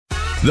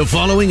The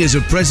following is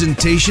a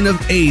presentation of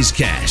A's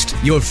Cast,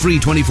 your free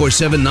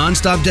 24/7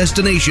 nonstop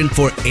destination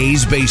for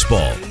A's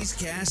baseball. A's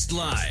Cast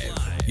Live,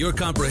 your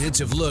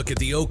comprehensive look at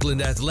the Oakland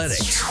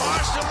Athletics.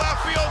 Launch to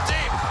left field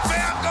deep.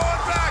 Pham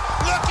going back,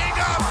 looking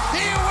up.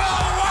 He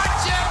will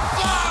watch it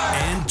fly.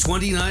 And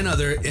 29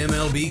 other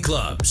MLB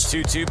clubs.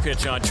 2-2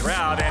 pitch on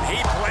Trout, and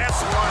he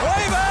blasts one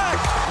way back.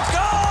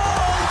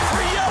 Goal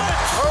for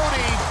Yelich.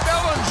 Cody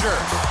Bellinger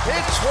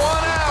hits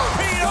one out.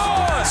 Pete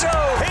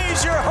Alonso,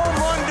 he's your home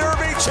run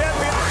derby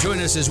champion. Join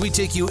us as we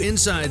take you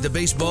inside the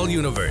baseball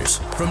universe.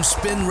 From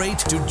spin rate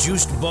to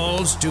juiced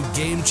balls to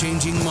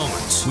game-changing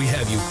moments, we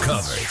have you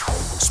covered.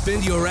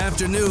 Spend your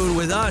afternoon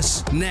with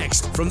us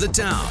next from the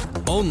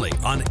town, only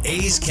on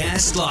A's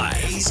Cast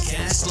Live. A's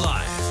Cast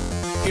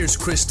Live. Here's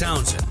Chris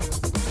Townsend.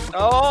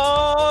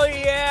 Oh,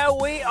 yeah,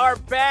 we are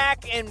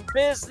back in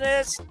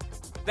business,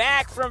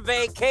 back from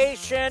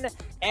vacation,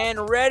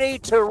 and ready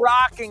to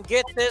rock and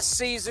get this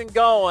season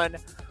going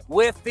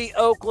with the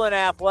Oakland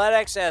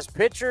Athletics, as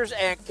pitchers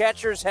and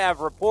catchers have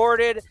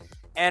reported,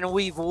 and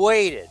we've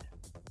waited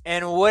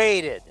and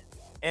waited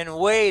and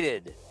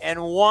waited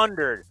and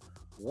wondered,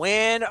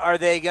 when are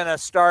they going to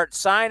start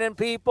signing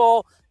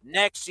people?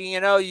 Next thing you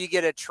know, you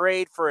get a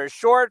trade for a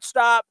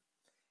shortstop,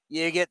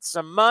 you get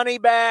some money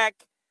back,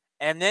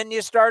 and then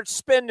you start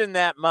spending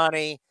that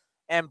money,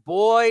 and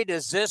boy,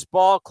 does this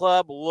ball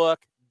club look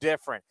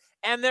different.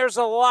 And there's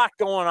a lot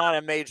going on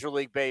in Major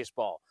League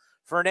Baseball.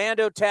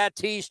 Fernando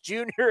Tatis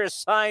Jr. has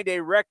signed a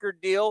record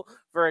deal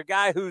for a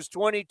guy who's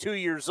 22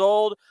 years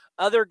old.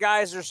 Other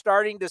guys are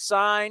starting to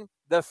sign.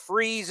 The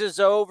freeze is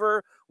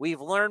over.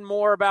 We've learned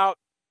more about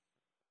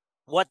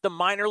what the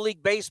minor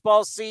league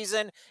baseball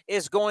season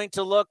is going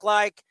to look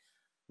like.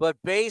 But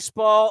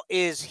baseball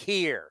is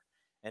here.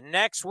 And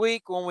next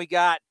week, when we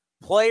got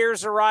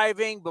players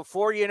arriving,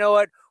 before you know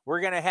it, we're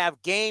going to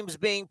have games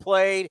being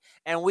played,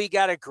 and we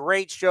got a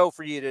great show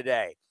for you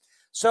today.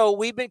 So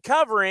we've been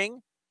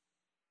covering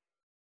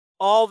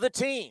all the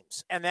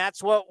teams, and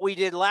that's what we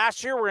did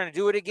last year. We're going to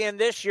do it again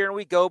this year, and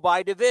we go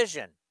by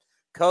division.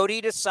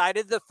 Cody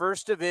decided the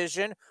first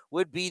division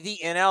would be the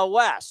NL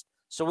West.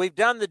 So we've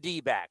done the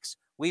D-backs.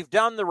 We've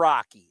done the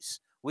Rockies.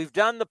 We've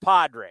done the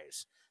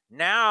Padres.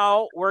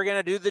 Now we're going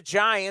to do the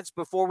Giants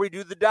before we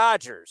do the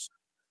Dodgers.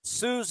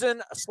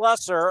 Susan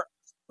Slusser,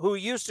 who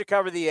used to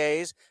cover the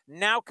A's,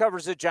 now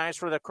covers the Giants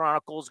for the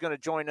Chronicle, is going to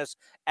join us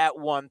at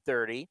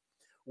 1:30.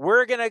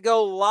 We're going to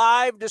go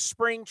live to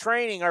spring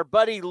training. Our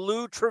buddy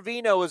Lou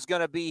Trevino is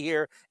going to be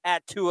here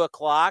at 2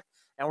 o'clock,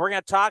 and we're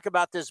going to talk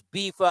about this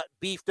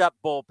beefed up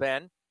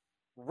bullpen.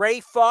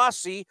 Ray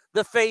Fosse,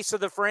 the face of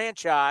the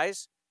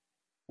franchise,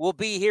 will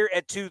be here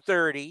at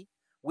 2:30.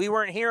 We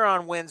weren't here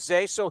on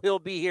Wednesday, so he'll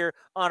be here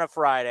on a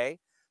Friday.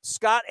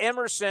 Scott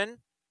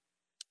Emerson,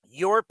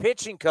 your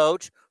pitching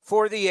coach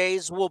for the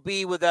A's, will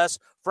be with us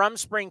from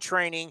spring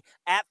training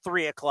at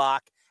 3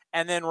 o'clock.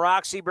 And then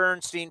Roxy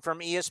Bernstein from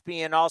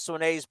ESPN, also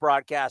an A's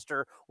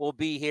broadcaster, will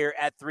be here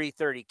at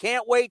 3:30.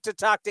 Can't wait to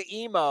talk to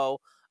Emo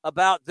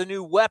about the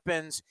new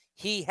weapons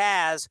he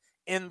has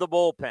in the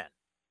bullpen.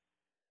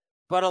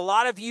 But a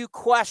lot of you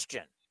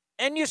question,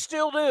 and you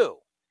still do,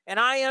 and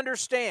I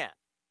understand.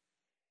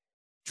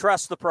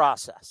 Trust the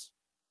process.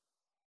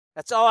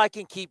 That's all I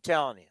can keep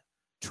telling you.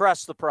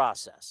 Trust the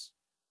process.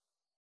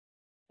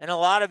 And a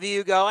lot of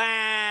you go,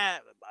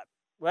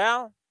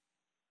 well,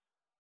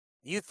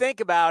 you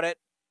think about it.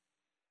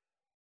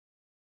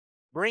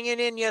 Bringing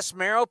in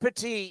Yasmero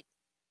Petit,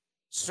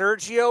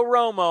 Sergio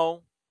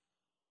Romo,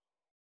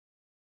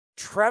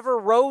 Trevor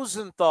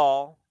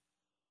Rosenthal,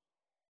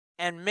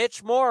 and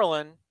Mitch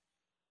Moreland,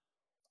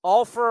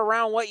 all for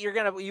around what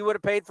you would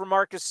have paid for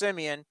Marcus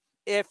Semien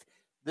if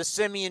the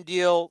Semien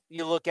deal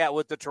you look at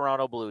with the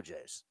Toronto Blue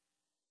Jays.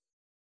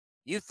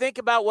 You think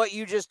about what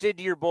you just did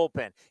to your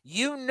bullpen.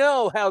 You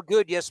know how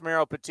good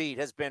Yasmero Petit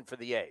has been for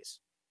the A's.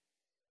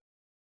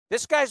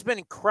 This guy's been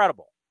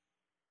incredible.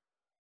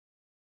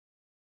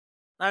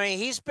 I mean,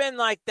 he's been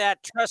like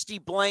that trusty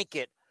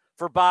blanket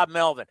for Bob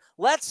Melvin.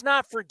 Let's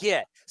not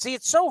forget. See,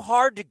 it's so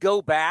hard to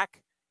go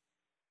back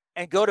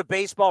and go to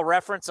Baseball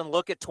Reference and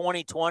look at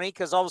 2020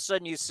 because all of a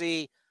sudden you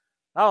see,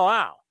 oh,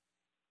 wow.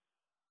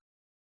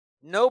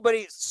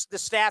 The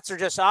stats are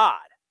just odd.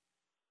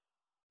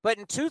 But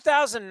in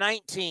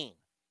 2019,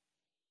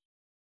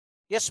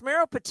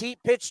 Yasmero Petit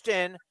pitched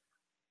in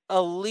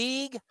a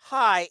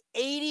league-high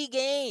 80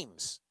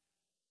 games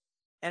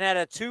and had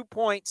a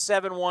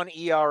 2.71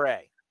 ERA.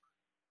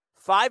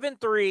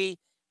 5-3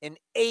 in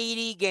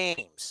 80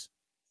 games.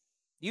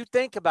 You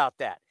think about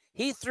that.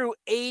 He threw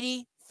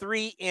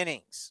 83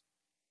 innings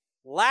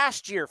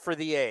last year for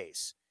the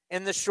A's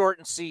in the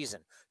shortened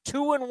season.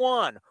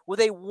 2-1 with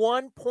a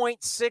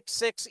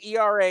 1.66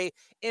 ERA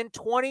in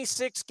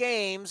 26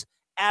 games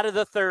out of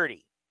the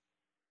 30.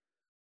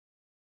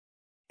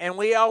 And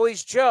we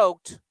always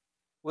joked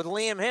with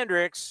Liam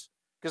Hendriks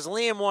because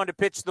Liam wanted to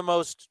pitch the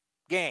most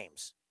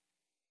games.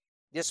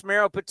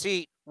 Yasmero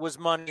Petit was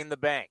money in the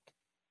bank.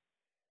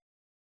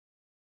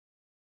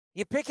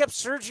 You pick up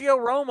Sergio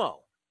Romo.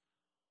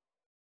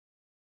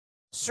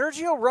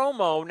 Sergio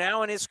Romo,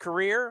 now in his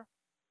career,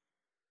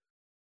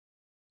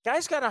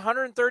 Guy's got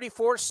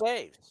 134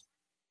 saves.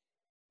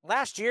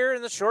 Last year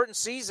in the shortened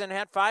season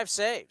had 5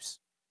 saves.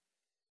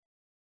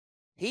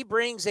 He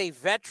brings a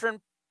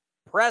veteran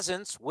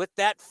presence with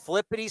that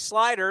flippity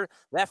slider,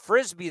 that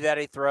frisbee that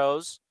he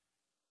throws.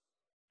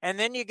 And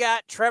then you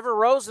got Trevor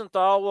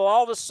Rosenthal. Well,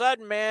 all of a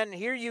sudden, man,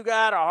 here you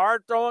got a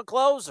hard-throwing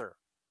closer.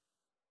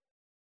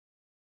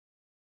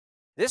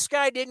 This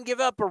guy didn't give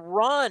up a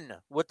run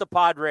with the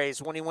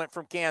Padres when he went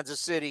from Kansas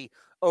City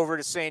over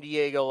to San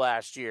Diego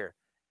last year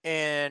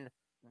in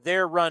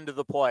their run to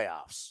the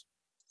playoffs.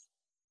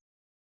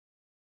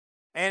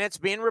 And it's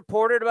being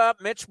reported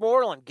about Mitch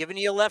Moreland giving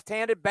you a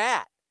left-handed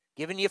bat,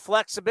 giving you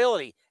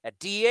flexibility at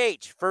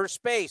DH,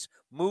 first base,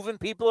 moving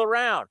people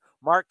around.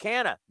 Mark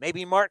Canha,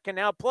 maybe Mark can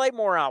now play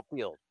more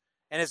outfield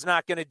and is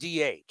not going to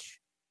DH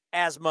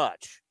as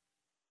much.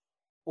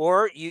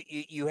 Or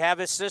you have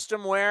a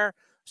system where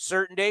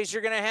certain days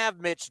you're going to have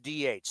Mitch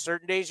DH,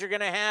 certain days you're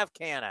going to have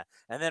Canha.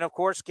 And then, of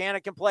course,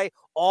 Canha can play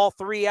all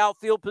 3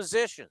 outfield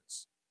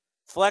positions.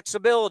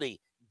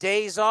 Flexibility,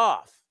 days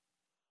off.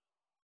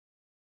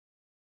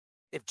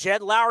 If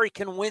Jed Lowry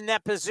can win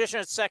that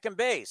position at second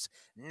base,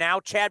 now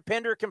Chad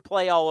Pinder can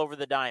play all over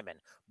the diamond.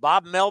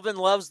 Bob Melvin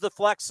loves the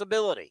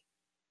flexibility.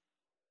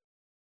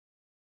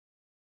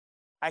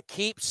 I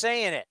keep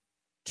saying it.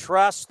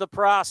 Trust the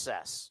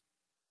process.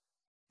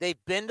 They've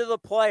been to the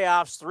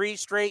playoffs 3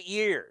 straight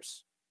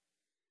years.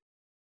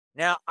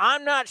 Now,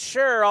 I'm not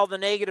sure all the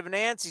negative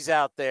Nancy's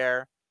out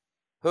there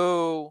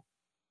who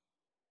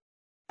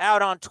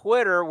out on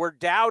Twitter were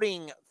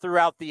doubting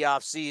throughout the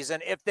offseason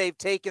if they've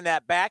taken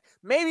that back.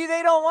 Maybe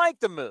they don't like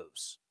the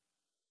moves.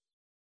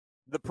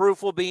 The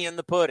proof will be in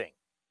the pudding.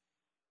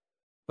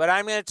 But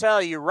I'm going to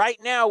tell you right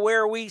now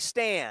where we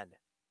stand.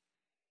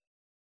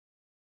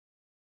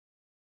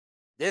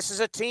 This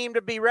is a team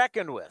to be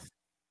reckoned with.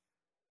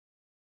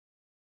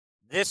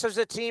 This is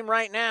a team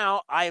right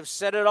now, I have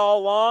said it all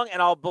along,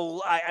 and I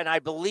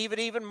believe it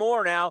even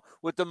more now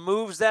with the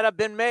moves that have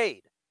been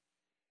made.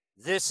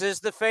 This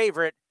is the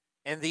favorite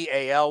in the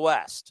AL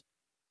West.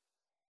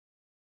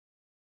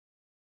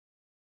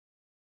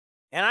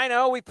 And I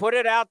know we put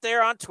it out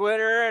there on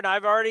Twitter, and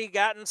I've already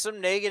gotten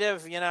some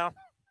negative,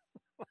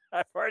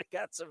 I've already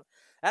got some.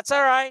 That's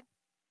all right.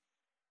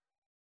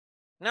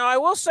 Now, I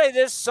will say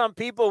this, some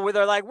people where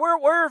they're like,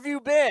 where have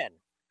you been?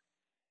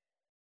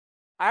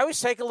 I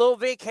always take a little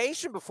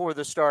vacation before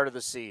the start of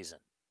the season.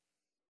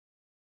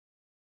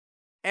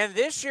 And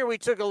this year we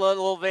took a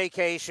little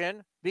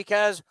vacation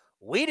because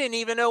we didn't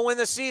even know when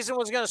the season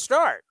was going to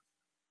start.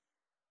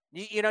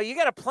 You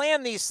got to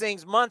plan these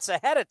things months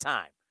ahead of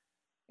time.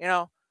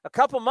 A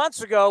couple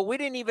months ago, we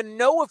didn't even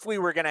know if we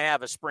were going to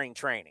have a spring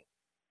training.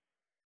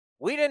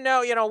 We didn't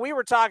know, we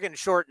were talking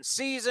shortened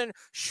season,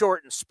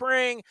 shortened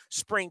spring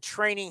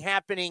training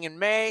happening in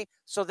May.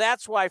 So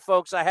that's why,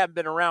 folks, I haven't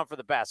been around for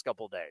the past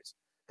couple of days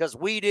because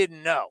we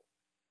didn't know.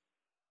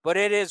 But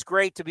it is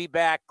great to be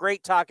back.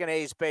 Great talking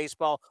A's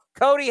baseball.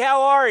 Cody,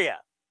 how are you?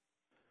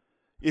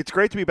 It's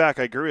great to be back.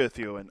 I agree with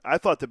you. And I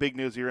thought the big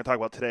news you were going to talk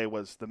about today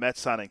was the Mets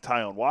signing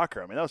Taijuan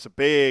Walker. I mean, that was a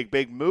big,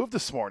 big move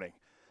this morning.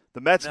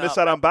 The Mets missed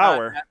out on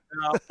Bauer.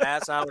 No,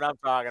 that's not what I'm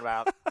talking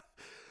about.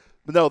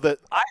 But no,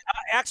 I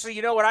actually,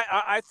 you know what?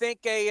 I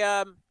think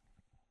a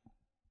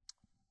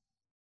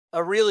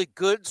really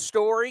good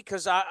story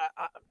because I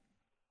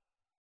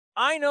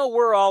know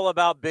we're all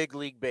about big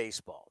league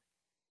baseball.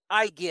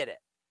 I get it.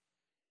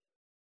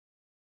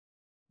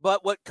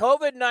 But what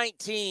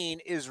COVID-19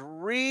 is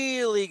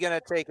really going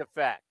to take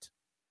effect.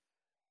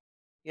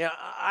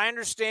 I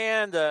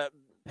understand the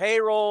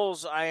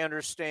payrolls. I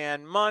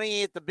understand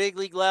money at the big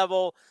league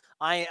level.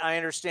 I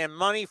understand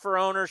money for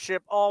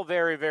ownership, all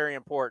very, very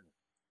important.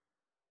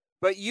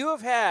 But you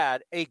have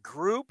had a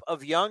group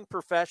of young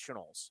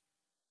professionals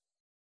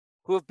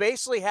who have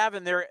basically had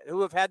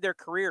their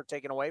career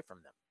taken away from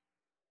them.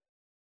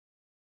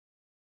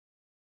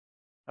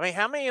 I mean,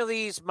 how many of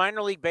these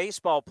minor league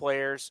baseball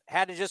players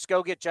had to just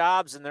go get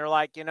jobs and they're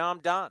like, I'm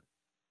done.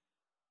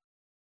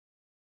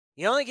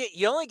 You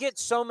only get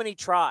so many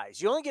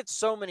tries. You only get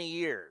so many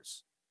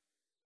years.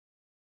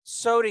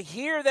 So to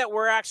hear that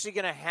we're actually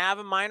going to have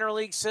a minor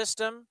league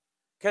system,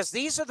 because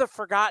these are the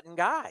forgotten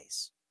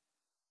guys.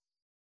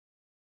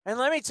 And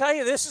let me tell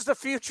you, this is the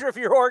future of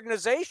your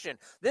organization.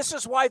 This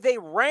is why they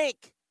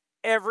rank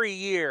every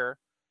year.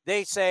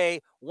 They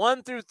say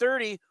 1 through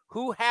 30,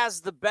 who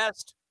has the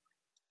best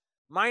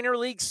minor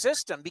league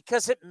system,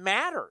 because it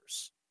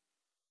matters.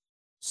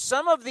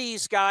 Some of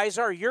these guys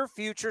are your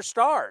future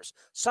stars.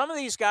 Some of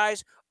these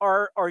guys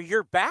are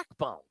your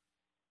backbone.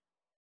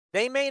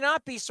 They may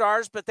not be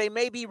stars, but they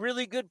may be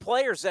really good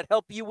players that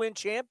help you win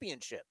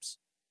championships.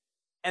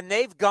 And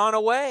they've gone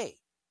away.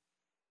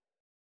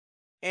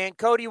 And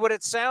Cody, what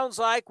it sounds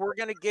like, we're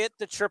going to get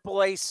the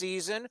AAA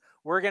season.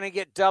 We're going to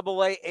get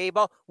AA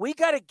A-ball. We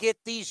got to get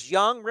these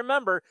young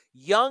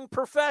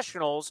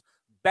professionals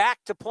back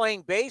to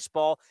playing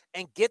baseball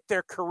and get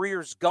their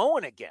careers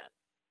going again.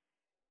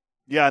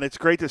 Yeah, and it's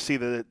great to see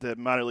that the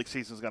minor league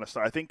season is going to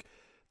start. I think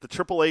the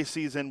AAA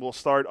season will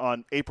start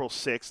on April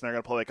 6th, and they're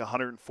going to play like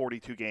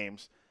 142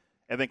 games.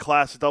 And then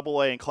Class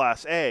AA and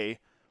Class A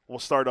will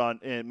start on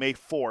May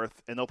 4th,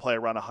 and they'll play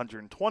around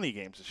 120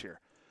 games this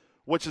year,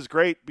 which is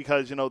great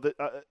because,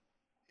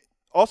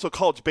 also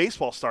college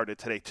baseball started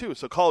today too.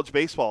 So college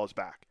baseball is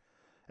back.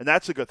 And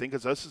that's a good thing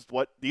because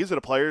these are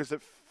the players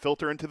that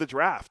filter into the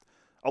draft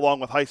along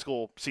with high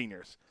school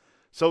seniors.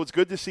 So it's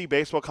good to see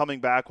baseball coming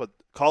back with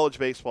college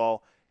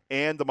baseball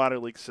and the minor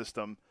league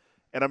system.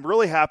 And I'm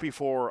really happy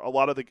for a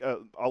lot of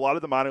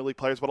the minor league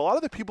players, but a lot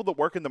of the people that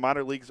work in the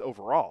minor leagues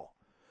overall.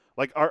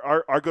 Like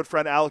our good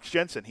friend Alex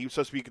Jensen, he was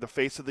supposed to be the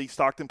face of the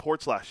Stockton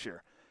Ports last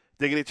year.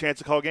 Didn't get a chance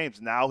to call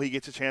games. Now he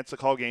gets a chance to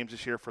call games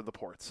this year for the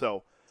Ports.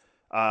 So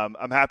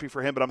I'm happy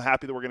for him, but I'm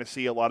happy that we're going to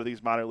see a lot of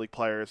these minor league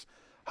players.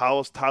 How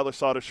does Tyler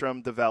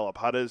Soderstrom develop?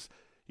 How does,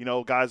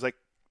 guys like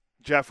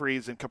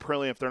Jeffries and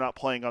Caprillion, if they're not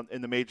playing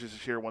in the majors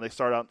this year, if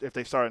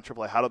they start on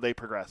AAA, how do they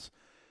progress?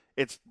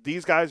 It's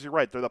these guys, you're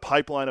right, they're the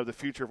pipeline of the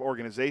future of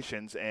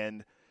organizations,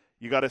 and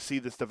you got to see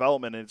this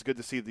development, and it's good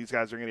to see these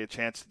guys are going to get a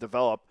chance to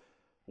develop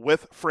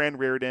with Fran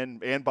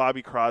Riordan and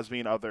Bobby Crosby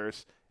and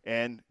others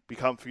and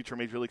become future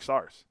Major League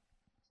stars.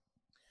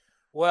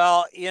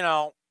 Well,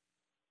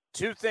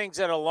 two things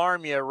that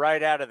alarm you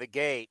right out of the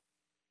gate.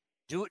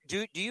 Do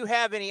you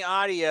have any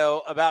audio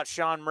about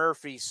Sean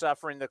Murphy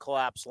suffering the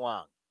collapsed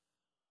lung?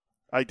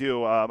 I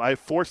do. I have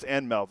Forrest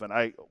and Melvin.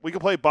 We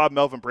can play Bob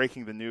Melvin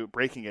breaking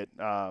it.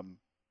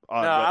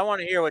 I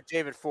want to hear what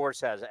David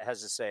Forrest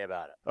has to say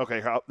about it.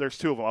 Okay, there's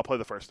two of them. I'll play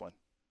the first one.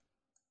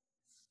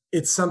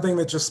 It's something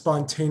that just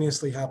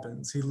spontaneously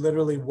happens. He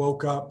literally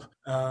woke up.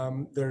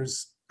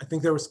 I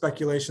think there was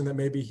speculation that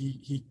maybe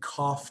he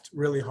coughed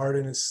really hard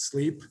in his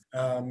sleep.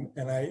 I'm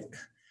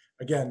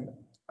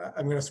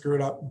going to screw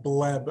it up.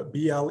 Bleb,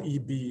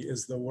 B-L-E-B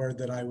is the word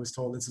that I was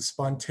told. It's a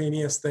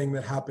spontaneous thing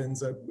that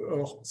happens. A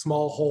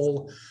small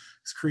hole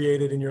is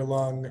created in your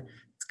lung.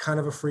 It's kind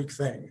of a freak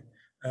thing.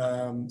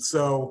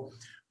 So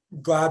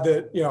glad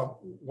that,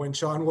 when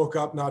Sean woke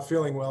up not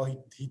feeling well,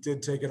 he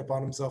did take it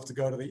upon himself to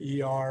go to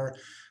the ER.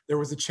 There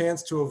was a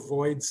chance to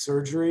avoid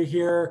surgery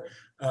here,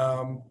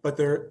 but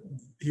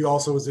he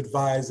also was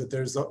advised that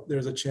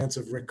there's a chance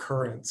of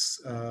recurrence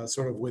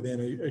sort of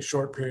within a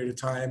short period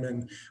of time.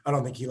 And I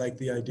don't think he liked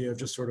the idea of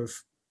just sort of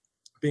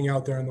being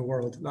out there in the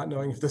world, not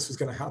knowing if this was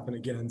going to happen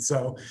again.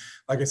 So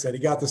like I said, he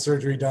got the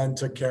surgery done,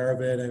 took care of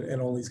it, and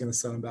only is going to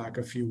send him back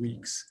a few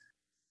weeks.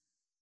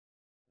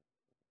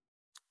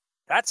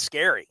 That's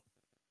scary.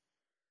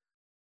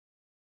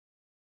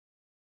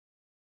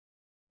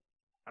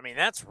 I mean,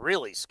 that's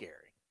really scary.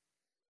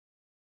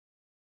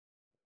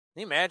 Can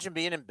you imagine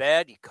being in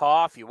bed, you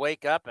cough, you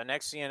wake up, and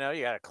next thing you know,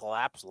 you got a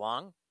collapsed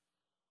lung,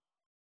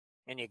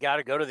 and you got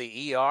to go to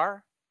the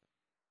ER?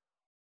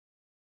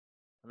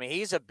 I mean,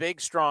 he's a big,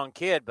 strong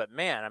kid, but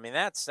man, I mean,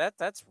 that's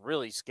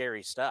really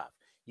scary stuff.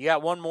 You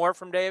got one more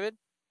from David?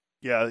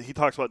 Yeah, he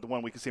talks about the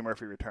one we can see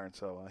Murphy return,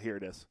 so here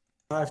it is.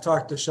 I've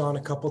talked to Sean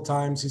a couple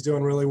times. He's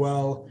doing really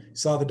well.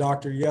 Saw the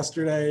doctor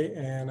yesterday,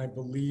 and I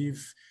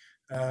believe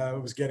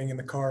was getting in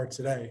the car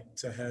today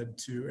to head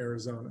to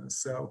Arizona.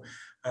 So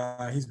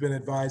he's been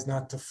advised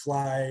not to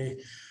fly.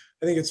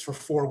 I think it's for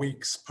 4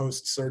 weeks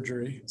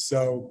post-surgery.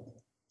 So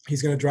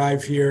he's going to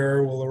drive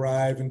here. We'll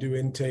arrive and do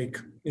intake,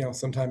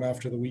 sometime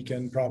after the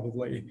weekend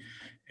probably.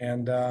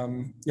 And,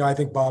 I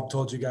think Bob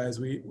told you guys,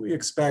 we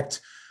expect,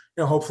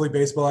 hopefully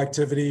baseball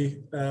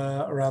activity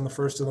around the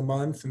first of the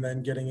month and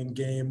then getting in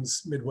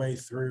games midway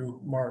through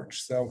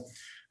March. So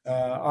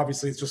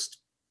obviously it's just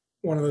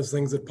one of those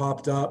things that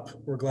popped up.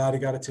 We're glad he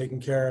got it taken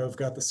care of,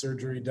 got the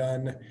surgery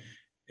done.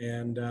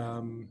 And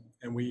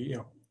we,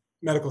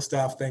 medical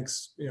staff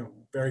thinks,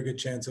 very good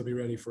chance he'll be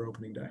ready for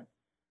opening day.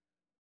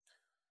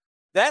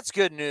 That's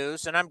good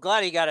news, and I'm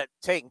glad he got it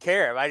taken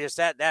care of. I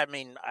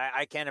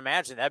can't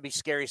imagine. That'd be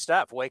scary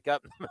stuff. Wake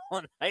up in the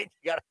middle of the night,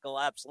 you got a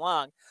collapsed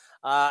lung.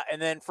 And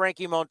then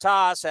Frankie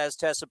Montas has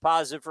tested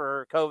positive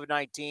for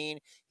COVID-19.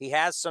 He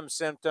has some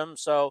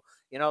symptoms. So,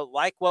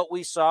 like what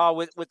we saw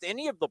with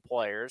any of the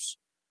players,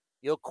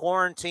 you'll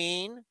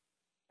quarantine,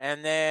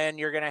 and then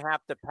you're going to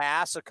have to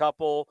pass a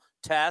couple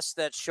tests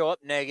that show up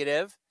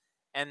negative,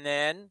 and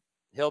then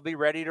he'll be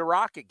ready to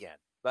rock again.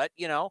 But,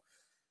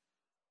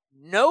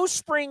 no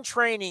spring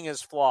training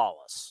is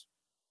flawless.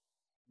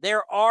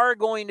 There are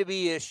going to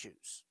be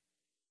issues.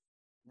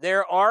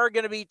 There are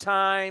going to be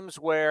times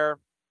where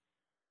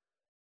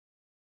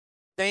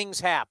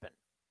things happen.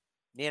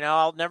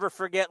 I'll never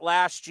forget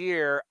last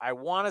year, I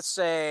want to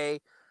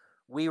say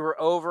we were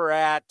over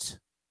at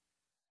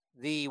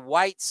the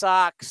White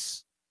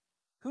Sox.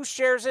 Whose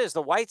shares is?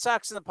 The White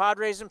Sox and the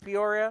Padres in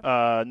Peoria?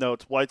 No,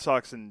 it's White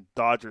Sox and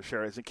Dodgers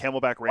shares. Is it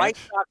Camelback Ranch? White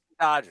Sox and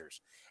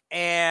Dodgers.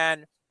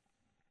 And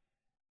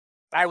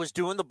I was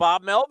doing the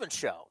Bob Melvin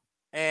show,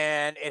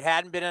 and it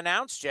hadn't been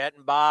announced yet.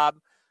 And Bob,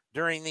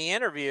 during the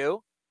interview,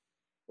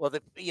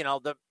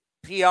 the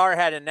PR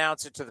hadn't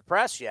announced it to the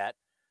press yet,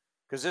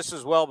 because this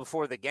was well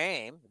before the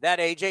game, that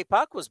A.J.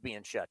 Puck was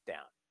being shut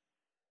down.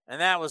 And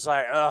that was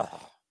like, ugh.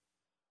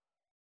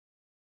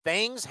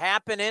 Things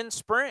happen in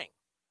spring.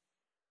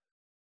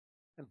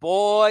 And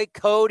boy,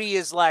 Cody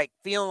is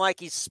feeling like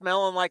he's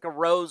smelling like a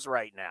rose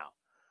right now,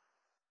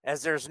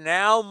 as there's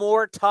now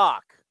more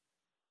talk.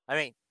 I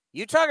mean,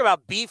 You talk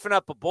about beefing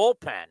up a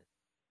bullpen.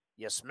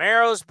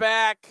 Yasmero's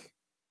back.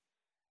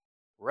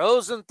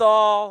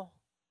 Rosenthal,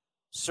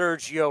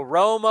 Sergio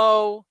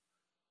Romo,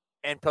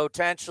 and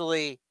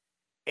potentially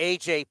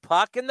A.J.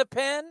 Puck in the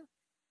pen.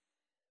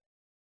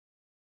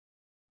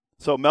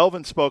 So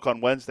Melvin spoke on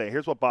Wednesday.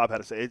 Here's what Bob had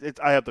to say.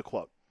 I have the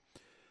quote.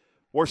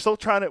 We're still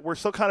kind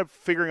of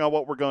figuring out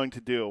what we're going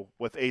to do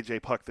with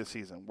A.J. Puck this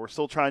season. We're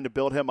still trying to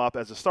build him up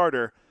as a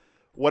starter.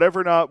 Whether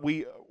or not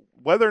we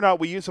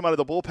use him out of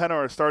the bullpen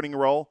or a starting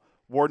role,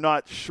 we're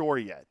not sure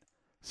yet.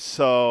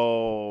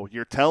 So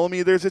you're telling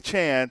me there's a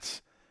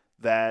chance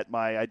that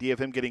my idea of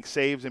him getting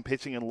saves and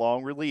pitching in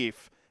long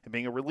relief and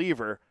being a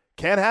reliever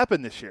can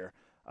happen this year.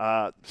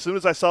 As soon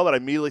as I saw that, I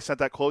immediately sent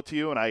that quote to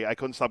you, and I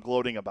couldn't stop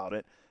gloating about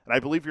it. And I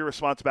believe your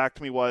response back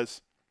to me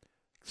was,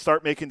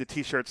 start making the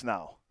T-shirts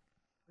now.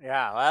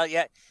 Yeah, well,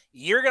 yeah,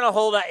 you're going to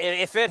hold out.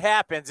 If it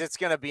happens, it's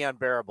going to be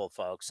unbearable,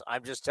 folks.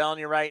 I'm just telling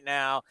you right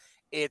now,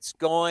 it's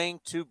going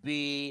to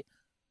be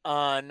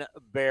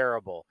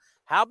unbearable.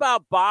 How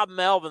about Bob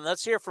Melvin?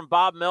 Let's hear from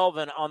Bob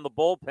Melvin on the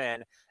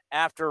bullpen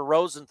after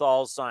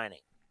Rosenthal's signing.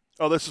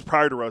 Oh, this is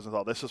prior to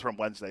Rosenthal. This is from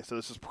Wednesday, so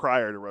this is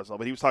prior to Rosenthal.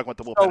 But he was talking about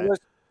the bullpen. So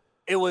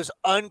it was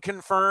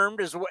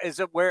unconfirmed? Is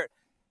it where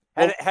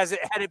has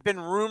it been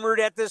rumored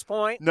at this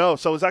point? No,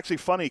 so it was actually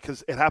funny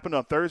because it happened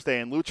on Thursday,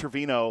 and Lou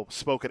Trevino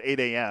spoke at 8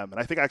 a.m. And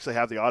I think I actually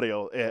have the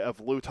audio of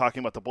Lou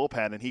talking about the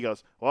bullpen, and he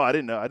goes, "Well, I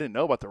didn't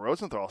know about the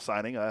Rosenthal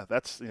signing.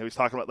 He's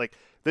talking about like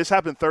this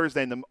happened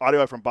Thursday, and the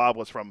audio from Bob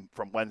was from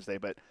Wednesday.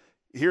 But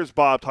here's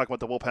Bob talking about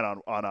the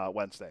bullpen on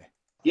Wednesday.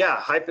 Yeah,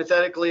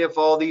 hypothetically, if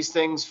all these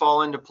things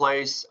fall into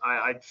place,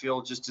 I'd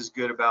feel just as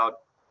good about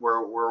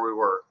where we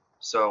were.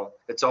 So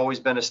it's always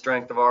been a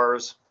strength of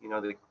ours.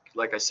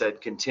 Like I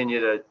said,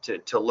 continue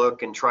to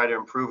look and try to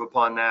improve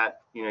upon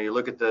that. You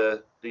look at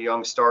the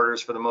young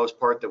starters for the most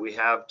part that we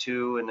have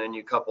too, and then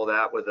you couple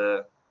that with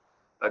a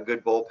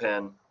good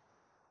bullpen.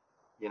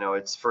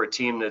 It's for a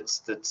team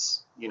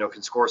that's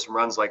can score some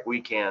runs like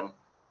we can,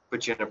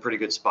 put you in a pretty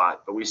good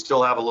spot. But we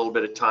still have a little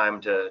bit of time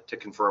to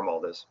confirm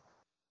all this.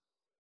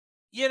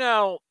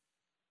 It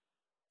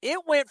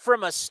went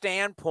from a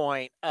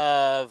standpoint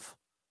of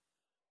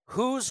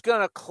who's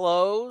going to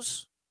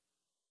close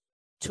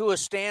to a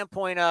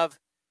standpoint of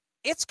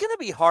it's going to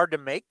be hard to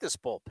make this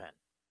bullpen.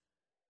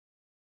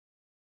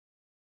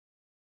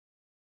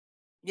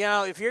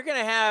 If you're going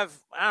to have,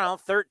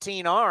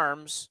 13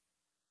 arms,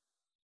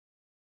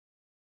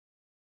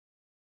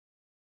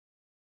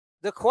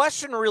 the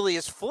question really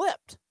is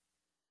flipped.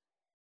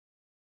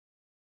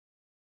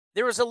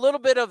 There was a little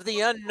bit of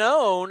the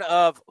unknown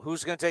of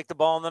who's going to take the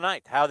ball in the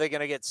ninth, how they're going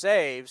to get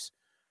saves,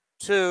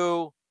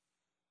 to,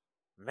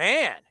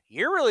 man,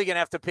 you're really going to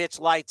have to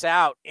pitch lights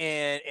out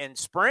in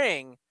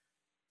spring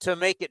to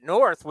make it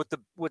north with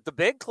the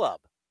big club.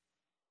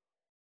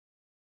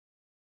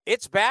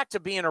 It's back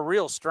to being a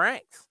real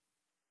strength.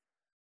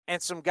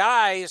 And some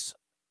guys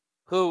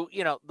who,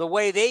 the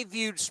way they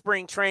viewed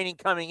spring training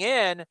coming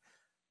in,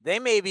 they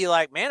may be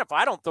like, man, if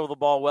I don't throw the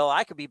ball well,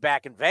 I could be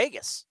back in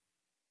Vegas.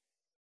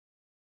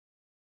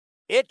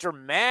 It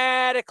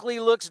dramatically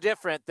looks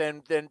different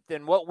than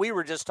what we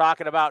were just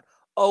talking about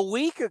a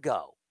week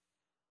ago.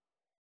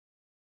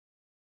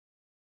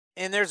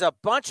 And there's a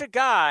bunch of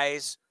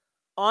guys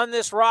on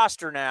this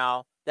roster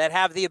now that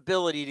have the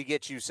ability to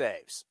get you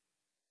saves.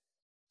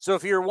 So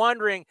if you're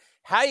wondering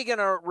how you're going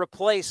to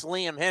replace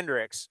Liam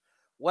Hendriks,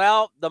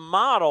 well, the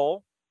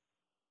model,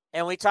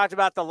 and we talked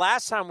about the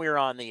last time we were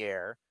on the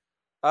air,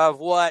 of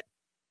what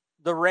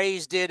the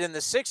Rays did in the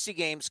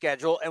 60-game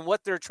schedule and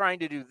what they're trying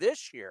to do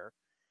this year,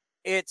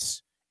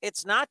 it's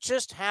not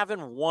just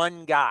having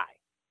one guy.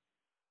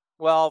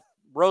 Well,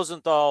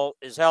 Rosenthal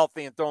is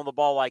healthy and throwing the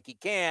ball like he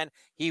can,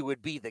 he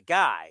would be the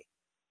guy.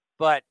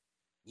 But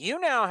you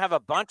now have a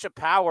bunch of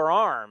power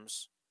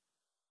arms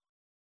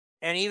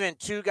and even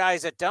two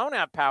guys that don't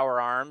have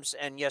power arms,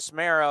 and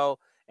Yasmero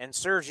and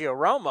Sergio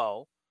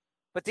Romo,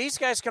 but these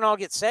guys can all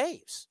get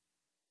saves.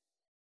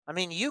 I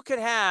mean, you could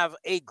have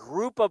a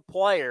group of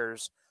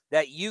players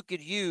that you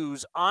could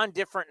use on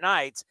different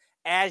nights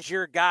as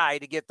your guy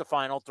to get the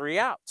final 3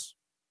 outs.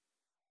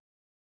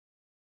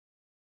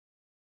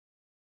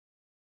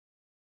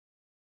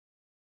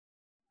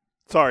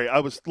 Sorry, I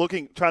was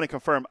trying to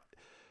confirm.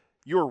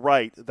 You were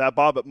right. That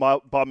Bob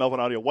Melvin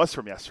audio was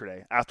from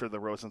yesterday after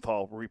the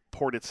Rosenthal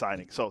reported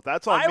signing. So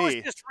that's on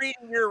me.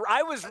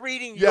 I was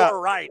reading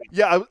your writing.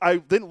 Yeah, I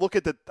didn't look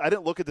at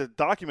the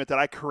document that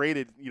I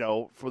created,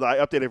 for that I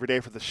update every day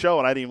for the show,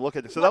 and I didn't even look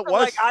at it. So that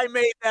was I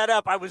made that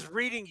up. I was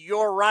reading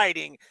your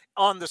writing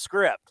on the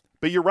script.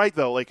 But you're right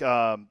though. Like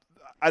I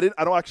don't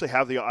actually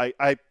have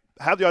I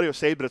have the audio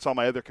saved, but it's on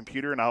my other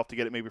computer, and I'll have to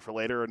get it maybe for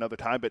later or another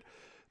time.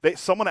 But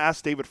someone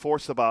asked David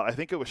Forst about, I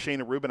think it was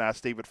Shane Rubin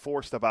asked David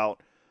Forst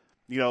about,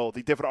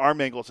 the different arm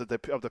angles of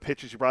the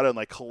pitches you brought in,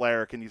 like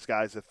Kolarek and these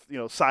guys,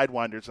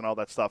 sidewinders and all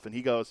that stuff. And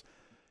he goes,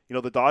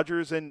 the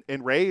Dodgers and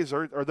Rays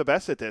are the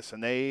best at this,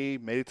 and they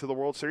made it to the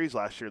World Series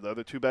last year. They're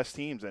the two best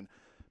teams, and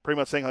pretty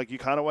much saying, like, you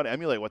kind of want to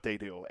emulate what they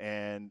do.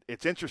 And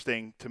it's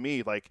interesting to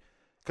me, like,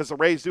 because the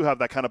Rays do have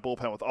that kind of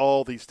bullpen with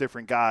all these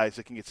different guys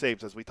that can get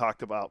saves, as we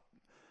talked about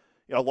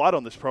a lot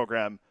on this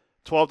program.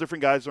 12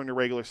 different guys during the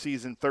regular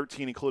season,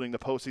 13 including the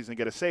postseason,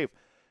 get a save.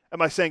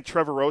 Am I saying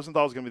Trevor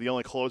Rosenthal is going to be the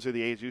only closer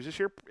the A's use this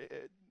year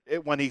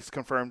when he's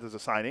confirmed as a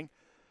signing?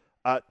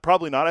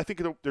 Probably not. I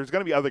think there's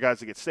going to be other guys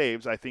that get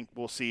saves. I think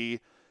we'll see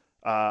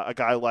a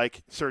guy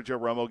like Sergio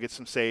Romo get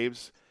some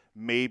saves,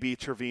 maybe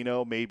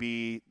Trevino,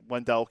 maybe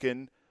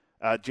Wendelken.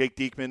 Jake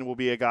Diekman will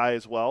be a guy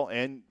as well.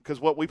 And because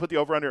what we put the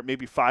over-under at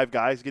maybe 5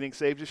 guys getting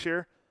saves this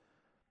year,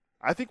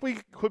 I think we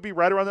could be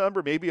right around the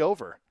number, maybe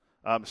over.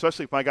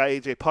 Especially if my guy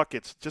A.J. Puck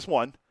gets just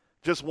one,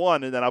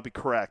 and then I'll be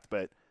correct.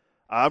 But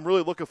I'm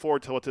really looking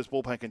forward to what this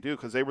bullpen can do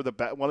because they were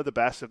one of the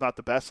best, if not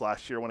the best,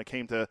 last year when it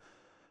came to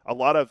a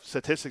lot of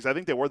statistics. I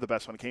think they were the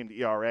best when it came to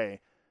ERA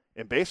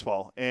in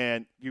baseball.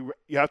 And you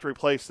have to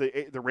replace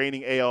the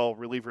reigning AL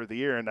reliever of the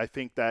year, and I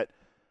think that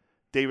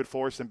David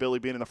Forst and Billy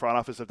Beane in the front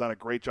office have done a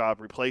great job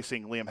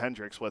replacing Liam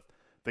Hendriks with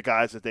the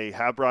guys that they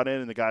have brought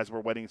in and the guys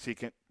we're waiting to see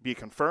can be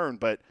confirmed.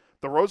 But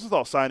the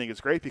Rosenthal signing is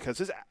great because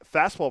his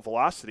fastball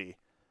velocity,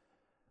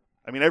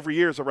 I mean, every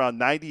year is around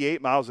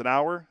 98 miles an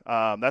hour.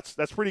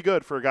 That's pretty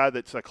good for a guy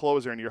that's a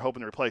closer and you're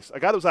hoping to replace. A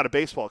guy that was out of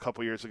baseball a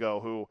couple years ago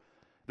who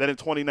then in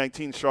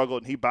 2019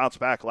 struggled, and he bounced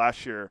back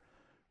last year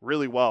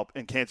really well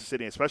in Kansas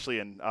City, especially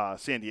in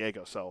San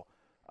Diego. So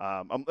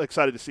I'm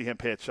excited to see him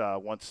pitch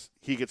once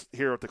he gets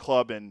here at the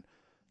club and,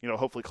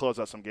 hopefully close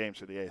out some games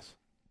for the A's.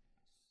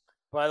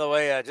 By the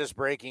way, just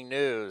breaking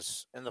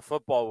news in the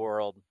football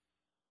world,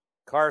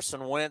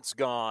 Carson Wentz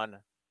gone.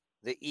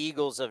 The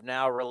Eagles have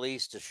now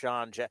released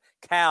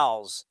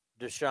Cal's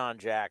Deshaun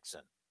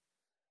Jackson.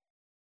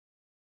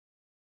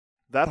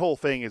 That whole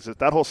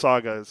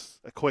saga is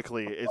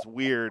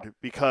weird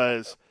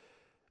because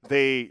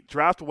they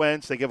draft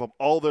Wentz, they give up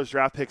all those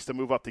draft picks to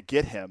move up to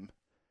get him.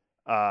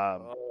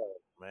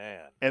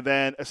 Man. And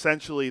then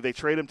essentially they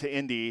trade him to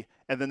Indy,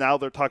 and then now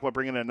they're talking about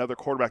bringing in another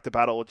quarterback to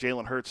battle with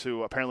Jalen Hurts,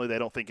 who apparently they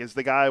don't think is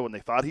the guy when they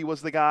thought he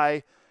was the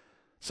guy.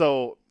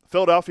 So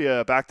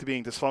Philadelphia back to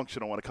being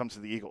dysfunctional when it comes to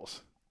the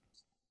Eagles.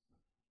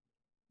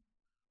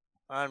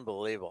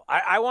 Unbelievable.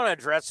 I want to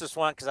address this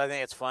one because I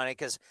think it's funny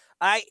because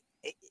I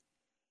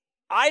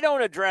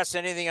don't address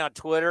anything on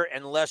Twitter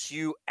unless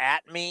you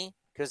at me,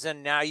 because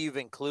then now you've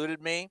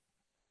included me,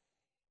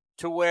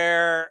 to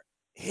where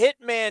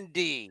Hitman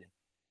D,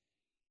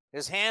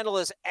 his handle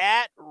is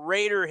at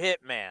Raider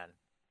Hitman.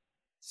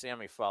 See how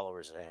many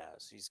followers it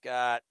has. He's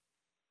got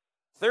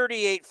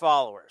 38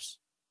 followers.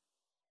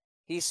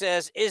 He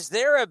says, is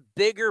there a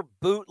bigger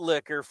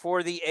bootlicker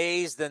for the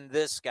A's than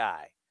this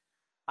guy?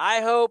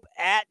 I hope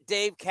at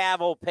Dave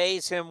Cavill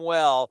pays him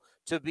well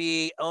to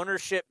be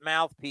ownership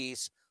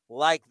mouthpiece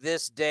like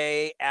this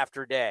day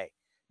after day.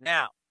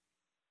 Now,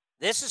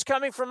 this is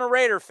coming from a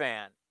Raider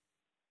fan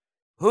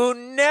who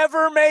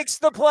never makes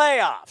the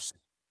playoffs.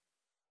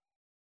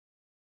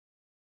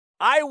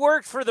 I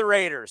worked for the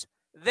Raiders.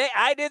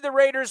 I did the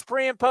Raiders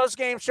pre- and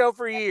post-game show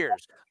for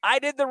years. I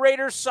did the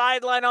Raiders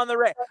sideline on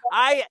the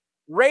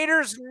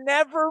Raiders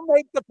never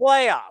make the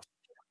playoffs.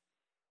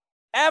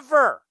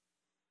 Ever.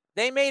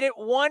 They made it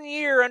 1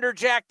 year under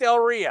Jack Del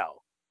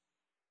Rio.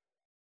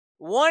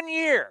 1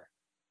 year.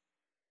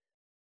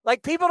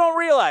 Like, people don't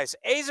realize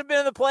A's have been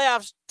in the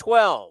playoffs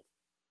 12,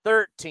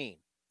 13,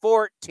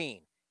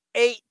 14,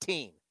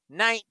 18,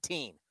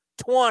 19,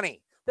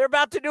 20. They're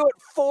about to do it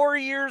 4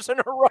 years in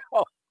a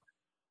row.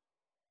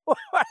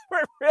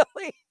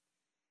 Really?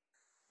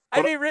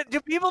 I mean,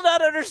 do people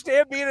not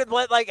understand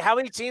how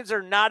many teams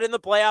are not in the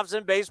playoffs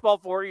in baseball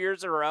 4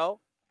 years in a row?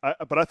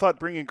 But I thought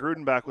bringing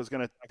Gruden back was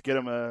going to get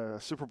him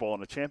a Super Bowl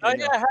and a champion. Oh,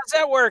 yeah. How's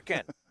that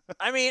working?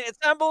 I mean, it's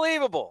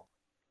unbelievable.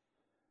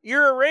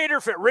 You're a Raider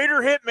fan,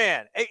 Raider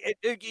Hitman.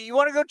 You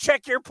want to go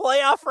check your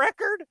playoff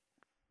record?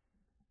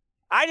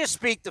 I just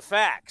speak the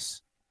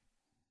facts.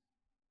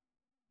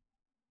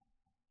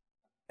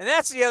 And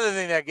that's the other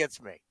thing that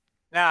gets me.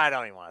 No, I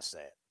don't even want to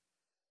say it.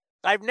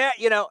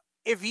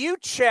 If you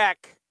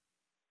check,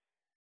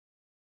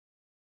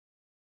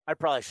 I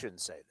probably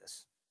shouldn't say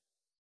this.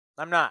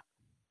 I'm not.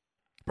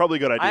 Probably a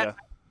good idea.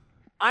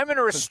 I'm going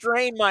to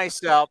restrain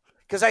myself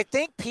because I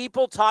think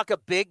people talk a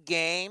big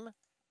game,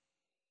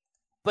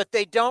 but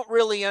they don't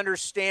really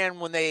understand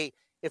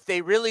if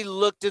they really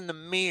looked in the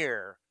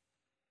mirror,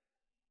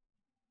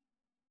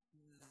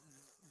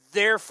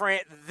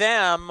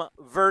 them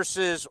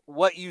versus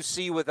what you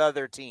see with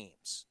other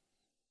teams.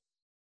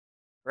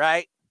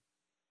 Right?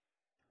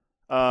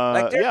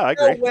 Yeah, I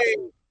agree.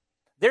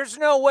 There's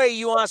no way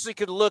you honestly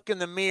could look in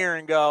the mirror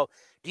and go,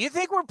 do you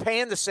think we're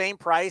paying the same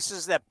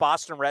prices that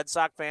Boston Red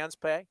Sox fans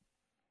pay?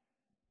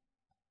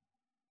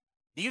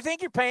 Do you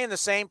think you're paying the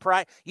same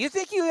price? You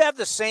think you have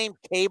the same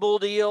cable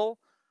deal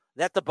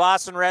that the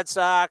Boston Red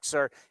Sox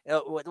or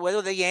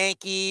whether the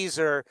Yankees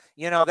or,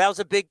 that was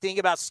a big thing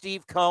about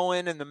Steve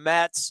Cohen and the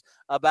Mets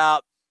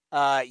about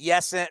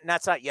Yesen.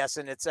 That's not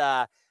Yesen. It's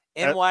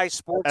NY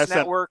Sports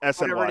Network.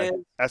 Whatever it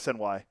is.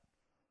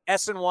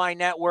 SNY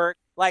Network.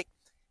 Like,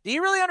 do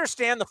you really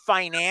understand the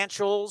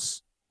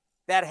financials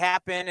that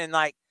happen? And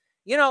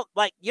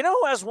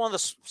who has one of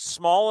the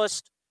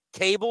smallest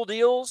cable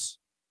deals?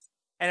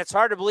 And it's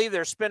hard to believe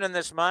they're spending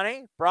this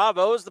money.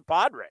 Bravo is the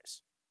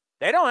Padres.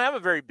 They don't have a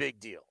very big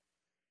deal.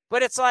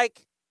 But it's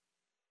like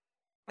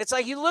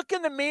you look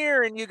in the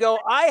mirror and you go,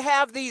 I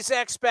have these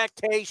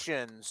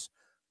expectations,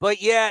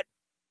 but yet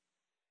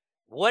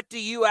what do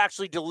you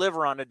actually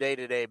deliver on a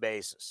day-to-day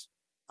basis?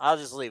 I'll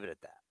just leave it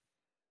at that.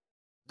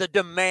 The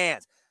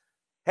demands.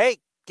 Hey,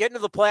 getting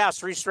to the playoffs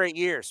 3 straight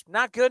years.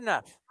 Not good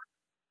enough.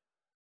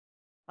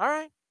 All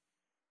right.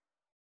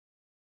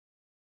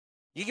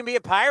 You can be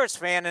a Pirates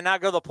fan and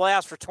not go to the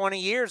playoffs for 20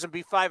 years and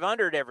be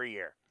 500 every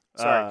year.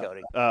 Sorry,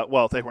 Cody.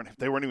 Well, they weren't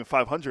even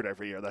 500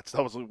 every year. That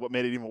was what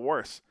made it even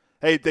worse.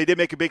 Hey, they did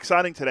make a big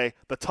signing today.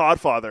 The Todd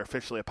father,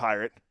 officially a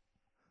Pirate.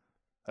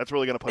 That's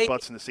really going to put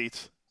butts in the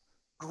seats.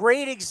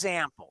 Great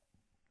example.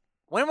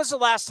 When was the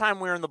last time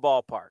we were in the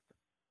ballpark?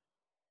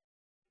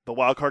 The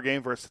wild card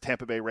game versus the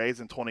Tampa Bay Rays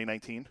in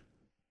 2019.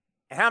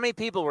 And how many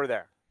people were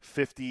there?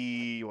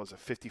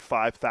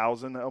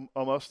 55,000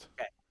 almost.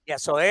 Okay. Yeah,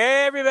 so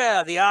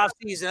everybody, the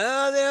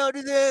offseason, they don't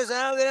do this, they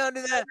don't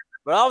do that.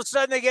 But all of a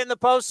sudden they get in the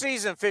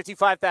postseason,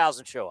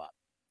 55,000 show up.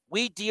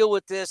 We deal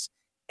with this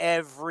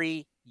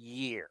every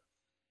year.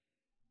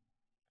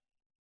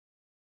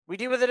 We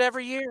deal with it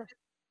every year.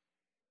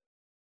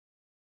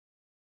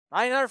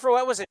 I know for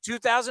what was it,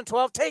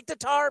 2012? Take the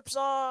tarps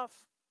off.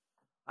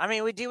 I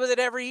mean, we deal with it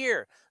every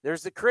year.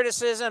 There's the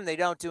criticism. They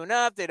don't do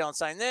enough. They don't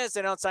sign this.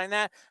 They don't sign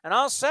that. And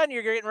all of a sudden,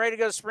 you're getting ready to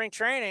go to spring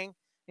training,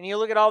 and you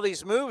look at all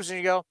these moves, and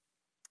you go,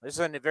 "This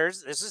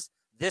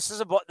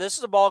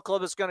is a ball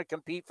club that's going to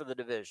compete for the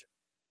division."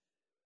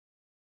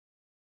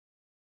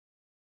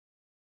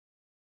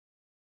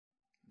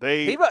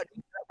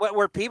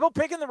 Were people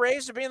picking the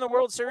Rays to be in the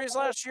World Series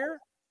last year?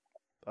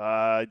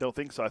 I don't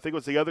think so. I think it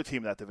was the other team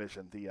in that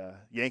division, the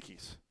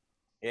Yankees.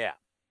 Yeah.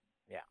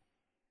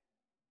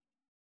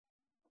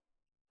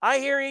 I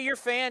hear you. You're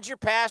fans. You're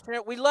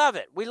passionate. We love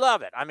it.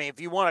 I mean,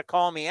 if you want to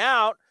call me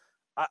out,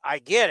 I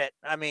get it.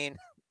 I mean,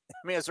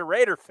 as a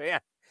Raider fan,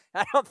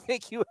 I don't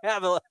think you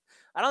have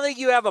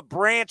a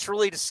branch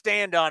really to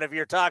stand on if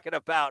you're talking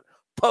about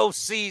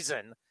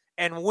postseason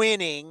and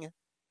winning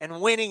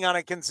on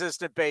a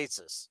consistent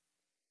basis.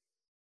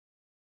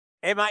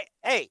 I'm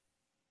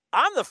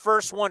the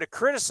first one to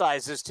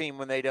criticize this team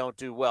when they don't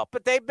do well,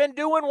 but they've been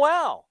doing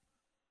well.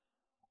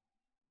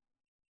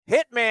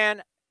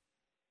 Hitman,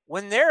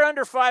 when they're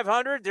under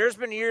 500, there's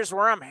been years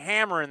where I'm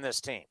hammering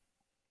this team.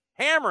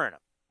 Hammering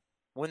them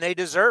when they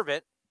deserve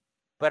it.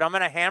 But I'm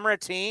going to hammer a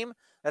team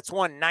that's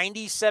won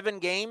 97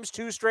 games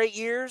 2 straight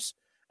years,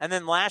 and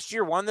then last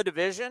year won the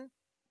division.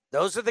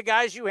 Those are the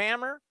guys you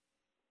hammer.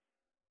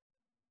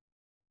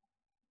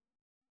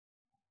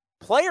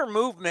 Player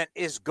movement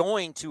is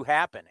going to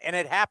happen, and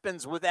it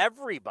happens with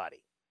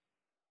everybody.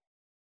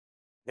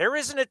 There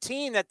isn't a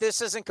team that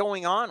this isn't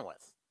going on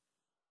with.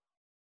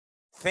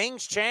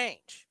 Things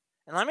change.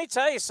 And let me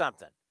tell you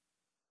something.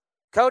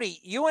 Cody,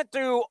 you went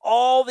through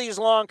all these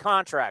long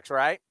contracts,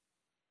 right?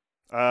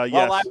 Yes.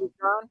 While I was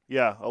gone?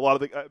 Yeah, a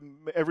lot of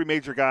every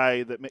major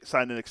guy that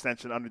signed an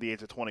extension under the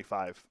age of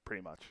 25,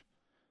 pretty much.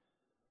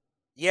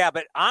 Yeah,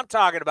 but I'm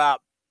talking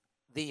about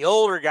the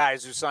older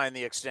guys who signed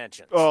the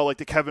extensions. Oh, like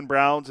the Kevin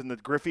Browns and the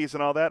Griffeys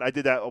and all that? I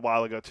did that a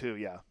while ago too,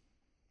 yeah.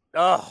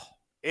 Oh,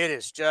 it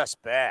is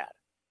just bad.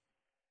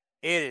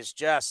 It is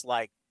just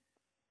like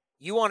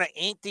you want to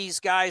ink these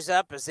guys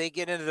up as they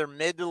get into their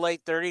mid to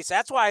late 30s.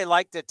 That's why I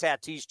like the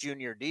Tatis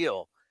Jr.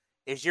 deal,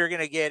 is you're going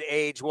to get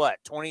age,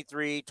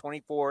 23,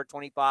 24,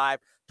 25,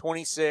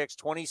 26,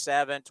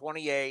 27,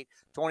 28,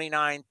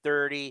 29,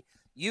 30.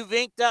 You've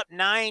inked up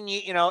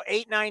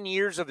 8, 9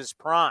 years of his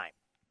prime.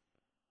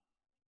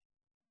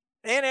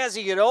 And as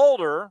he get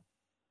older,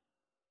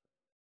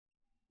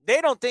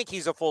 they don't think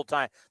he's a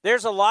full-time.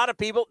 There's a lot of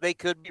people, they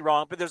could be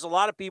wrong, but there's a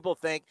lot of people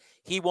think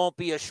he won't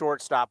be a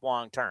shortstop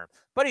long-term.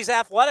 But he's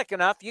athletic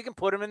enough, you can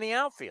put him in the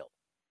outfield.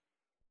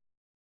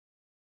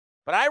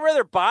 But I'd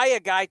rather buy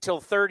a guy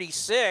till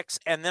 36,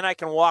 and then I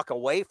can walk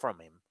away from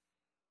him.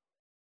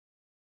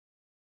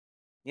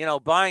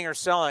 Buying or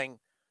selling,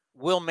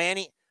 will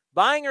Manny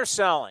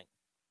Machado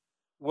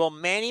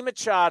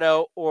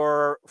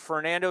or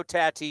Fernando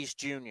Tatis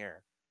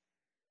Jr.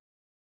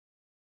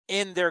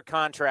 in their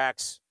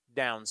contracts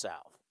down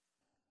south?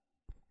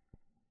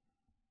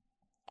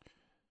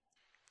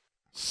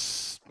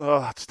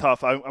 Oh, it's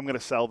tough. I'm going to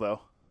sell,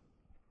 though.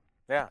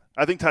 Yeah.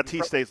 I think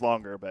Tatis stays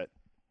longer, but.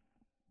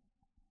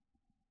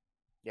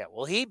 Yeah,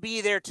 will he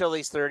be there till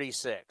he's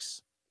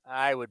 36?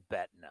 I would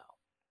bet no.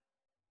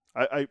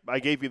 I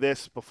gave you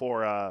this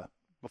before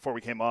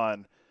we came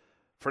on.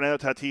 Fernando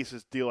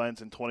Tatis' deal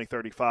ends in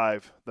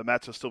 2035. The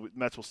Mets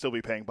will still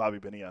be paying Bobby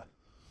Bonilla.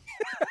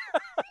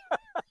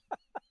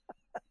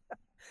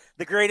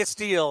 The greatest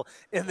deal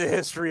in the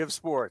history of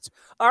sports.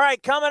 All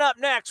right, coming up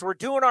next, we're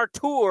doing our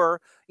tour.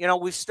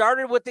 We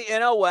started with the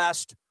NL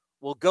West.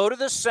 We'll go to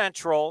the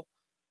Central.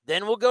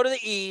 Then we'll go to the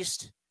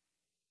East.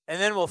 And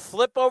then we'll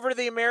flip over to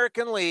the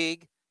American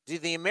League, do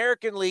the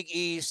American League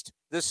East,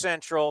 the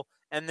Central,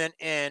 and then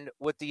end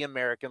with the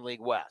American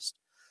League West.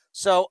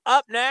 So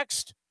up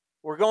next,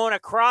 we're going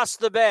across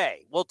the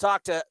bay. We'll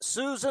talk to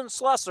Susan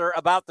Slusser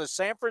about the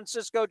San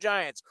Francisco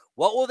Giants.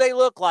 What will they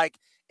look like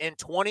in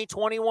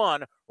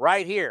 2021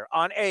 right here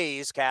on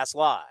A's Cast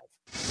Live.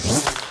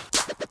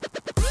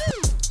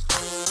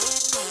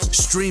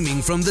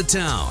 Streaming from the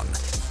town,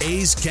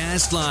 A's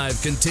Cast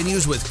Live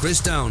continues with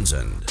Chris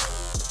Townsend.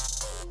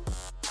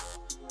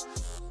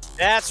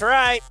 That's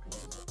right.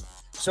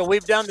 So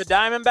we've done the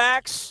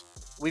Diamondbacks,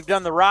 we've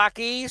done the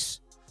Rockies,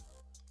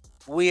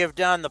 we have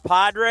done the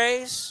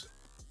Padres.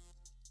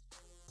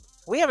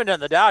 We haven't done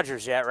the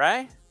Dodgers yet,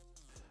 right?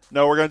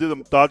 No, we're going to do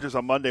the Dodgers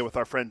on Monday with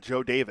our friend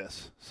Joe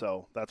Davis.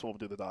 So that's when we'll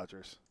do the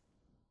Dodgers.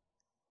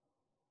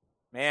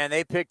 Man,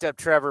 they picked up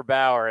Trevor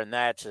Bauer, and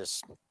that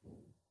just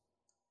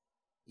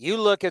 – you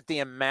look at the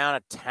amount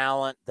of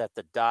talent that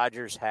the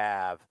Dodgers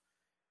have,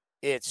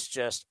 it's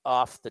just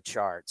off the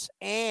charts.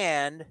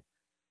 And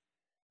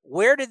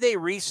where did they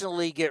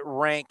recently get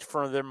ranked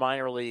for their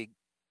minor league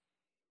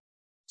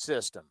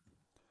system?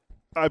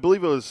 I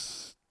believe it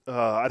was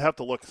I'd have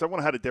to look because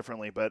everyone had it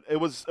differently, but it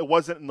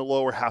wasn't in the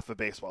lower half of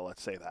baseball,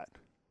 let's say that.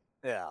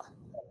 Yeah.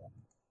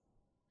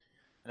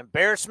 An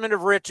embarrassment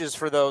of riches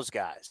for those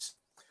guys.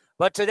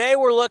 But today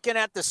we're looking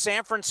at the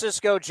San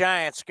Francisco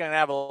Giants. Going to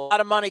have a lot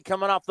of money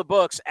coming off the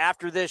books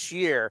after this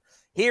year.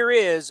 Here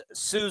is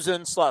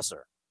Susan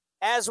Slusser.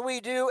 As we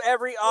do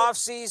every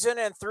offseason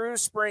and through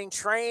spring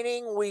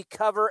training, we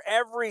cover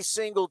every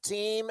single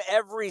team,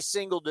 every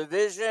single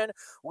division.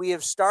 We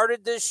have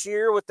started this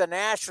year with the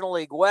National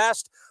League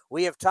West.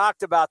 We have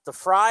talked about the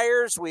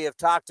Friars. We have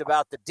talked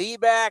about the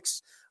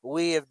D-backs.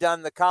 We have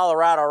done the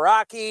Colorado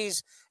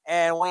Rockies.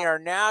 And we are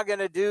now going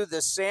to do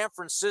the San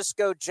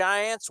Francisco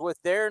Giants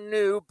with their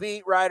new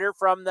beat writer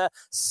from the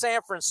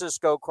San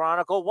Francisco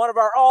Chronicle, one of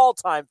our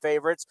all-time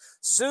favorites.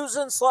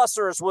 Susan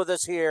Slusser is with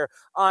us here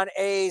on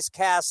A's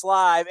Cast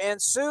Live.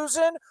 And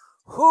Susan,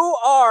 who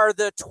are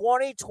the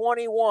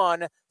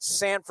 2021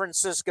 San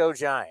Francisco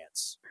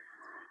Giants?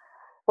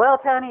 Well,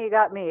 Tony, you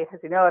got me. As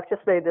you know, I've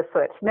just made the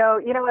switch. No,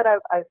 you know what?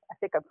 I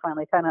think I'm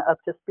finally kind of up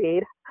to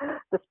speed,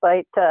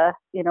 despite,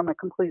 my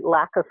complete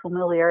lack of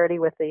familiarity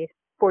with the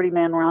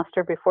 40-man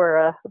roster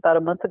before about a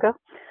month ago.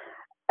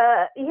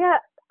 I'm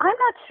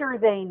not sure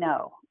they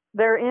know.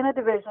 They're in a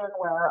division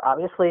where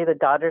obviously the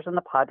Dodgers and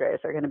the Padres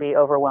are going to be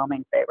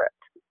overwhelming favorites.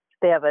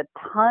 They have a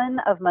ton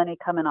of money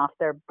coming off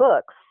their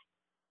books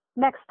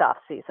next off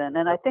season,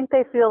 and I think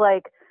they feel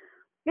like,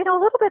 a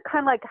little bit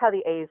kind of like how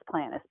the A's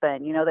plan has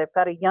been. They've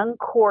got a young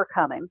core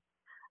coming.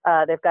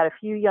 They've got a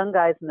few young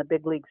guys in the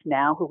big leagues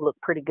now who look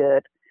pretty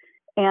good.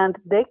 And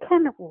they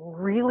can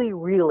really,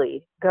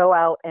 really go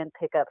out and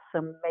pick up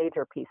some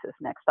major pieces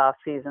next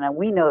offseason. And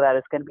we know that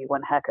is going to be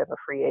one heck of a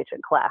free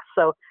agent class.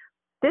 So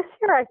this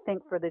year, I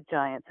think for the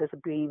Giants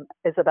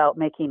is about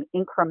making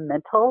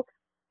incremental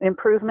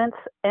improvements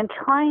and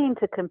trying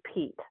to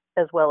compete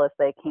as well as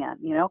they can.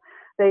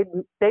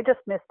 They just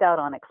missed out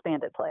on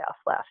expanded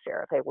playoffs last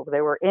year. They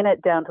were in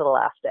it down to the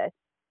last day.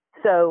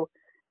 So,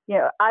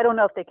 I don't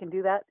know if they can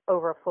do that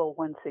over a full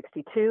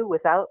 162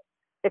 without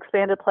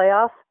expanded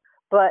playoffs.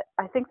 But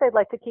I think they'd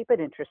like to keep it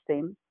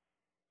interesting.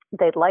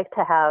 They'd like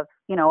to have,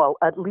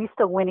 at least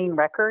a winning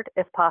record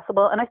if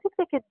possible. And I think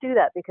they could do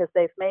that because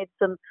they've made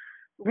some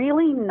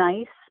really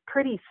nice,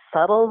 pretty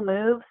subtle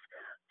moves.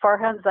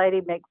 Farhan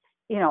Zaidi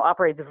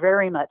operates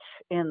very much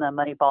in the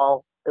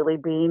Moneyball, Billy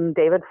Beane,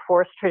 David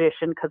Forst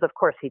tradition, because of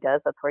course he does.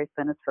 That's where he's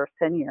been his first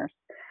 10 years.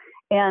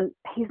 And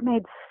he's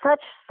made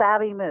such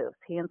savvy moves.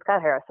 He and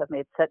Scott Harris have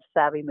made such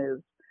savvy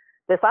moves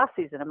this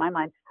offseason, in my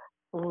mind,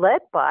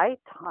 led by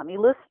Tommy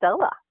La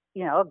Stella.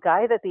 A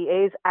guy that the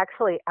A's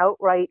actually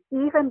outright,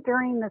 even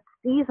during the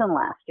season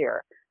last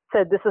year,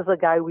 said this is a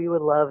guy we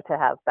would love to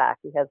have back.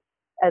 He has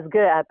as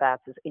good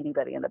at-bats as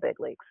anybody in the big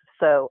leagues.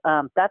 So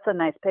that's a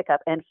nice pickup.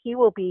 And he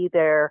will be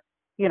there,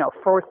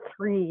 for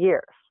 3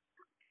 years.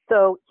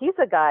 So he's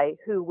a guy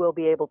who will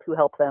be able to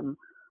help them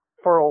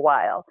for a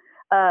while.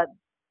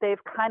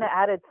 They've kind of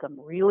added some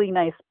really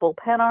nice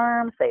bullpen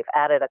arms. They've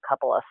added a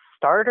couple of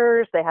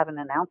starters. They haven't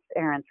announced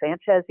Aaron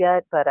Sanchez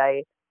yet, but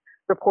I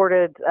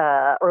reported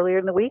earlier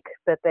in the week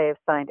that they've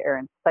signed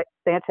Aaron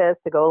Sanchez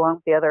to go along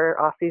with the other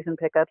off-season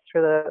pickups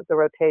for the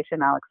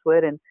rotation, Alex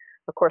Wood, and,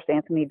 of course,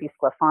 Anthony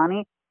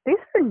DeSclafani. These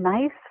are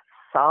nice,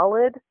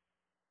 solid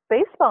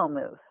baseball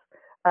moves.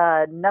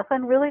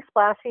 Nothing really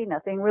splashy,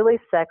 nothing really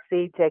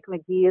sexy. Jake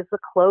McGee is the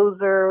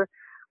closer.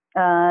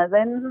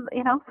 Then,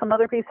 some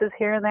other pieces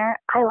here and there.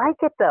 I like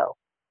it, though.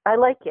 I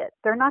like it.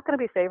 They're not going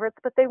to be favorites,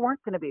 but they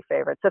weren't going to be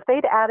favorites. If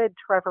they'd added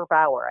Trevor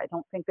Bauer, I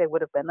don't think they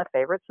would have been the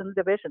favorites in the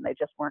division. They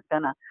just weren't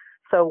going to.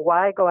 So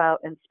why go out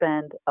and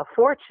spend a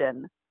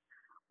fortune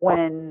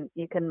when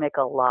you can make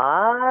a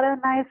lot of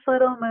nice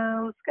little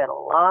moves, get a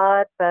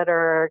lot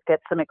better, get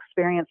some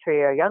experience for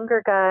your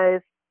younger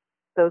guys,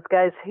 those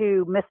guys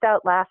who missed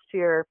out last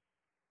year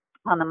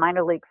on the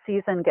minor league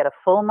season, get a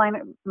full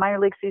minor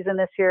league season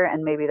this year,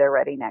 and maybe they're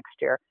ready next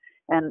year.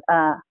 And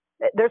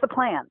there's a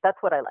plan. That's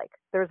what I like.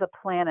 There's a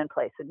plan in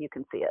place, and you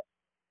can see it.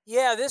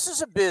 Yeah, this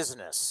is a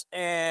business,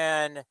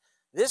 and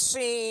this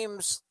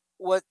seems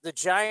what the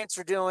Giants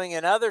are doing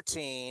and other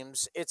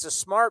teams. It's a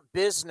smart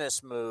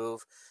business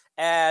move,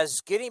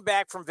 as getting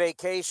back from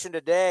vacation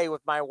today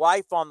with my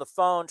wife on the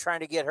phone trying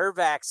to get her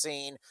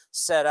vaccine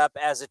set up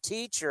as a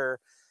teacher,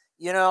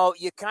 you know,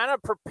 you kind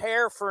of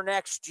prepare for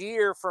next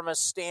year from a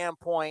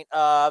standpoint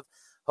of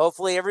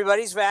hopefully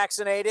everybody's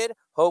vaccinated,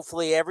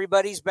 hopefully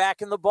everybody's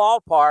back in the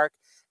ballpark,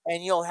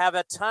 and you'll have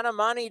a ton of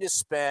money to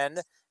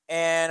spend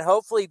and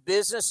hopefully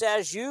business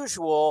as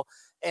usual.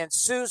 And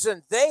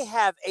Susan, they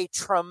have a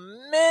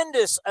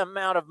tremendous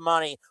amount of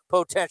money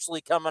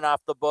potentially coming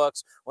off the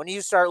books when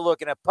you start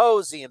looking at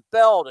Posey and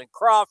Belt and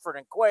Crawford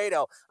and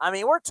Cueto. I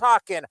mean, we're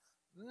talking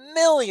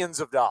millions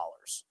of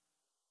dollars.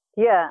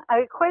 Yeah,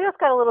 Cueto's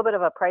got a little bit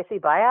of a pricey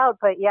buyout,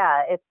 but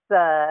yeah, it's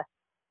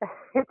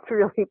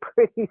really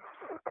pretty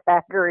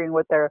staggering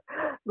what they're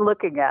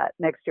looking at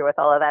next year with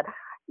all of that.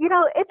 You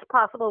know, it's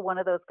possible one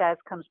of those guys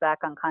comes back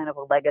on kind of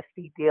a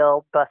legacy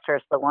deal.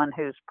 Buster's the one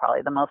who's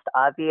probably the most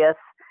obvious.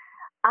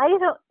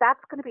 That's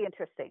going to be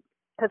interesting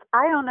because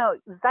I don't know.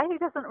 Zaidi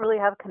doesn't really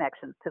have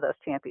connections to those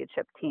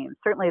championship teams.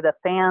 Certainly the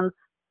fans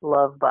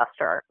love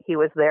Buster. He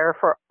was there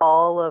for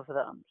all of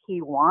them.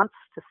 He wants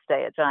to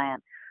stay a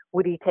Giant.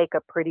 Would he take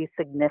a pretty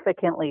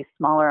significantly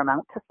smaller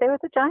amount to stay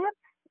with the Giants?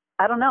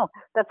 I don't know.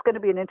 That's going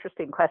to be an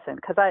interesting question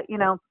because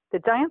the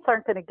Giants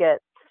aren't going to get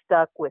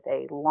stuck with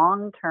a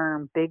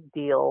long-term big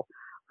deal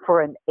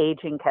for an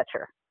aging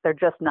catcher. They're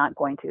just not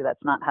going to.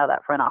 That's not how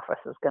that front office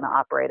is going to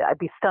operate. I'd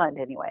be stunned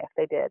anyway if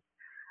they did.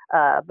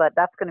 But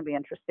that's going to be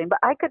interesting. But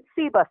I could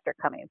see Buster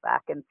coming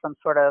back in some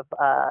sort of,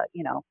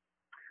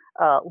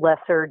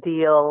 lesser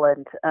deal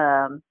and,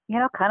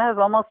 kind of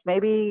almost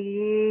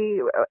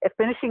maybe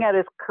finishing out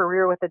his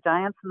career with the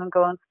Giants and then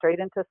going straight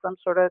into some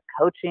sort of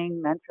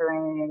coaching,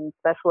 mentoring,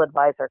 special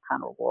advisor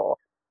kind of role.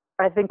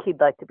 I think he'd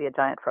like to be a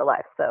Giant for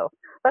life. So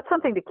that's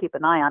something to keep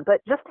an eye on.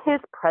 But just his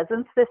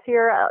presence this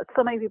year,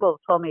 so many people have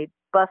told me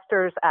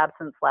Buster's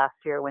absence last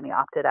year when he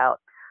opted out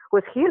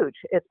was huge.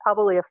 It's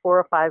probably a 4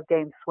 or 5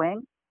 game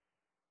swing.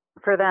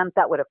 For them,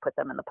 that would have put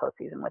them in the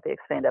postseason with the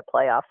expanded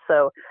playoffs.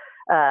 So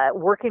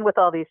working with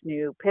all these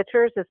new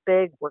pitchers is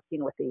big.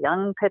 Working with the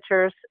young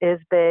pitchers is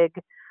big.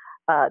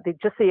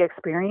 The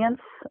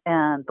experience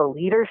and the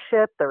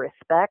leadership, the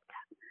respect.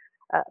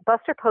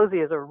 Buster Posey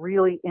is a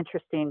really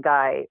interesting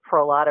guy for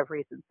a lot of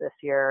reasons this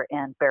year,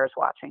 and bears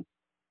watching.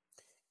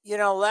 You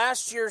know,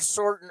 last year's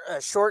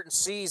shortened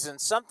season,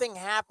 something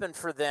happened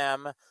for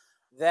them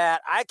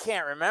that I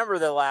can't remember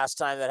the last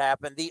time that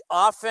happened. The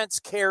offense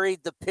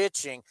carried the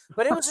pitching,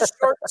 but it was a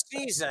short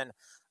season.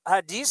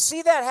 Do you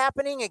see that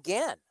happening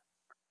again?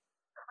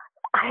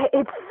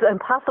 It's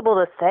impossible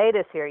to say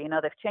this year. You know,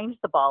 they've changed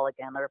the ball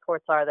again. The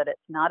reports are that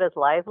it's not as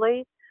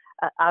lively.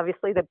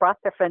 Obviously, they brought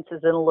their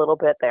fences in a little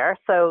bit there,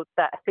 so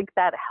I think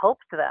that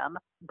helped them.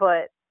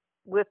 But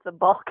with the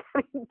ball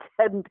getting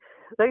dead,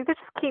 they just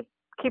keep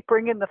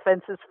bringing the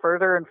fences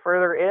further and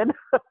further in.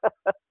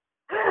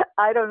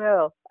 I don't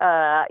know.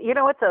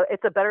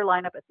 It's a better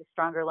lineup. It's a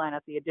stronger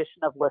lineup. The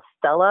addition of La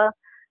Stella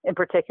in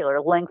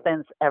particular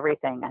lengthens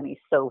everything, and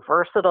he's so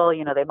versatile.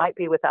 You know, they might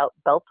be without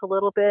Belt a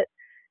little bit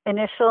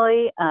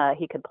initially.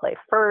 He can play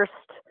first.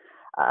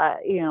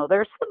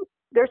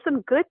 There's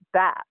some good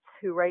bats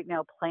who right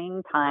now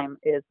playing time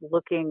is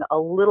looking a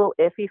little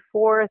iffy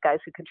for guys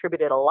who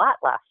contributed a lot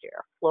last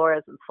year,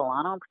 Flores and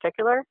Solano in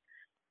particular.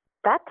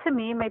 That to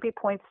me maybe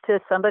points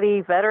to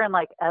somebody veteran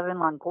like Evan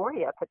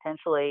Longoria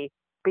potentially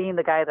being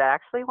the guy that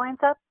actually winds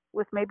up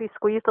with maybe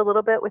squeezed a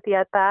little bit with the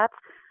at-bats,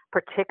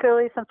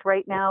 particularly since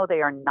right now they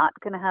are not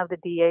going to have the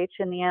DH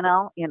in the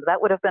NL. You know, that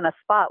would have been a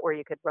spot where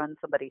you could run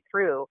somebody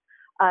through.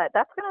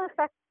 That's going to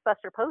affect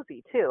Buster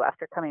Posey, too,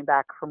 after coming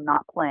back from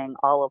not playing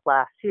all of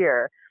last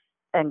year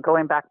and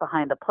going back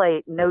behind the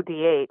plate, no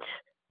DH.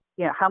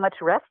 You know, how much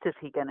rest is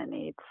he going to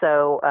need?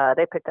 So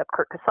they picked up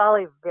Curt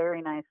Casali,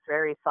 very nice,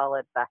 very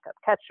solid backup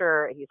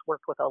catcher. He's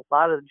worked with a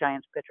lot of the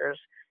Giants pitchers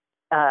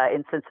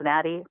in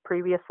Cincinnati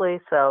previously.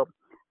 So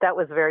that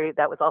was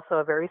also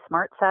a very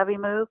smart, savvy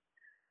move.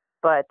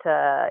 But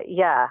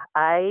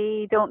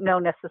I don't know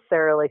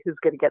necessarily who's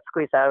going to get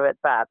squeezed out of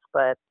at bats,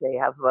 but they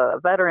have a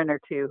veteran or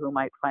two who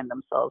might find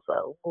themselves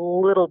a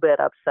little bit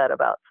upset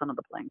about some of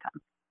the playing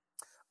time.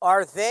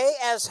 Are they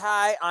as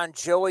high on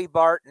Joey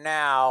Bart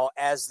now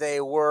as they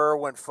were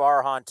when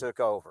Farhan took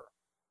over?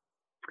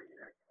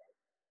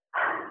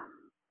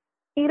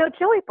 You know,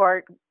 Joey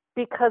Bart,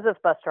 because of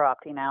Buster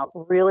opting out,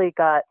 really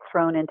got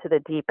thrown into the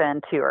deep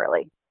end too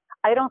early.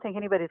 I don't think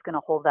anybody's going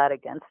to hold that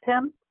against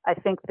him. I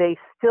think they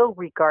still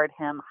regard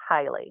him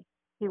highly.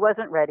 He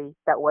wasn't ready.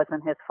 That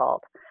wasn't his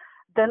fault.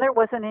 Then there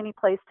wasn't any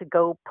place to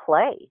go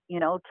play,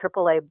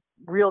 AAA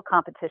real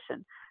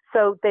competition.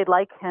 So they'd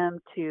like him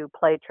to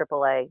play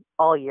AAA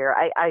all year.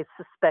 I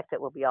suspect it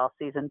will be all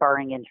season,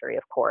 barring injury,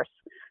 of course.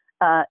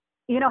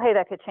 Hey,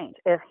 that could change.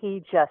 If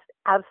he just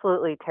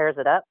absolutely tears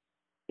it up,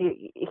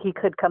 he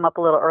could come up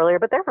a little earlier,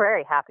 but they're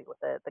very happy with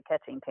the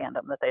catching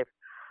tandem that they've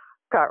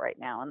got right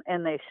now,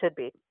 and they should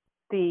be.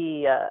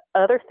 The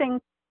other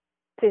thing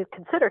to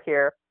consider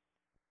here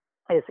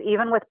is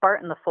even with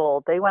Bart in the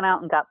fold, they went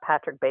out and got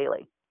Patrick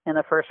Bailey in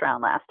the first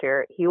round last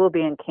year. He will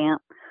be in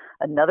camp,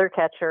 another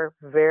catcher,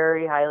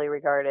 very highly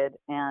regarded.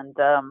 And,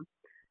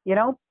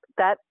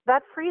 that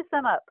frees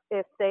them up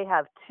if they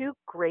have two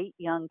great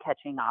young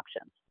catching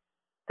options.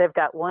 They've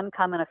got one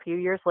coming a few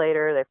years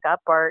later. They've got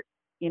Bart,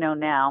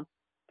 now.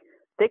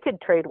 They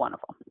could trade one of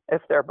them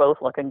if they're both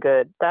looking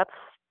good. That's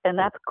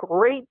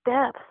great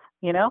depth,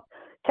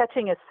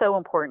 Catching is so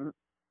important,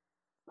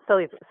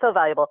 so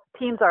valuable.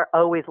 Teams are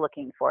always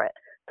looking for it.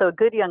 So a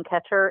good young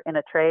catcher in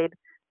a trade,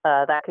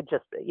 that could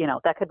just,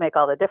 that could make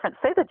all the difference.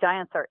 Say the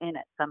Giants are in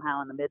it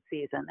somehow in the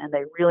midseason and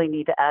they really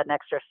need to add an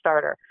extra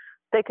starter.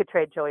 They could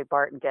trade Joey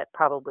Bart and get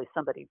probably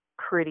somebody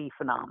pretty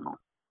phenomenal.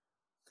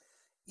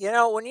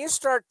 When you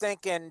start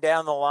thinking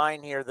down the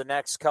line here the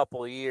next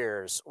couple of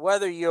years,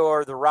 whether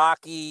you're the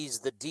Rockies,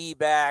 the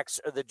D-backs,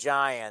 or the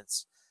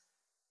Giants,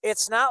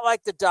 it's not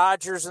like the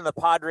Dodgers and the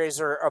Padres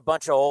are a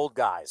bunch of old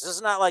guys. This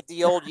is not like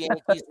the old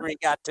Yankees where you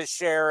got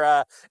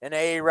Teixeira and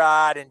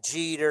A-Rod and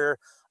Jeter.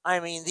 I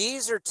mean,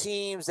 these are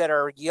teams that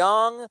are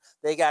young.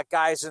 They got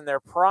guys in their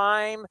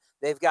prime.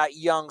 They've got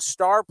young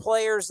star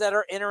players that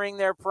are entering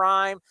their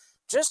prime.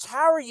 Just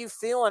how are you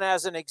feeling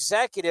as an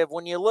executive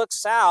when you look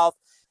south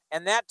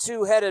and that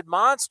two-headed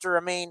monster?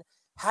 I mean,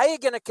 how are you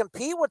going to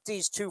compete with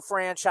these two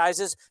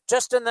franchises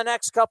just in the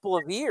next couple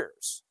of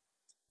years?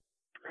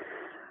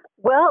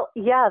 Well,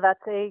 yeah,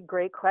 that's a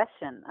great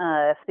question.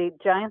 If the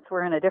Giants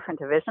were in a different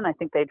division, I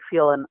think they'd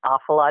feel an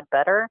awful lot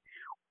better.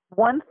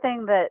 One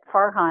thing that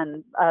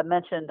Farhan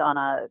mentioned on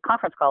a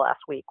conference call last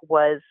week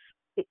was,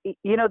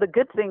 the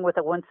good thing with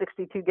a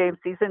 162-game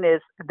season is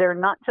they're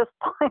not just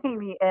playing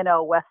the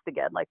NL West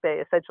again like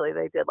they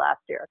did last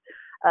year.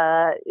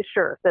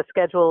 Sure, the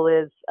schedule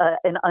is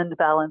an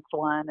unbalanced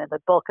one, and the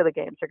bulk of the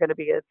games are going to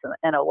be in the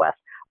NL West.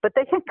 But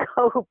they can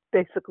go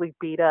basically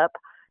beat up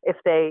if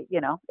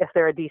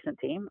they're a decent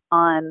team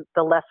on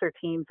the lesser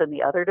teams in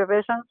the other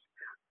divisions.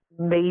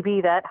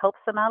 Maybe that helps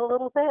them out a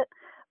little bit.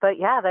 But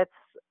yeah,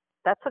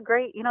 that's a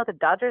great, the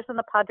Dodgers and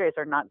the Padres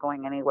are not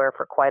going anywhere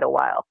for quite a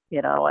while,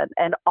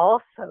 and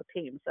also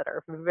teams that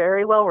are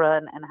very well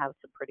run and have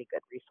some pretty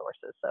good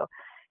resources. So,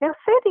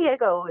 San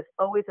Diego is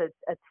always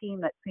a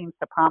team that seems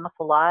to promise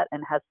a lot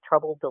and has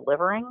trouble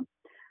delivering.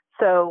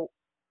 So,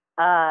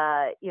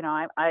 I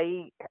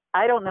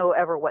don't know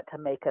ever what to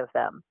make of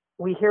them.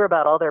 We hear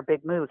about all their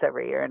big moves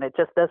every year, and it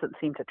just doesn't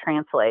seem to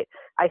translate.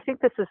 I think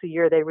this is a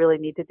year they really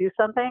need to do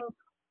something.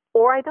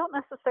 Or I don't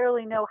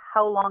necessarily know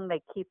how long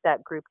they keep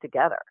that group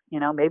together.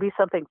 Maybe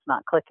something's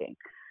not clicking.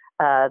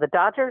 I think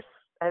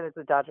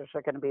the Dodgers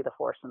are going to be the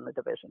force in the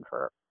division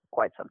for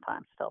quite some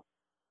time still.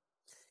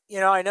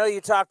 I know you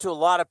talked to a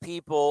lot of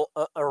people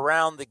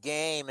around the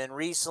game, and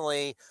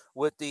recently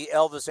with the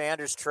Elvis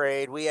Andrus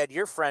trade, we had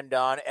your friend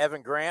on,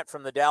 Evan Grant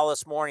from the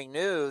Dallas Morning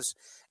News,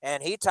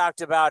 and he talked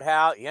about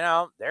how,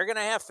 they're going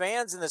to have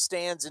fans in the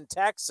stands in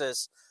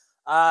Texas.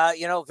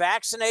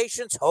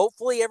 Vaccinations,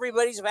 hopefully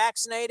everybody's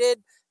vaccinated.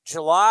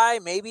 July,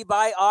 maybe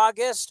by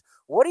August.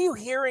 What are you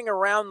hearing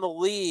around the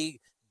league,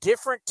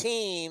 different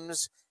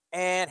teams,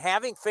 and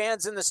having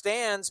fans in the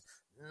stands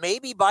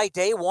maybe by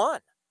day one?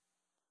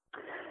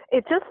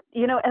 It just,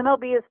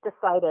 MLB has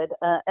decided,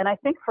 and I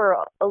think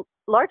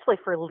largely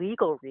for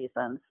legal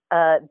reasons,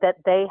 that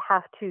they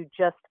have to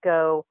just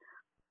go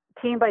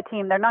team by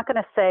team. They're not going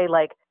to say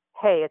like,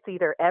 hey, it's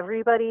either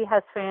everybody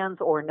has fans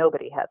or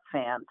nobody has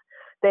fans.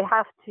 They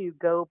have to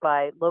go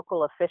by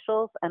local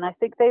officials, and I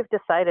think they've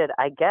decided,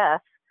 I guess,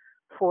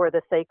 for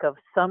the sake of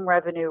some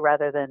revenue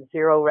rather than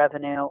zero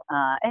revenue.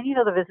 And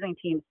the visiting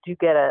teams do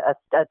get a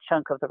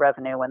chunk of the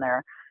revenue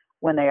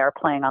when they are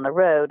playing on the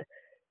road,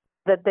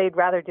 that they'd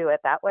rather do it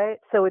that way.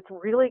 So it's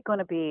really going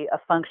to be a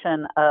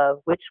function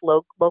of which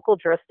local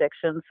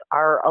jurisdictions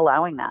are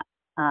allowing that.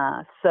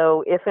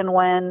 So if and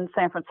when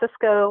San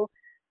Francisco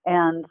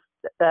and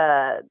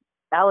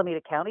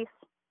Alameda counties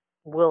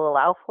will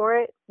allow for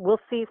it, we'll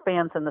see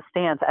fans in the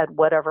stands at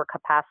whatever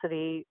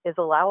capacity is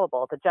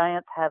allowable. The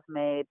Giants have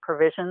made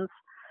provisions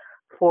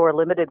for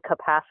limited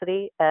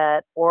capacity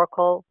at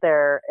Oracle.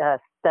 They're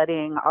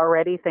studying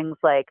already things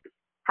like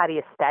how do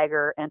you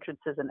stagger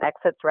entrances and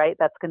exits, right?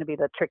 That's going to be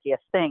the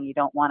trickiest thing. You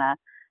don't want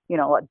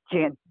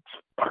to,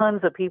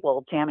 tons of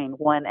people jamming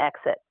one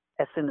exit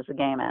as soon as the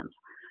game ends.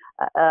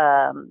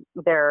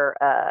 They're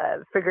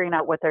figuring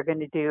out what they're going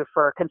to do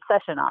for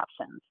concession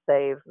options.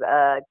 They've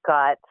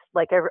got,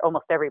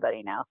 almost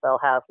everybody now, they'll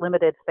have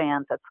limited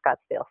fans at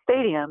Scottsdale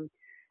Stadium,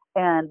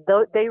 and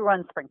they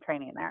run spring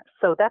training there.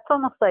 So that's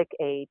almost like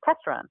a test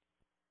run.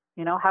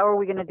 How are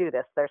we going to do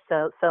this? They're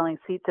selling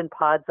seats in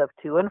pods of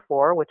 2 and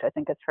 4, which I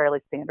think is fairly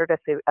standard.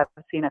 I've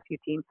seen a few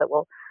teams that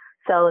will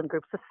sell in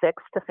groups of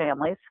 6 to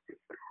families,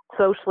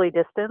 socially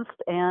distanced,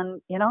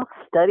 and,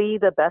 study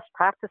the best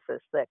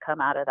practices that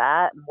come out of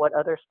that and what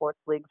other sports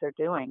leagues are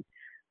doing.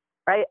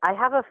 Right? I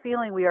have a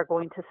feeling we are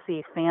going to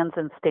see fans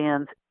in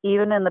stands,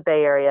 even in the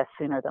Bay Area,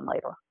 sooner than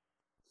later.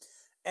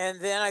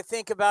 And then I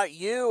think about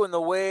you and the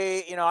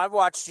way, I've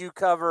watched you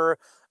cover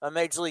a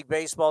Major League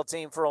Baseball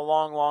team for a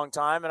long, long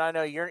time, and I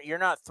know you're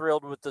not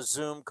thrilled with the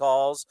Zoom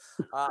calls.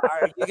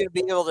 Are you going to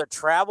be able to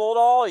travel at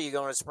all? Are you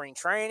going to spring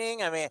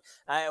training? I mean,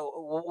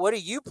 what are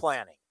you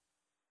planning?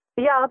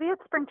 Yeah, I'll be at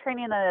spring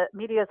training. The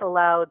media is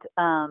allowed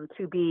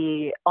to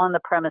be on the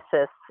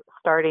premises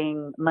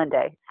starting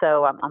Monday.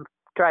 So I'm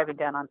driving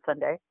down on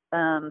Sunday,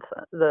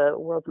 the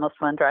world's most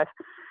fun drive.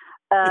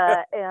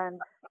 And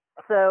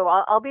so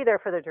I'll be there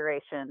for the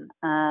duration.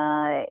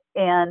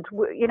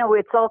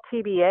 It's all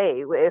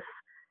TBA.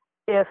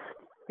 If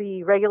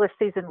the regular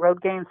season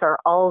road games are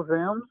all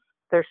Zooms,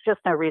 there's just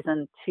no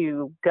reason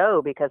to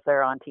go because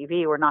they're on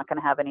TV. We're not going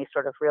to have any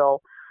sort of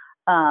real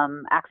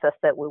access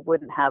that we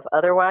wouldn't have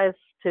otherwise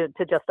to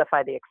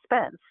justify the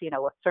expense.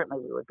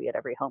 Certainly we would be at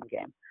every home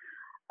game.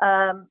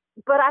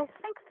 But I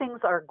think things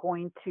are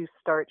going to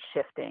start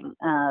shifting.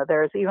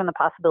 There's even the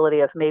possibility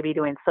of maybe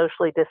doing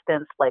socially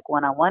distanced, like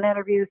one-on-one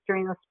interviews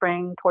during the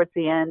spring towards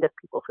the end if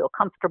people feel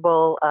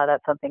comfortable.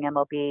 That's something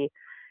MLB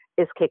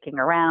is kicking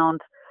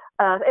around.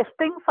 If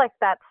things like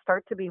that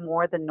start to be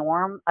more the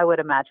norm, I would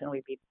imagine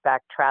we'd be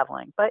back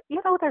traveling. But,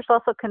 there's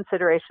also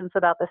considerations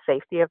about the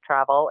safety of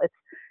travel.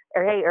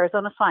 Hey,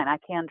 Arizona's fine. I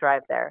can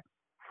drive there.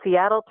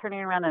 Seattle,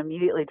 turning around and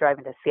immediately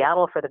driving to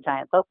Seattle for the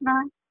Giants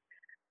opener.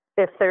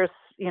 If there's,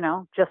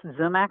 just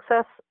Zoom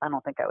access, I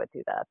don't think I would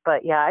do that.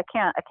 But yeah, I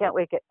can't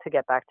wait to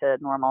get back to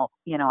normal.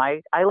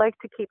 I like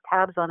to keep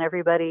tabs on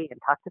everybody and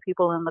talk to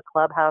people in the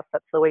clubhouse.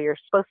 That's the way you're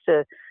supposed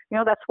to,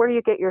 that's where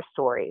you get your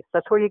stories.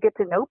 That's where you get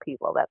to know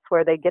people. That's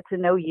where they get to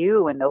know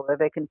you and know that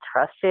they can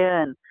trust you.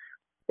 And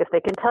if they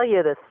can tell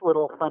you this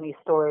little funny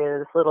story,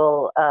 this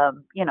little,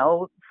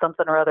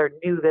 something or other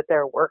new that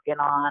they're working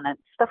on and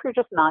stuff you're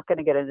just not going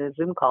to get in a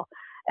Zoom call.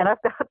 And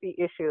I've got the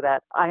issue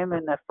that I am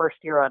in the first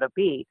year on a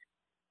beat.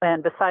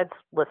 And besides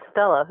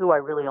LaStella, who I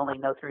really only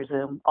know through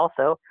Zoom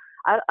also,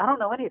 I don't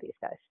know any of these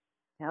guys.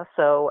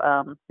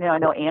 I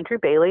know Andrew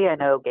Bailey, I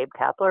know Gabe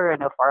Kapler, I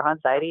know Farhan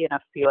Zaidi, and a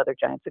few other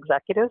Giants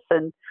executives.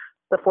 And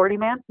the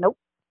 40-man, nope,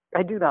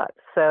 I do not.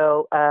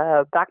 So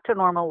back to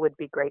normal would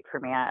be great for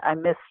me. I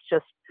miss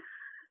just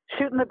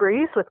shooting the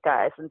breeze with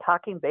guys and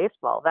talking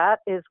baseball. That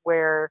is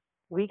where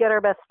we get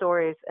our best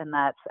stories, and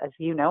that's, as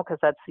you know,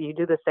 because you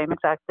do the same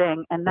exact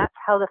thing, and that's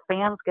how the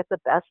fans get the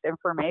best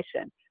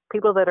information.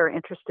 People that are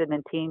interested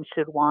in teams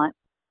should want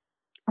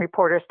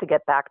reporters to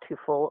get back to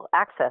full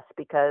access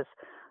because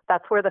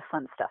that's where the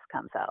fun stuff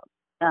comes out.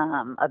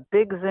 A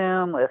big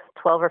Zoom with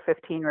 12 or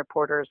 15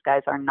 reporters,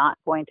 guys are not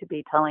going to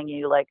be telling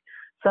you like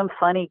some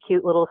funny,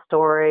 cute little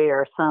story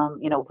or some,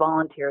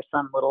 volunteer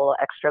some little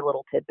extra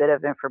little tidbit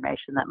of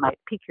information that might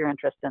pique your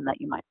interest and that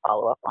you might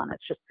follow up on.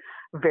 It's just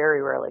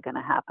very rarely going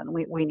to happen.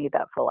 We need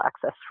that full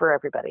access for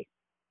everybody.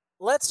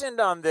 Let's end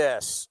on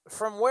this.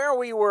 From where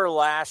we were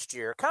last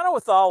year, kind of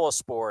with all the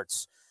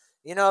sports,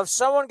 if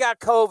someone got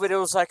COVID, it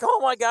was like, oh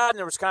my God, and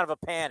there was kind of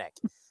a panic.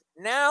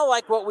 Now,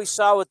 like what we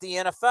saw with the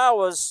NFL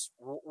was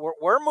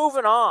we're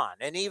moving on.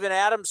 And even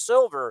Adam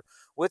Silver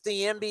with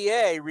the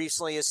NBA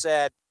recently has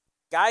said,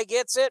 guy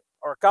gets it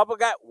or a couple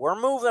guys, we're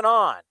moving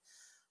on.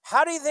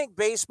 How do you think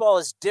baseball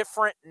is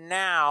different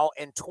now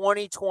in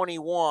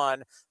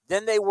 2021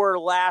 than they were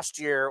last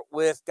year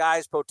with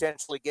guys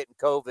potentially getting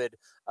COVID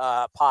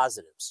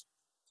positives?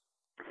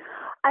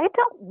 I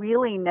don't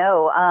really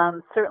know.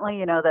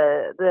 Certainly,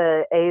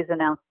 the A's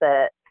announced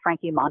that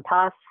Frankie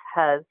Montas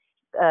has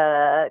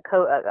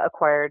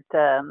acquired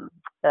a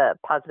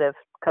positive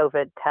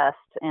COVID test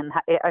and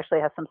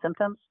actually has some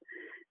symptoms.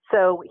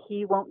 So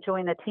he won't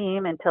join the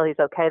team until he's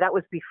okay. That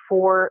was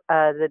before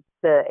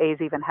the A's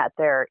even had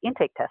their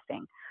intake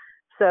testing.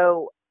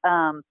 So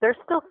they're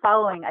still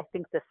following, I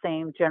think, the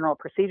same general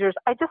procedures.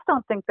 I just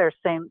don't think they're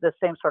the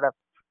same sort of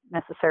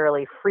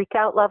necessarily freak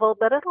out level,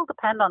 but it'll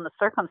depend on the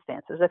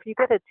circumstances. If you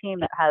get a team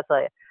that has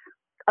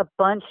a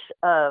bunch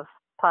of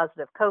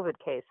positive COVID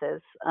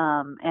cases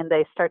and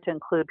they start to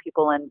include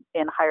people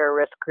in higher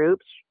risk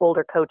groups,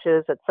 older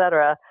coaches, et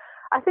cetera,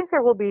 I think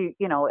there will be,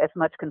 as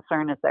much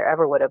concern as there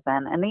ever would have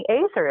been. And the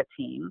A's are a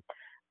team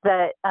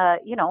that,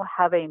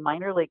 have a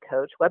minor league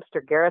coach,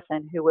 Webster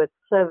Garrison, who was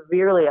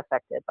severely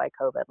affected by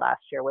COVID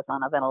last year, was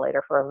on a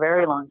ventilator for a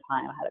very long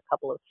time, had a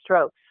couple of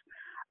strokes,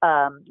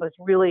 was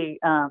really,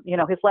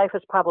 his life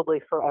was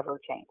probably forever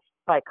changed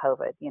by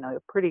COVID,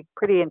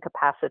 pretty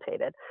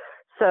incapacitated.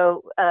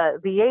 So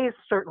the A's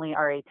certainly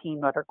are a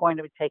team that are going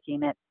to be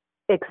taking it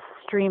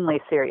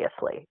extremely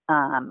seriously,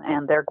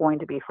 and they're going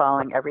to be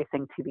following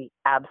everything to the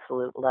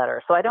absolute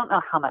letter. So I don't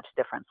know how much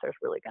difference there's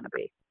really going to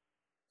be.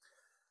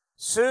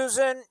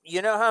 Susan,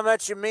 you know how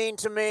much you mean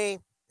to me,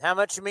 how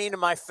much you mean to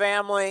my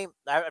family.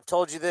 I've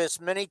told you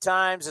this many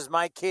times as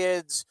my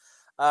kids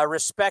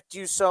respect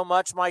you so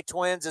much, my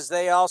twins, as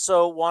they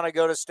also want to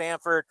go to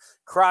Stanford.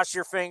 Cross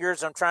your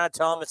fingers. I'm trying to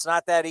tell them it's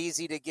not that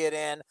easy to get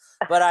in.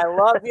 But I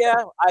love you.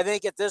 I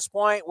think at this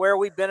point where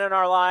we've been in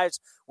our lives,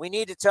 we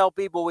need to tell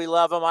people we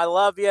love them. I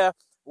love you.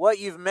 What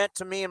you've meant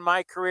to me in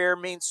my career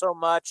means so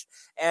much.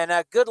 And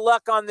good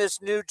luck on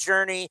this new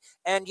journey.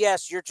 And,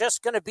 yes, you're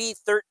just going to be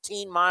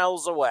 13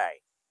 miles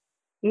away.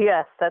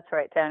 Yes, that's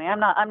right, Tony.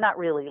 I'm not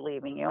really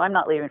leaving you. I'm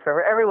not leaving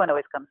forever. Everyone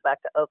always comes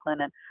back to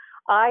Oakland, and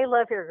I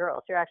love your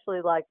girls. You're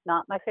actually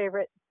not my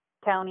favorite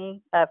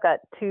county. I've got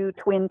 2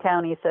 twin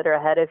counties that are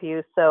ahead of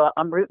you, so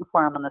I'm rooting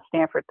for them on the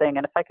Stanford thing.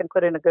 And if I can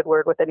put in a good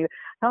word with any,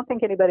 I don't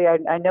think anybody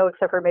I know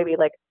except for maybe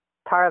like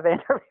Tara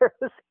Vanderveer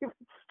is even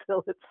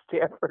still at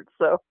Stanford.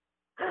 So,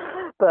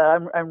 but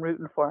I'm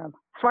rooting for them.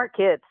 Smart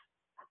kids.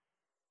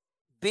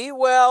 Be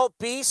well,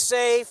 be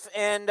safe,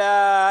 and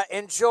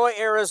enjoy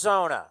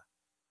Arizona.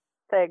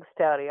 Thanks,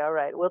 Towdy. All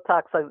right, we'll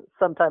talk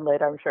sometime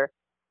later, I'm sure.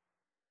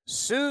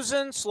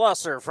 Susan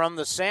Slusser from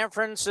the San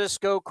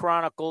Francisco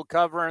Chronicle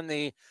covering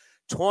the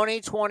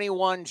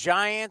 2021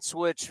 Giants,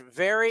 which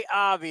very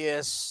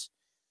obvious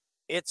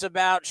it's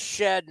about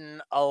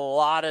shedding a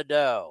lot of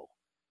dough.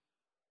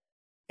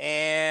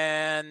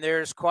 And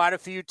there's quite a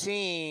few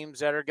teams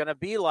that are going to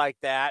be like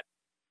that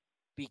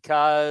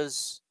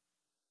because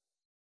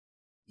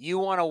you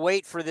want to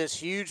wait for this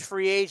huge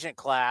free agent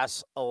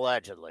class,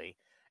 allegedly,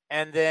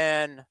 and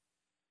then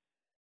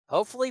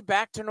hopefully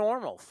back to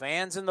normal.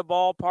 Fans in the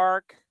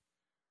ballpark.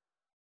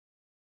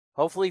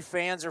 Hopefully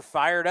fans are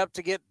fired up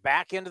to get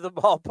back into the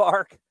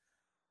ballpark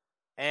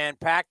and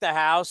pack the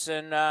house,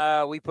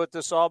 and we put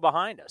this all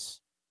behind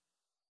us.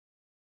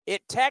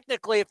 It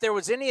technically, if there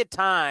was any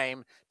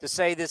time to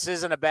say this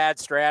isn't a bad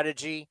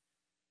strategy,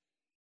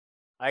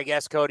 I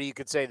guess, Cody, you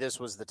could say this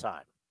was the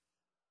time.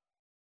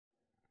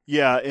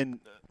 Yeah,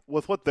 and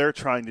with what they're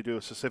trying to do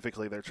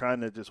specifically, they're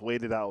trying to just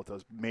wait it out with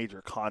those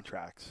major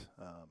contracts.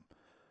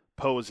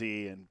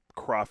 Posey and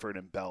Crawford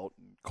and Belt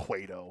and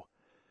Cueto.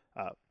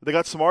 They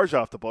got Samardzija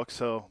off the book,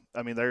 so,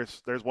 I mean,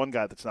 there's one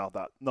guy that's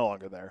no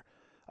longer there.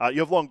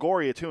 You have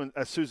Longoria, too, and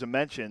as Susan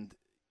mentioned,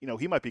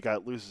 he might be a guy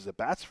that loses at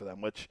bats for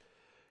them, which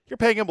you're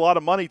paying him a lot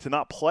of money to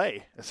not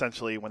play,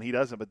 essentially, when he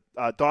doesn't.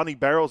 But Donnie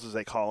Barrels, as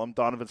they call him,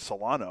 Donovan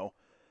Solano,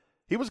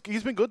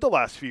 he's been good the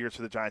last few years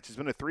for the Giants. He's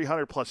been a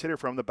 300-plus hitter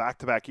from the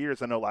back-to-back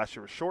years. I know last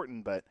year was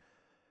shortened, but –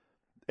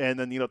 and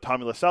then,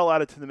 Tommy LaSalle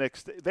added to the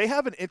mix. They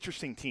have an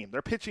interesting team.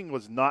 Their pitching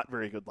was not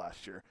very good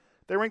last year.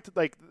 They ranked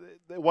when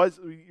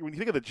you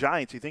think of the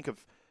Giants, you think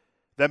of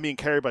them being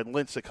carried by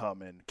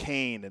Lincecum and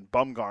Kane and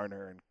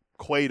Bumgarner and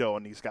Cueto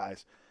and these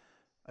guys.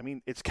 I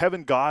mean, it's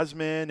Kevin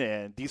Gausman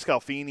and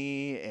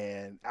DeScalfini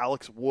and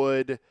Alex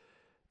Wood,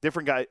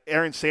 different guy,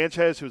 Aaron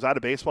Sanchez, who was out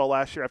of baseball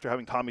last year after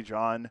having Tommy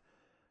John.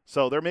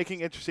 So they're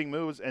making interesting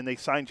moves, and they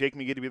signed Jake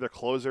McGee to be their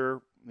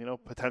closer,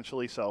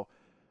 potentially. So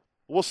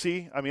we'll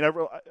see. I mean,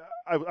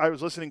 I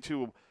was listening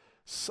to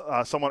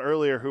someone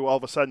earlier who all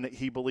of a sudden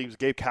he believes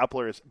Gabe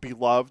Kapler is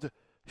beloved,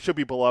 should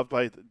be beloved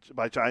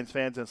by Giants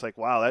fans, and it's like,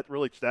 wow,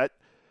 that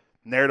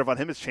narrative on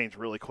him has changed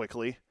really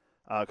quickly.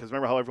 Because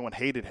remember how everyone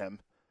hated him,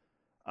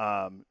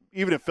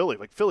 even in Philly.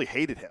 Like Philly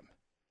hated him,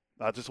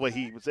 just the way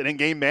he was an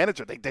in-game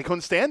manager. They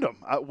couldn't stand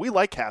him. We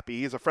like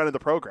Cappy. He's a friend of the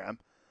program.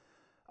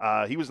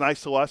 He was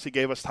nice to us. He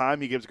gave us time.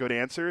 He gives good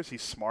answers.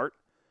 He's smart.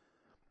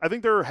 I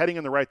think they're heading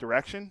in the right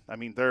direction. I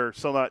mean, they're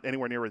still not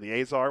anywhere near where the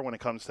A's are when it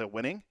comes to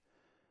winning.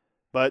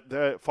 But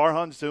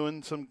Farhan's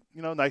doing some,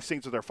 nice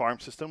things with their farm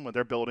system when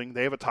they're building.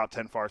 They have a top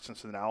 10 farm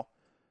system now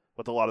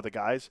with a lot of the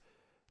guys.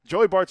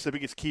 Joey Bart's the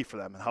biggest key for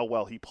them and how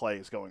well he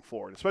plays going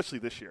forward, especially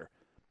this year.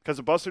 Because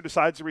if Buster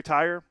decides to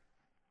retire,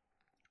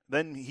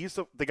 then he's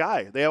the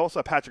guy. They also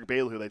have Patrick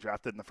Bailey, who they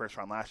drafted in the first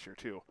round last year,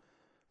 too.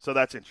 So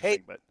that's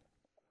interesting. But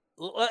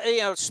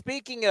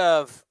speaking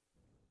of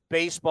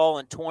baseball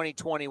in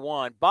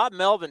 2021, Bob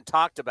Melvin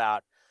talked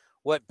about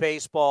what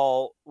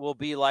baseball will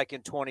be like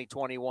in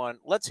 2021.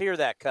 Let's hear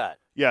that cut.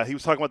 Yeah, he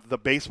was talking about the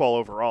baseball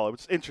overall. It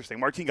was interesting.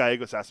 Martin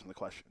Gallegos asked him the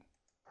question.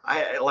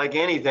 Like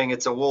anything,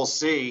 it's a we'll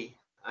see.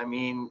 I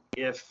mean,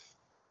 if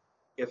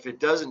it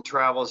doesn't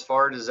travel as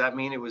far, does that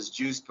mean it was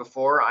juiced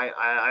before?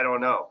 I don't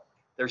know.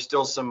 There's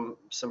still some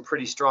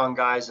pretty strong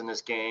guys in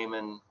this game,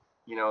 and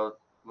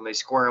when they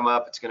square them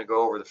up, it's going to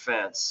go over the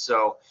fence.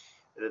 So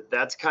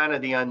that's kind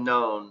of the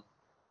unknown.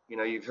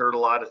 You've heard a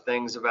lot of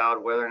things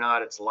about whether or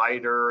not it's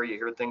lighter. You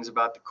hear things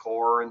about the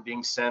core and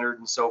being centered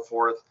and so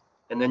forth.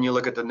 And then you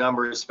look at the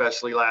numbers,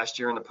 especially last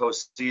year in the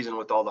postseason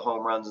with all the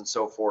home runs and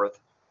so forth.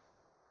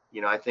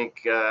 I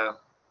think,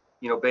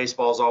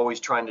 baseball's always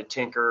trying to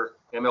tinker.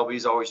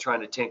 MLB's always trying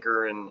to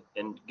tinker and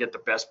get the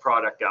best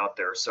product out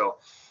there. So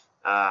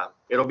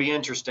it'll be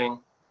interesting.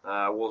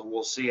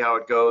 We'll see how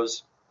it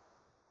goes.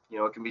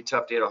 It can be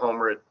tough to hit a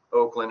homer at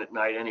Oakland at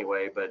night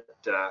anyway, but,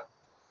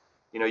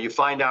 you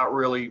find out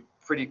really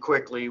pretty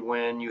quickly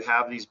when you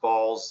have these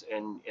balls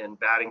and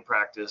batting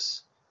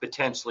practice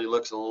potentially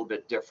looks a little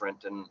bit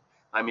different, and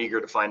I'm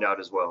eager to find out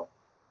as well.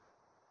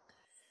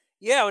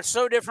 Yeah, what's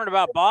so different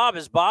about Bob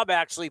is Bob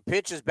actually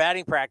pitches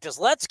batting practice.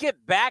 Let's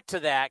get back to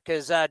that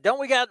because don't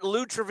we got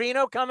Lou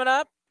Trevino coming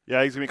up?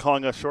 Yeah, he's going to be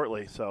calling us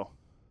shortly. So,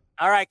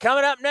 all right,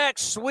 coming up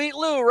next, Sweet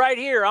Lou right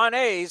here on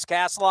A's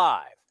Cast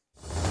Live.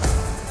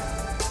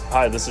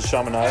 Hi, this is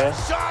Sean Manaea.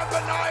 Sean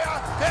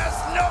Manaea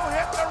has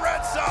no-hit the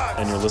Red Sox.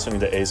 And you're listening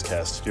to A's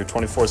Cast, your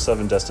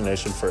 24/7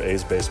 destination for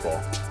A's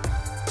baseball.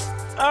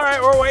 All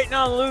right, we're waiting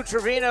on Lou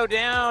Trevino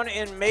down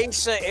in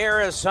Mesa,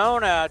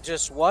 Arizona.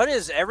 Just what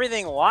is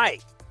everything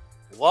like?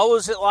 What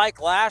was it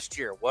like last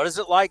year? What is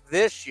it like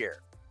this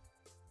year?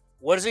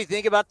 What does he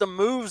think about the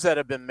moves that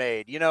have been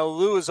made?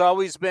 Lou has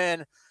always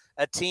been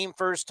a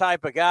team-first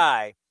type of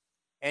guy.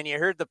 And you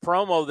heard the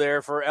promo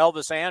there for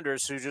Elvis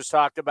Andrus, who just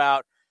talked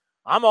about,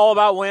 I'm all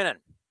about winning.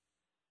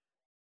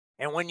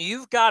 And when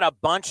you've got a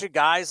bunch of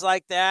guys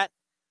like that,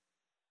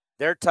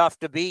 they're tough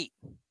to beat.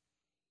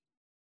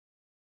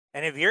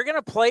 And if you're going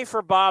to play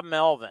for Bob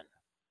Melvin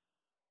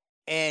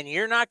and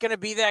you're not going to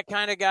be that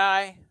kind of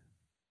guy,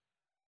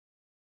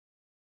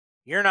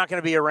 you're not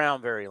going to be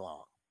around very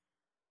long.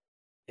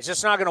 It's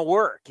just not going to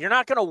work. You're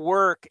not going to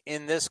work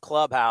in this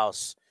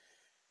clubhouse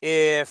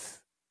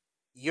if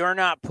you're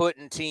not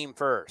putting team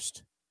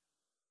first.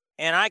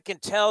 And I can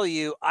tell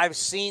you, I've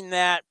seen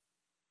that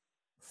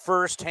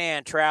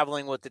firsthand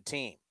traveling with the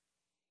team.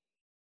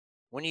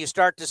 When you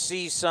start to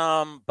see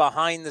some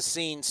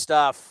behind-the-scenes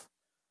stuff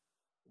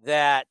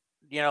that,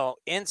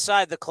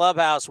 inside the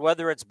clubhouse,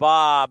 whether it's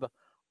Bob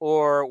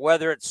or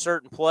whether it's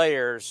certain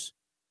players,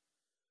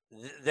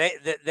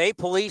 they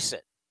police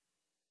it.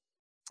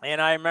 And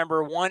I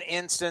remember one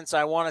instance,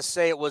 I want to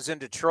say it was in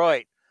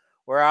Detroit,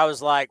 where I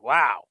was like,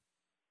 wow,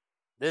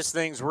 this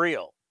thing's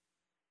real.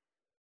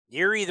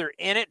 You're either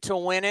in it to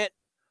win it,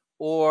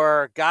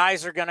 or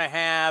guys are going to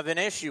have an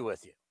issue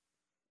with you.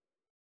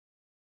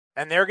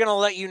 And they're going to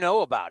let you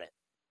know about it.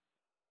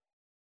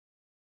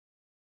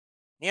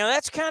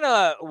 That's kind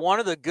of one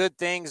of the good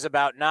things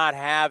about not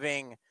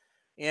having,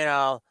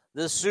 the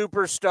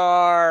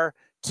superstar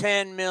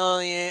 10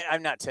 million,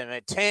 I'm not 10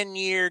 million,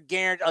 10-year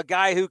guarantee, a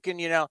guy who can,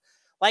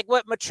 like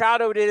what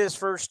Machado did his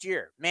first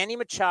year. Manny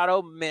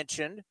Machado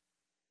mentioned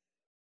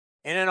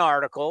in an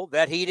article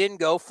that he didn't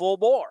go full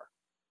bore.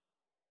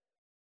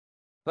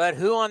 But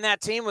who on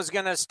that team was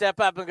going to step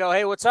up and go,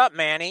 hey, what's up,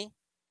 Manny?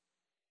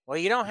 Well,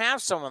 you don't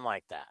have someone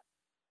like that.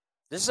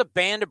 This is a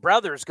band of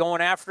brothers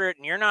going after it,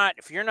 and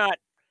if you're not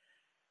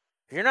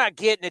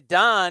getting it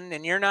done,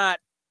 and you're not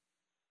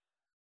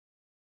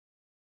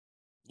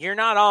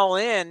all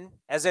in,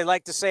 as they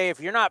like to say, if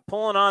you're not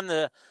pulling on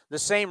the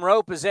same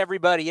rope as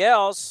everybody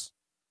else,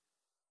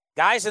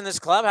 guys in this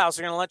clubhouse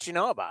are going to let you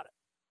know about it.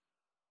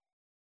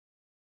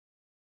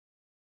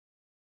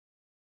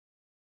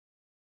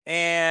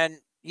 And,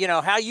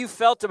 how you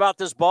felt about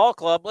this ball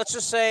club, let's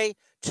just say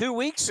 2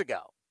 weeks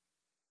ago,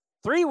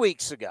 3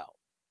 weeks ago.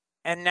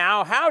 And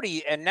now how do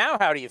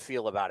you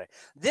feel about it?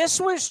 This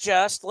was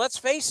just, let's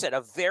face it,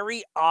 a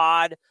very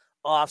odd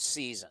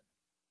offseason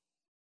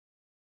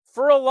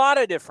for a lot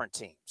of different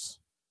teams.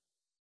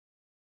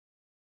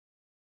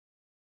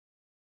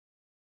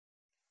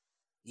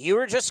 You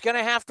were just going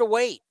to have to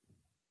wait.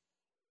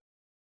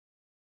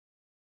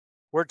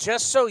 We're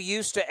just so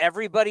used to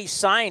everybody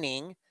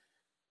signing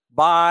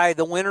by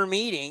the winter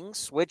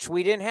meetings, which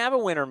we didn't have a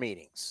winter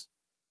meetings.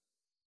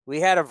 We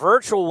had a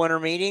virtual winter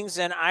meetings,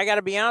 and I got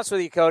to be honest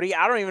with you, Cody,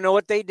 I don't even know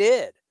what they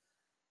did.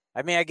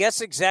 I mean, I guess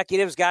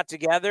executives got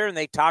together and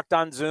they talked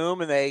on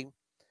Zoom,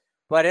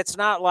 but it's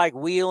not like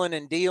wheeling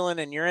and dealing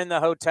and you're in the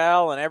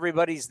hotel and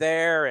everybody's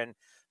there and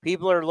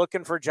people are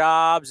looking for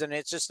jobs, and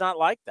it's just not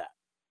like that.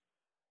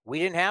 We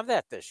didn't have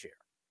that this year.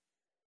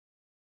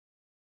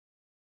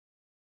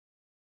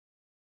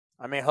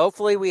 I mean,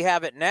 hopefully we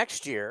have it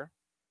next year.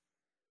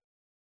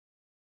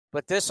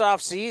 But this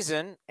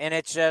offseason, and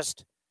it's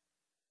just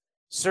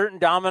certain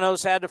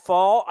dominoes had to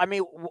fall. I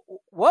mean,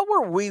 what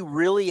were we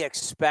really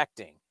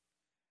expecting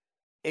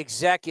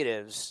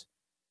executives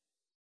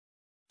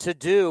to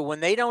do when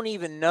they don't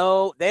even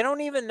know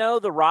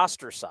the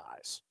roster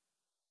size?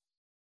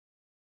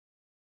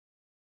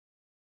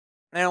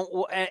 And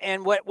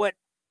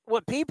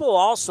what people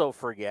also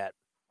forget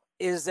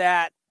is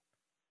that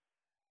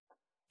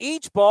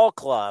each ball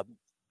club,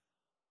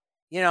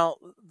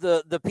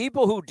 the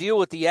people who deal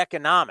with the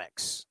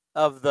economics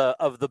of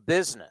the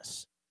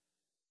business,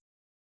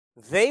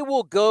 they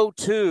will go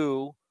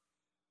to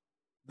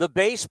the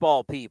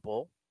baseball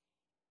people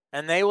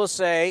and they will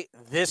say,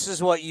 this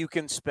is what you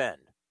can spend.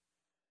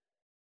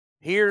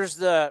 Here's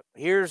the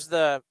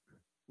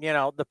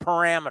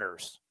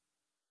parameters.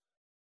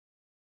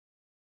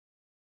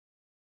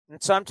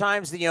 And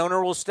sometimes the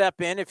owner will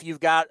step in if you've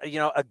got,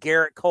 a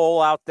Garrett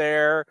Cole out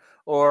there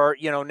or,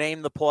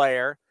 name the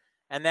player.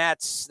 And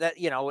that's that,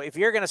 if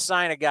you're going to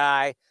sign a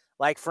guy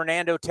like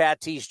Fernando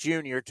Tatis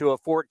Jr. to a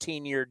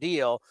 14-year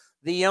deal,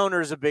 the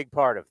owner's a big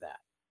part of that.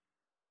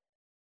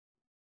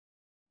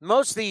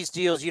 Most of these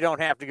deals, you don't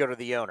have to go to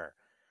the owner.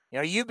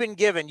 You've been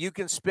given, you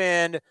can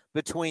spend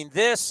between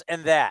this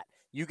and that.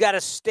 You got to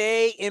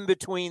stay in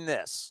between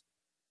this.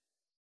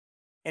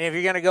 And if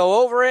you're going to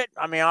go over it,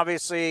 I mean,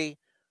 obviously,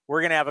 we're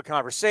going to have a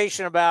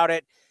conversation about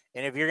it.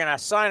 And if you're going to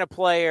sign a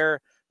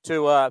player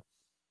to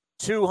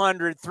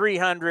 200,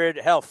 300,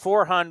 hell,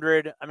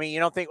 400, I mean, you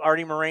don't think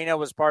Artie Moreno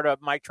was part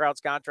of Mike Trout's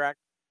contract?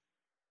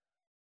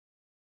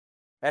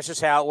 That's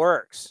just how it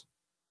works.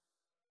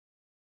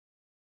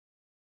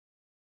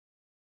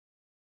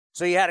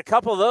 So you had a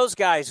couple of those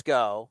guys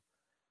go,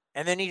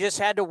 and then you just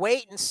had to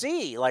wait and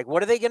see, like,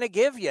 what are they going to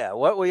give you?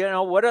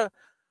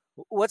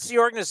 What's the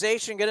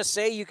organization going to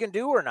say you can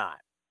do or not?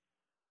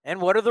 And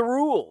what are the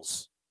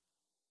rules?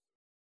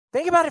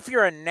 Think about if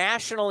you're a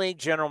National League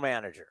general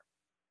manager.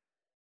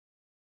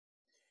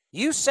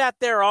 You sat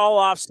there all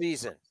off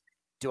season.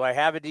 Do I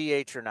have a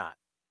DH or not?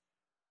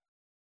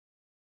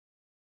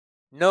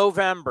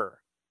 November,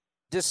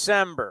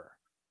 December,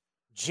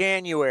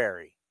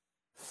 January,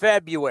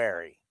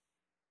 February.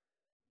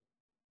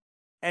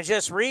 And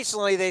just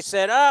recently they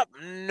said,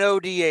 no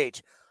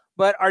DH.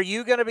 But are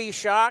you going to be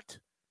shocked?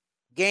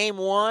 Game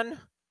 1,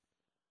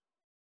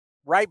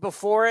 right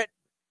before it,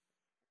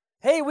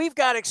 hey, we've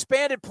got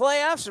expanded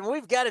playoffs and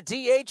we've got a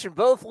DH in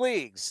both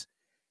leagues.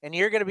 And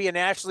you're going to be a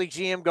National League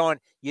GM going,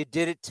 you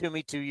did it to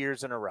me 2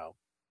 years in a row.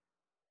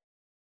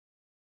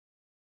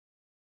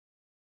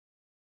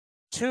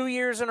 2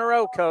 years in a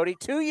row, Cody.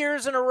 2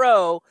 years in a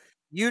row,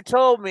 you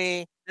told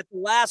me at the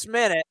last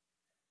minute,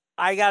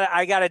 I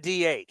got a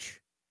DH.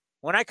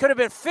 When I could have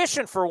been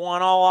fishing for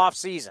one all off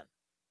season.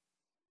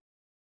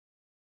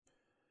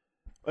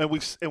 And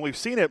we've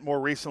seen it more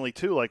recently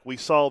too. Like we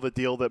saw the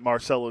deal that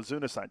Marcell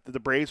Ozuna signed. Did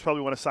the Braves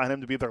probably want to sign him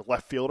to be their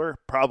left fielder?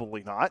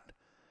 Probably not,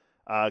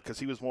 because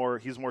he's more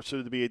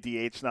suited to be a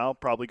DH now,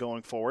 probably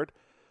going forward.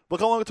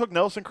 Look how long it took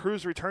Nelson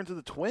Cruz to return to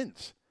the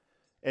Twins,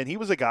 and he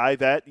was a guy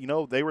that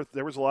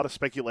there was a lot of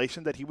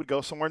speculation that he would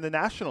go somewhere in the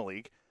National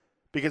League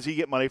because he'd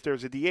get money if there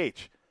was a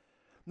DH.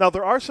 Now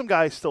there are some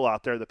guys still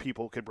out there that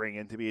people could bring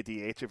in to be a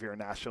DH if you're a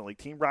National League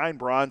team. Ryan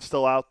Braun's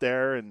still out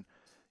there, and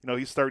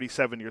he's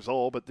 37 years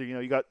old, but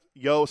you got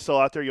Yo still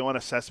out there.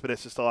 Yoenis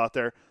Cespedes is still out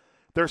there.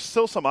 There's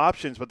still some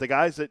options, but the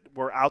guys that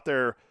were out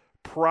there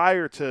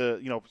prior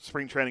to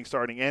spring training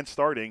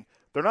starting,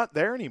 they're not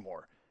there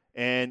anymore.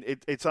 And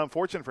it's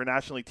unfortunate for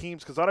National League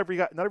teams because not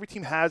every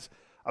team has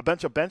a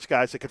bunch of bench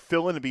guys that could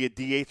fill in and be a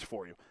DH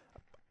for you.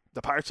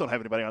 The Pirates don't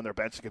have anybody on their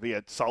bench that could be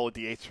a solid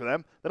DH for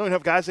them. They don't even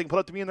have guys they can put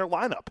up to be in their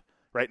lineup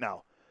right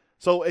now.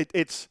 So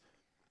it's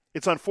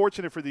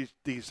unfortunate for these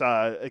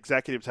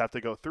executives have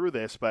to go through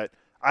this, but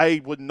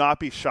I would not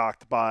be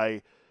shocked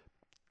by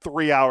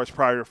 3 hours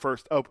prior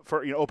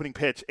to opening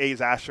pitch, A's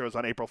Astros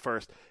on April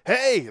 1st.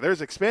 Hey,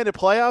 there's expanded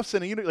playoffs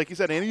and like you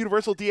said, and a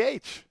universal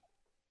DH.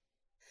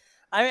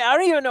 I mean, I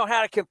don't even know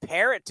how to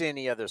compare it to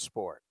any other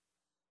sport.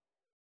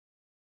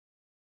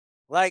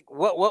 Like,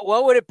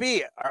 what would it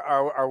be?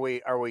 Are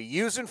we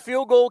using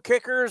field goal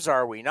kickers?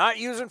 Are we not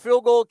using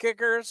field goal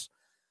kickers?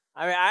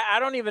 I mean, I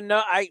don't even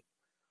know.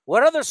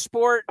 What other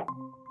sport?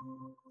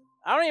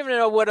 I don't even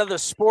know what other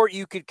sport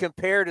you could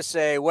compare to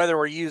say whether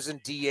we're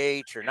using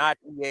DH or not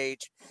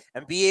DH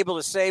and be able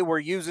to say we're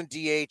using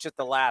DH at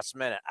the last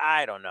minute.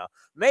 I don't know.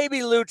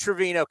 Maybe Lou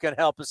Trevino can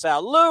help us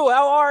out. Lou,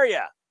 how are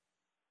you?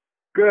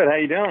 Good. How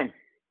you doing?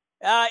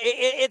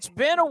 It's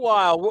been a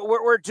while.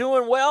 We're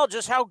doing well.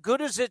 Just how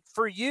good is it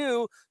for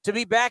you to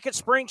be back at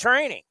spring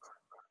training?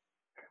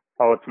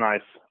 Oh, it's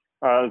nice.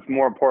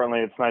 More importantly,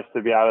 it's nice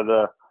to be out of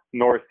the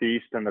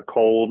Northeast and the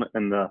cold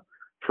and the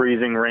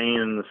freezing rain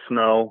and the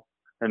snow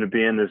and to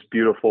be in this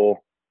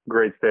beautiful,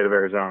 great state of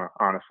Arizona,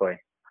 honestly.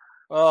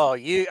 Oh,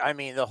 you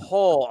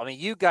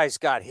guys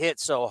got hit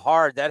so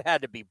hard. That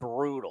had to be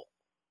brutal.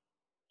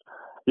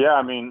 Yeah,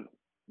 I mean,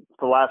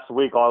 the last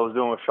week all I was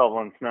doing was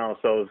shoveling snow,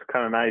 so it was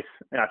kind of nice.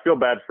 And I feel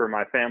bad for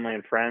my family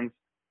and friends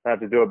that have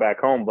to do it back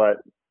home, but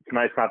it's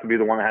nice not to be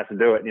the one that has to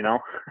do it,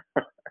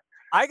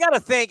 I got to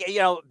think,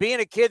 being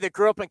a kid that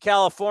grew up in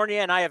California,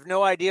 and I have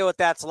no idea what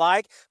that's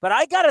like, but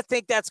I got to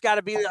think that's got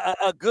to be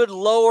a good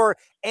lower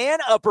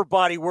and upper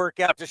body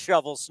workout to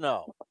shovel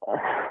snow.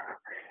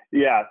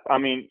 Yeah, I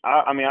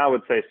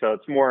would say so.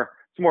 It's more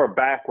a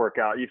back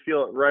workout. You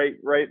feel it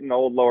right in the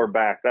old lower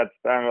back. I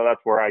don't know,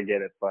 that's where I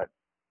get it, but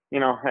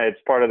hey,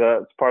 it's part of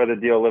the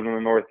deal living in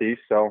the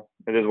Northeast, so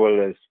it is what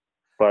it is.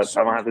 But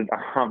I don't have to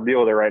deal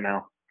with it right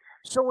now.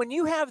 So when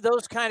you have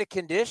those kind of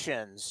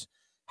conditions,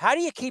 how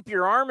do you keep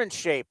your arm in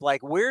shape?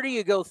 Like, where do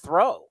you go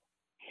throw?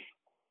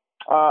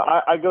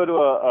 I go to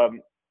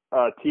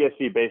a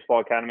TSC baseball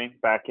academy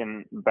back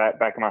in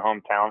my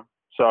hometown.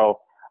 So,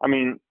 I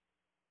mean,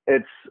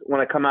 it's when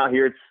I come out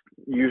here, it's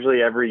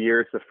usually every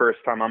year. It's the first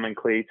time I'm in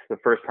cleats, the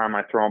first time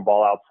I throw a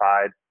ball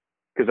outside,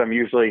 because I'm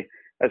usually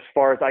as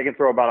far as I can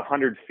throw about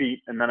 100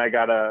 feet, and then I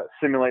got to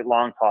simulate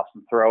long toss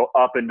and throw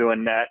up into a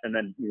net and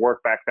then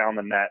work back down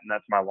the net, and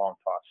that's my long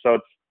toss. So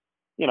it's,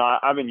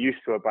 I've been used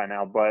to it by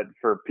now, but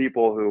for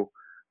people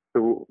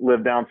who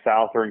live down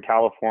south or in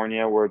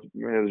California where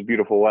there's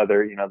beautiful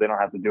weather, they don't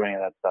have to do any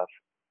of that stuff.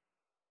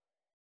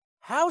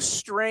 How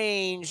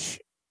strange,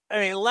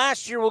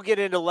 last year, we'll get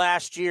into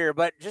last year,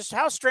 but just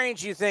how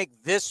strange do you think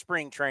this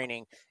spring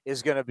training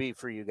is going to be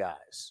for you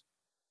guys?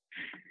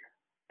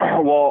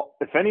 Well,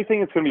 if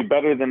anything, it's going to be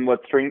better than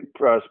what spring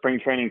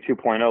training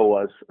 2.0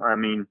 was.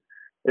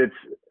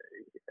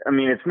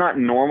 It's not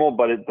normal,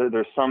 but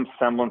there's some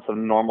semblance of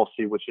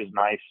normalcy, which is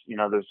nice.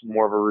 There's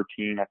more of a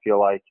routine, I feel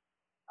like.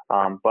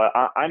 But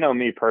I know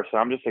me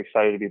personally, I'm just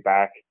excited to be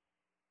back,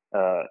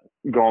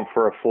 going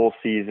for a full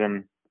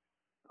season.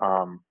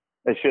 There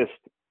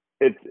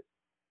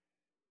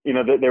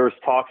was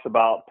talks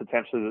about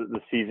potentially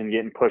the season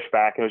getting pushed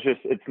back.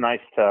 It's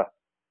nice to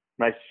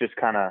just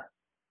kind of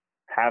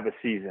have a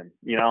season,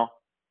 I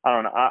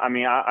don't know. I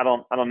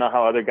don't know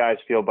how other guys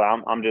feel, but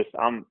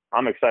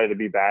I'm excited to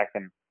be back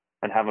and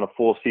having a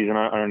full season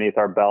underneath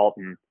our belt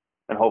and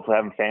hopefully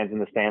having fans in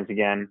the stands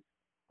again.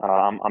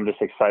 I'm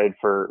just excited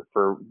for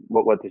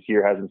what this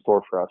year has in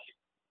store for us.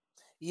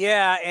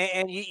 Yeah,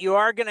 and you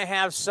are going to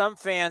have some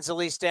fans, at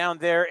least down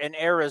there in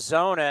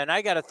Arizona. And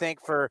I got to think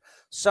for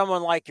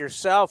someone like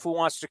yourself who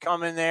wants to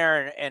come in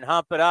there and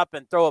hump it up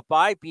and throw it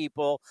by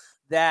people,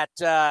 that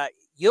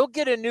you'll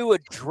get a new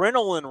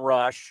adrenaline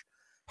rush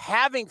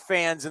having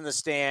fans in the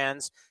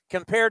stands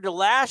compared to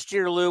last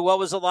year, Lou. What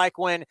was it like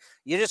when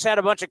you just had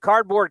a bunch of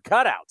cardboard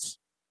cutouts?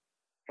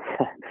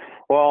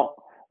 Well,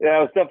 yeah,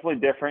 it was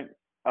definitely different.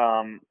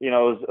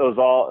 It was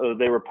all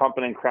they were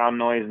pumping in crowd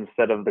noise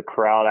instead of the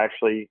crowd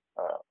actually,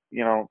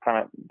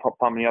 kind of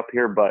pumping up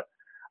here. But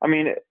I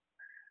mean,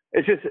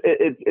 it's just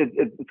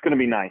it's going to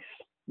be nice.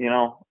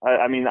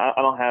 I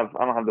don't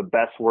have the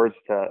best words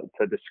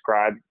to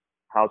describe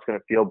how it's going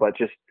to feel, but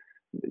just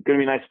going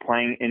to be nice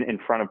playing in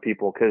front of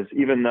people, because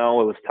even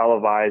though it was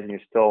televised and you're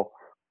still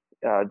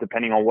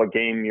depending on what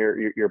game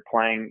you're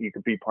playing, you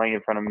could be playing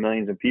in front of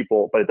millions of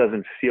people, but it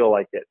doesn't feel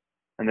like it.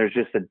 And there's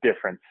just a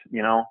difference,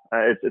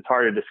 it's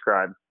hard to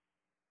describe.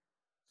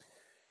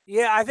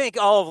 Yeah, I think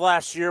all of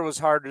last year was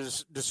hard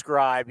to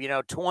describe,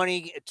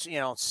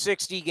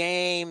 60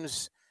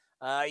 games,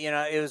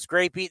 it was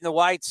great beating the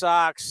White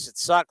Sox. It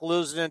sucked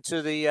losing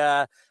to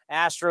the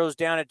Astros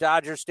down at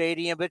Dodger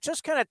Stadium, but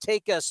just kind of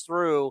take us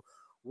through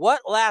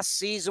what last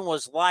season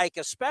was like,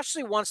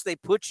 especially once they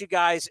put you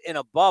guys in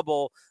a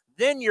bubble,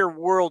 then your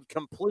world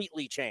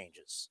completely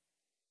changes.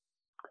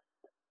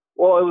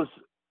 Well,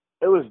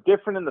 it was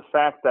different in the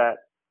fact that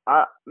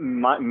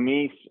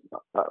me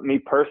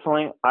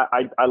personally,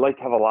 I like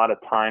to have a lot of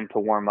time to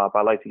warm up.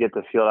 I like to get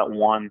to feel that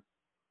one,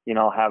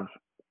 have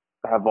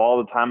all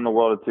the time in the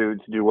world to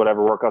do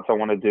whatever workouts I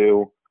want to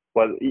do.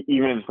 But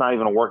even if it's not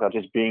even a workout,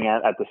 just being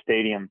at the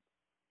stadium.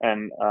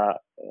 And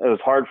it was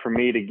hard for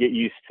me to get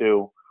used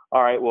to,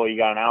 all right, well, you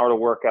got an hour to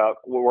work out.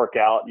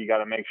 You got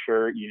to make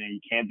sure, you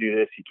can't do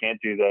this. You can't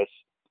do this.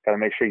 Got to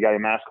make sure you got your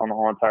mask on the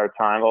whole entire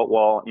time. Oh,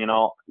 well,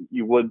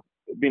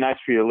 it'd be nice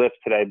for you to lift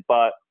today,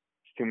 but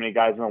there's too many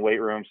guys in the weight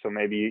room, so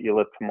maybe you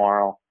lift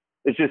tomorrow.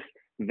 It's just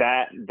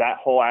that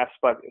whole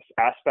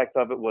aspect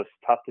of it was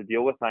tough to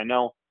deal with. And I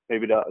know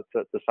maybe to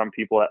some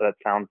people that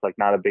sounds like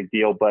not a big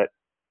deal, but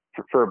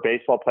for a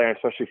baseball player,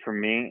 especially for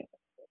me,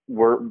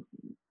 we're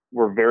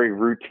very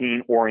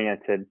routine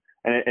oriented,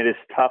 and it is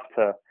tough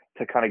to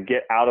kind of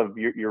get out of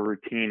your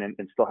routine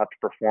and still have to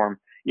perform,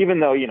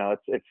 even though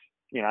it's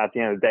at the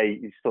end of the day,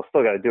 you still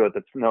got to do it.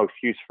 That's no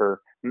excuse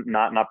for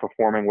not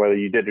performing, whether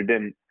you did or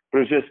didn't.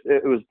 But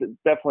it was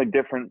definitely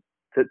different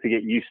to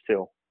get used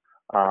to.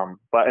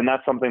 And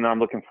that's something that I'm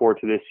looking forward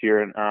to this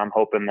year. And I'm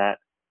hoping that,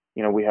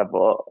 we have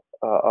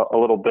a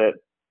little bit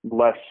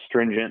less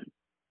stringent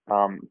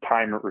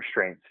time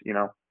restraints,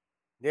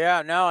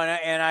 Yeah, no.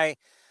 And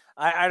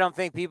I don't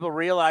think people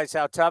realize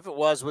how tough it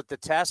was with the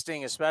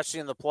testing, especially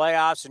in the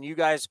playoffs. And you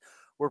guys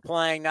were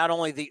playing not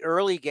only the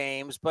early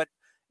games, but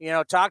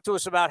talk to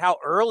us about how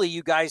early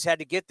you guys had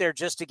to get there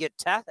just to get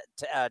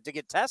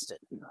tested.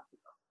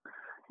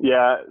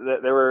 Yeah,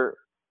 there were,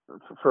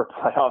 for a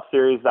playoff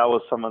series, that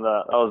was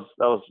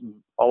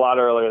a lot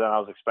earlier than I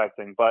was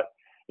expecting. But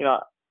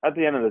at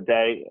the end of the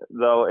day,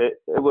 though, it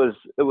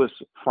was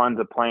fun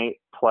to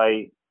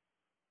play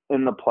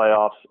in the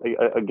playoffs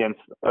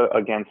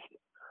against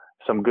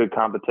some good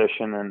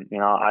competition. And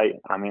I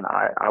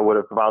would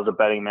have, if I was a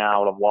betting man, I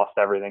would have lost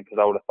everything, because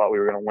I would have thought we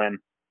were going to win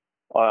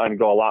and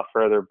go a lot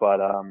further, but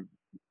I'm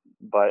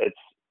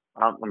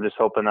just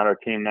hoping that our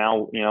team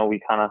now, we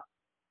kind of,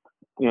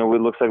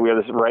 it looks like we have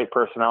this right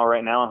personnel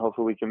right now, and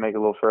hopefully we can make it a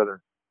little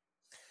further.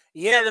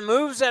 Yeah, the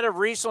moves that have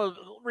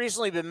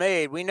recently been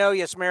made. We know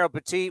Yusmeiro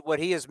Petit, what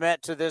he has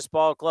meant to this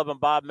ball club, and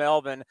Bob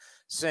Melvin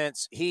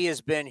since he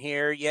has been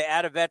here. You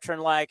add a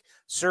veteran like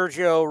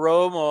Sergio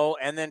Romo,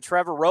 and then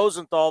Trevor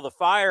Rosenthal, the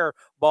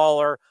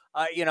fireballer.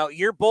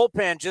 Your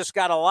bullpen just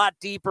got a lot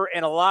deeper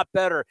and a lot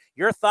better.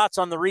 Your thoughts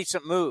on the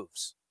recent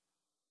moves?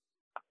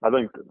 I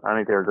think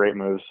they're great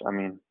moves. I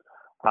mean,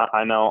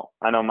 I know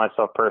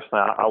myself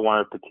personally, I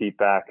wanted Petit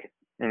back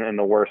in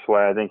the worst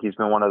way. I think he's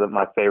been one of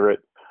my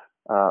favorite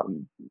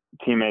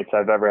teammates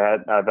I've ever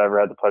had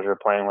the pleasure of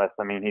playing with.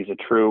 I mean, he's a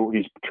true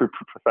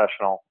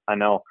professional. I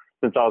know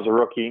since I was a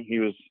rookie,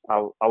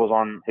 I was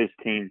on his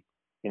team.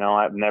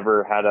 I've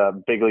never had a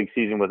big league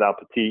season without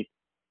Petit,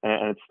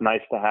 and it's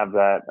nice to have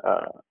that.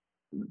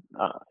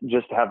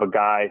 Just to have a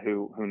guy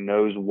who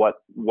knows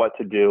what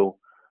to do.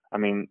 I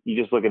mean, you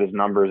just look at his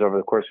numbers over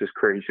the course of his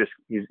career.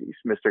 He's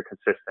Mr.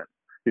 Consistent.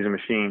 He's a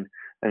machine.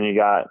 And you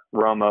got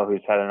Romo,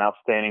 who's had an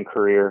outstanding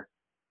career,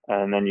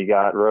 and then you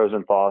got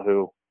Rosenthal,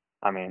 who,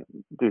 I mean,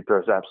 dude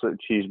throws absolute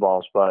cheese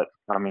balls. But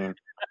I mean,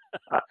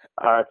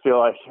 I feel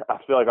like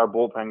our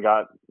bullpen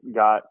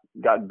got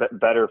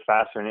better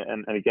faster,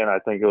 and again, I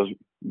think it was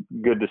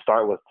good to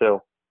start with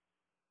too.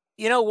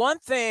 One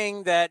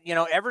thing that,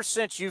 ever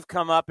since you've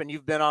come up and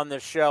you've been on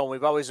this show, and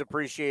we've always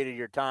appreciated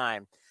your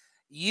time,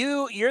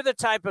 you're the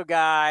type of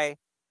guy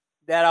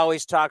that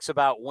always talks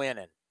about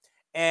winning.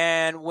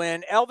 And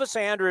when Elvis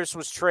Andrus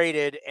was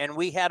traded and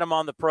we had him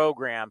on the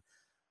program,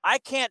 I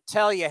can't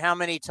tell you how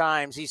many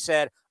times he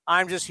said,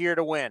 I'm just here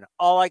to win.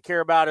 All I care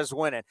about is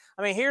winning.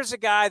 I mean, here's a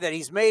guy that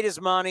he's made his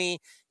money.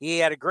 He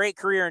had a great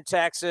career in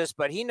Texas,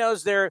 but he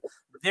knows they're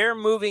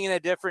moving in a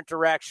different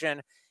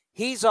direction.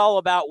 He's all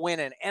about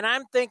winning. And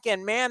I'm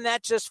thinking, man,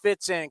 that just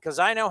fits in because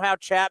I know how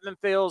Chapman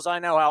feels. I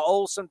know how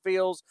Olson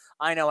feels.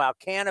 I know how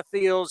Canna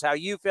feels, how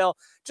you feel.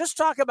 Just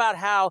talk about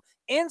how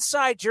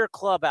inside your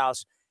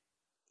clubhouse,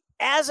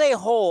 as a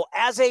whole,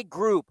 as a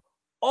group,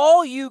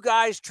 all you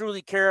guys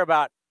truly care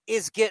about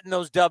is getting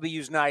those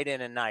W's night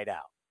in and night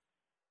out.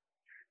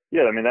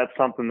 Yeah, I mean, that's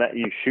something that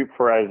you shoot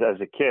for as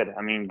a kid.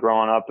 I mean,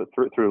 growing up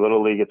through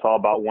Little League, it's all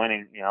about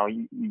winning. You know,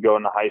 you go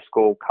into high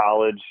school,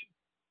 college,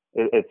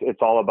 it's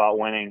all about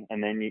winning.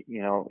 And then,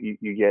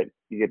 you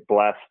get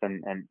blessed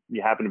and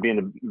you happen to be in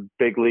the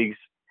big leagues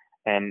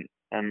and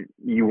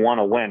you want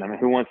to win. I mean,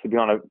 who wants to be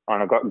on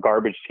a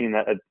garbage team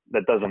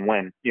that doesn't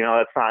win? You know,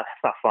 that's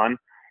not fun.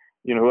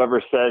 You know,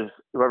 whoever says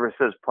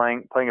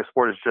playing a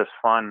sport is just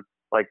fun.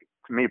 Like,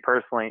 to me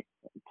personally,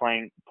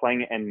 playing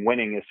and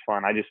winning is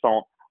fun. I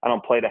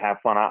don't play to have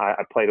fun. I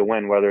play to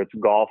win, whether it's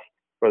golf,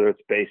 whether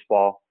it's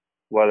baseball,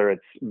 whether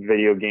it's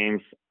video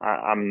games.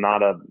 I'm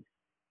not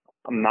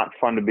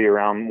fun to be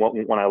around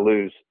when I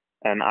lose.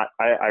 And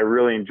I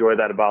really enjoy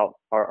that about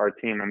our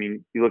team. I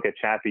mean, you look at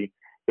Chappie,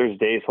 there's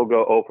days he'll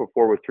go 0 for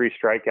 4 with 3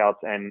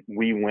 strikeouts and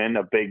we win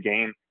a big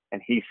game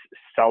and he's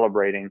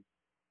celebrating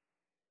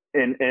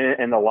in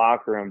the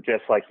locker room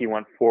just like he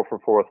went 4 for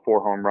 4 with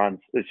 4 home runs.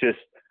 It's just,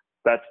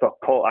 that's the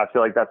cult. I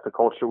feel like that's the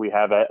culture we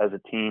have as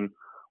a team.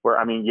 Where,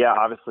 I mean, yeah,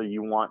 obviously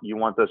you want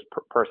those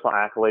personal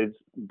accolades,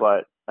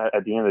 but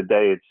at the end of the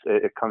day,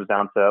 it comes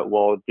down to,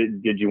 well,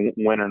 did you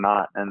win or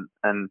not?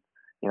 And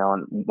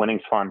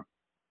winning's fun.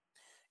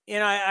 You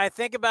know, I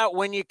think about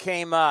when you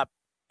came up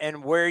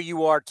and where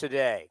you are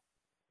today.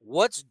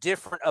 What's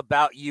different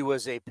about you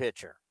as a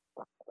pitcher?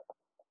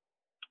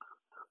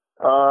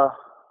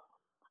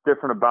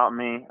 Different about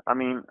me. I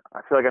mean, I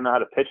feel like I know how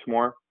to pitch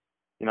more.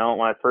 You know,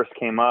 when I first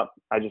came up,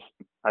 I just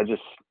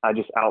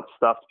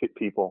outstuffed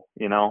people.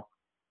 You know.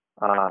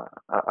 I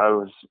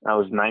was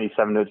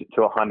 97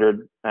 to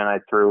 100, and I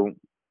threw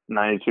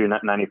 92,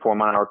 94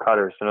 mile-an-hour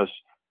cutters, and it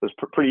was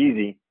pretty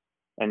easy.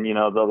 And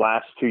the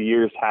last 2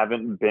 years I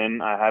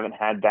haven't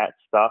had that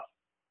stuff,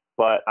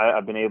 but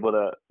I've been able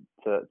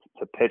to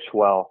pitch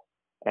well,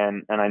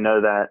 and I know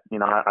that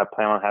I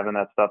plan on having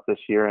that stuff this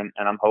year, and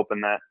I'm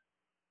hoping that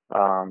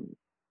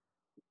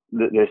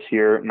this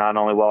year not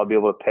only will I be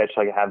able to pitch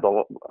like I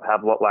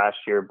have last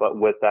year, but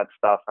with that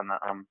stuff, and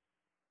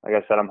like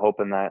I said, I'm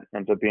hoping that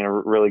ends up being a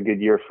really good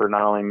year for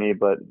not only me,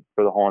 but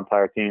for the whole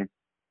entire team.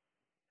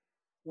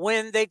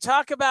 When they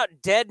talk about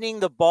deadening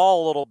the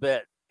ball a little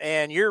bit,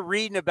 and you're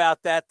reading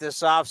about that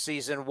this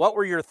offseason, what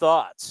were your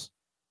thoughts?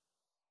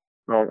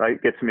 Well,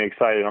 it gets me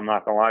excited. I'm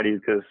not going to lie to you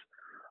because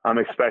I'm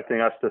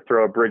expecting us to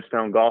throw a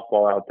Bridgestone golf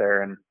ball out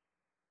there. And,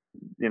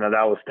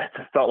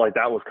 that felt like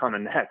that was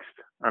coming next.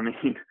 I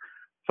mean,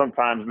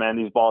 sometimes, man,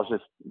 these balls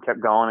just kept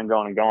going and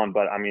going and going.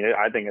 But, I mean,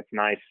 I think it's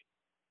nice.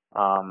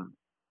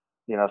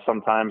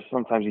 Sometimes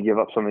you give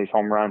up some of these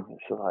home runs.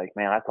 It's like,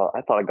 man, I thought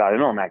I got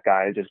in on that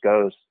guy. It just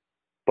goes.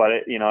 But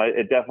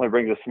it definitely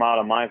brings a smile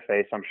to my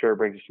face. I'm sure it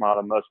brings a smile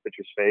to most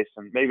pitchers' face,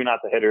 and maybe not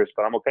the hitters,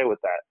 but I'm okay with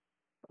that.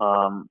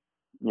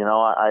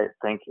 I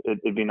think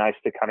it'd be nice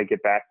to kind of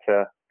get back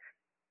to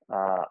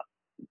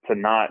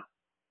not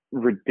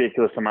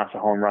ridiculous amounts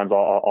of home runs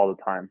all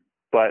the time.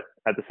 But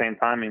at the same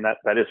time, I mean,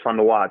 that is fun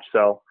to watch.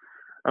 So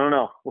I don't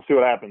know. We'll see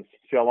what happens.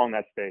 See how long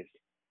that stays.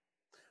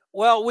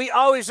 Well, we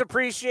always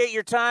appreciate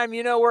your time.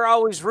 We're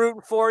always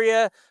rooting for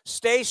you.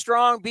 Stay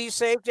strong, be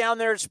safe down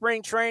there at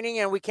spring training,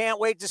 and we can't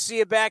wait to see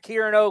you back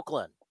here in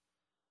Oakland.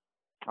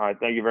 All right,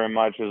 thank you very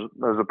much. It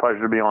was a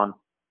pleasure to be on.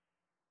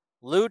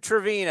 Lou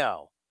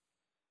Trevino,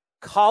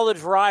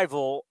 college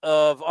rival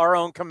of our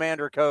own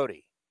Commander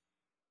Cody.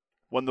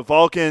 When the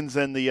Vulcans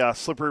and the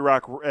Slippery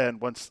Rock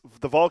and once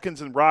the Vulcans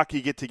and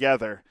Rocky get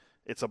together,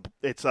 it's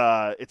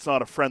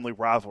not a friendly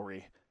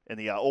rivalry in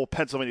the old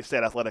Pennsylvania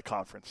State Athletic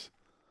Conference.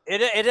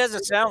 It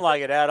doesn't sound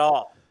like it at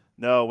all.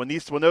 No, when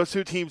those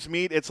two teams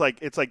meet, it's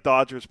like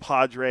Dodgers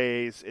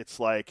Padres, it's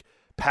like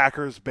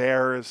Packers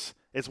Bears.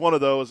 It's one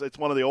of those. It's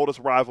one of the oldest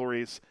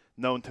rivalries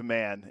known to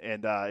man,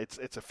 and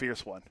it's a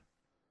fierce one.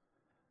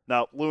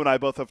 Now, Lou and I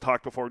both have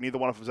talked before. Neither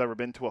one of us has ever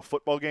been to a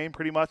football game,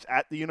 pretty much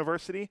at the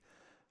university,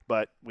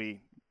 but we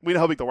know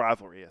how big the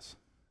rivalry is.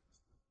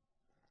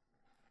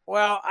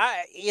 Well,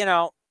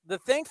 the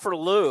thing for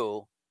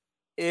Lou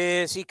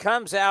is he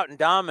comes out and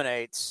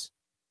dominates.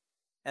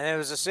 And it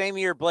was the same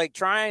year Blake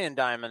Tryon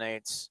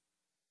dominates,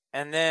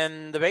 and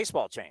then the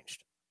baseball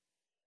changed.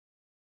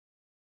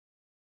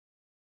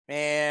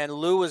 And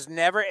Lou was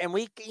never, and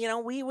we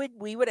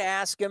would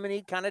ask him, and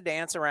he'd kind of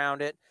dance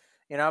around it,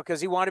 because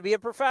he wanted to be a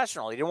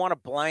professional. He didn't want to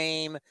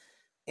blame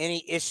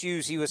any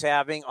issues he was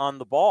having on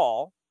the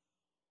ball.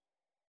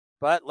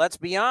 But let's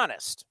be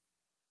honest,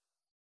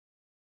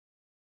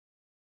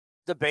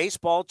 the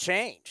baseball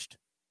changed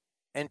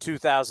in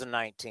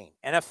 2019,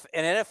 and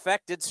it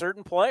affected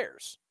certain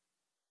players.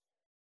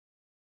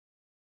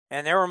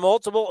 And there were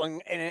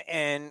multiple,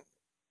 and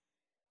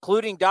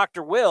including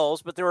Dr.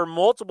 Wills, but there were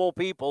multiple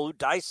people who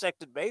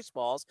dissected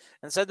baseballs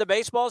and said the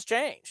baseball's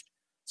changed.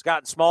 It's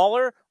gotten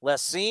smaller,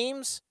 less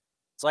seams.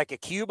 It's like a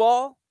cue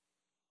ball.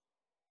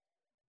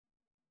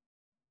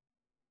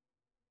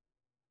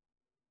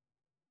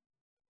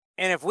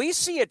 And if we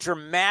see a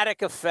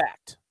dramatic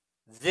effect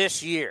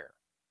this year,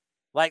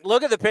 like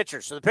look at the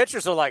pitchers. So the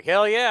pitchers are like,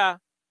 hell yeah,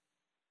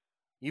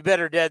 you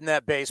better deaden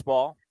that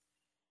baseball.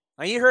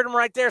 Now you heard him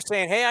right there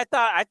saying, hey, I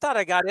thought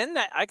I got in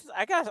that. I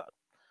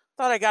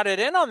thought I got it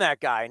in on that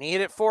guy, and he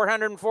hit it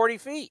 440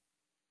 feet.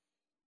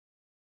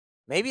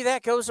 Maybe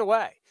that goes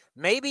away.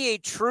 Maybe a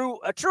true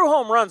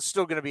home run's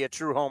still going to be a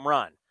true home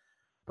run.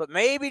 But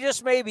maybe,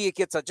 just maybe, it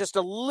gets just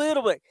a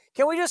little bit.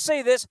 Can we just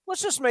say this?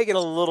 Let's just make it a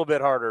little bit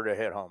harder to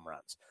hit home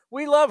runs.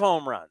 We love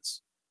home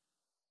runs.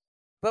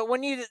 But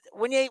when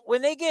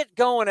they get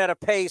going at a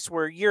pace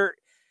where you're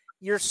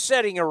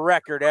setting a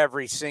record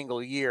every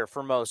single year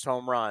for most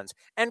home runs,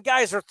 and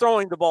guys are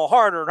throwing the ball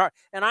harder and harder.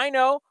 And I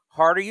know,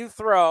 harder you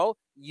throw,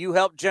 you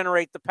help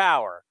generate the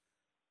power.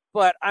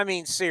 But, I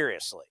mean,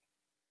 seriously.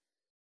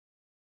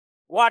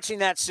 Watching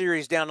that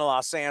series down to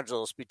Los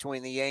Angeles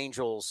between the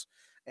Angels,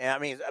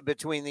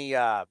 between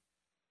the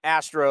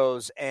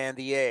Astros and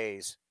the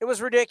A's, it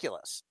was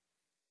ridiculous.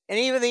 And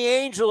even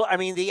the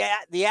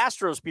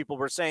Astros people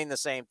were saying the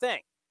same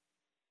thing.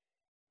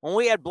 When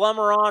we had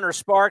Blummer on or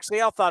Sparks, they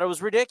all thought it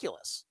was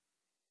ridiculous.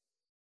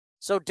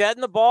 So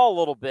deaden the ball a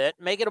little bit,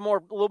 make it a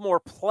little more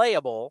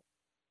playable,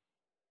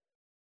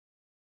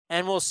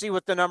 and we'll see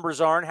what the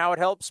numbers are and how it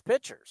helps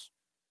pitchers.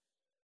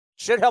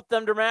 Should help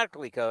them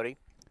dramatically, Cody.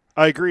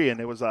 I agree, and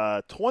it was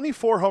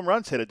 24 home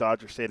runs hit at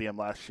Dodger Stadium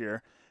last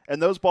year,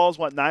 and those balls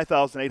went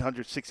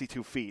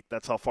 9,862 feet.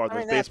 That's how far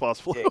those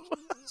baseballs flew.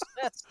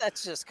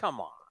 That's just,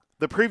 come on.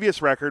 The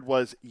previous record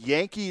was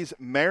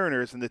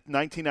Yankees-Mariners in the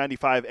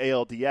 1995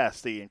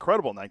 ALDS, the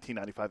incredible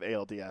 1995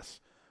 ALDS,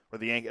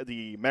 where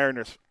the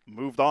Mariners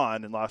moved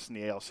on and lost in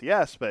the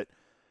ALCS. But,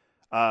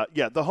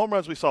 the home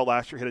runs we saw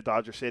last year hit at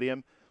Dodger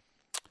Stadium,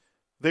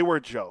 they were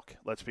a joke,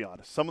 let's be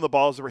honest. Some of the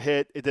balls that were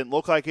hit, it didn't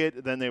look like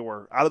it. Then they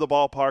were out of the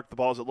ballpark. The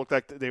balls that looked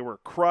like they were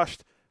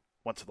crushed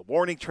went to the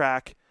warning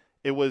track.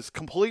 It was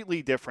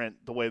completely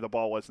different the way the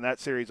ball was in that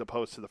series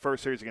opposed to the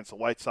first series against the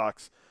White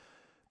Sox.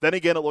 Then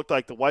again, it looked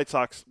like the White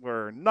Sox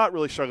were not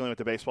really struggling with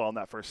the baseball in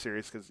that first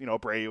series because,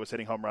 Brady was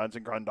hitting home runs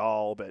and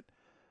Grandal. But,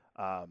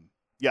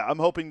 I'm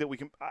hoping that we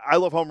can – I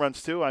love home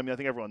runs too. I mean, I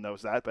think everyone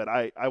knows that. But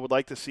I would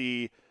like to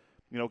see,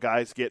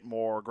 guys get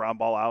more ground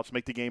ball outs,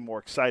 make the game more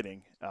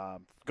exciting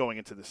going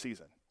into the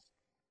season.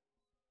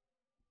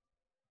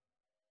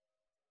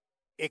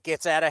 It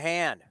gets out of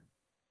hand.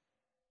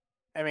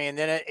 I mean,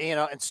 then,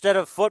 instead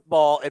of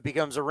football, it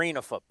becomes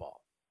arena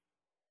football.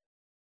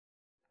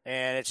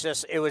 And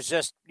it was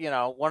just,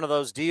 one of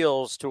those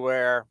deals to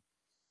where,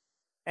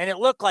 and it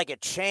looked like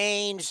it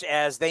changed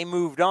as they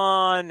moved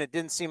on. It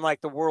didn't seem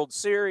like the World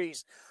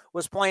Series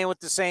was playing with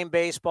the same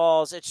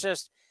baseballs. It's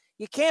just,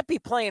 you can't be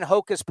playing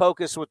hocus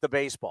pocus with the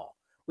baseball.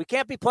 We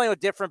can't be playing with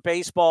different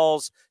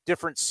baseballs,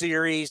 different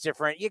series,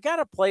 you got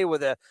to play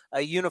with a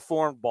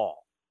uniform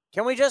ball.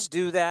 Can we just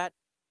do that?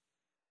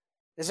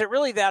 Is it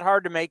really that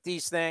hard to make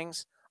these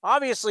things?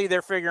 Obviously,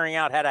 they're figuring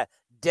out how to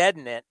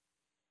deaden it.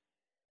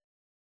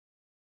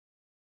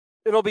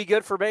 It'll be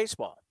good for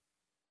baseball.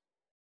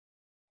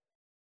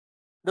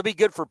 It'll be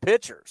good for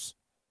pitchers.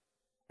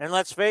 And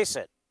let's face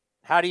it,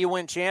 how do you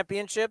win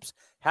championships?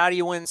 How do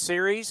you win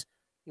series?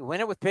 You win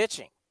it with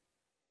pitching.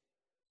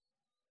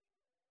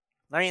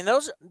 I mean,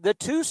 the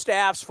two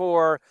staffs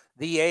for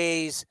the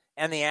A's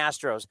and the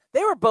Astros,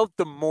 they were both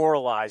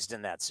demoralized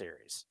in that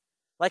series.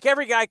 Like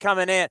every guy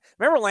coming in.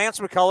 Remember Lance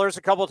McCullers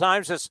a couple of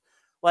times just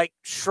like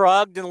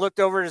shrugged and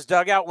looked over at his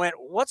dugout and went,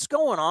 what's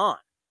going on?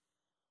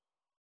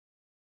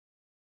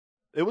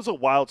 It was a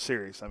wild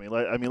series. I mean,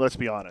 let's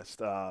be honest.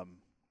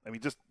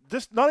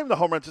 Just not even the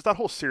home runs, just that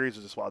whole series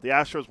was just wild. The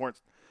Astros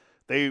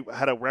they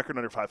had a record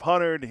under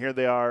 500, and here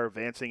they are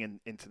advancing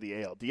into the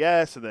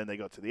ALDS, and then they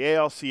go to the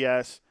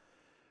ALCS.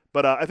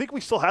 But I think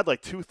we still had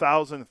like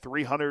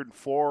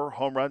 2,304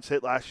 home runs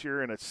hit last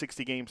year in a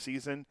 60-game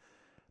season.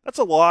 That's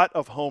a lot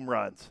of home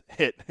runs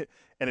hit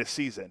in a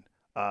season.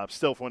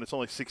 Still, when it's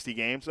only 60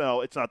 games.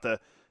 No, it's not the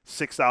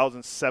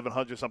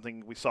 6,700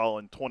 something we saw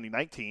in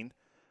 2019,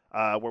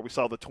 where we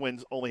saw the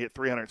Twins only hit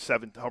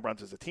 307 home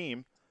runs as a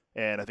team,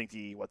 and I think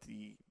the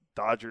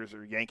Dodgers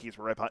or Yankees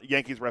were right behind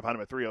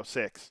them at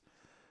 306.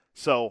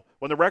 So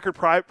when the record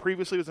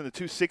previously was in the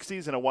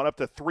 260s and it went up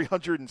to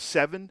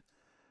 307,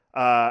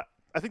 I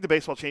think the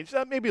baseball changed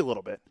maybe a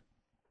little bit.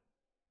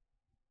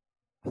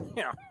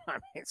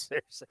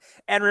 Seriously.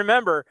 And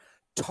remember,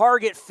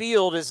 Target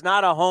Field is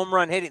not a home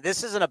run hitting.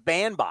 This isn't a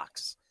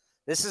bandbox.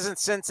 This isn't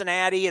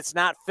Cincinnati. It's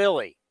not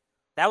Philly.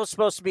 That was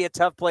supposed to be a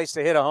tough place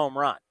to hit a home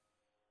run.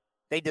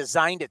 They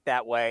designed it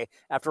that way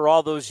after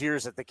all those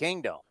years at the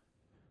Kingdome.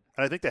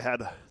 And I think they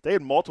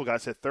had multiple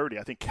guys hit 30.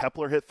 I think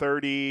Kepler hit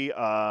 30.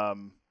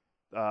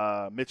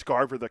 Mitch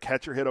Garver, the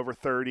catcher, hit over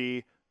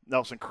 30.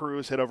 Nelson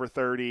Cruz hit over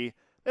 30.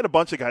 They had a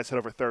bunch of guys hit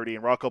over 30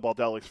 in Rocco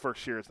Baldelli's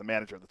first year as the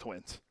manager of the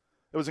Twins.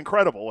 It was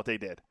incredible what they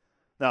did.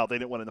 Now, they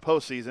didn't win in the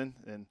postseason,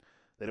 and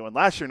they didn't win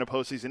last year in the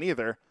postseason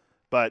either.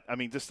 But, I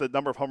mean, just the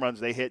number of home runs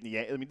they hit. The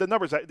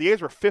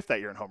A's were fifth that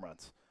year in home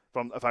runs,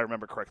 if I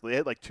remember correctly. They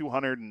hit like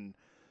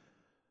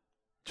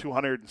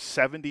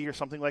 270 or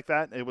something like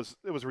that. It was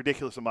a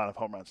ridiculous amount of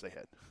home runs they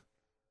hit.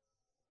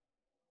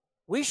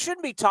 We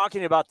shouldn't be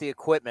talking about the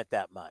equipment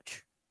that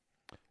much.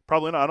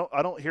 Probably not.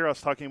 I don't hear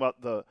us talking about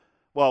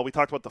we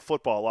talked about the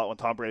football a lot when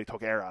Tom Brady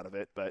took air out of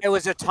it. But it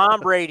was a Tom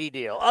Brady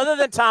deal. Other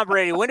than Tom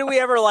Brady, when do we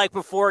ever,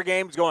 before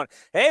games going,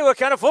 hey, what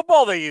kind of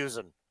football they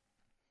using?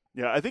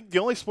 Yeah, I think the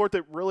only sport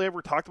that really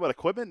ever talked about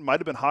equipment might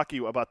have been hockey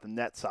about the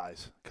net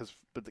size, because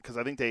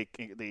I think they've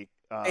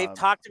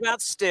talked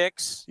about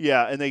sticks.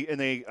 Yeah, and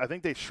I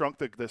think they shrunk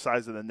the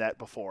size of the net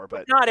before,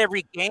 but not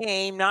every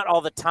game, not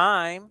all the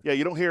time. Yeah,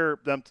 you don't hear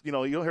them. You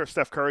don't hear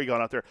Steph Curry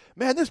going out there.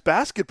 Man, this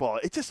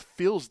basketball, it just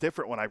feels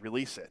different when I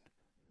release it.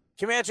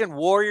 Can you imagine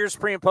Warriors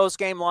pre and post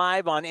game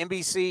live on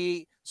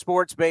NBC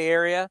Sports Bay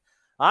Area?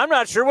 I'm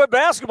not sure what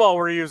basketball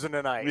we're using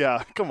tonight.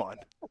 Yeah, come on.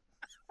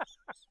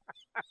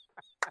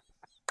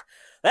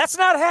 That's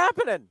not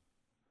happening.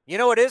 You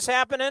know what is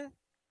happening?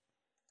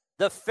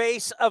 The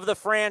face of the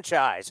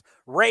franchise,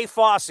 Ray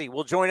Fosse,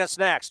 will join us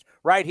next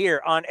right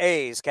here on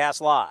A's Cast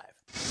Live.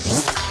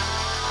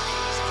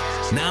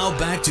 Now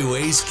back to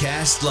A's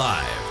Cast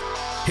Live.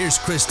 Here's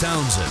Chris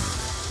Townsend.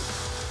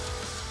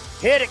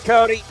 Hit it,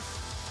 Cody.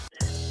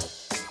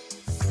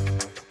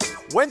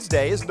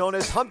 Wednesday is known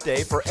as Hump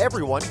Day for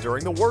everyone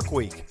during the work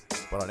week.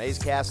 But on A's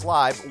Cast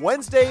Live,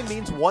 Wednesday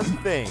means one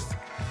thing.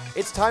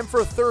 It's time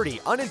for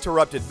 30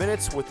 uninterrupted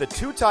minutes with the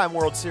two-time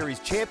World Series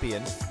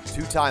champion,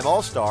 two-time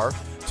All-Star,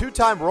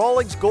 two-time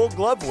Rawlings Gold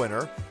Glove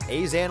winner,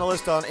 A's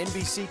analyst on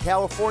NBC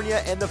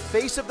California, and the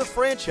face of the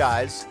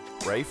franchise,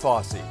 Ray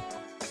Fosse.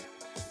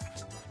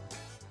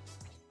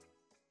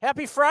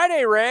 Happy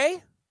Friday,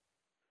 Ray.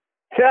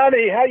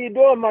 Tony, how you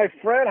doing, my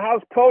friend?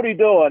 How's Cody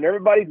doing?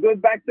 Everybody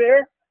good back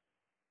there?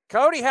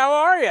 Cody, how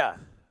are you?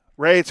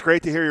 Ray, it's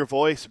great to hear your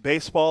voice.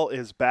 Baseball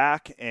is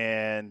back,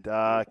 and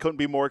I couldn't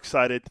be more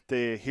excited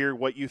to hear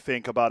what you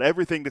think about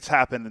everything that's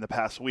happened in the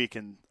past week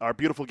in our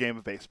beautiful game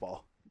of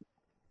baseball.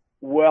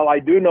 Well, I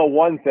do know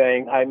one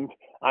thing. I'm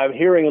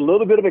hearing a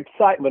little bit of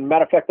excitement.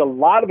 Matter of fact, a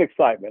lot of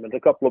excitement. And a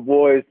couple of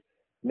boys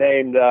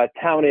named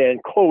Townie and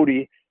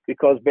Cody,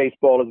 because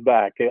baseball is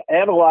back.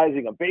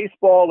 Analyzing a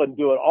baseball and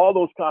doing all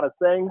those kind of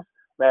things.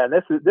 Man,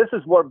 this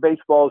is what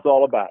baseball is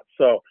all about.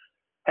 So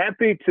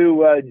happy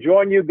to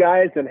join you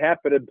guys and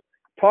happy to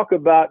talk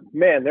about,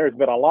 man, there's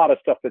been a lot of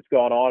stuff that's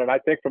gone on. And I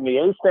think from the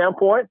A's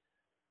standpoint,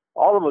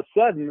 all of a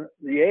sudden,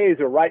 the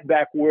A's are right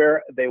back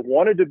where they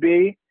wanted to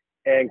be,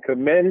 and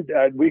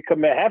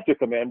have to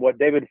commend what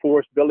David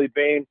Forst, Billy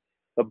Beane,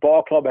 the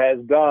ball club has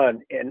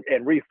done in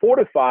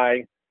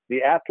refortifying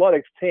the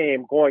athletics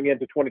team going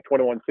into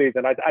 2021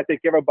 season. I think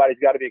everybody's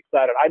got to be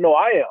excited. I know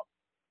I am.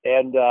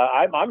 And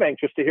I'm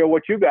anxious to hear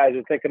what you guys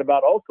are thinking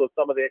about also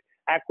some of the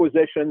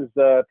acquisitions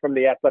from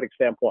the athletic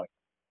standpoint.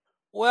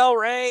 Well,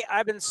 Ray,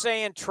 I've been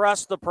saying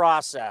trust the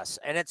process,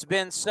 and it's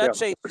been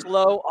such a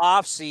slow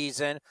off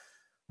season.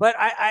 But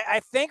I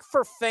think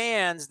for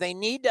fans, they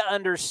need to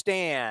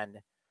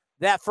understand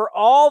that for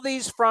all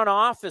these front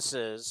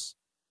offices,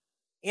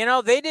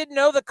 they didn't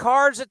know the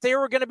cards that they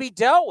were going to be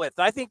dealt with.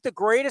 I think the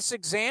greatest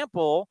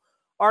example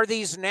are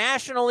these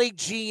National League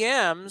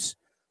GMs.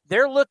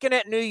 They're looking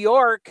at New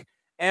York,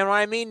 and when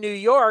I mean New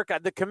York,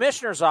 the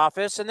commissioner's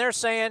office, and they're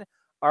saying,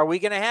 are we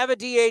going to have a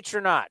DH or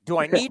not? Do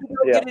I need to go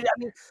get it?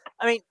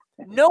 I mean,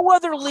 no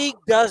other league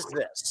does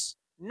this.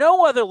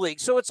 No other league.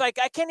 So it's like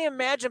I can't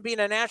imagine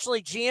being a National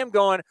League GM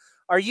going,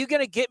 are you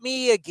going to get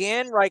me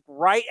again, like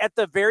right at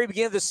the very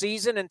beginning of the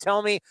season and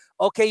tell me,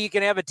 okay, you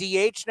can have a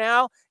DH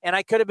now? And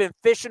I could have been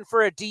fishing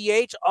for a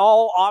DH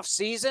all off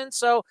season.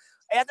 So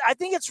I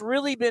think it's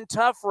really been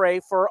tough, Ray,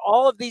 for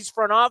all of these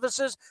front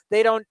offices.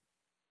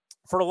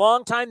 For a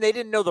long time, they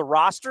didn't know the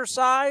roster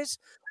size,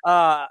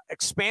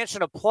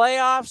 expansion of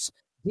playoffs,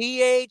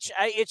 DH.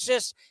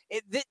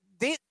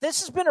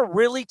 This has been a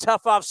really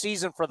tough off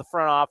season for the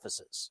front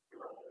offices.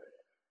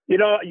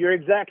 You're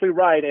exactly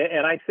right.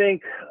 And I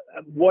think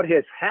what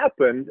has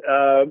happened,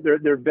 there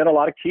have been a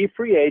lot of key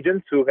free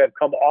agents who have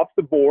come off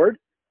the board,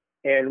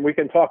 and we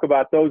can talk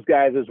about those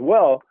guys as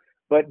well.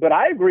 But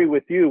I agree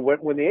with you.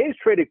 When the A's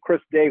traded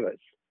Chris Davis,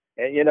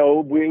 and, it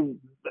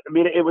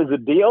was a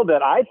deal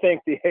that I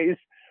think the A's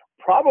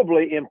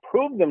probably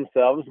improved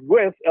themselves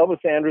with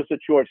Elvis Andrus at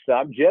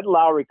shortstop, Jed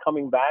Lowry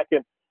coming back.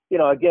 And,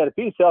 again, if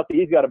he's healthy,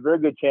 he's got a very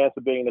good chance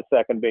of being the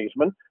second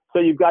baseman. So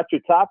you've got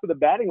your top of the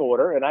batting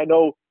order. And I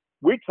know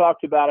we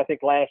talked about, I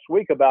think last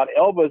week, about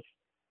Elvis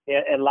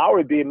and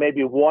Lowry being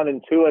maybe 1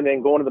 and 2 and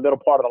then going to the middle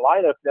part of the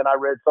lineup. Then I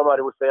read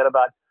somebody was saying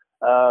about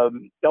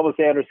Elvis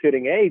Andrus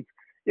hitting 8th.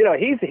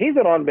 He's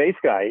an on-base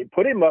guy.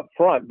 Put him up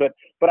front.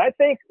 But I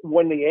think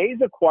when the A's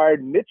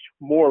acquired Mitch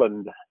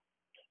Moreland,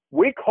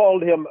 we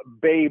called him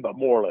Babe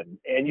Moreland.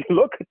 And you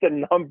look at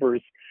the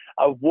numbers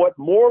of what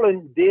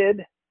Moreland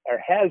did or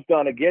has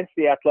done against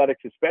the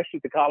Athletics, especially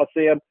at the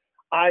Coliseum.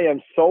 I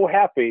am so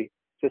happy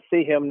to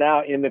see him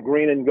now in the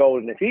green and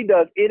gold. And if he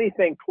does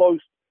anything close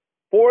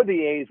for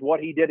the A's, what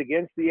he did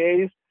against the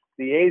A's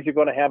are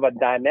going to have a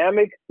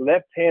dynamic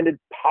left-handed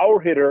power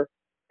hitter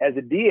as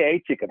a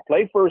DH. He can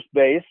play first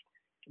base,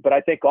 but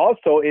I think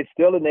also it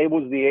still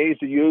enables the A's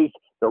to use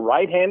the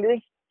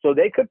right-handers, so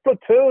they could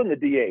platoon the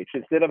DH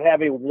instead of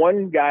having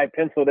one guy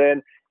penciled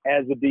in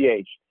as the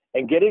DH.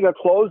 And getting a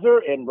closer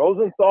in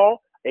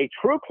Rosenthal, a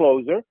true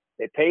closer,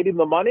 they paid him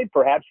the money,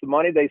 perhaps the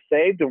money they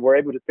saved and were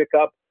able to pick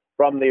up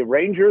from the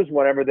Rangers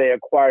whenever they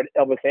acquired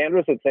Elvis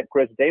Andrus and sent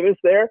Chris Davis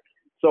there.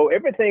 So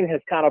everything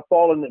has kind of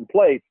fallen in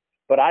place.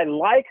 But I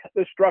like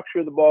the structure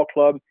of the ball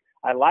club.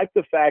 I like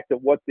the fact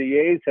that what the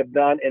A's have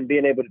done in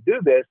being able to do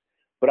this.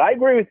 But I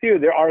agree with you.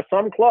 There are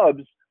some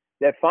clubs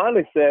that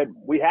finally said,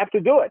 we have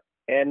to do it.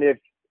 And if,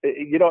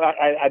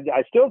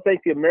 I still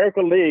think the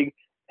American League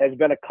has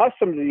been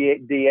accustomed to the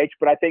DH,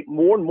 but I think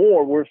more and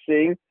more we're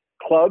seeing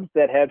clubs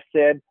that have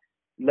said,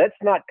 let's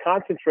not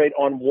concentrate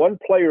on one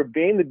player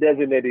being the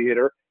designated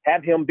hitter,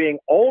 have him being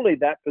only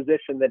that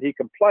position that he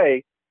can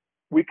play.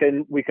 We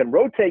can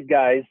rotate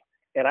guys.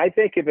 And I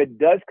think if it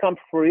does come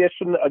to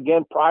fruition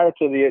again prior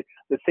to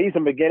the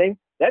season beginning,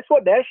 that's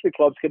what National League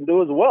clubs can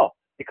do as well.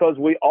 Because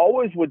we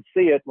always would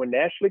see it when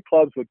National League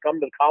clubs would come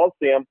to the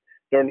Coliseum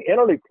during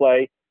interleague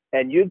play,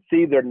 and you'd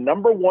see their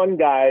number one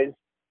guys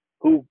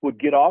who would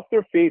get off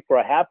their feet for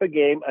a half a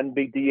game and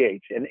be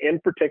DH, and in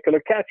particular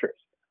catchers.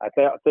 I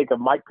think of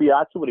Mike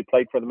Piazza when he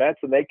played for the Mets,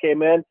 and they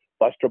came in.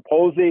 Buster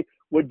Posey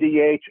would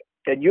DH,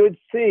 and you'd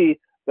see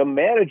the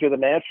manager of the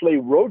National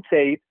League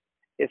rotate,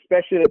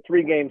 especially in a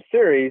 3-game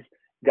series,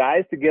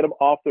 guys to get them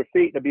off their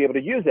feet to be able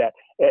to use that,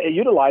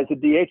 utilize the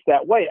DH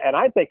that way. And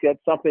I think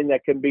that's something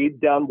that can be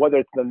done, whether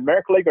it's in the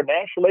American League or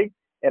National League.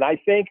 And I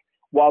think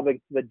while the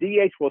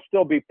DH will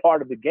still be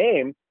part of the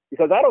game,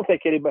 because I don't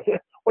think anybody,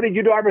 what did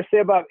you ever say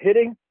about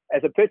hitting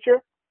as a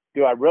pitcher?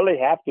 Do I really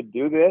have to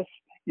do this?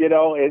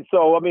 And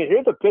so, I mean,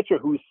 here's a pitcher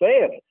who's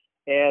saying it.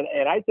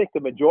 And I think the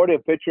majority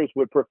of pitchers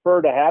would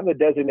prefer to have the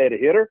designated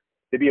hitter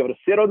to be able to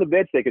sit on the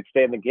bench. They could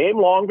stay in the game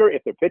longer.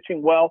 If they're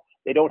pitching well,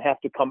 they don't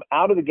have to come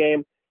out of the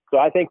game. So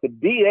I think the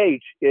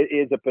DH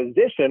is a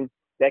position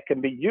that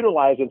can be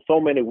utilized in so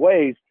many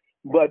ways.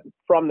 But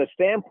from the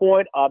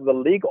standpoint of the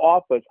league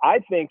office, I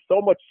think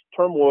so much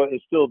turmoil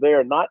is still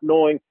there, not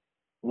knowing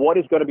what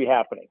is going to be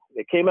happening.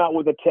 They came out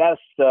with a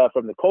test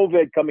from the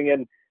COVID coming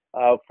in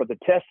for the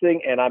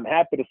testing, and I'm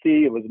happy to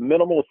see it was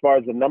minimal as far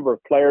as the number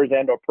of players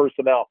and or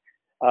personnel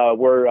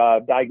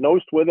were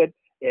diagnosed with it.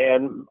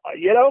 And,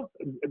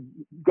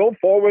 go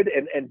forward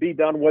and be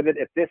done with it.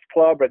 If this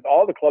club and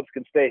all the clubs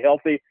can stay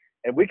healthy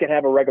and we can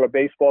have a regular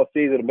baseball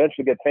season,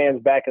 eventually get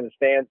fans back in the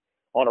stands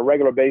on a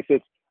regular basis,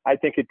 I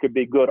think it could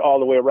be good all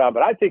the way around.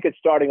 But I think it's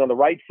starting on the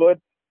right foot,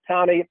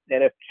 Tony,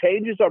 and if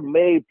changes are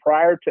made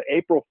prior to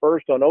April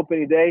 1st on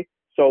opening day,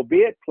 so be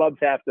it. Clubs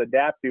have to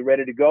adapt, be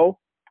ready to go.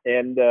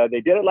 And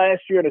they did it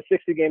last year in a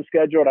 60-game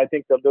schedule, and I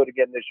think they'll do it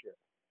again this year.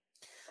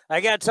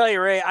 I got to tell you,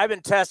 Ray, I've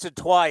been tested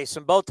twice,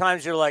 and both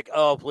times you're like,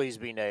 oh, please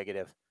be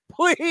negative.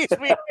 Please be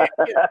negative.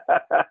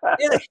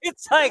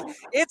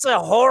 It's a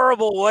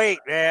horrible wait,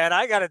 man.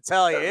 I got to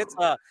tell you.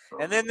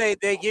 And then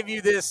they give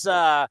you this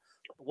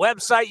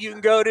website you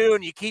can go to,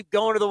 and you keep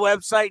going to the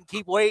website and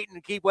keep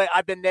waiting.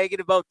 I've been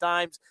negative both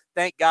times,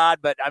 thank God.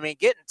 But, I mean,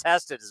 getting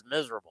tested is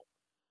miserable.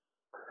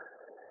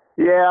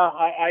 Yeah,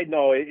 I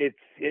know it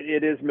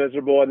is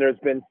miserable, and there's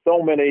been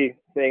so many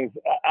things.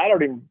 I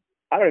don't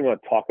even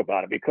want to talk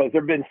about it because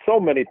there have been so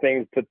many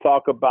things to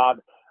talk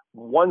about.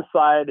 One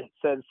side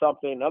says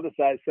something, another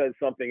side says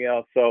something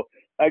else. So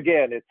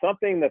again, it's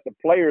something that the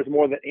players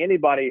more than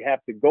anybody have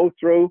to go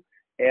through.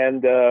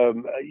 And,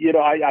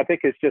 I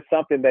think it's just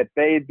something that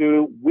they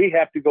do. We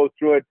have to go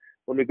through it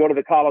when we go to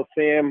the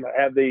Coliseum,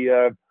 have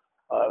the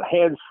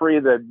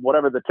hands-free,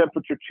 whatever the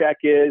temperature check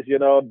is,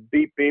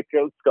 beep, beep,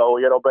 let's go,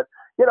 but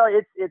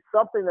it's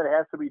something that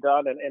has to be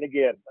done. And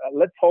again,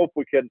 let's hope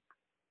we can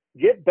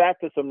get back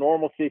to some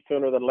normalcy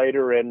sooner than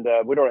later. And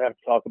we don't have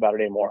to talk about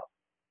it anymore.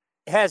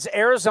 Has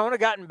Arizona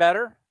gotten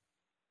better?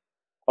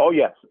 Oh,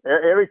 yes.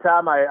 Every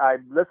time I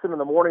listen in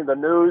the morning, the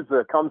news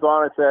comes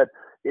on and said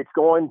it's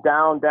going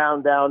down,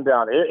 down, down,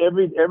 down.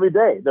 Every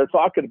day they're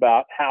talking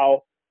about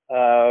how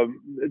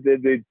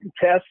the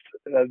tests,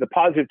 the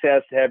positive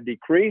tests have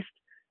decreased.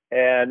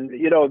 And,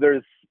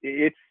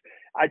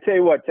 I tell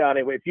you what,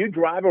 Tony, if you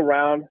drive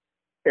around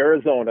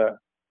Arizona,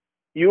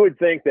 you would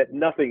think that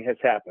nothing has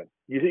happened.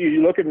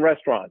 You look in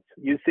restaurants,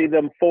 you see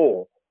them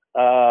full.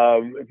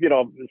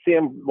 See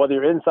them, whether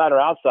you're inside or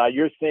outside,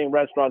 you're seeing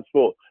restaurants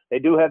full. They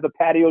do have the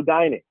patio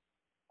dining.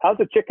 How's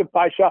the chicken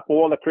pie shop in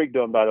Walnut Creek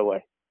doing, by the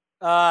way?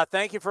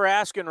 Thank you for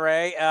asking,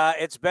 Ray.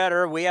 It's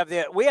better. We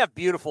have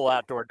beautiful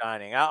outdoor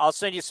dining. I'll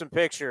send you some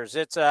pictures.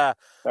 It's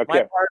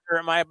okay.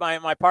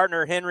 My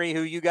partner Henry,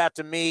 who you got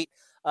to meet,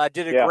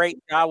 did a great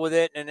job with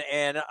it,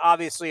 and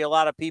obviously a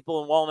lot of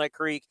people in Walnut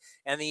Creek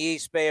and the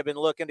East Bay have been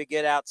looking to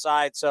get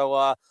outside.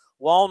 So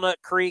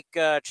Walnut Creek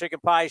Chicken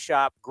Pie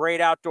Shop. Great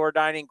outdoor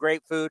dining,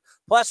 great food.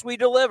 Plus, we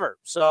deliver.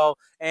 So,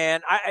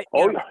 and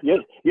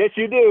yes,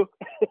 you do.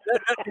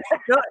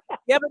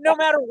 Yeah, but no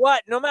matter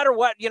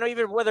what,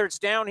 even whether it's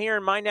down here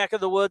in my neck of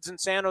the woods in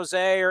San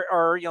Jose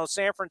or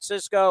San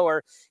Francisco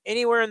or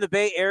anywhere in the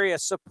Bay Area,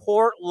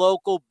 support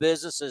local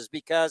businesses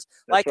because,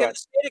 in the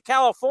state of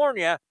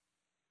California,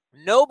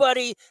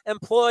 nobody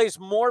employs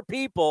more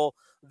people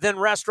than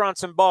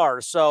restaurants and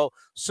bars. So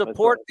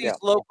support these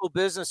local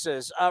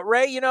businesses.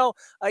 Ray,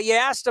 you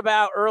asked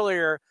about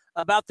earlier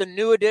about the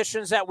new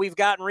additions that we've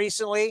gotten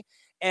recently.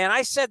 And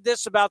I said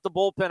this about the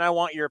bullpen. I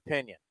want your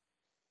opinion.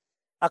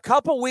 A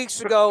couple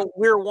weeks ago,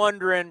 we were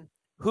wondering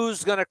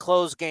who's going to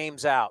close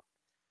games out.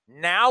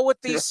 Now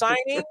with these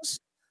signings,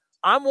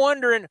 I'm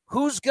wondering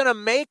who's going to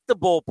make the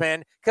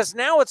bullpen because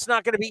now it's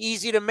not going to be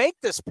easy to make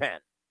this pen.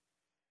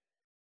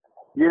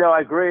 I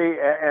agree.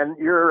 And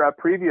your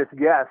previous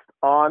guest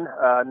on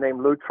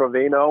named Lou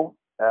Trevino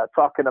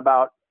talking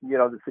about,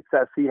 the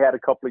success he had a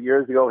couple of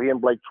years ago, he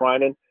and Blake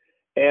Trinan.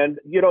 And,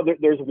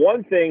 there's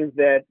one thing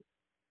that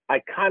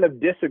I kind of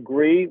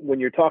disagree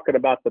when you're talking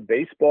about the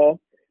baseball,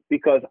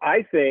 because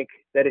I think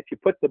that if you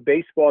put the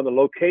baseball in the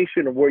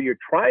location of where you're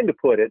trying to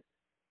put it,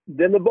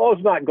 then the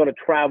ball's not going to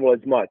travel as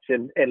much.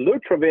 And Lou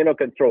Trevino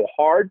can throw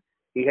hard.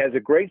 He has a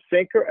great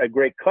sinker, a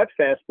great cut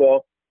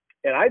fastball.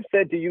 And I've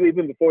said to you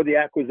even before the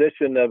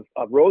acquisition of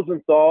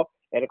Rosenthal,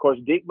 and of course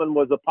Diekman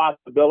was a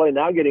possibility.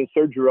 Now getting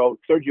Sergio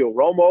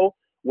Romo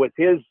with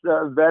his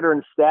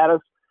veteran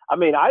status. I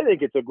mean, I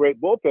think it's a great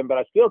bullpen, but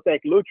I still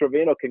think Lou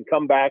Trevino can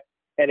come back.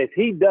 And if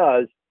he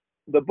does,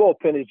 the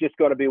bullpen is just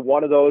going to be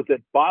one of those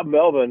that Bob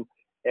Melvin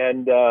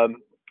and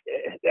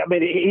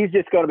he's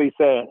just going to be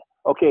saying,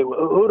 okay,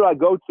 who do I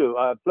go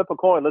to? Flip a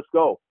coin, let's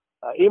go.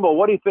 Emo,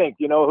 what do you think?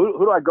 Who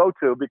do I go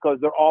to? Because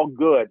they're all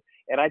good.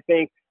 And I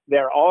think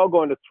they're all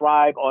going to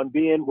thrive on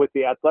being with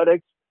the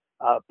Athletics,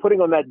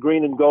 putting on that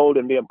green and gold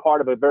and being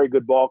part of a very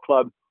good ball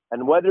club.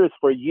 And whether it's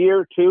for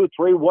year, 2,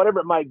 3, whatever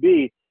it might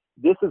be,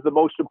 this is the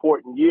most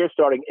important year,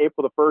 starting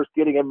April the 1st,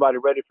 getting everybody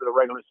ready for the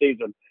regular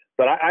season.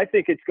 But I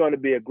think it's going to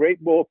be a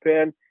great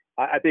bullpen.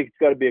 I think it's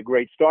going to be a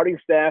great starting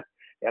staff.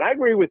 And I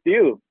agree with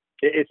you.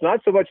 It's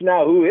not so much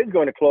now who is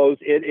going to close.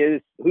 It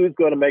is who's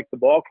going to make the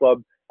ball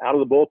club out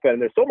of the bullpen.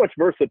 And there's so much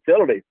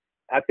versatility.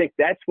 I think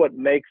that's what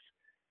makes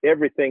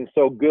everything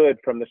so good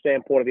from the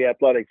standpoint of the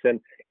Athletics.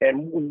 And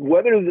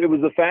whether it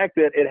was the fact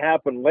that it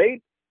happened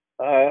late,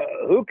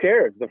 who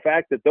cares? The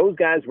fact that those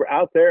guys were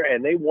out there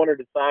and they wanted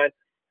to sign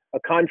a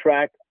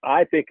contract,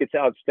 I think it's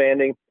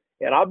outstanding.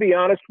 And I'll be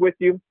honest with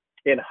you,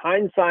 in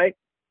hindsight,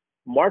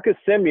 Marcus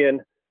Semien,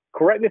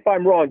 correct me if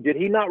I'm wrong, did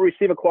he not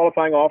receive a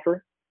qualifying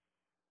offer?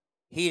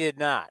 He did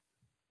not.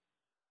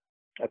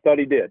 I thought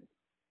he did.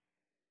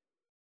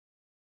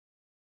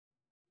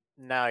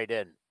 No, he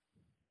didn't.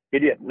 He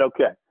didn't.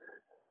 Okay.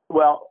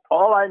 Well,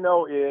 all I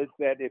know is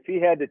that if he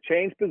had to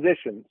change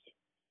positions,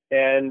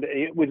 and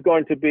it was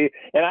going to be,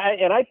 and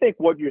I think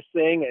what you're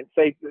saying, and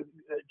say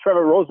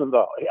Trevor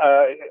Rosenthal,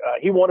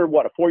 he wanted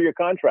a 4-year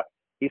contract.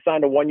 He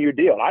signed a 1-year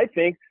deal. I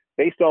think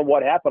based on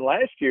what happened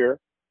last year,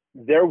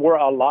 there are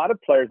a lot of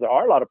players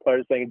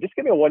saying, just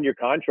give me a 1-year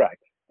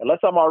contract. Unless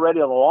I'm already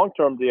on a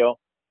long-term deal,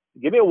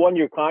 give me a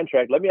 1-year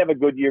contract. Let me have a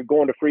good year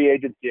going to free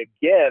agency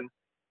again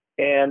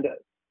and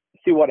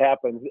see what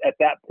happens at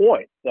that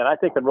point. And I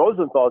think in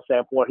Rosenthal's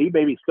standpoint, he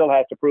maybe still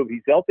has to prove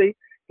he's healthy.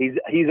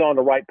 He's on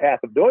the right path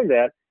of doing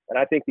that. And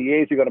I think the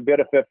A's are going to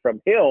benefit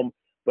from him.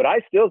 But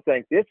I still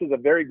think this is a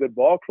very good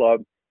ball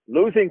club.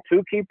 Losing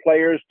 2 key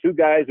players, 2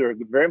 guys who are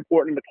very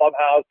important in the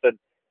clubhouse, and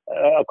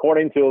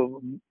according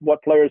to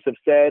what players have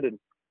said, and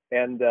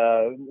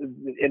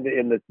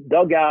in the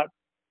dugout,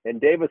 and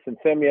Davis and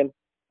Semien,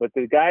 but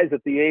the guys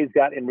that the A's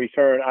got in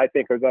return, I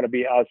think are going to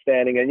be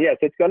outstanding. And yes,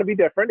 it's going to be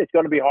different. It's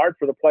going to be hard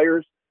for the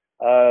players,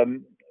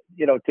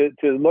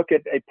 to look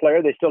at a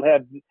player. They still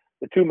have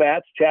the 2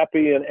 Matts,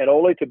 Chappie and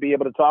Ole, to be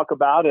able to talk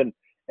about and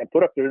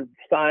put up their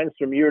signs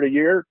from year to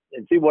year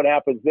and see what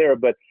happens there.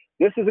 But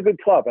this is a good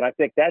club, and I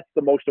think that's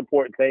the most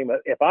important thing.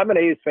 If I'm an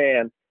A's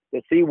fan,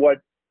 to see what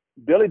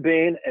Billy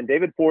Beane and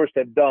David Forst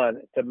have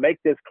done to make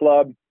this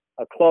club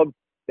a club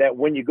that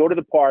when you go to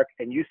the park,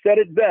 and you said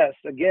it best,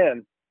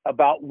 again,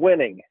 about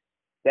winning,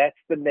 that's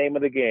the name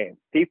of the game.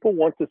 People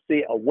want to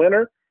see a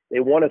winner.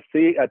 They want to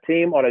see a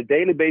team on a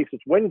daily basis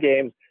win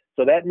games.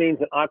 So that means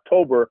in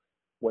October,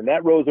 when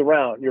that rolls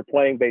around, you're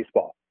playing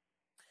baseball.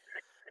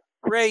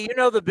 Ray, you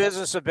know the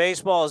business of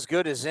baseball as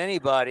good as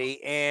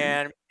anybody.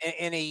 And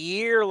in a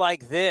year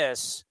like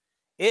this,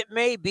 it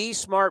may be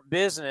smart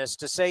business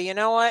to say, you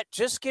know what,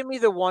 just give me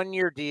the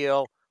 1-year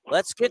deal.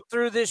 Let's get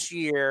through this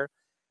year.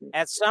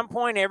 At some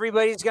point,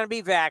 everybody's going to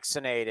be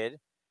vaccinated.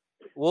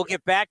 We'll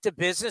get back to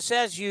business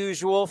as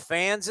usual.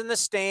 Fans in the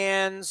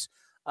stands,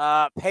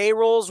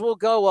 payrolls will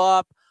go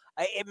up.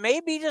 It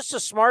may be just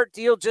a smart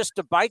deal just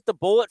to bite the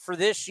bullet for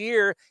this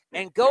year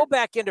and go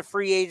back into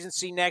free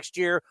agency next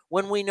year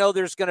when we know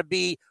there's going to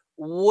be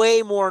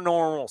way more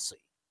normalcy.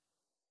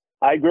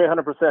 I agree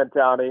 100%,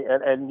 Tony.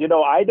 And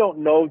I don't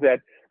know that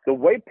the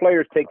way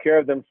players take care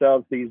of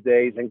themselves these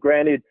days, and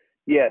granted,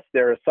 yes,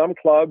 there are some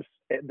clubs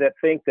that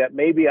think that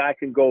maybe I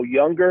can go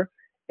younger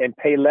and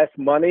pay less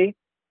money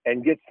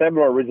and get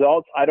similar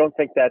results. I don't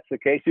think that's the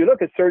case. You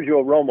look at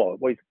Sergio Romo.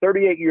 Well, he's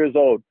 38 years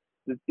old,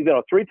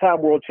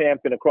 three-time world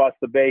champion across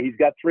the bay. He's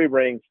got 3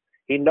 rings.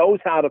 He knows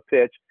how to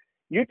pitch.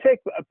 You take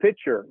a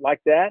pitcher like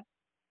that,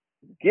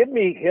 give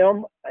me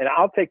him, and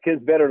I'll take his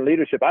veteran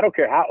leadership. I don't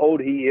care how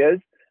old he is.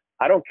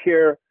 I don't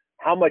care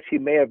how much he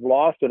may have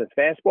lost on his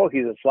fastball.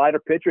 He's a slider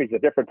pitcher. He's a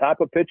different type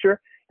of pitcher.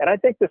 And I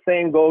think the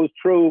same goes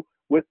true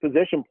with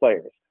position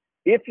players.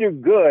 If you're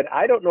good,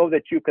 I don't know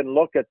that you can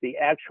look at the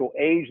actual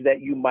age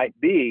that you might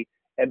be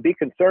and be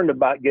concerned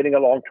about getting a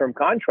long-term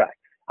contract.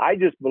 I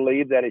just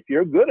believe that if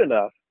you're good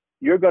enough,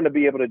 you're going to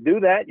be able to do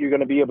that. You're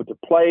going to be able to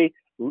play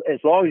as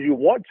long as you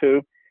want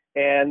to.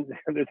 And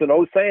there's an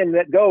old saying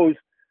that goes,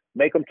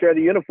 make them tear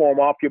the uniform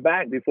off your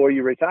back before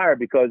you retire,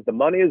 because the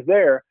money is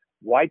there.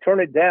 Why turn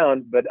it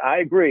down? But I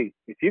agree.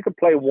 If you could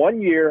play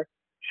 1 year,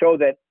 show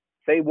that,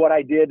 say what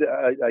I did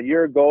a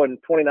year ago in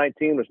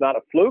 2019 was not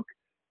a fluke,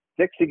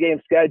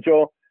 60-game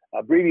schedule,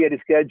 abbreviated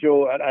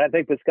schedule. And I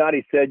think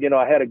Piscotty said,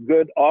 I had a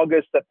good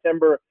August,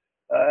 September,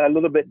 a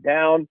little bit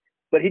down,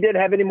 but he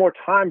didn't have any more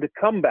time to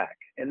come back.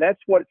 And that's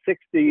what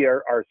 60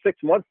 or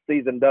 6-month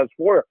season does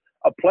for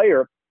a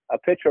player, a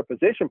pitcher, a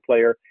position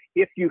player.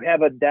 If you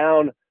have a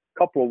down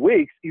couple of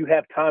weeks, you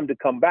have time to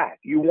come back.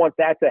 You want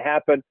that to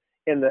happen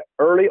in the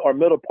early or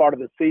middle part of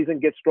the season,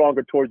 get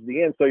stronger towards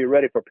the end so you're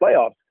ready for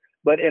playoffs.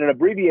 But in an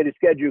abbreviated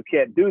schedule, you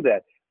can't do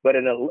that. But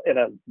in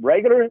a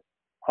regular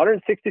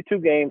 162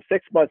 game,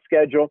 6-month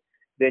schedule,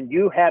 then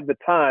you have the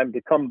time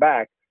to come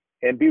back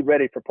and be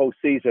ready for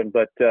postseason.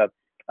 But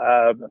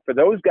for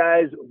those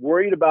guys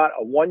worried about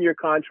a 1-year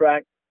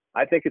contract,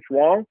 I think it's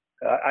wrong.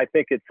 I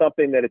think it's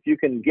something that if you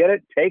can get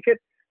it, take it,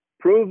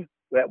 prove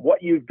that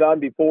what you've done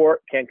before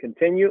can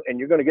continue, and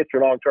you're going to get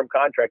your long-term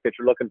contract that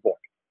you're looking for.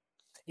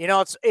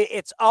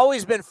 It's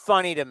always been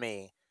funny to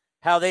me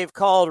how they've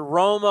called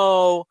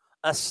Romo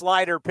a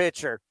slider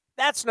pitcher.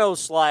 That's no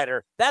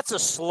slider. That's a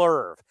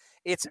slurve.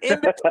 It's in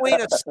between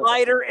a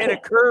slider and a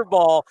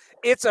curveball.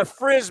 It's a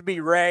frisbee,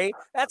 Ray.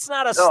 That's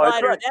not a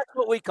slider. Right. That's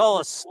what we call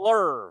a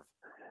slurve.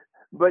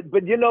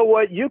 But you know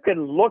what? You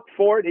can look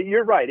for it.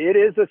 You're right. It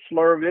is a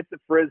slurve. It's a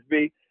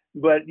frisbee.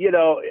 But,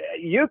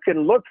 you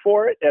can look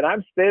for it. And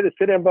I'm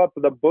sitting up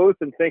in the booth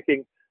and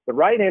thinking the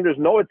right-handers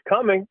know it's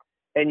coming.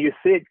 And you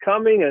see it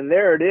coming, and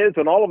there it is.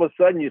 And all of a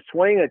sudden you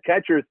swing, and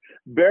catchers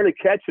barely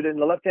catch it in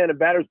the left-handed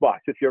batter's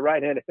box if you're a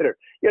right-handed hitter.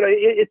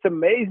 It's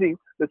amazing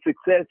the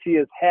success he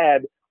has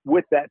had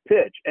with that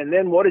pitch. And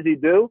then what does he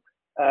do?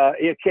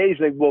 He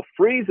occasionally will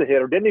freeze a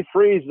hitter. Didn't he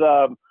freeze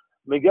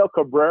Miguel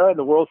Cabrera in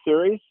the World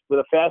Series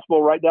with a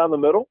fastball right down the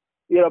middle?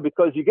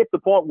 Because you get to the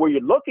point where you're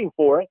looking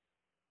for it,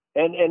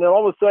 and then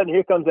all of a sudden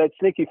here comes that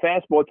sneaky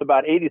fastball. It's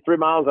about 83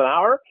 miles an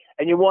hour,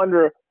 and you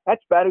wonder,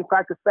 that's batting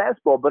practice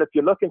fastball. But if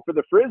you're looking for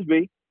the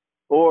frisbee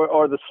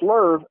or the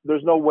slurve,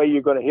 there's no way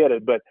you're going to hit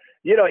it. But,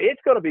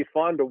 it's going to be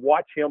fun to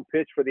watch him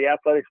pitch for the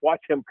Athletics, watch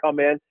him come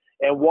in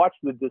and watch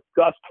the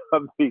disgust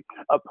of the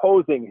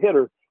opposing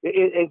hitter.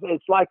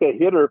 It's like a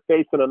hitter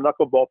facing a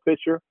knuckleball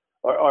pitcher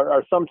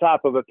or some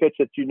type of a pitch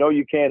that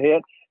you can't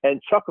hit,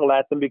 and chuckle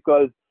at them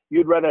because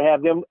you'd rather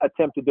have them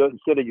attempt to do it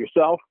instead of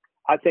yourself.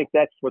 I think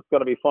that's what's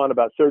going to be fun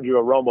about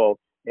Sergio Romo.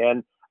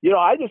 And,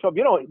 I just hope,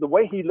 the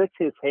way he licks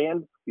his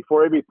hand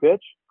before every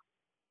pitch,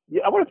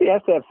 I wonder if he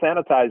has to have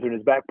sanitizer in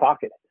his back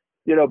pocket,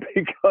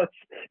 because,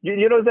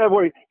 that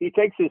where he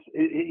takes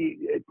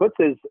he puts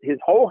his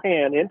whole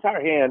hand,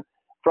 entire hand,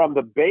 from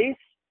the base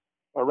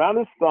around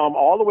his thumb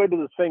all the way to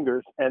his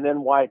fingers and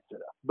then wipes it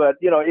up. But,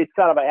 it's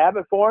kind of a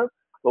habit for him.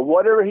 But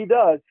whatever he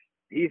does,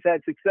 he's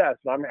had success.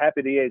 And I'm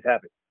happy that he is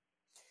happy.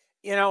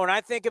 When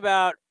I think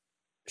about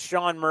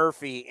Sean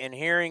Murphy and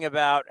hearing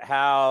about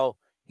how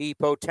he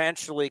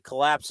potentially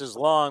collapses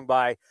lung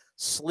by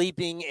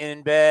sleeping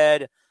in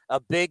bed, a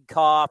big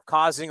cough,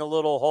 causing a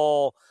little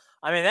hole.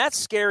 I mean, that's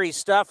scary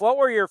stuff. What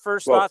were your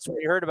first thoughts when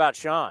you heard about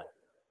Sean?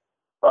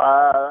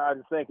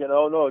 I'm thinking,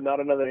 oh, no,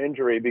 not another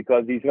injury,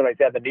 because he's going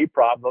to have the knee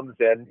problems.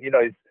 And,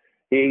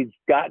 he's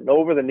gotten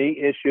over the knee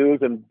issues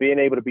and being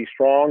able to be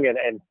strong.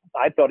 And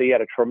I thought he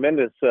had a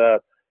tremendous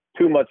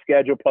 2-month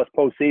schedule plus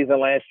postseason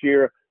last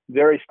year.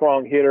 Very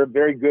strong hitter,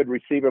 very good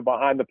receiver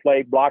behind the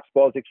plate, blocks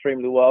balls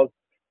extremely well.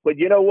 But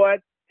you know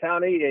what,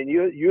 Tony, and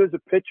you as a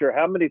pitcher,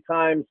 how many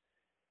times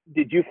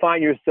did you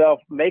find yourself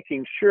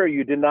making sure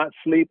you did not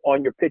sleep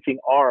on your pitching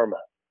arm?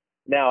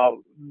 Now,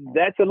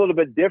 that's a little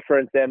bit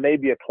different than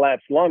maybe a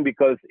collapsed lung,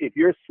 because if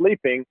you're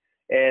sleeping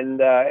and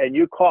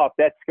you cough,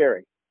 that's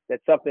scary. That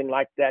something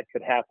like that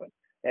could happen,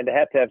 and to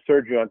have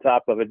surgery on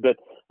top of it.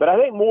 But I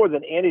think more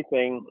than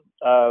anything,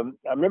 I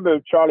remember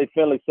Charlie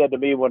Finley said to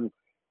me when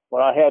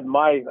I had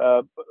my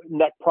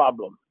neck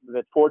problem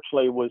that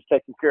fortunately was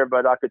taken care of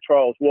by Dr.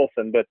 Charles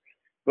Wilson.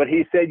 But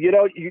he said,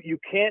 you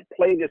can't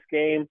play this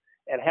game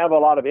and have a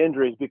lot of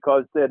injuries,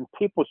 because then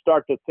people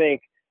start to think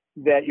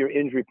that you're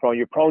injury prone.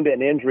 You're prone to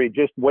an injury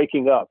just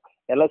waking up.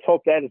 And let's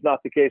hope that is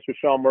not the case with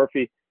Sean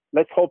Murphy.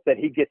 Let's hope that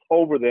he gets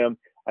over them.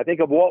 I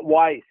think of Walt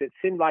Weiss. It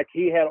seemed like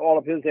he had all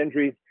of his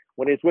injuries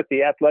when he's with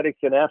the Athletics,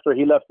 and after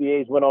he left the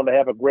A's, went on to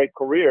have a great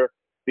career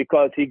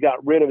because he got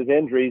rid of his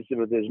injuries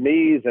with his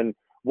knees and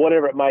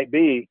whatever it might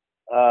be,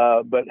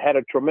 but had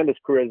a tremendous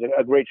career as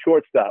a great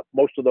shortstop,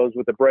 most of those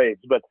with the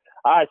Braves. But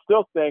I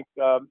still think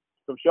from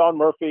Sean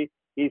Murphy,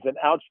 he's an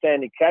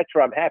outstanding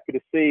catcher. I'm happy to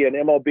see in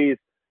MLB's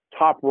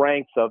top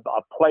ranks of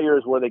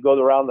players where they go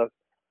around the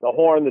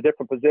horn, the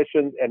different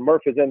positions, and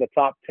Murphy's in the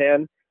top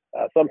 10.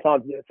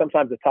 Sometimes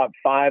the top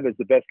 5 is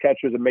the best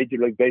catchers in Major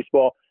League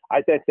Baseball.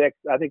 I think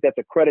that's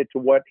a credit to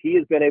what he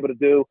has been able to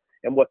do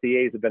and what the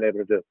A's have been able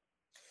to do.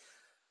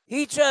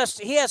 He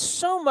has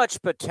so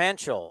much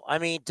potential. I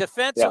mean,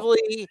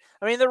 defensively,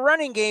 I mean, the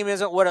running game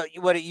isn't what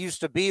it used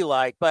to be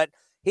like, but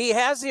he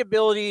has the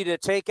ability to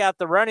take out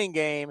the running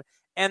game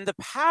and the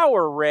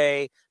power,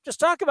 Ray. Just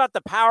talk about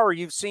the power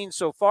you've seen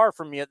so far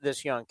from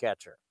this young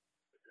catcher.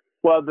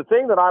 Well, the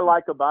thing that I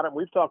like about him,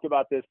 we've talked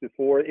about this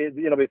before, is,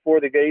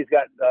 before the A's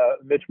got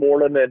Mitch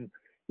Moreland and,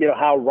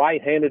 how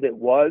right-handed it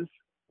was.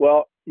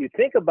 Well, you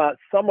think about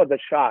some of the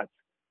shots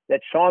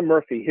that Sean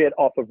Murphy hit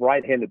off of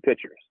right-handed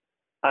pitchers.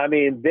 I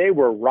mean, they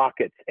were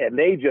rockets, and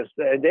they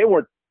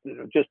weren't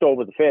just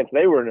over the fence.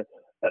 They were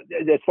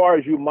as far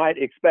as you might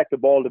expect the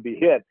ball to be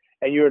hit,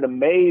 and you're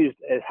amazed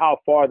at how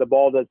far the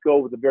ball does go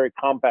with a very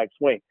compact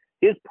swing.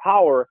 His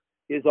power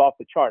is off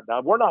the chart.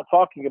 Now, we're not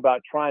talking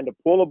about trying to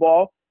pull a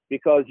ball,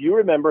 because you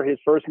remember his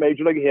first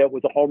major league hit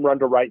was a home run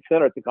to right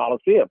center at the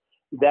Coliseum.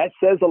 That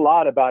says a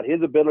lot about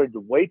his ability to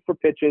wait for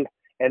pitches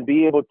and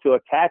be able to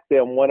attack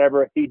them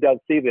whenever he does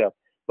see them.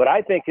 But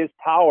I think his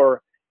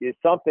power is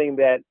something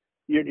that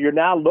you're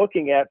now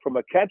looking at from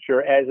a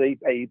catcher as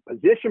a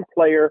position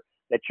player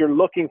that you're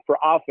looking for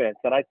offense.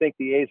 And I think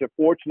the A's are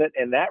fortunate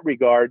in that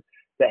regard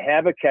to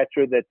have a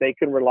catcher that they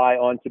can rely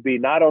on to be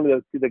not only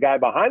the guy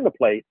behind the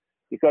plate,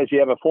 because you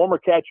have a former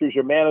catcher as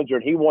your manager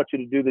and he wants you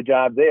to do the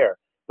job there.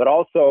 But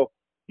also,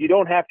 you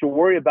don't have to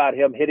worry about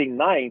him hitting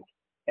ninth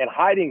and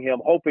hiding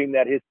him, hoping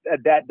that his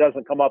bat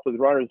doesn't come up with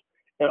runners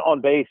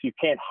on base. You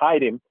can't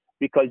hide him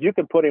because you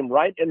can put him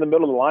right in the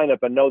middle of the lineup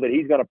and know that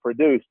he's going to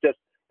produce just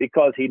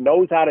because he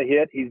knows how to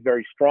hit. He's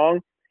very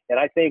strong. And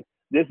I think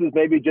this is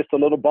maybe just a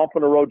little bump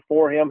in the road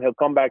for him. He'll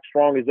come back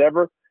strong as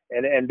ever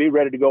and be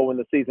ready to go when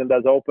the season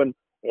does open.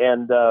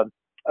 And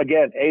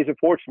again, A's are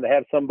fortunate to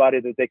have somebody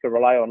that they can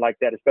rely on like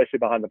that, especially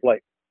behind the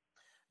plate.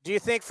 Do you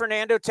think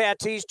Fernando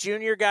Tatis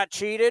Jr. got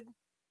cheated?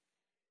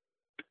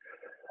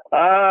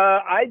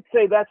 I'd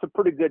say that's a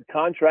pretty good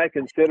contract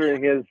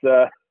considering his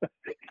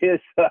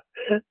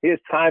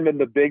time in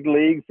the big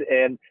leagues.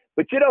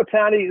 But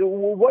Tony,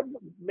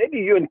 maybe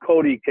you and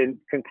Cody can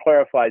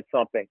clarify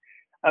something.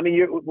 I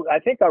mean, I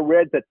think I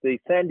read that the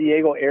San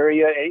Diego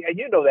area, and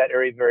you know that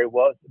area very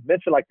well,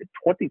 mentioned like the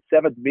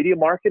 27th media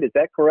market. Is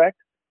that correct?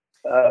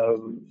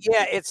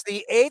 Yeah, it's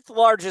the 8th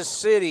largest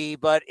city,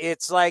 but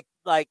it's like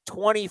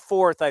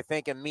 24th, I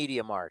think, in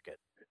media market.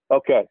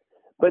 Okay.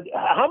 But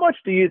how much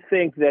do you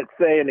think that,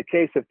 say, in the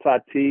case of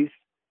Tatis,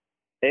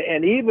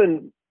 and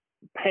even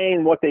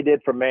paying what they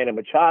did for Manny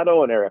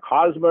Machado and Eric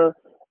Hosmer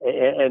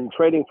and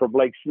trading for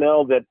Blake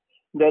Snell, that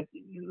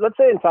let's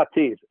say in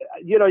Tatis,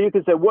 you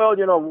can say, well,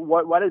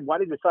 why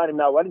did you sign him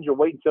now? Why didn't you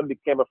wait until he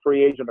became a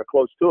free agent or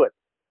close to it?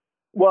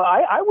 Well,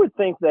 I would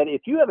think that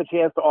if you have a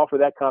chance to offer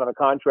that kind of a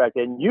contract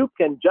and you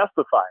can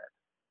justify it,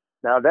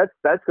 now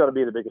that's going to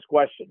be the biggest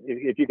question.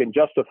 If you can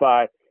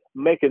justify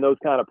making those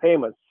kind of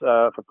payments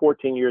for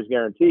 14 years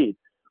guaranteed.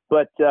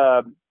 But,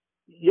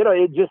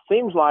 it just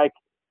seems like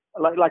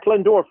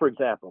Lindor, for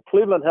example.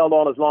 Cleveland held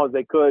on as long as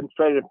they could,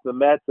 traded it to the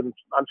Mets, and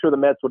I'm sure the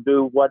Mets will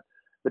do what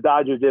the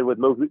Dodgers did with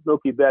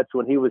Mookie Betts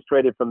when he was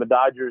traded from the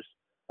Dodgers,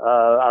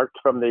 or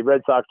from the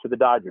Red Sox to the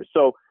Dodgers.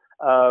 So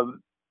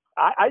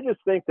I just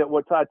think that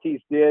what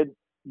Tatis did,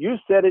 you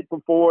said it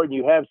before and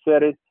you have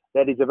said it,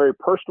 that he's a very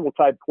personal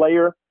type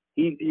player.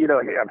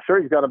 I'm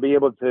sure he's going to be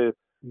able to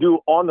do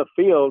on the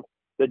field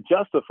to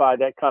justify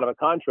that kind of a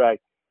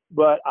contract.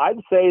 But I'd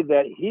say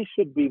that he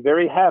should be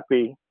very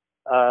happy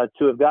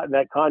to have gotten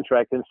that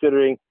contract,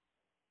 considering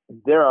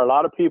there are a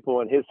lot of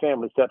people in his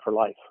family set for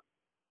life.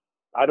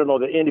 I don't know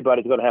that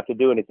anybody's going to have to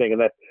do anything in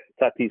that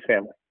Tatis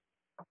family.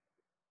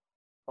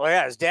 Well,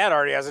 yeah, his dad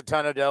already has a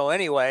ton of dough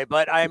anyway.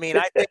 But I mean,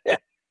 I think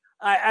that,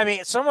 I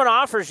mean, someone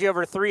offers you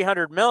over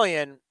 $300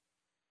 million.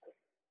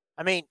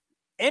 I mean,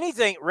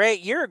 anything, Ray,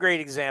 you're a great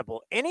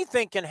example.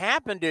 Anything can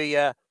happen to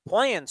you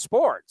playing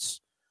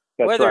sports.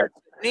 That's whether right. it's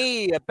a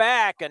knee, a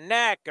back, a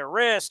neck, a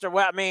wrist, or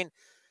what. I mean,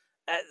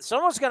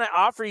 someone's going to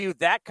offer you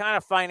that kind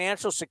of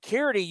financial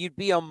security. You'd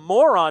be a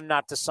moron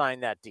not to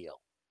sign that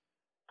deal.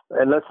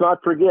 And let's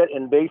not forget,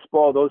 in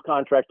baseball, those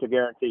contracts are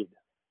guaranteed.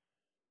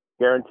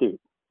 Guaranteed.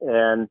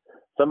 And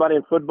somebody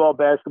in football,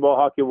 basketball,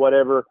 hockey,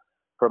 whatever,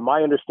 from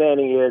my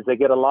understanding is they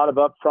get a lot of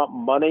upfront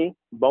money,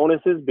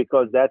 bonuses,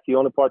 because that's the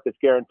only part that's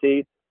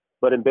guaranteed.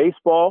 But in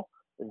baseball,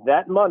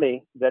 that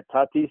money that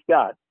Tatis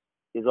got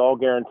is all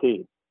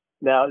guaranteed.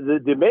 Now,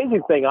 the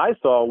amazing thing I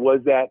saw was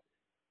that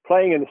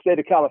playing in the state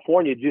of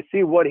California, did you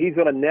see what he's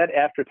going to net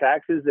after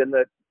taxes in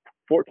the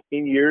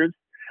 14 years?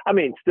 I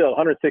mean, still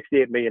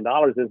 $168 million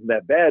isn't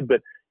that bad,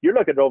 but you're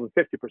looking at over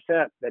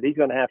 50% that he's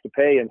going to have to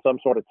pay in some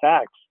sort of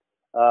tax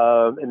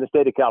in the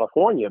state of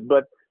California.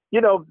 But,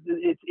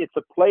 it's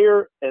a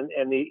player,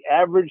 and the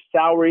average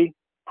salary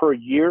per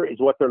year is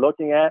what they're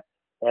looking at.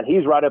 And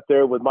he's right up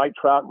there with Mike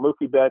Trout,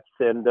 Mookie Betts,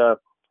 and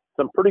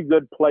some pretty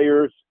good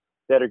players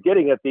that are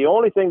getting it. The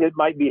only thing that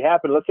might be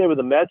happening, let's say with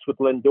the Mets, with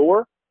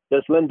Lindor,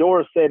 does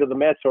Lindor say to the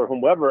Mets or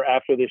whomever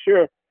after this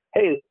year,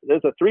 hey,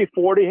 there's a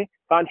 $340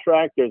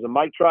 contract, there's a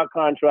Mike Trout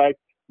contract,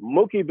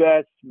 Mookie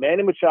Betts,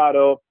 Manny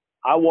Machado,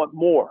 I want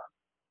more.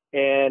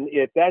 And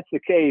if that's the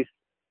case,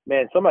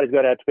 man, somebody's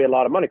going to have to pay a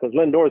lot of money because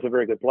Lindor is a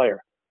very good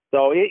player.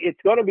 So it's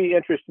going to be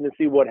interesting to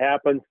see what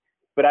happens.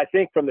 But I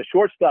think from the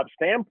shortstop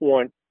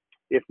standpoint,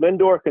 if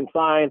Lindor can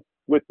sign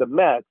with the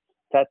Mets,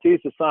 Tatis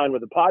is signed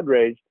with the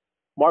Padres,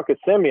 Marcus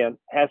Semien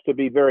has to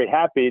be very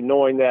happy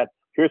knowing that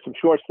here's some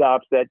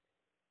shortstops that,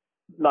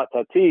 not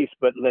Tatis,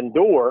 but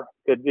Lindor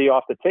could be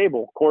off the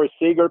table. Corey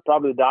Seager,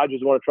 probably the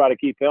Dodgers want to try to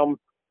keep him.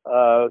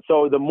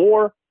 So the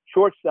more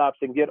shortstops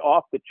can get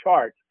off the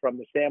chart from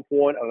the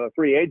standpoint of a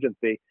free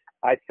agency,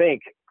 I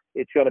think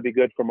it's going to be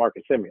good for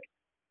Marcus Semien.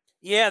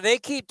 Yeah, they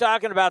keep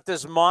talking about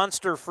this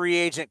monster free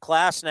agent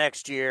class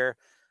next year.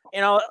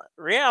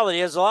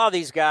 Reality is a lot of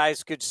these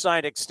guys could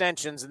sign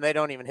extensions and they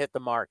don't even hit the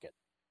market.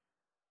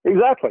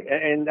 Exactly.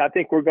 And I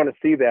think we're going to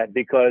see that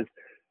because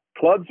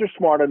clubs are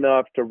smart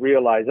enough to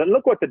realize, and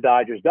look what the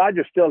Dodgers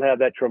still have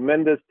that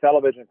tremendous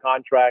television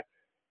contract.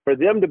 For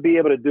them to be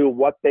able to do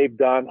what they've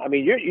done, I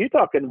mean, you're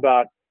talking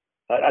about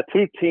a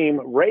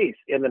two-team race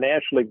in the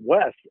National League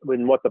West. I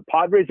mean, what the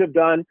Padres have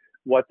done,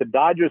 what the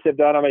Dodgers have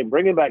done. I mean,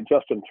 bringing back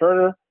Justin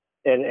Turner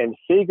and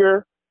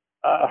Seager,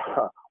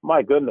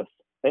 my goodness,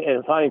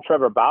 and signing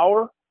Trevor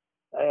Bauer.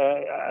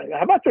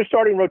 How about their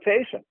starting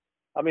rotation?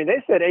 I mean,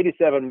 they said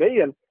 $87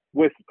 million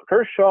with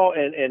Kershaw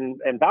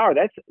and Bauer.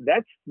 That's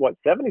what,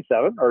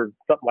 77 or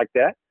something like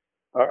that,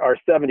 or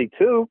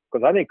 72,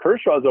 because I think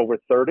Kershaw is over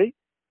 30,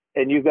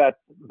 and you've got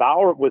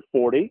Bauer with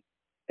 40,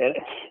 and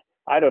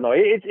I don't know.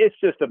 It's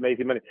just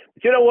amazing money.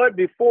 But you know what?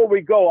 Before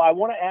we go, I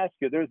want to ask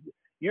you.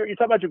 You're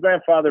talking about your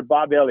grandfather,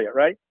 Bob Elliott,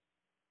 right?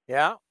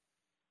 Yeah.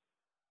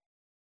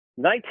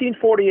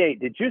 1948.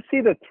 Did you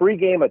see the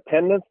 3-game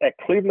attendance at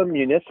Cleveland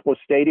Municipal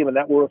Stadium in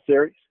that World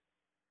Series?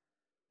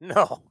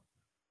 No.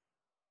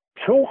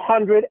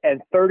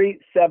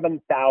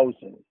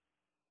 237,000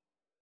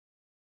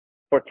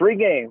 for 3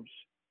 games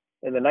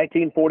in the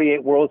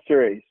 1948 World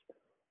Series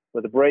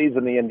with the Braves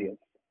and the Indians.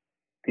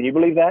 Can you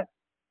believe that?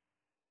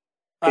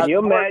 Can you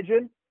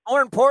imagine?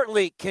 More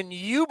importantly, can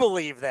you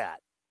believe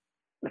that?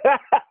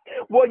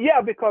 Well,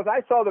 yeah, because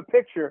I saw the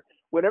picture.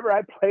 Whenever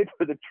I played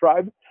for the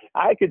Tribe,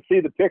 I could see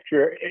the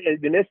picture at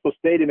Municipal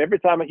Stadium. Every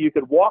time you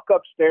could walk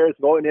upstairs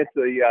going into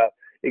the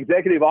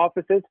executive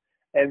offices,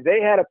 and they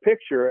had a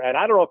picture, and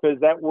I don't know if it was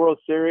that World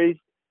Series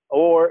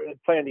or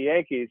playing the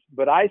Yankees,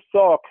 but I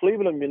saw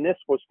Cleveland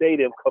Municipal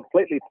Stadium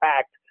completely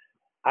packed.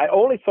 I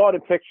only saw it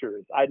in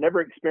pictures. I never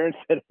experienced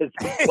it as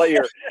a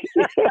player.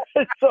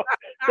 so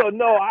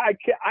no, I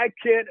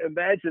can't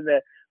imagine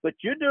that. But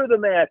you do the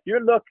math.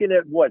 You're looking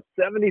at what,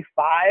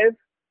 75?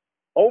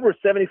 Over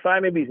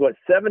 75, maybe what,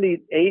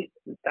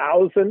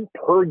 78,000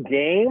 per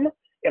game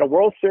in a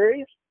World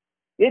Series?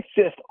 It's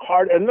just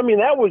hard. And I mean,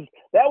 that was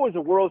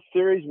a World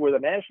Series where the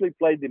National League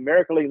played the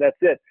American League, and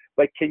that's it.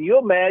 But can you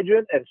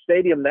imagine a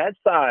stadium that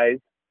size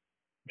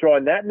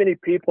drawing that many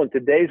people in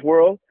today's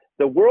world?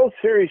 The World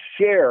Series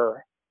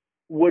share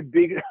would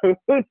be, who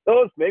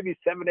knows, maybe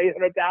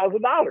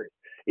 $700,000-$800,000.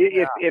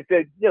 If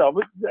it,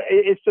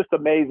 it's just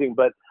amazing.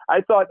 But I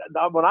thought,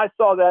 when I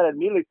saw that, I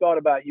immediately thought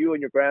about you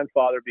and your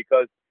grandfather,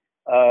 because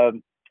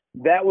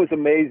that was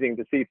amazing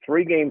to see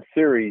 3-game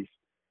series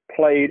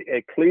played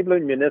at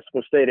Cleveland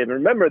Municipal Stadium. And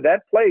remember,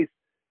 that place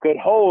could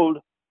hold,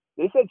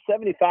 they said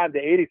 75 to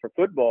 80 for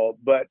football,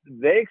 but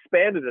they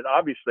expanded it,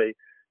 obviously,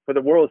 for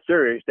the World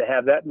Series to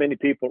have that many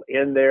people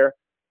in there.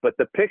 But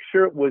the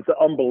picture was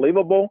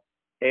unbelievable.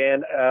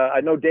 And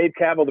I know Dave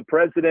Cavill, the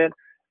president,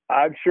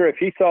 I'm sure if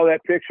he saw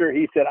that picture,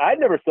 he said, I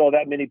never saw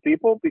that many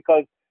people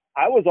because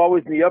I was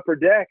always in the upper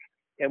deck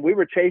and we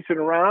were chasing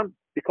around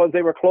because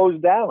they were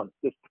closed down.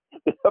 The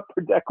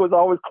upper deck was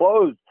always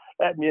closed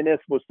at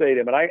Municipal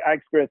Stadium. And I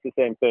experienced the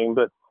same thing.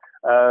 But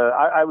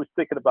I was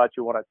thinking about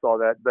you when I saw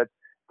that. But,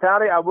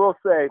 Tony, I will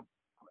say,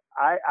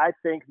 I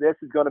think this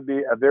is going to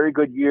be a very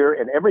good year,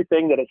 and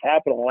everything that has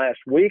happened last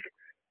week,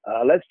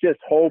 let's just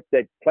hope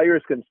that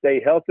players can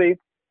stay healthy.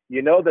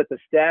 You know that the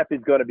staff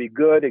is going to be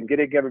good and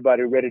getting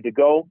everybody ready to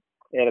go.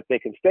 And if they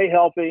can stay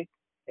healthy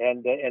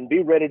and be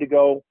ready to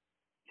go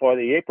for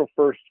the April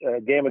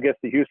 1st game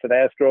against the Houston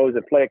Astros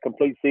and play a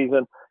complete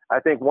season, I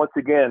think once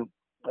again,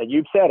 and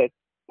you've said it,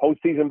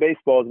 postseason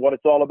baseball is what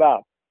it's all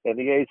about. And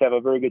the A's have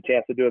a very good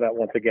chance of doing that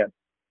once again.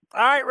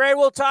 All right, Ray,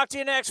 we'll talk to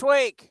you next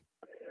week.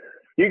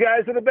 You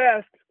guys are the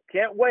best.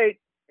 Can't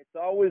wait. It's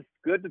always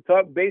good to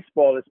talk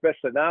baseball,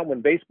 especially now when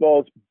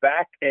baseball's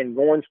back and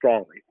going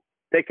strongly.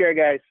 Take care,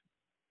 guys.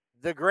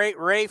 The great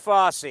Ray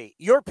Fosse,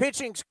 your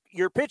pitching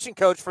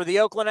coach for the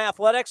Oakland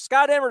Athletics,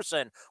 Scott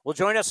Emerson, will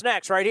join us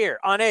next right here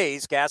on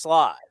A's Cast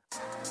Live.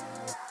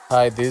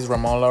 Hi, this is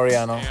Ramon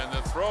Laureano. And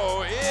the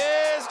throw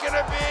is going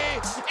to be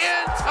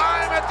in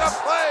time at the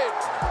plate.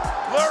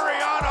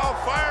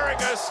 Liriano firing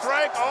a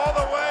strike all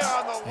the way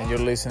on the. And you're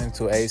listening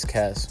to A's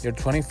Cast, your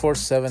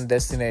 24/7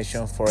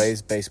 destination for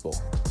A's baseball.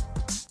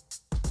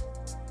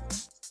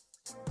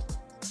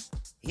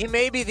 He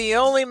may be the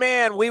only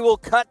man we will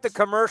cut the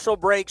commercial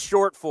break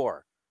short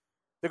for.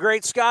 The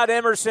great Scott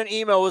Emerson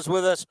Emo is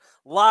with us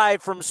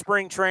live from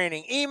spring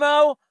training.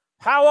 Emo,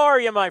 how are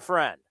you, my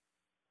friend?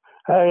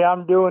 Hey,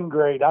 I'm doing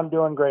great. How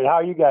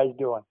are you guys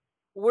doing?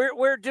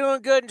 We're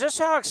doing good. And just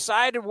how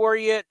excited were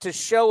you to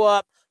show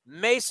up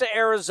Mesa,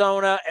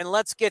 Arizona, and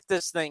let's get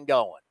this thing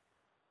going?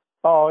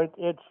 Oh,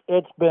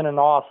 it's been an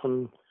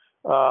awesome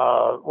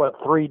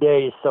 3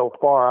 days so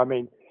far. I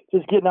mean,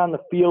 just getting on the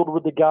field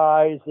with the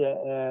guys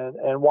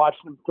and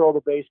watching them throw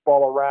the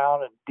baseball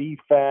around and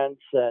defense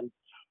and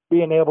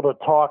being able to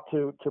talk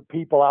to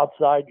people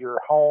outside your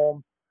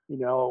home,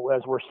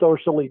 as we're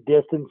socially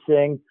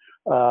distancing,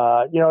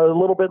 a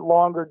little bit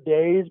longer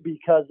days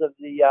because of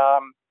the,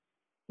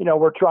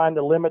 we're trying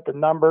to limit the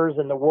numbers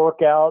and the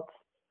workouts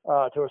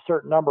to a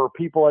certain number of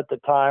people at the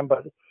time.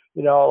 But,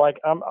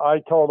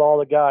 I told all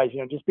the guys,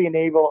 just being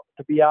able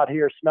to be out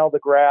here, smell the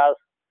grass,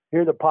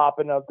 hear the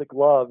popping of the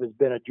glove has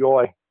been a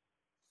joy.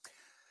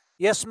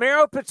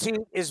 Yusmeiro Petit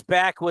is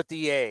back with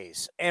the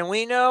A's, and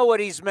we know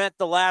what he's meant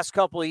the last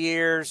couple of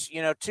years.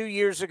 2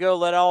 years ago,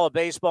 led all of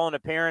baseball in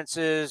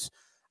appearances.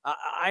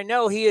 I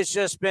know he has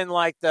just been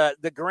like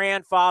the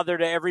grandfather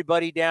to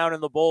everybody down in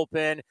the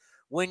bullpen.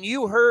 When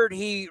you heard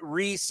he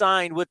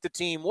re-signed with the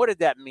team, what did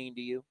that mean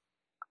to you?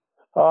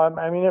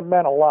 I mean, it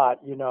meant a lot.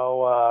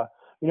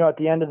 At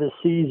the end of the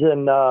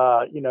season,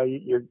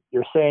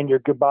 you're saying your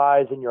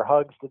goodbyes and your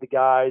hugs to the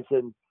guys,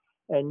 and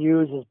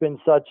Hughes has been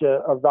such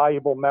a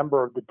valuable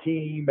member of the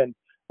team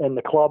and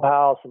the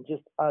clubhouse and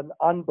just an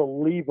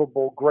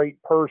unbelievable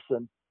great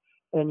person.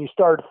 And you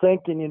start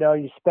thinking,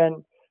 you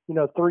spent,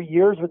 3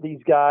 years with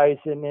these guys,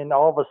 and then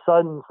all of a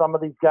sudden some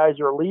of these guys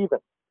are leaving.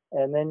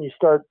 And then you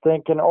start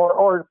thinking,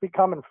 or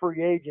becoming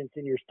free agents,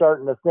 and you're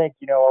starting to think,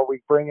 are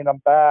we bringing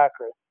them back?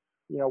 Or,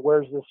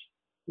 where's this,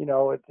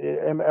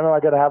 am I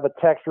going to have a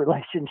text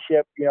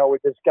relationship,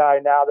 with this guy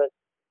now that,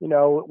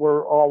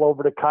 we're all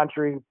over the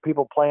country,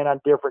 people playing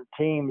on different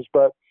teams.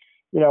 But,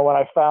 when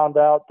I found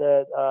out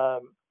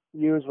that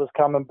Hughes was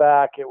coming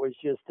back, it was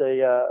just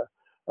a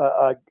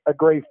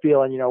great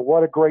feeling.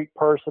 What a great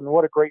person,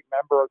 what a great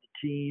member of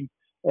the team.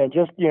 And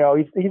just,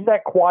 he's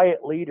that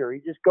quiet leader. He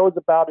just goes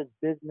about his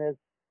business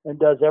and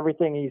does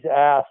everything he's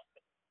asked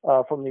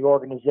from the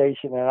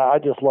organization. And I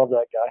just love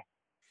that guy.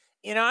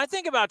 I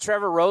think about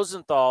Trevor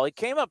Rosenthal. He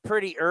came up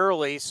pretty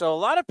early, so a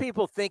lot of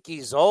people think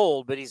he's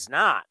old, but he's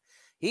not.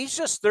 He's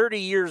just 30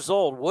 years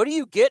old. What are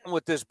you getting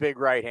with this big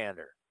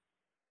right-hander?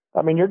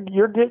 I mean,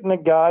 you're getting a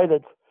guy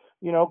that's,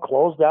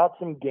 closed out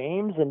some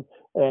games, and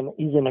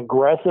he's an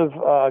aggressive,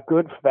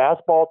 good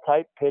fastball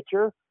type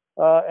pitcher.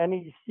 And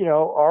he's,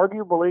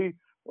 arguably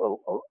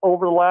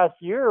over the last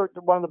year,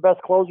 one of the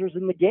best closers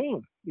in the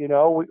game.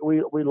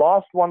 We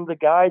lost one of the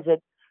guys that,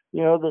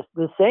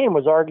 the same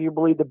was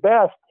arguably the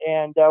best,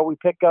 and we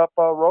pick up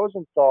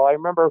Rosenthal. I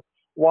remember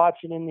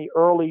watching in the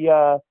early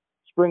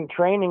spring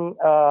training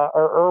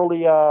or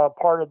early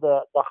part of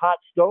the hot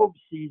stove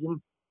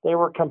season, they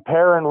were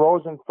comparing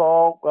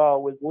Rosenthal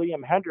with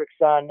Liam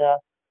Hendriks on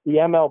the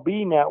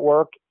MLB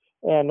network.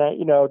 And,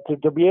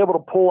 to be able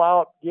to pull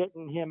out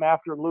getting him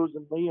after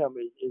losing Liam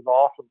is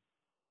awesome.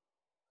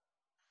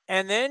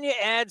 And then you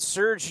add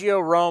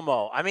Sergio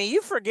Romo. I mean,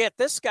 you forget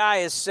this guy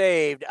has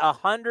saved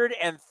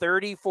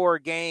 134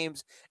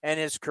 games in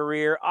his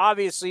career.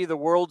 Obviously, the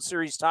World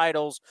Series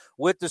titles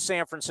with the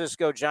San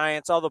Francisco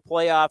Giants, all the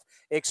playoff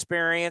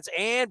experience,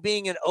 and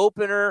being an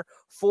opener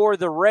for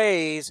the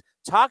Rays.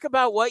 Talk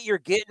about what you're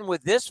getting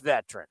with this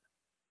veteran.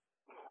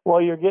 Well,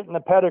 you're getting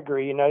the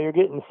pedigree. You're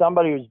getting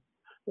somebody who's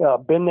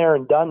been there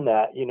and done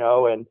that,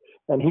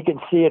 and he can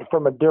see it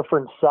from a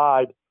different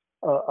side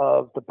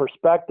of the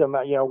perspective,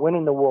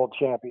 winning the world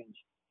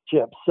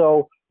championship.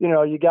 So,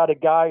 you got a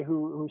guy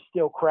who's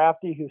still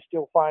crafty, who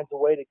still finds a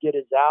way to get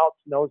his outs,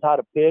 knows how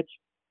to pitch,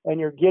 and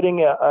you're getting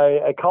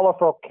a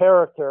colorful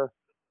character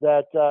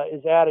that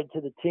is added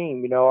to the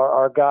team.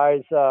 Our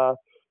guys, go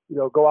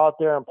out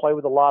there and play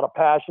with a lot of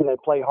passion. They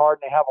play hard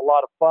and they have a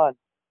lot of fun.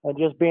 And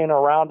just being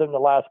around him the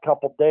last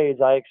couple of days,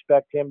 I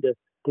expect him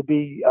to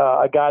be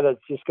a guy that's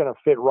just going to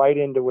fit right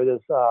into with this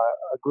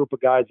a group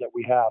of guys that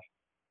we have.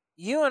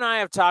 You and I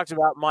have talked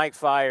about Mike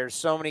Fiers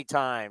so many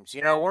times.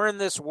 We're in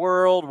this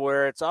world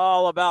where it's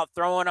all about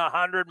throwing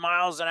 100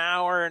 miles an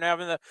hour and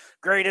having the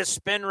greatest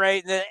spin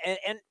rate.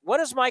 And what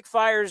does Mike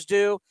Fiers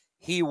do?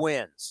 He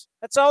wins.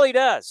 That's all he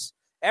does.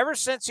 Ever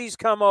since he's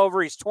come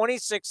over, he's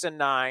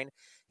 26-9.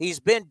 He's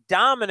been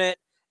dominant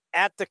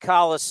at the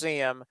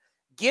Coliseum.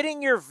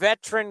 Getting your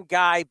veteran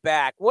guy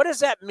back, what does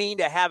that mean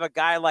to have a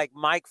guy like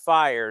Mike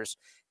Fiers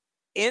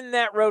in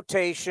that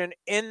rotation,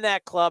 in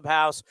that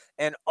clubhouse,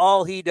 and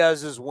all he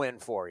does is win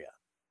for you?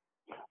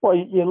 Well,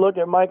 you look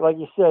at Mike, like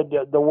you said,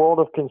 the world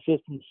of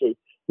consistency.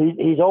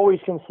 He's always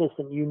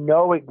consistent. You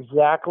know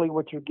exactly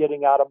what you're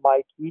getting out of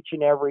Mike each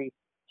and every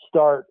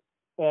start,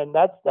 and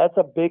that's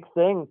a big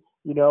thing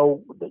you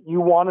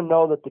want to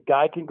know that the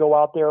guy can go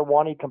out there.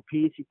 One, he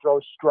competes, he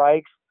throws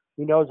strikes,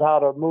 he knows how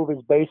to move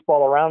his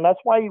baseball around. That's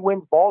why he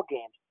wins ball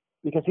games,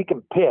 because he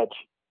can pitch.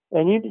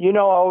 And I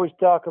always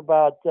talk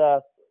about,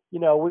 we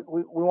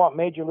want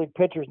major league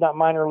pitchers, not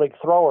minor league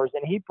throwers.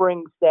 And he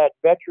brings that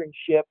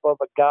veteranship of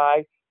a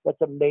guy that's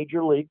a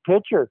major league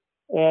pitcher.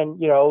 And,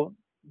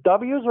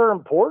 W's are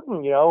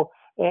important,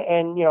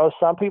 and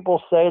some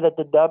people say that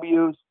the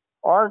W's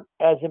aren't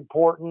as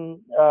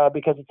important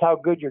because it's how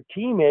good your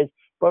team is.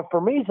 But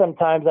for me,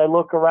 sometimes I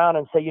look around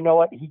and say, you know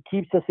what, he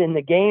keeps us in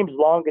the games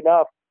long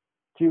enough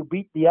to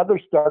beat the other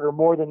starter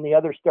more than the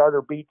other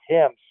starter beats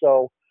him.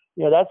 So,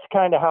 that's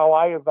kind of how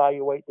I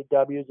evaluate the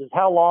W's, is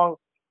how long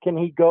can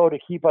he go to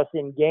keep us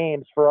in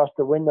games for us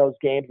to win those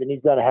games, and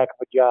he's done a heck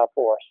of a job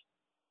for us.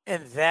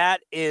 And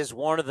that is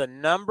one of the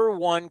number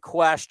one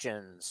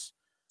questions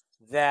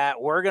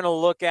that we're going to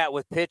look at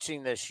with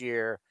pitching this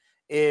year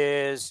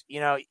is,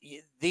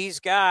 these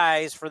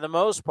guys, for the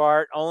most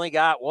part, only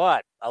got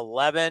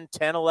 11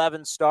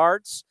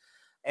 starts,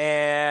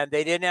 and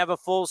they didn't have a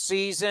full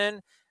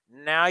season.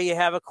 Now you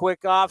have a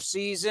quick off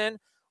season.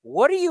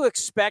 What are you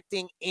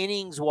expecting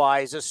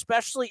innings-wise,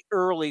 especially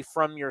early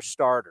from your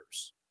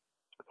starters?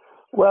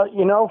 Well,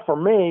 for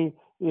me,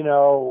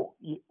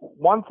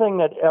 one thing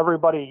that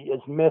everybody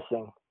is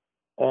missing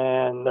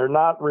and they're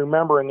not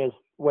remembering is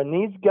when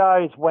these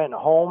guys went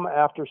home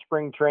after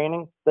spring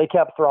training, they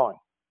kept throwing.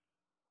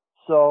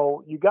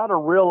 So you got to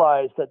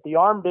realize that the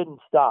arm didn't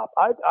stop.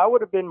 I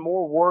would have been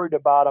more worried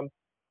about them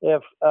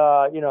if,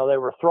 they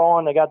were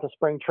throwing, they got to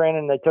spring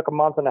training, they took a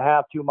month and a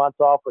half, 2 months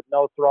off with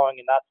no throwing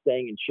and not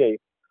staying in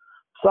shape.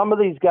 Some of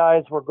these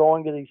guys were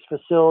going to these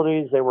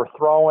facilities, they were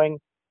throwing.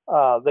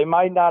 They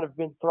might not have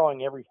been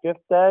throwing every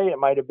fifth day. It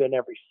might have been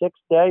every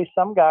sixth day.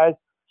 Some guys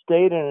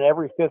stayed in an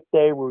every fifth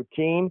day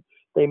routine.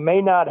 They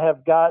may not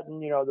have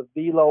gotten, the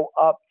velo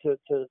up to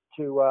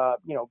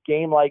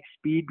game-like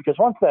speed, because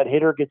once that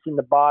hitter gets in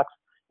the box,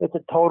 it's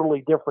a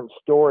totally different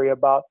story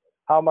about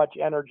how much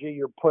energy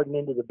you're putting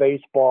into the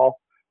baseball.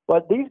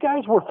 But these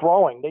guys were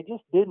throwing. They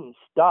just didn't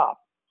stop.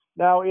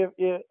 Now,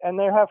 and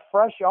they have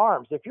fresh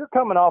arms. If you're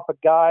coming off a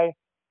guy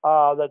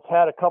that's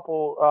had a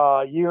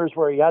couple years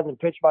where he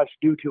hasn't pitched much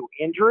due to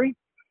injury,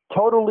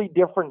 totally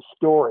different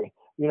story.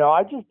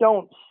 I just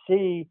don't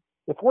see,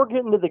 if we're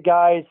getting to the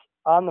guys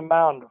on the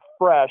mound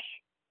fresh,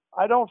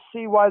 I don't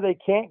see why they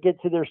can't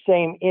get to their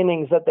same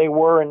innings that they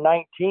were in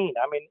 19.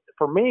 I mean,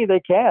 for me,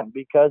 they can,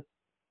 because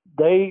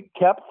they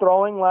kept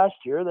throwing last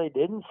year. They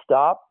didn't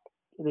stop.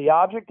 The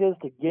object is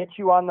to get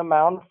you on the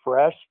mound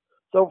fresh.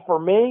 So for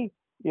me,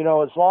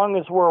 as long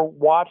as we're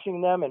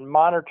watching them and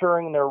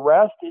monitoring their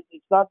rest,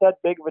 it's not that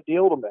big of a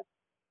deal to me.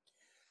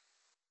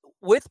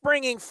 With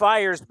bringing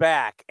Fiers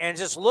back and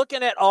just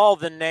looking at all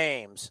the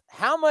names,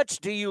 how much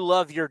do you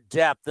love your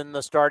depth in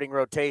the starting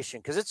rotation?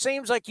 Because it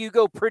seems like you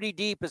go pretty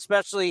deep,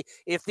 especially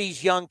if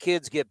these young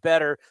kids get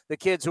better, the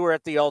kids who are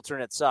at the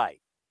alternate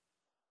site.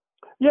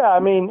 Yeah, I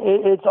mean,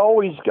 it's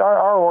always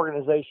our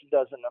organization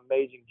does an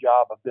amazing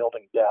job of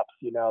building depth.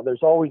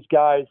 There's always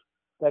guys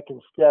that can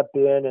step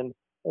in and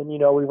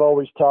we've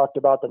always talked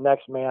about the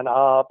next man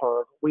up,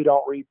 or we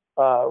don't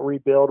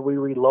rebuild, we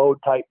reload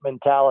type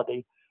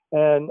mentality.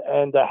 And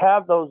to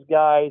have those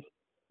guys,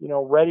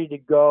 ready to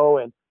go,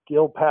 and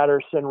Gil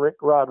Patterson, Rick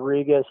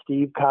Rodriguez,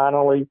 Steve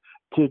Connolly,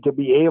 to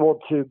be able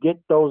to get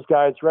those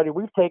guys ready.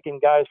 We've taken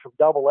guys from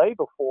AA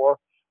before.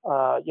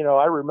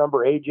 I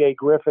remember AJ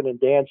Griffin and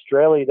Dan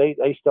Straley.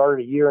 They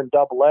started a year in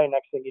AA.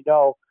 Next thing you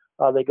know,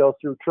 they go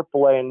through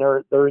AAA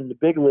and they're in the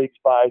big leagues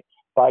by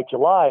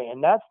July,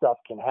 and that stuff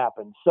can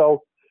happen.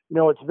 So,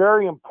 it's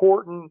very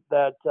important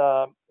that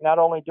not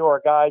only do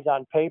our guys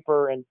on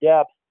paper and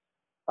depth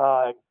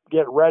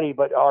get ready,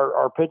 but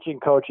our pitching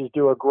coaches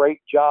do a great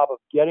job of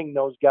getting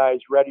those guys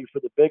ready for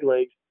the big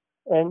leagues.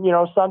 And,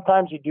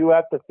 sometimes you do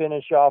have to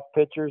finish off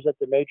pitchers at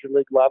the major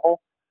league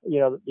level.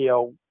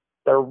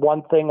 They're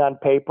one thing on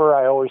paper.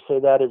 I always say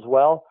that as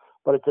well.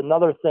 But it's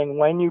another thing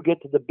when you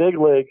get to the big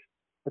leagues,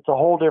 it's a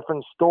whole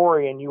different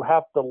story, and you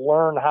have to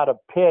learn how to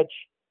pitch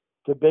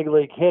to big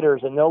league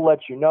hitters, and they'll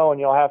let you know, and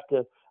you'll have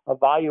to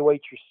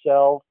evaluate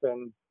yourself.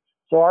 And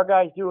so our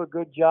guys do a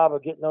good job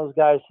of getting those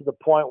guys to the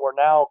point where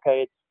now,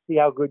 okay, it's see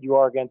how good you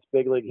are against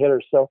big league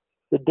hitters. So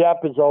the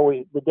depth is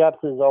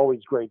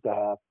always great to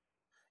have.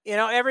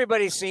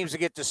 Everybody seems to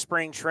get to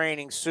spring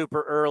training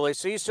super early,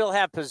 so you still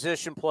have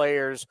position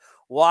players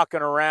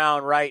walking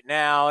around right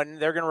now, and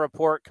they're going to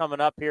report coming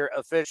up here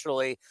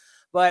officially.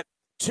 But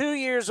 2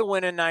 years of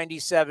winning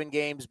 97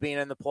 games, being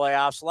in the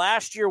playoffs,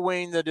 last year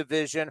winning the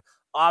division,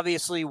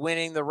 obviously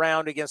winning the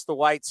round against the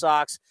White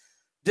Sox.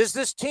 Does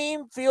this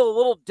team feel a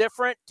little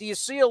different? Do you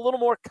see a little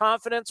more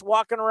confidence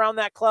walking around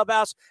that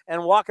clubhouse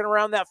and walking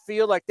around that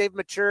field like they've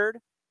matured?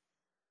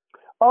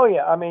 Oh,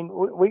 yeah. I mean,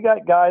 we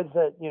got guys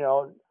that,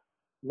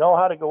 know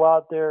how to go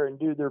out there and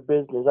do their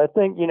business. I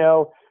think,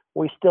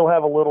 we still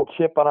have a little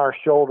chip on our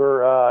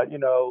shoulder,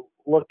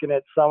 looking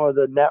at some of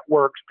the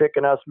networks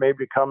picking us maybe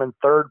to come in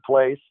third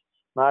place,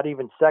 not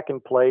even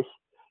second place.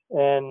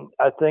 And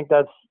I think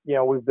that's,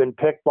 we've been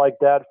picked like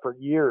that for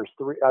years.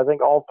 I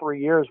think all 3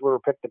 years we were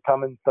picked to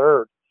come in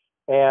third,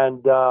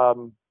 and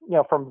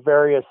from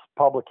various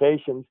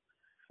publications.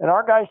 And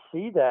our guys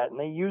see that, and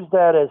they use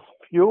that as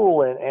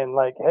fuel and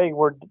like, hey,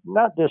 we're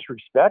not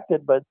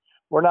disrespected, but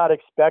we're not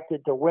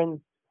expected to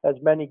win as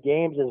many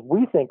games as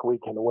we think we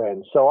can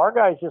win. So our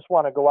guys just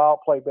want to go out,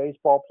 play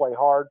baseball, play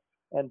hard,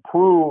 and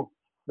prove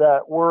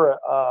that we're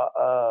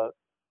a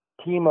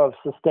team of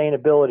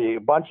sustainability,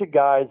 a bunch of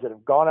guys that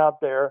have gone out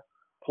there,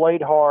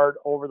 played hard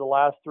over the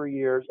last 3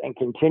 years, and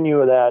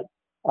continue that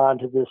on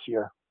to this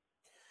year.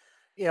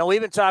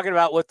 We've been talking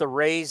about what the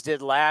Rays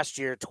did last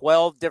year.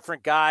 12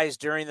 different guys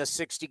during the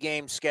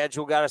 60-game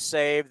schedule got a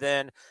save,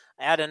 then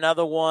add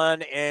another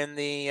one in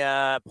the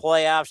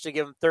playoffs to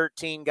give them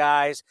 13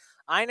 guys.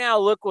 I now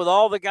look with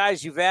all the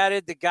guys you've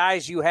added, the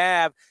guys you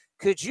have,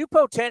 could you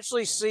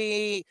potentially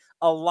see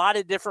a lot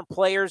of different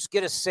players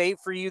get a save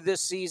for you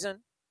this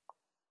season?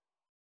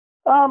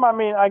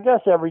 I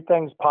guess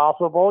everything's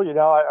possible.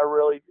 I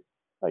really,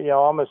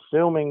 I'm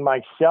assuming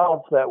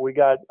myself that we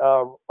got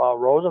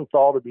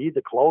Rosenthal to be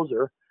the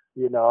closer.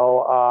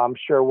 I'm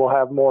sure we'll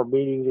have more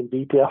meetings and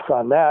details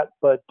on that.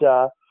 But,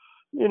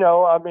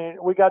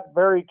 we got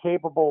very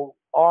capable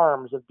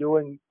arms of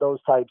doing those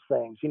types of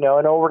things, and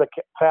over the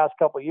past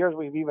couple of years,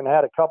 we've even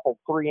had a couple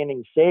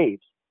 3-inning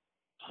saves.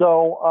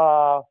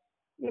 So,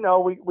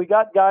 we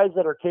got guys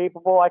that are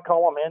capable. I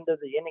call them end of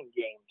the inning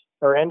games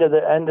or end of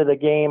the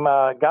game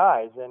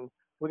guys. And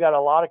we got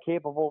a lot of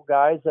capable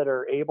guys that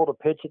are able to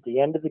pitch at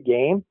the end of the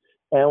game.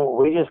 And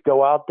we just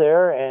go out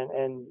there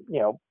and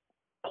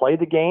play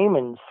the game,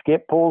 and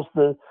Skip pulls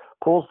the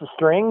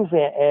strings,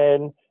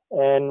 and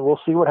we'll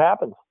see what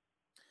happens.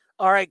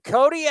 All right,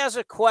 Cody has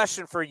a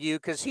question for you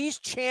because he's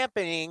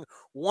championing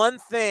one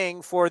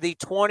thing for the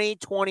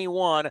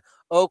 2021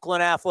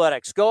 Oakland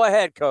Athletics. Go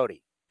ahead,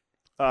 Cody.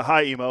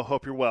 Hi, Emo.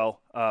 Hope you're well.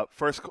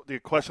 First, the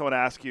question I want to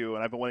ask you,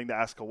 and I've been wanting to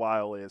ask a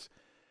while, is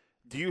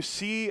do you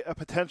see a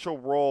potential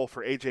role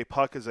for A.J.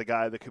 Puck as a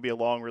guy that could be a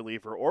long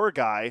reliever, or a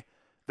guy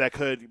that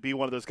could be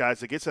one of those guys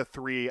that gets a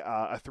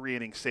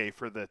three-inning save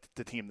for the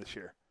team this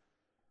year?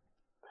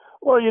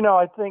 Well,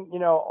 I think,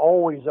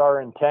 always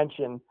our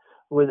intention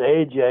with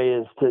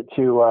AJ is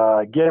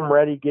to get him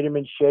ready, get him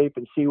in shape,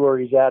 and see where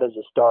he's at as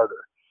a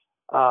starter.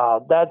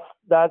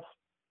 That's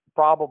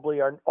probably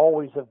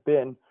always have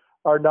been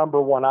our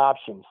number one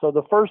option. So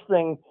the first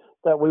thing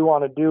that we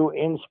want to do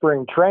in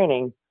spring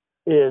training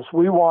is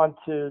we want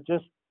to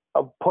just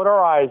put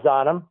our eyes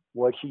on him,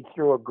 which he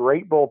threw a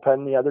great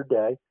bullpen the other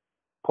day,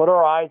 put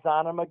our eyes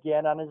on him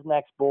again on his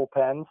next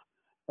bullpens,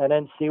 and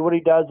then see what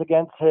he does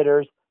against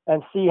hitters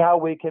and see how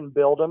we can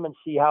build him and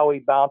see how he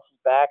bounces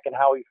back and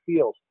how he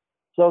feels.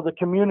 So the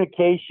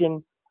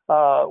communication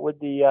with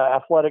the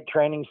athletic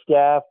training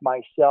staff,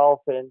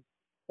 myself, and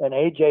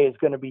AJ is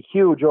going to be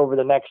huge over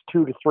the next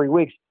 2 to 3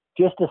 weeks,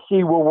 just to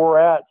see where we're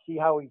at, see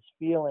how he's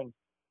feeling,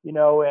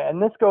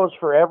 and this goes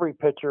for every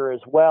pitcher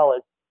as well.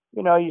 As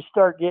you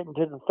start getting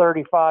to the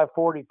 35,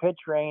 40 pitch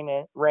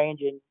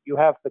range and you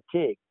have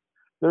fatigue.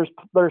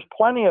 There's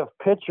plenty of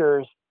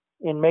pitchers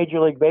in Major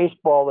League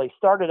Baseball. They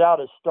started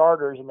out as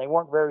starters and they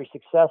weren't very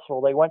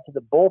successful. They went to the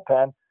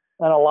bullpen,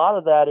 and a lot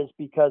of that is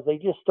because they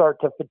just start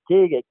to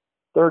fatigue at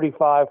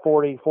 35,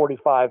 40,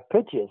 45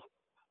 pitches.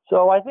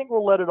 So I think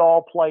we'll let it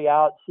all play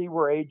out, see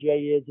where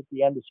AJ is at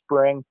the end of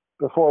spring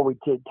before we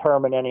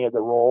determine any of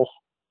the roles.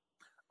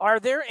 Are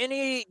there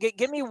any,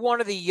 give me one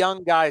of the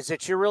young guys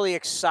that you're really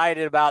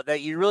excited about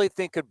that you really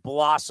think could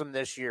blossom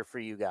this year for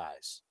you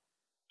guys?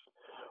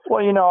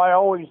 Well, I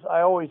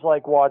always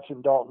like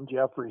watching Dalton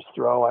Jeffries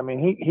throw. I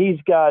mean, he's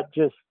got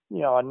just,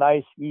 a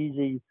nice,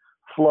 easy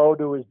flow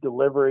to his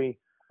delivery.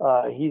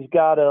 He's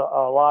got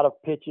a lot of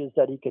pitches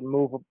that he can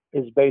move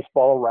his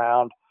baseball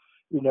around.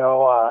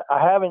 I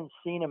haven't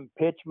seen him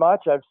pitch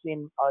much. I've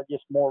seen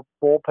just more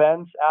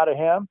bullpens out of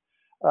him.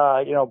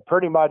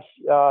 Pretty much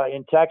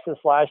in Texas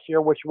last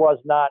year, which was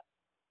not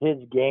his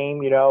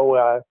game.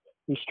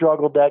 He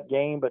struggled that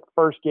game, but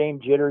first game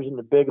jitters in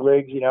the big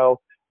leagues.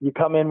 You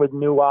come in with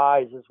new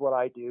eyes is what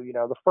I do.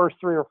 The first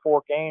 3 or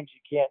 4 games,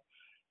 you can't,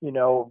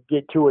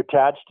 get too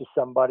attached to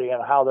somebody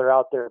and how they're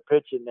out there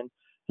pitching. And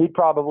he'd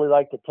probably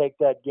like to take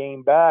that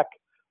game back.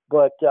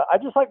 But I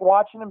just like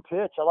watching him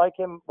pitch. I like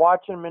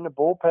watching him in the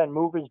bullpen,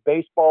 move his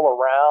baseball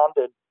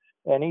around,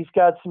 and he's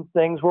got some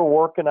things we're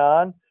working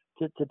on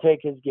to take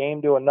his game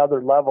to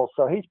another level.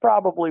 So he's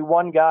probably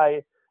one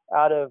guy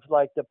out of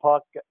like the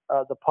Pucks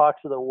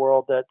of the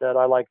world that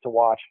I like to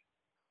watch.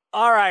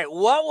 All right.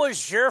 What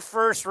was your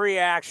first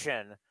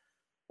reaction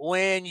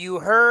when you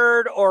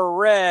heard or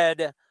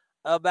read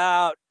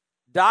about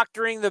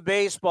doctoring the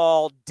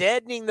baseball,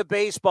 deadening the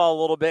baseball a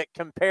little bit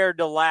compared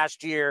to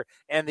last year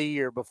and the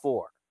year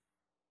before?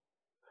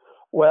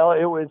 Well,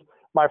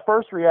 my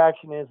first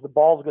reaction is the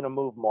ball's going to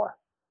move more.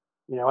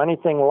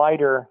 Anything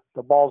lighter,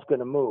 the ball's going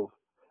to move.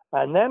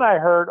 And then I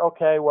heard,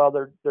 okay, well,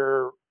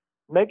 they're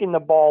making the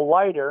ball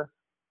lighter,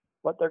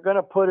 but they're going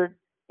to put it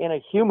in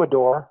a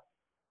humidor,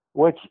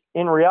 which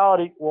in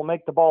reality will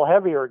make the ball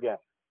heavier again.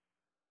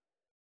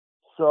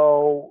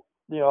 So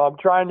I'm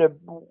trying to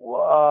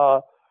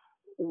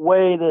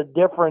weigh the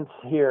difference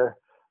here.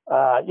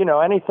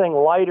 Anything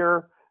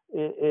lighter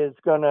is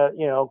going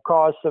to,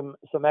 cause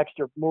some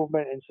extra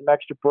movement and some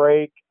extra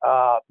break,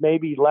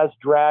 maybe less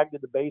drag to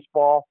the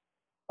baseball.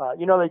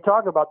 They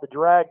talk about the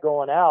drag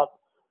going out.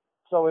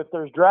 So if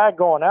there's drag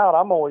going out,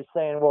 I'm always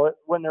saying, well,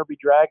 wouldn't there be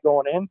drag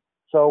going in?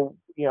 So,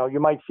 you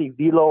might see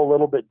velo a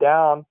little bit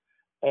down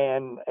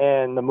and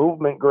the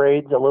movement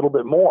grades a little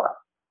bit more.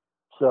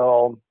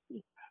 So,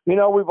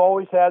 we've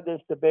always had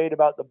this debate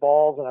about the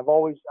balls, and I've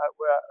always,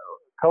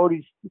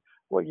 Cody's,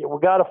 we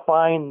got to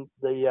find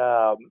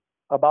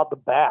about the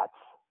bats.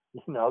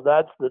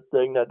 That's the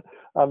thing that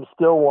I'm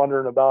still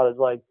wondering about is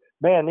like,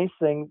 man,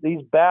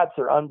 these bats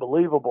are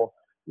unbelievable.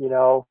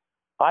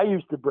 I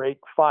used to break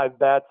 5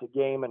 bats a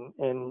game and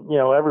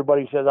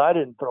everybody says I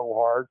didn't throw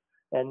hard.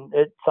 And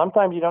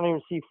sometimes you don't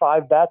even see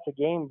 5 bats a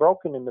game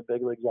broken in the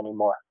big leagues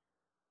anymore.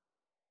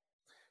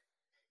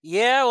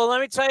 Yeah, well,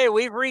 let me tell you,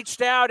 we've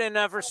reached out, and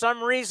for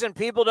some reason,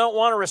 people don't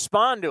want to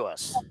respond to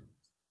us.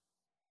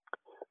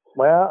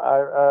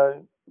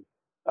 Well,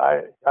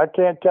 I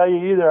can't tell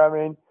you either. I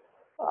mean,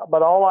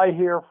 but all I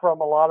hear from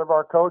a lot of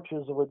our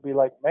coaches would be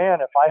like,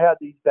 man, if I had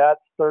these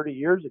bats 30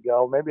 years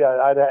ago, maybe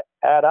I'd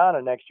add on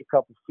an extra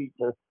couple feet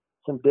to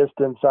some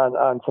distance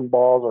on some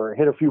balls or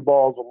hit a few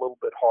balls a little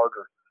bit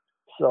harder.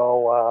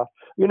 So,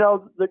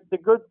 the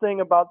good thing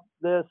about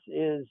this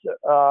is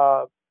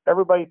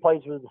everybody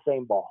plays with the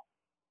same ball.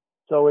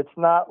 So it's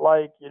not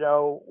like,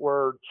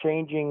 we're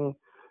changing,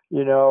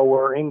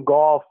 we're in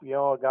golf,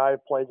 a guy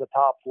plays a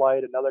top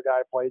flight, another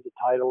guy plays a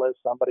Titleist,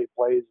 somebody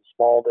plays a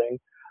Spalding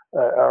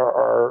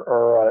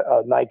or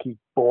a Nike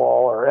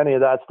ball or any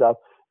of that stuff.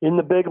 In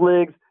the big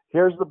leagues,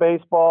 here's the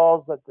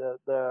baseballs that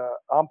the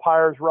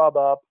umpires rub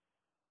up,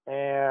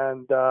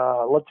 and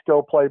let's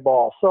go play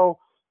ball. So,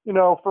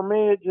 for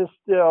me, it just,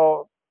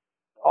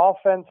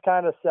 offense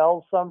kind of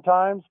sells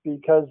sometimes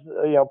because,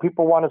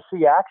 people want to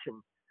see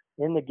action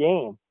in the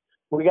game.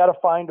 We got to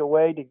find a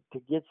way to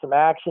get some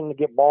action, to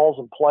get balls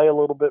in play a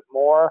little bit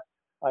more.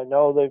 I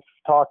know they've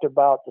talked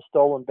about the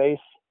stolen base.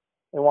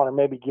 They want to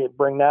maybe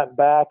bring that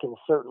back in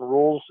certain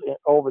rules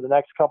over the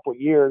next couple of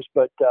years.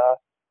 But,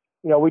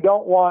 we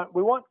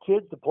want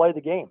kids to play the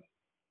game.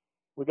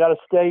 We got to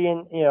stay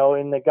in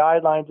the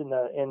guidelines in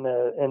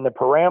the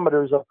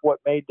parameters of what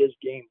made this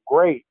game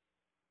great.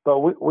 But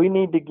we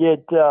need to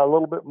get a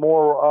little bit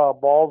more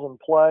balls in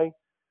play,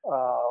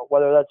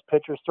 whether that's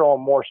pitchers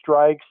throwing more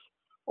strikes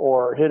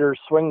or hitters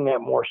swinging at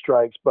more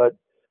strikes. But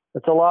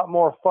it's a lot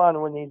more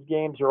fun when these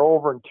games are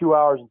over in 2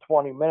 hours and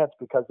 20 minutes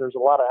because there's a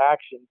lot of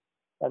action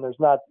and there's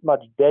not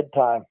much dead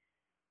time.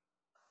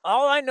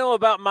 All I know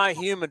about my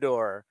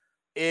humidor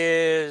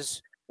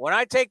is when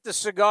I take the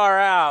cigar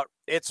out,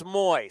 it's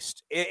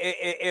moist.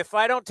 If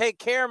I don't take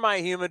care of my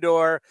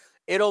humidor,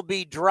 it'll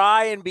be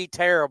dry and be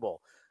terrible.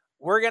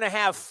 We're going to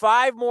have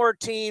 5 more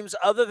teams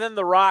other than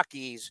the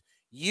Rockies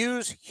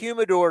use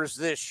humidors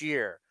this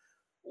year.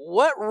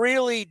 What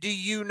really do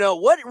you know?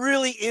 What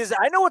really is –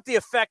 I know what the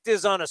effect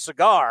is on a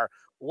cigar.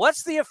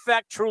 What's the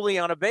effect truly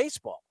on a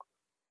baseball?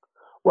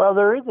 Well,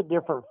 there is a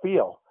different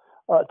feel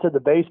to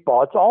the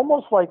baseball. It's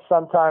almost like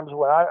sometimes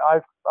when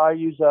I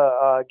use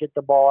get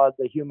the ball out of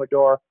the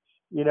humidor,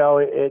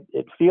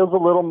 it feels a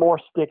little more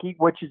sticky,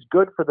 which is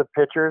good for the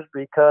pitchers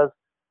because,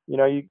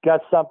 you got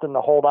something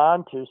to hold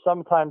on to.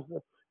 Sometimes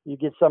you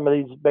get some of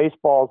these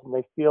baseballs and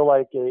they feel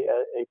like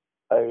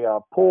a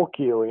pool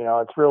cue.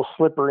 It's real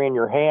slippery in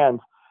your hands.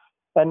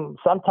 And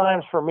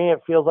sometimes for me,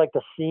 it feels like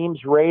the seams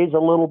raise a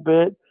little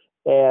bit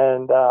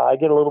and I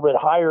get a little bit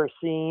higher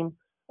seam.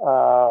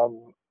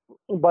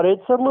 But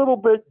it's a little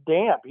bit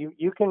damp.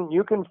 You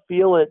can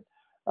feel it,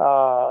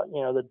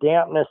 the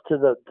dampness to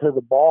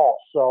the ball.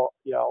 So,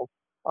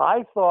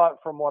 I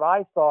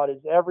thought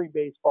is every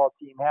baseball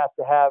team has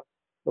to have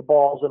the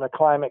balls in a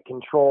climate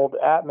controlled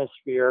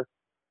atmosphere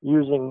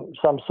using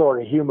some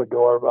sort of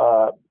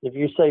humidor. If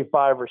you say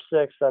 5 or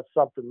 6, that's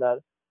something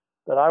that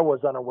I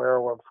was unaware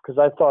of because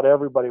I thought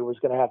everybody was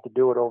going to have to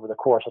do it over the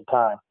course of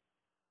time.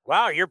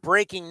 Wow, you're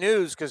breaking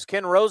news because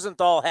Ken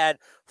Rosenthal had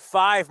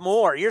 5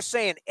 more. You're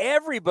saying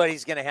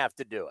everybody's going to have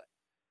to do it.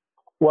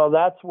 Well,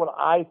 that's what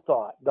I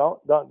thought. Don't.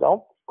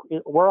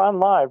 We're on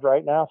live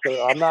right now,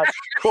 so I'm not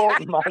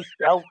quoting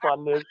myself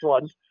on this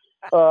one.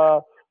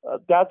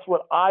 That's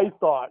what I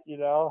thought.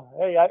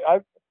 Hey,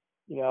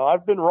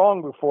 I've been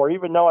wrong before,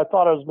 even though I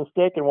thought I was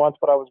mistaken once,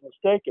 but I was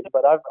mistaken.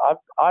 But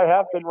I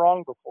have been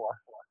wrong before.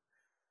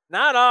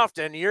 Not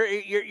often.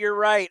 You're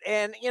right.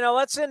 And,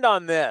 let's end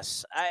on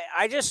this.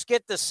 I just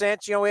get the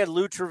sense, we had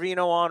Lou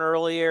Trevino on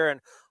earlier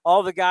and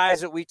all the guys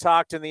that we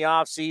talked in the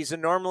offseason.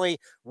 Normally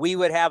we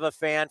would have a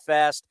fan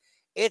fest.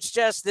 It's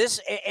just this.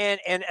 And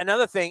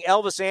another thing,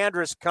 Elvis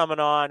Andrus coming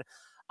on.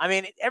 I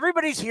mean,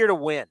 everybody's here to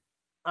win.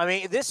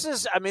 This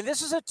is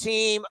a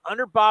team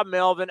under Bob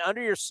Melvin,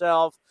 under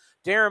yourself,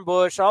 Darren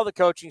Bush, all the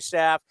coaching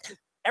staff.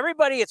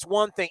 Everybody, it's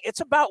one thing. It's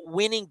about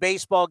winning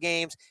baseball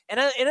games, and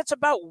it's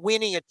about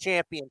winning a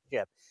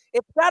championship.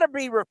 It's got to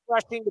be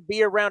refreshing to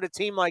be around a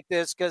team like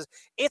this because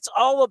it's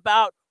all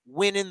about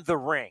winning the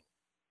ring.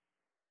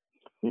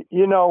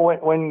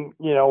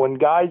 when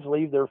guys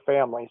leave their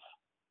families,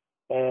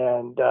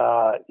 and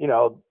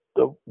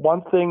the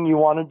one thing you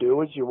want to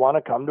do is you want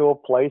to come to a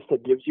place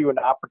that gives you an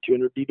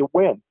opportunity to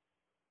win.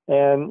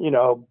 And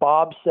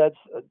Bob sets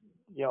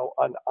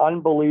an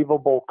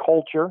unbelievable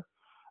culture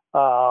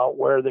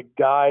where the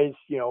guys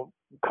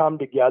come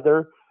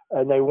together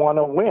and they want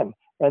to win.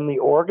 And the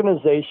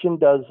organization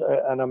does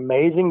an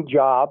amazing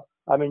job.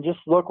 I mean, just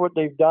look what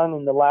they've done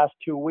in the last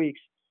 2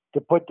 weeks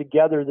to put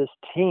together this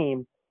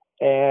team.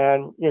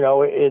 And,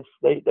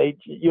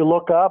 you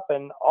look up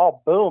and,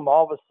 boom,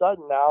 all of a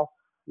sudden now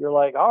you're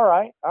like, all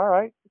right.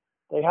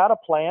 They had a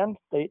plan.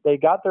 They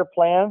got their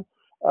plan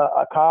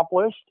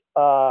accomplished.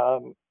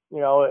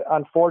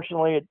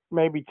 Unfortunately, it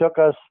maybe took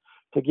us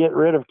to get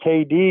rid of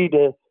KD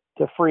to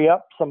free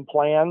up some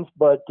plans,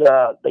 but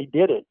they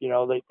did it.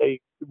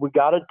 We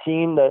got a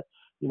team that,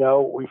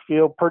 we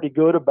feel pretty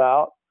good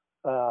about.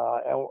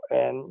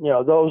 And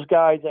those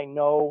guys, I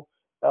know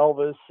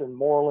Elvis and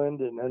Moreland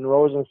and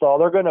Rosenthal,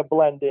 they're going to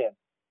blend in.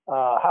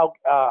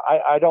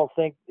 I don't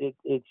think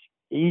it's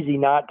easy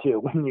not to.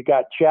 When you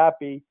got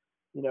Chappie,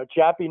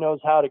 Chappie knows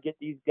how to get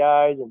these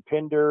guys, and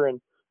Pinder and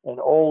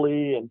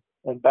Ole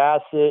and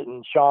Bassett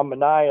and Sean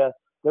Mania.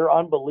 They're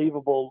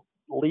unbelievable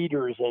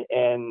leaders.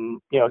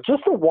 And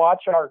just to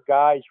watch our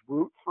guys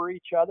root for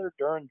each other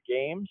during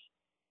games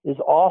is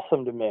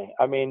awesome to me.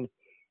 I mean,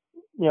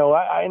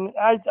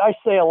 I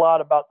say a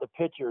lot about the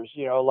pitchers,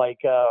 like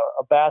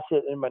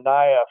Bassett and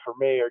Mania for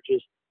me are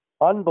just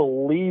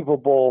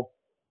unbelievable,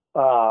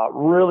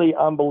 really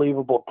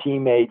unbelievable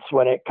teammates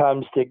when it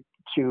comes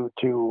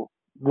to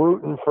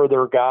rooting for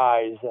their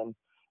guys, and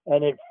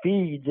it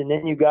feeds. And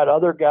then you got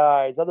other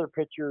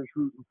pitchers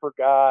rooting for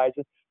guys.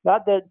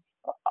 Not that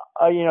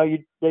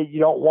you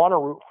don't want to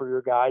root for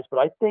your guys, but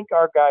I think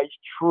our guys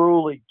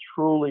truly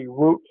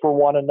root for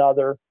one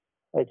another.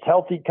 It's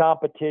healthy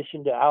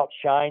competition to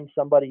outshine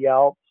somebody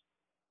else,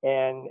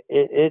 and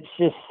it's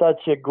just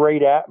such a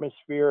great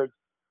atmosphere.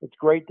 It's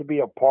great to be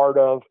a part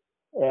of,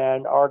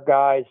 and our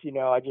guys,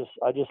 I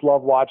just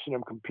love watching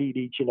them compete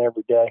each and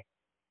every day.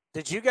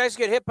 Did you guys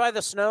get hit by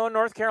the snow in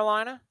North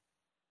Carolina?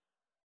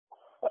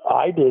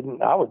 I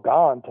didn't. I was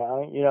gone,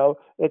 Tony.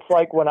 It's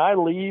like when I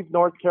leave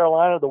North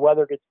Carolina, the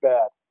weather gets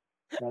bad,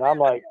 and I'm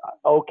like,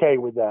 okay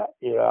with that.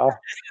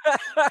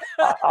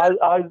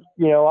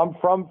 I'm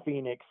from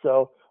Phoenix,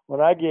 so when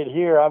I get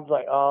here, I'm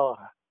like,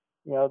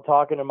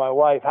 talking to my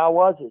wife, how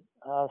was it?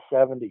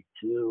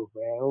 72,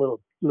 man, a little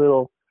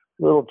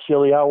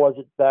chilly. How was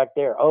it back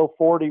there?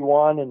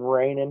 41 and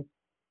raining.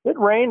 It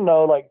rained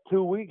though, like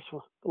 2 weeks.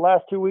 The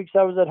last 2 weeks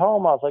I was at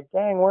home. I was like,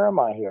 dang, where am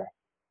I here?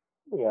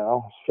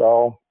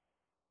 So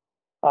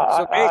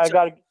I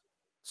got to.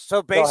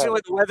 So basically,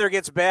 when the weather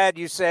gets bad,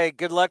 you say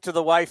good luck to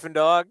the wife and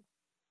dog?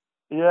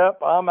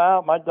 Yep, I'm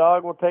out. My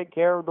dog will take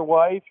care of the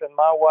wife, and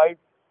my wife,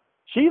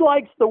 she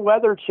likes the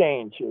weather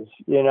changes.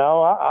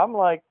 I'm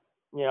like,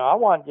 I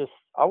want the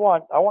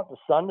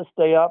sun to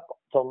stay up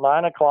till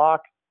 9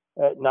 o'clock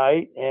at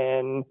night,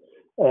 and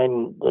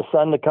the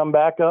sun to come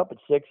back up at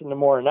 6 in the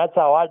morning. That's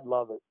how I'd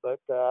love it. But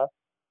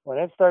when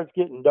it starts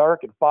getting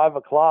dark at 5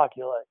 o'clock,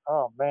 you're like,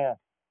 oh man,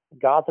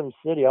 Gotham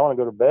City, I want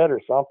to go to bed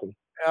or something.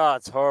 Oh,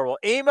 it's horrible.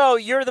 Emo,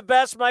 you're the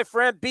best, my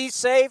friend. Be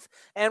safe,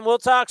 and we'll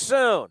talk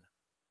soon.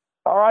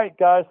 All right,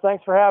 guys.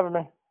 Thanks for having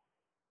me.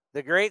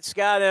 The great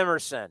Scott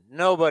Emerson.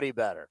 Nobody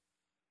better.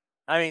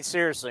 I mean,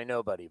 seriously,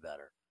 nobody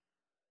better.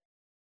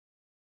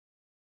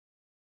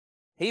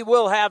 He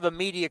will have a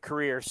media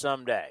career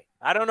someday.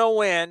 I don't know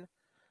when.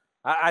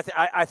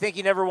 I think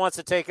he never wants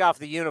to take off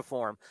the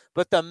uniform.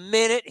 But the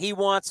minute he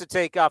wants to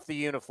take off the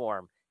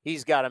uniform,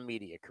 he's got a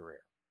media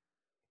career.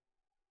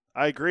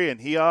 I agree, and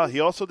he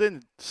also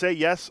didn't say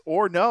yes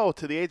or no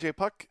to the AJ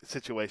Puck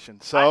situation.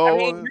 So I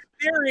mean,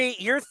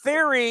 your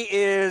theory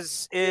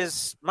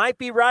is might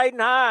be riding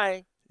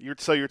high. You're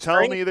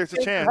telling me there's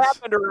a chance.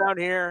 Happened around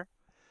here.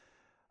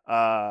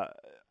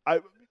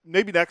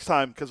 Maybe next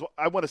time, because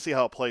I want to see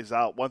how it plays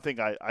out. One thing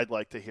I'd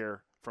like to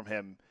hear from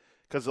him,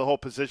 because the whole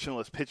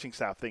positionless pitching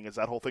staff thing is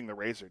that whole thing the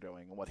Rays are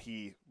doing, and what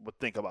he would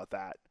think about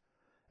that.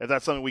 If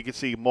that's something we could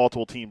see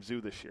multiple teams do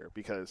this year,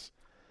 because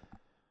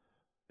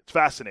it's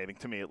fascinating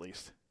to me, at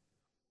least.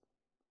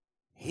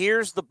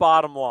 Here's the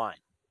bottom line.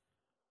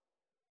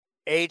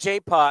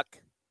 AJ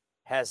Puck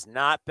has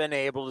not been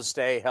able to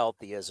stay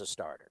healthy as a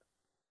starter.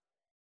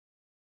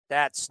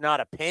 That's not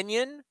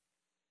opinion.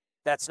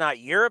 That's not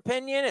your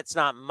opinion. It's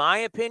not my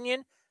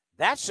opinion.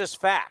 That's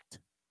just fact.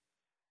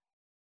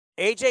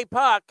 AJ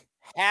Puck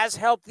has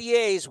helped the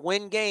A's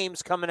win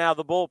games coming out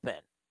of the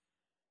bullpen.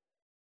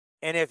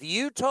 And if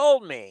you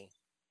told me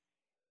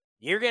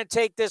you're going to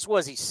take this,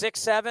 was he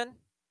 6'7"?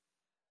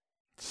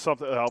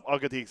 Something. I'll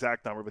get the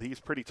exact number, but he's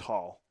pretty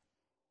tall.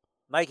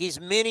 Like he's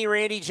mini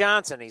Randy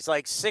Johnson. He's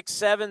like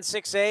 6'7",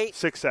 6'8".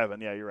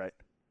 6'7", yeah, you're right.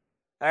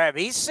 All right,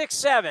 but he's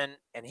 6'7",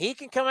 and he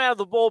can come out of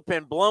the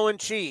bullpen blowing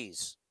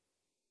cheese.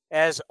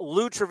 As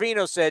Lou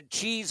Trevino said,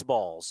 cheese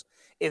balls.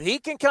 If he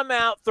can come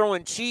out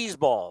throwing cheese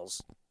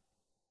balls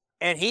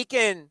and he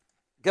can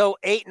go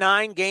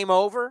 8-9 game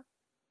over,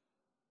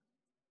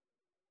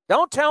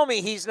 Don't tell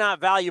me he's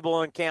not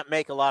valuable and can't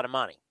make a lot of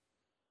money.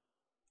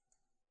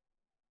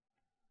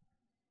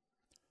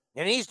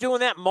 And he's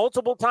doing that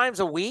multiple times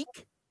a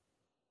week.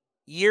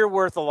 You're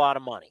worth a lot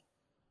of money.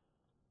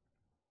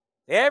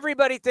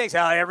 Everybody thinks,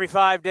 every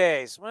 5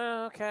 days.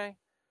 Well, okay.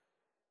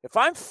 If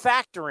I'm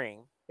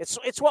factoring,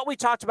 it's what we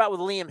talked about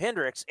with Liam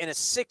Hendriks in a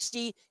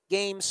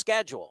 60-game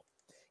schedule.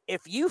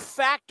 If you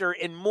factor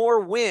in more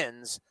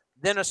wins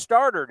than a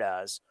starter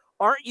does,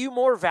 aren't you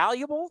more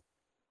valuable?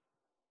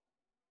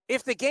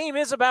 If the game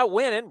is about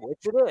winning, which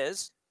it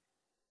is,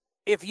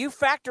 if you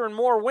factor in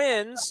more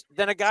wins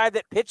than a guy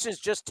that pitches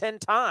just 10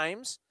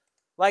 times,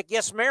 like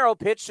Yesmero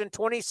pitched in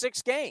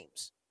 26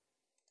 games.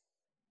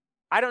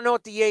 I don't know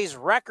what the A's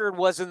record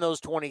was in those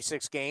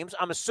 26 games.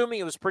 I'm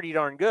assuming it was pretty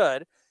darn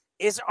good.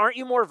 Aren't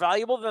you more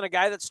valuable than a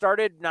guy that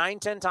started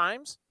 9-10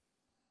 times?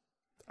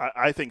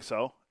 I think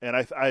so.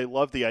 And I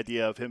love the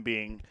idea of him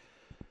being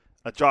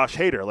a Josh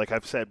Hader, like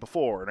I've said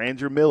before, and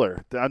Andrew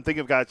Miller. I'm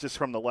thinking of guys just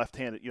from the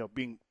left-handed,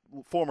 being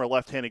former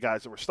left-handed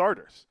guys that were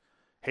starters.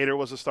 Hader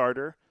was a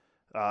starter.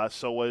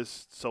 So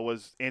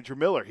was Andrew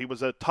Miller. He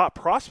was a top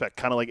prospect,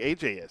 kind of like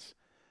AJ is.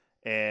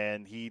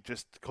 And he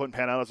just couldn't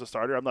pan out as a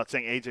starter. I'm not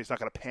saying AJ's not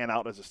going to pan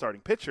out as a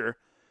starting pitcher.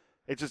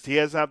 It's just he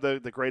doesn't have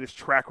the greatest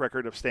track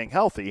record of staying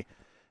healthy.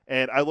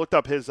 And I looked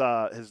up his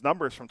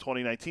numbers from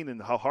 2019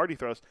 and how hard he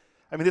throws.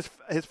 I mean, his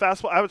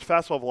average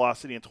fastball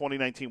velocity in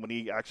 2019 when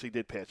he actually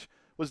did pitch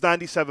was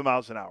 97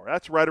 miles an hour.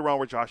 That's right around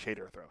where Josh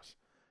Hader throws.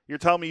 You're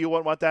telling me you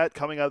wouldn't want that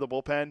coming out of the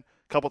bullpen a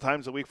couple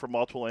times a week for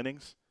multiple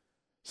innings?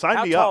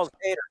 Sign me up. How tall is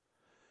Hader?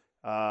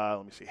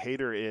 Let me see.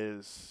 Hader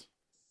is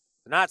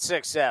not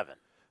 6'7".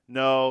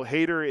 No,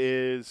 Hader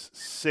is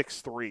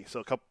 6'3",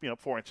 so a couple,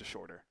 4 inches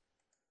shorter.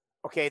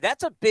 Okay,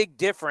 that's a big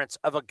difference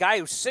of a guy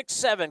who's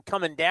 6'7"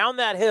 coming down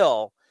that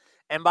hill,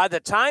 and by the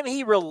time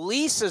he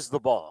releases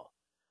the ball,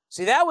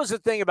 see, that was the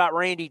thing about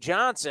Randy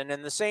Johnson,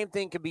 and the same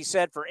thing can be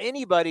said for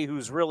anybody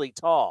who's really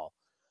tall.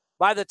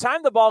 By the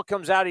time the ball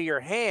comes out of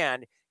your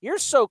hand, you're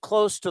so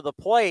close to the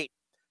plate.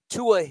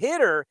 To a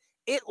hitter,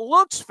 it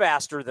looks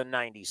faster than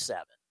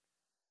 97.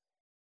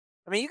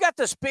 I mean, you got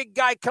this big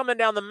guy coming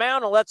down the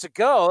mound and lets it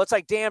go. It's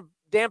like Dan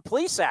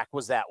Plesac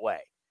was that way.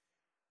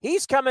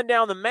 He's coming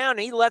down the mound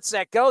and he lets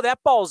that go. That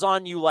ball's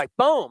on you like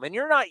boom. And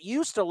you're not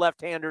used to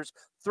left-handers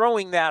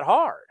throwing that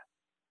hard.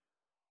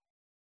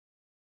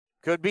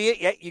 Could be it.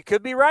 Yeah, you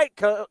could be right,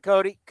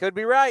 Cody. Could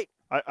be right.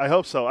 I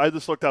hope so. I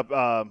just looked up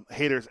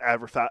Hader's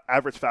average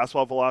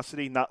fastball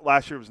velocity. Not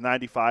last year was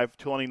 95,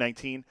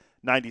 2019,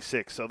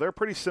 96. So they're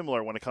pretty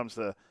similar when it comes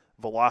to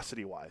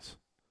velocity-wise.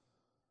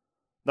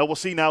 Now we'll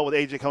see now with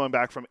AJ coming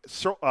back from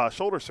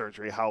shoulder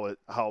surgery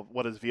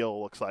what his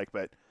velo looks like.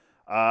 But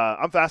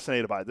I'm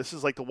fascinated by it. This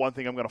is like the one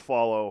thing I'm going to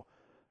follow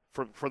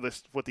for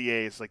this with the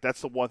A's. Like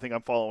that's the one thing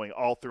I'm following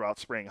all throughout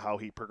spring, how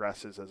he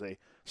progresses as a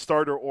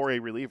starter or a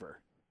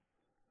reliever.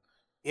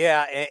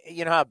 Yeah,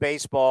 you know how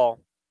baseball.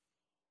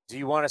 Do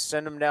you want to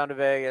send him down to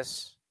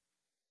Vegas?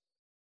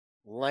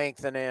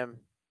 Lengthen him,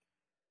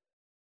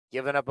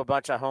 giving up a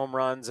bunch of home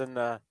runs in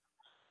the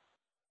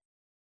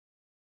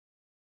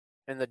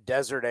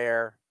desert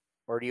air,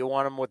 or do you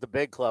want him with the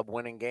big club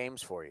winning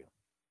games for you,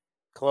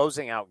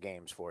 closing out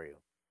games for you,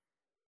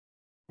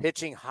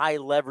 pitching high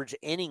leverage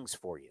innings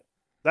for you?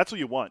 That's what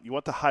you want. You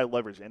want the high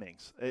leverage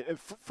innings,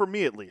 for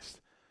me at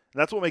least.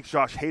 And that's what makes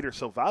Josh Hader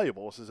so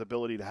valuable is his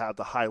ability to have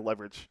the high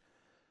leverage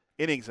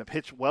innings and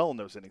pitch well in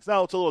those innings.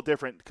 Now it's a little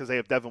different because they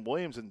have Devin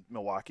Williams in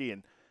Milwaukee,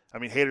 and I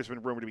mean Hader's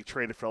been rumored to be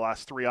traded for the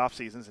last 3 off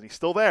seasons, and he's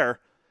still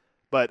there.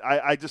 But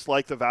I just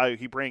like the value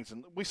he brings.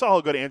 And we saw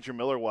how good Andrew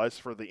Miller was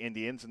for the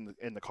Indians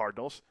and the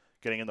Cardinals,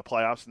 getting in the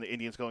playoffs and the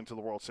Indians going to the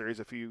World Series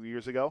a few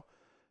years ago.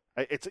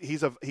 He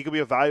could be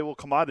a valuable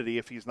commodity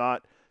if he's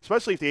not,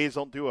 especially if the A's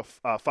don't do a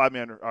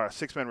 5-man or a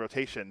 6-man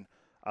rotation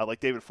like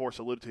David Force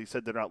alluded to. He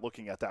said they're not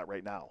looking at that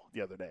right now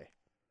the other day.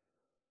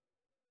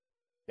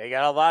 They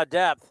got a lot of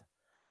depth.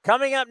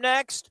 Coming up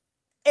next,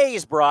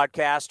 A's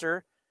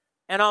broadcaster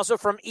and also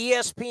from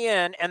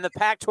ESPN and the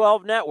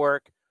Pac-12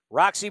 Network,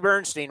 Roxy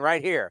Bernstein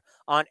right here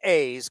on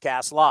A's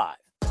Cast Live.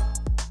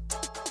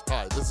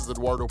 Hi, this is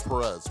Eduardo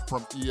Perez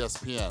from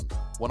ESPN.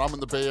 When I'm in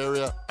the Bay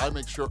Area, I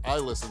make sure I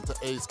listen to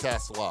A's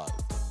Cast Live.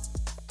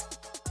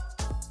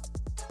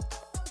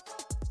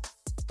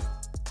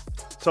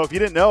 So if you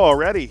didn't know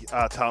already,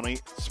 Tommy,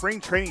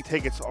 spring training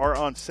tickets are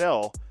on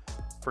sale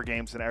for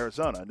games in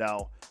Arizona.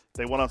 Now,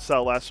 they went on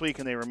sale last week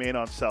and they remain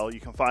on sale. You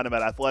can find them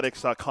at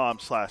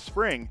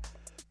athletics.com/spring.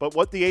 But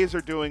what the A's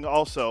are doing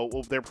also,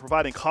 they're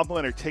providing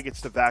complimentary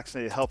tickets to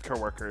vaccinated healthcare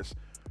workers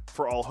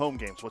for all home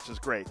games, which is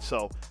great.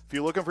 So if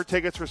you're looking for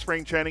tickets for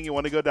spring training, you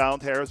want to go down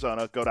to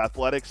Arizona, go to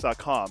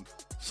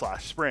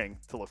athletics.com/spring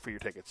to look for your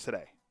tickets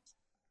today.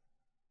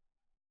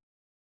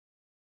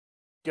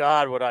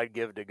 God, what I'd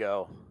give to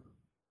go.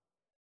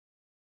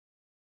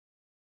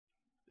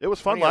 It was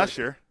fun last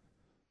year.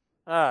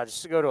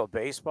 Just to go to a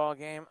baseball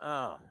game?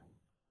 Oh.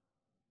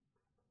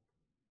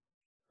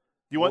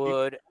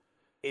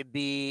 It'd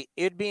be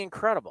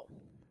incredible.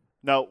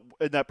 Now,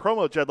 in that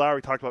promo, Jed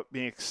Lowry talked about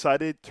being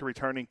excited to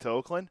returning to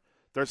Oakland.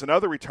 There's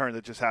another return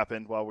that just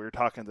happened while we were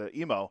talking to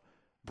Emo.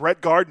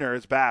 Brett Gardner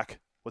is back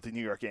with the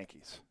New York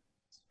Yankees.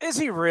 Is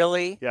he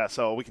really? Yeah,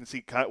 so we can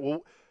see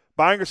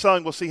buying or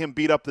selling, we'll see him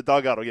beat up the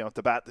dugout again with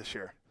the bat this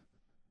year.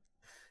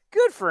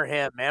 Good for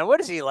him, man. What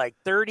is he, like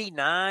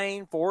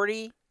 39,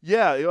 40?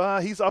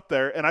 Yeah, he's up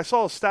there. And I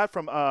saw a stat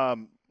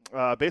from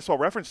Baseball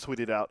Reference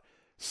tweeted out.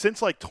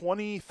 Since like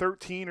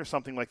 2013 or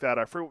something like that,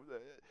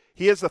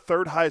 he has the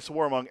third highest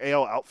WAR among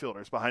AL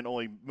outfielders behind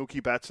only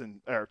Trout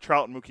and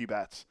Mookie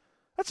Betts.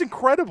 That's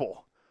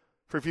incredible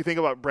if you think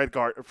about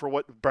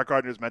what Brett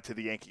Gardner's meant to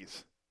the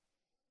Yankees.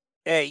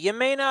 Hey, you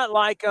may not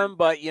like him,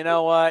 but you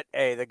know what?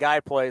 Hey, the guy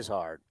plays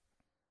hard.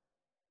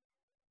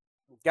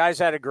 Guy's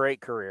had a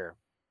great career.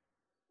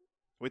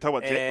 We talk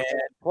about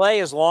play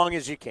as long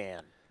as you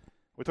can.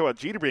 We talk about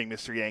Jeter being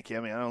Mr. Yankee.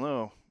 I mean, I don't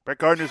know. Brett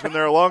Gardner's been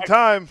there a long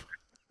time.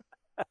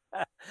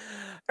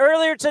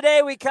 Earlier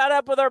today, we caught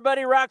up with our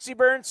buddy Roxy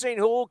Bernstein,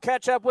 who we'll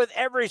catch up with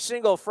every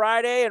single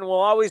Friday, and we'll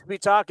always be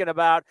talking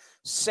about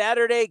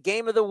Saturday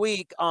Game of the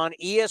Week on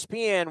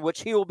ESPN,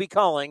 which he will be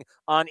calling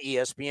on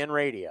ESPN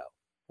Radio.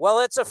 Well,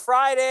 it's a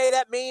Friday.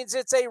 That means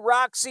it's a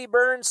Roxy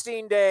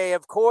Bernstein day.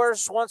 Of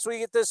course, once we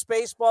get this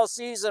baseball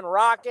season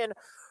rocking,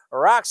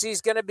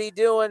 Roxy's going to be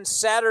doing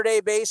Saturday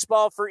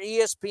baseball for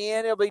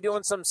ESPN. He'll be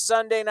doing some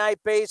Sunday night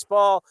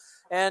baseball,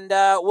 and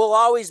we'll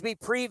always be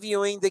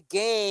previewing the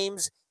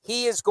games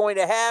he is going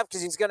to have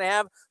because he's going to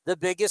have the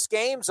biggest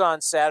games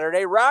on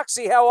Saturday.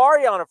 Roxy, how are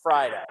you on a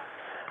Friday?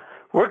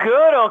 We're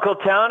good, Uncle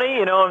Tony.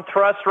 You know, I'm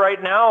thrust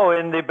right now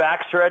in the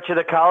backstretch of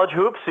the college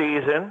hoop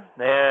season,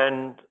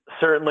 and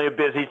certainly a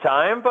busy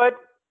time, but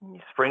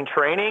spring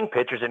training,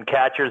 pitchers and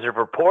catchers have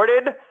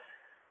reported.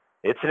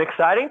 It's an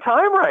exciting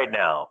time right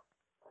now.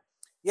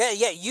 Yeah,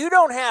 you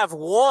don't have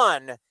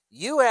one.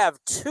 You have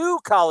 2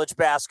 college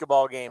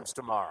basketball games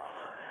tomorrow.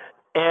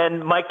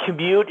 And my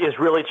commute is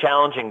really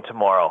challenging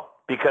tomorrow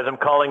because I'm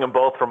calling them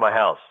both from my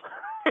house.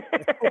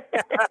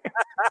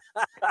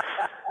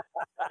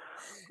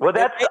 Well,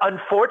 that's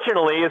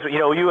unfortunately, as you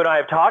know, you and I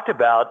have talked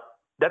about,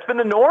 that's been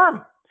the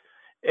norm.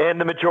 And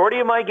the majority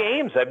of my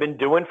games I've been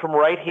doing from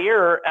right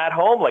here at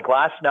home. Like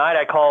last night,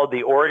 I called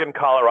the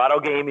Oregon-Colorado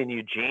game in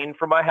Eugene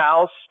from my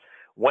house.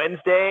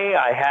 Wednesday,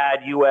 I had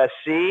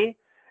USC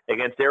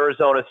against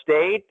Arizona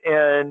State,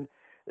 and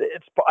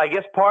it's, I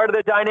guess, part of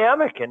the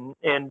dynamic and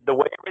the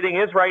way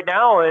everything is right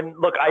now. And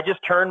look, I just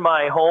turned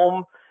my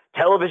home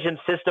television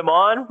system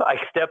on. I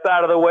step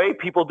out of the way.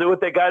 People do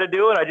what they got to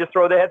do, and I just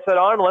throw the headset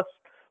on. And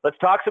let's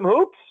talk some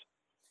hoops.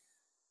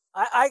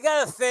 I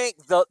got to think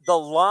the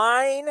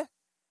line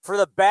for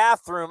the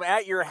bathroom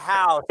at your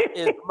house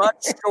is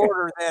much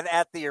shorter than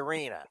at the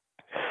arena.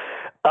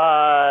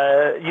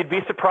 You'd be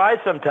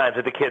surprised sometimes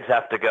that the kids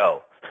have to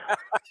go.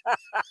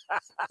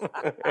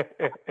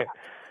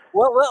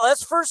 Well,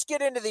 let's first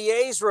get into the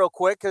A's real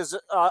quick because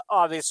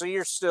obviously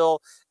you're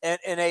still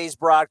an A's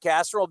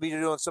broadcaster. We'll be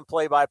doing some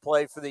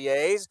play-by-play for the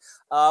A's.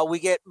 We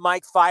get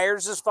Mike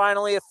Fiers is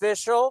finally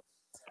official.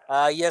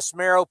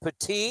 Yasmero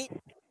Petit,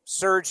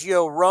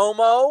 Sergio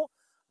Romo.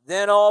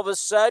 Then all of a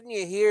sudden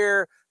you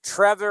hear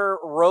Trevor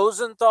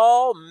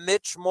Rosenthal,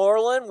 Mitch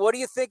Moreland. What do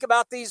you think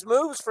about these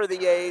moves for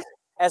the A's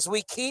as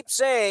we keep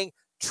saying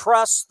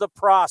trust the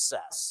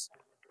process?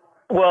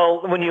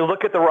 Well, when you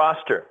look at the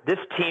roster, this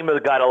team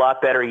got a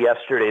lot better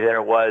yesterday than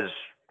it was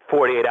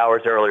 48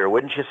 hours earlier,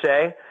 wouldn't you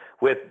say?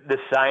 With the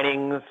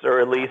signings, or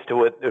at least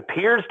what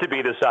appears to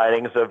be the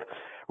signings of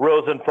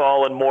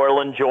Rosenthal and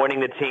Moreland joining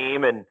the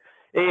team. And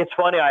it's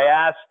funny, I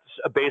asked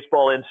a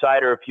Baseball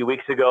Insider a few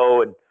weeks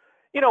ago, and,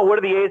 you know, what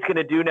are the A's going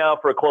to do now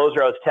for a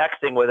closer? I was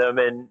texting with him,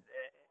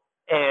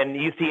 and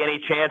you see any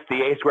chance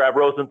the A's grab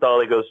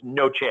Rosenthal? He goes,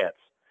 no chance.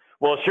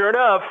 Well, sure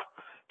enough,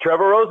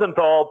 Trevor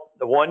Rosenthal,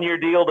 a one-year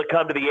deal to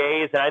come to the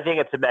A's, and I think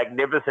it's a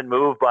magnificent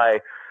move by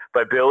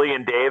Billy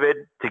and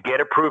David to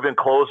get a proven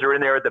closer in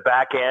there at the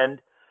back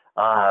end.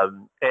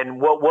 And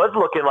what was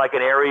looking like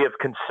an area of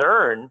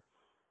concern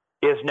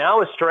is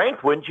now a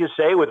strength, wouldn't you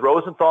say, with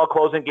Rosenthal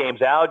closing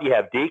games out. You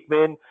have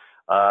Diekman.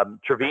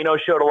 Trevino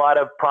showed a lot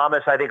of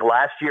promise, I think,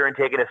 last year in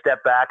taking a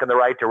step back in the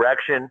right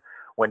direction.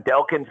 When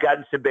Delkin's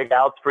gotten some big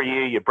outs for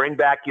you, you bring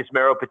back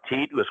Yasmero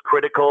Petit, who was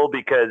critical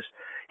because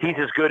he's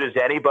as good as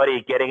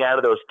anybody getting out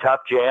of those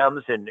tough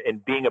jams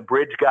and being a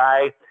bridge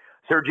guy.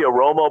 Sergio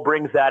Romo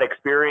brings that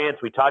experience.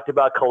 We talked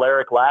about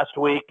Kolarek last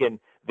week and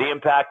the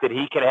impact that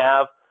he can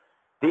have.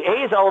 The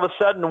A's all of a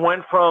sudden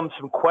went from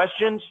some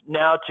questions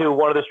now to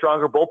one of the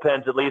stronger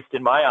bullpens, at least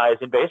in my eyes,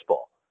 in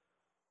baseball.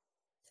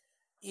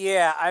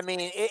 Yeah, I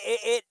mean,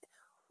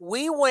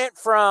 we went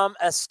from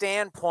a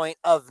standpoint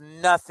of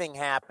nothing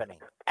happening,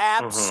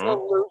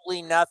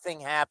 absolutely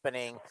nothing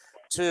happening,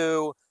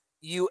 to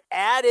you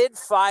added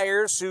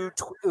Fiers, who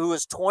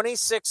was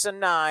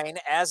 26-9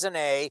 as an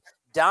A,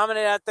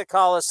 dominant at the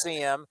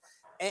Coliseum,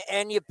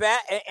 and you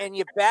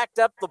backed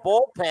up the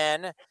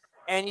bullpen,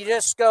 and you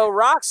just go,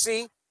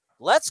 Roxy,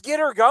 let's get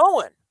her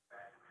going.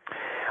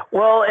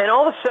 Well, and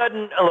all of a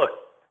sudden, look,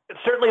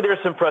 certainly there's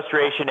some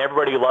frustration.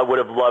 Everybody would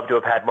have loved to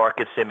have had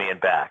Marcus Semien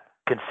back,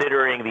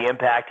 considering the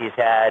impact he's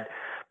had,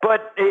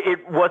 but it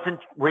wasn't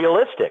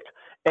realistic.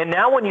 And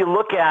now when you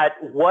look at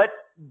what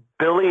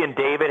Billy and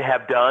David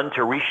have done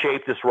to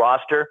reshape this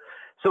roster.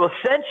 So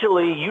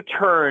essentially, you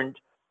turned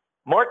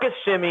Marcus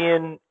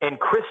Semien and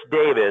Chris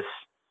Davis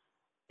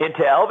into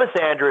Elvis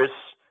Andrus,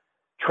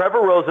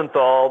 Trevor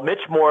Rosenthal, Mitch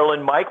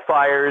Moreland, Mike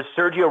Fiers,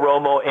 Sergio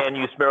Romo, and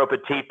Yusmeiro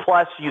Petit,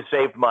 plus you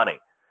saved money.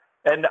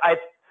 And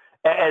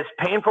as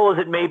painful as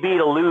it may be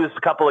to lose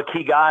a couple of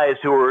key guys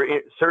who were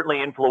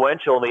certainly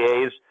influential in the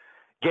A's,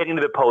 getting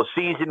to the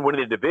postseason,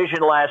 winning the division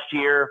last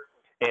year,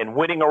 and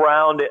winning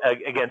around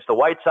against the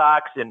White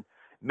Sox and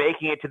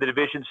making it to the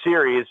division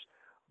series.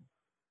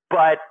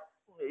 But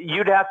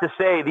you'd have to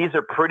say these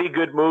are pretty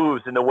good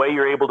moves in the way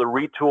you're able to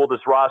retool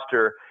this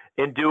roster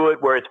and do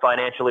it where it's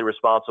financially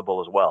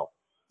responsible as well.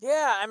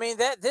 Yeah, I mean,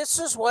 this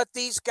is what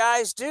these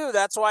guys do.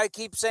 That's why I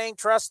keep saying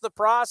trust the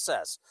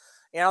process.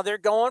 They're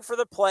going for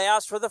the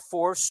playoffs for the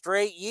 4th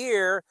straight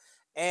year,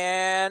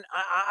 and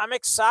I'm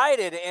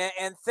excited.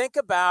 And think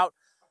about,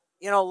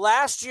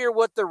 last year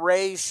what the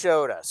Rays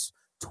showed us.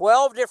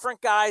 12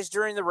 different guys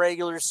during the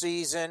regular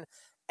season,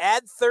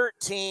 add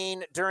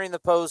 13 during the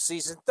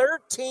postseason,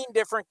 13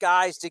 different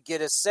guys to get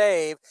a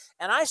save.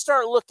 And I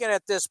start looking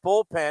at this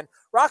bullpen.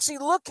 Roxy,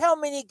 look how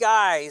many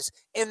guys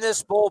in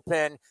this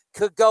bullpen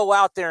could go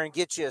out there and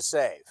get you a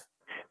save.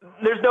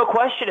 There's no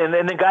question.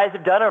 And the guys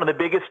have done it on the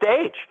biggest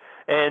stage.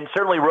 And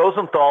certainly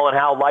Rosenthal and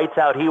how lights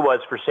out he was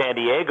for San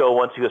Diego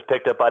once he was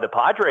picked up by the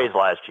Padres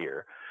last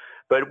year.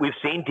 But we've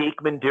seen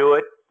Diekman do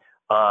it.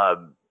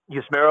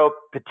 Yusmeiro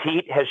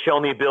Petit has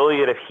shown the ability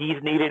that if he's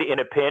needed in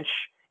a pinch,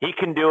 he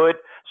can do it.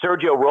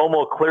 Sergio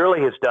Romo clearly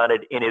has done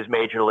it in his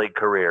major league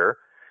career.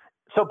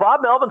 So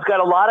Bob Melvin's got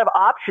a lot of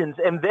options.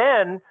 And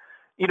then,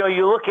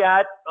 you look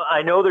at,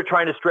 I know they're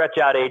trying to stretch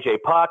out A.J.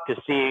 Puck to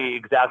see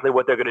exactly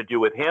what they're going to do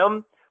with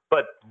him,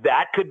 but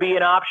that could be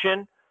an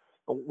option.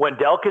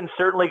 Wendelken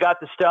certainly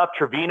got the stuff.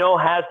 Trevino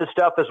has the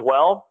stuff as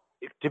well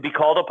to be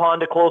called upon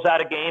to close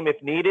out a game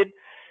if needed.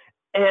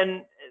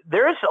 And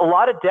there's a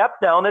lot of depth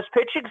now in this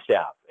pitching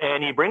staff.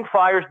 And you bring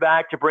Fiers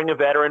back to bring a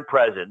veteran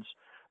presence.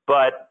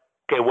 But,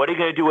 okay, what are you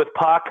going to do with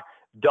Puck?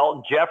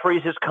 Dalton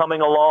Jeffries is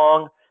coming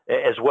along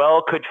as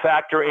well, could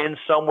factor in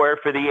somewhere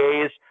for the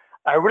A's.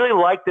 I really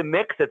like the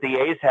mix that the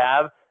A's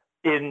have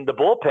in the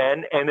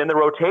bullpen and in the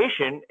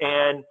rotation.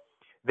 And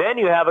then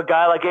you have a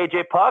guy like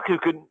A.J. Puck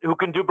who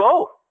can do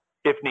both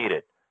if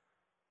needed.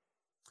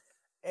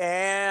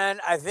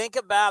 And I think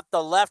about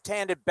the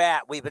left-handed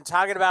bat. We've been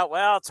talking about,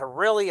 it's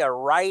really a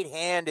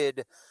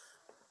right-handed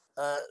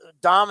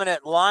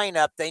dominant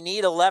lineup. They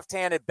need a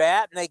left-handed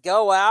bat, and they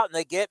go out and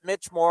they get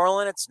Mitch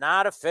Moreland. It's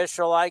not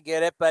official, I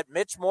get it, but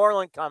Mitch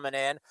Moreland coming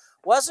in.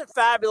 Wasn't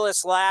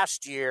fabulous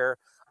last year,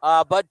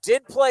 but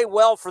did play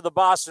well for the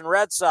Boston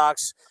Red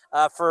Sox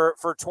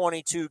for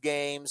 22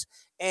 games.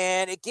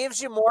 And it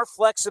gives you more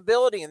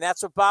flexibility, and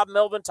that's what Bob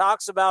Melvin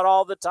talks about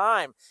all the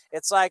time.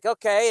 It's like,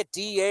 okay, at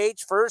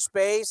DH, first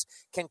base,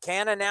 can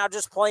Canha now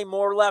just play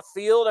more left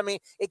field? I mean,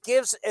 it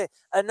gives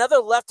another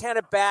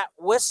left-handed bat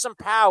with some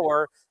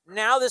power.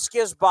 Now this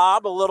gives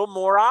Bob a little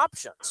more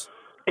options.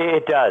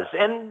 It does,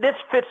 and this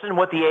fits in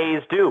what the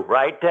A's do,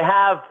 right, to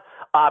have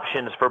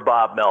options for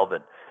Bob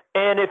Melvin.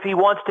 And if he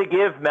wants to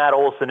give Matt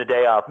Olson a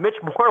day off, Mitch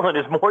Moreland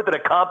is more than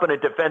a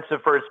competent defensive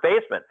first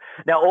baseman.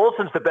 Now,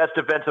 Olson's the best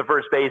defensive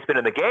first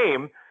baseman in the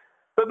game,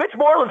 but Mitch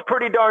Moreland's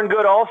pretty darn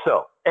good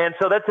also. And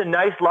so that's a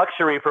nice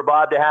luxury for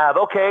Bob to have.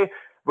 Okay,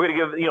 we're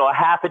going to give, a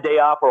half a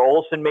day off where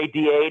Olson may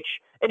DH,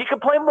 and you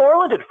can play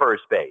Moreland at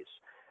first base.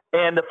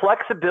 And the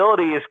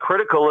flexibility is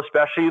critical,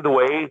 especially the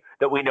way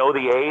that we know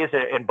the A's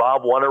and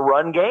Bob want to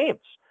run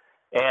games.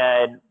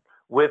 And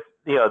with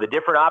the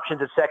different options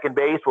at second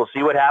base, we'll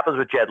see what happens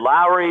with Jed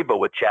Lowry, but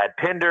with Chad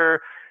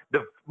Pinder,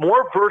 the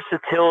more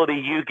versatility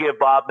you give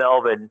Bob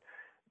Melvin,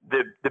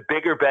 the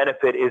bigger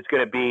benefit is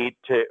going to be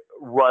to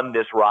run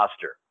this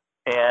roster.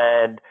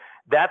 And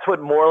that's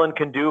what Moreland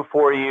can do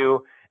for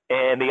you.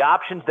 And the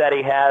options that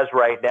he has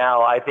right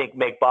now, I think,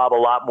 make Bob a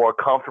lot more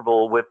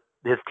comfortable with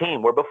his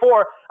team. Where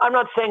before, I'm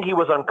not saying he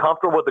was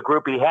uncomfortable with the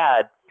group he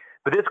had,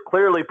 but this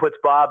clearly puts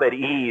Bob at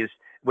ease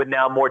with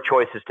now more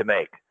choices to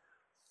make.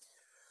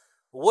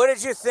 What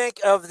did you think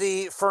of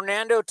the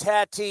Fernando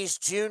Tatis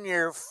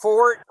Jr.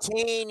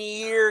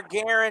 14-year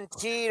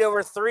guaranteed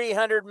over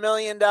 $300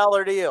 million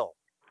deal?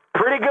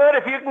 Pretty good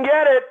if you can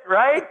get it,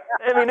 right?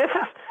 I mean, this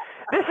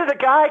is a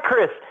guy,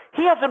 Chris.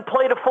 He hasn't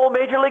played a full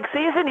major league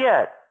season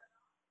yet.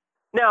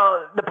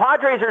 Now, the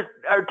Padres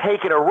are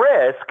taking a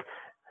risk,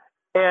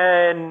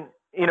 and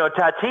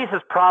Tatis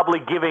is probably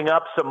giving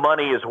up some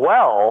money as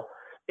well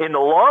in the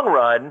long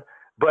run.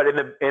 But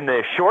in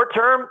the short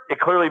term, it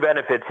clearly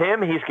benefits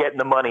him. He's getting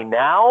the money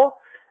now.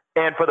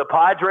 And for the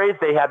Padres,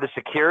 they have the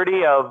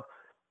security of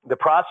the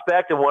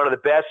prospect and one of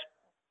the best,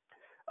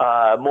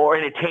 more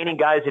entertaining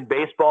guys in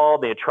baseball,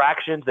 the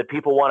attractions that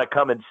people want to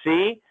come and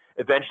see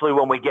eventually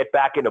when we get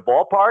back into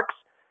ballparks.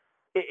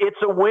 It's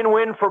a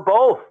win-win for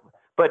both.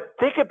 But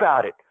think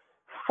about it.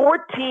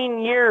 14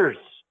 years,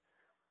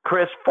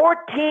 Chris,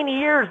 14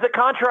 years, the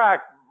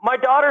contract. My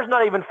daughter's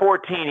not even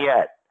 14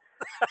 yet.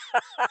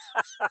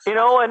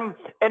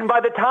 And by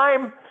the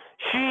time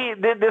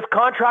This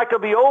contract will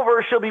be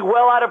over. She'll be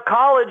well out of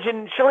college,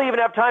 and she'll even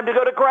have time to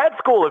go to grad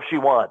school if she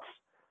wants.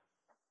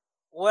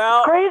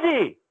 Well, it's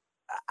crazy.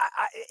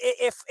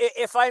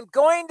 If I'm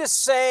going to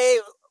say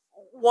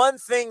one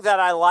thing that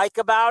I like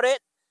about it,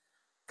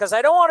 because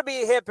I don't want to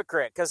be a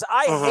hypocrite, because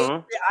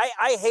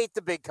I hate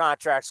the big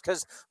contracts,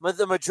 because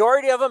the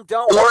majority of them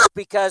don't work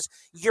because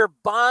you're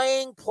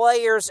buying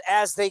players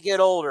as they get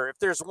older. If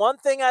there's one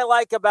thing I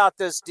like about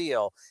this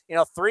deal,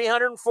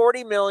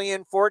 $340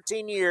 million,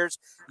 14 years,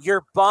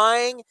 you're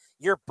buying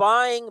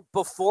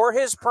before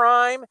his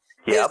prime,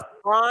 his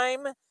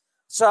prime.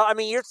 So, I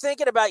mean, you're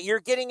thinking about you're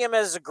getting him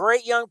as a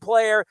great young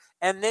player,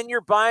 and then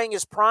you're buying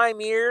his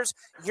prime years.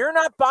 You're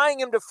not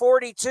buying him to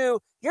 42.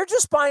 You're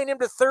just buying him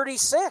to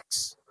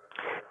 36.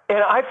 And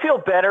I feel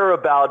better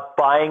about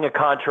buying a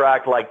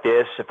contract like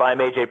this. If I'm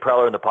AJ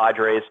Preller and the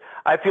Padres,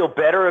 I feel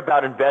better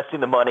about investing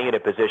the money in a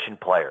position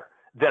player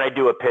than I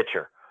do a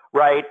pitcher,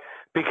 right?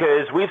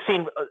 Because we've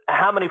seen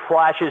how many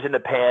flashes in the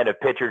pan of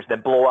pitchers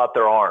that blow out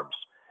their arms.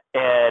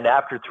 And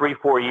after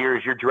 3-4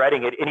 years, you're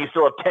dreading it, and you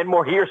still have 10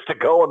 more years to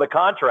go on the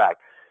contract.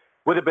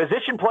 With a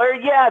position player,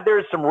 yeah,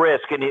 there's some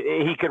risk, and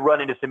he could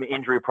run into some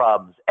injury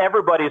problems.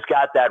 Everybody's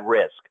got that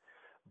risk.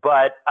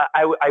 But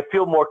I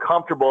feel more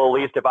comfortable,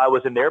 at least if I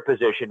was in their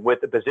position, with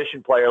a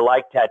position player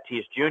like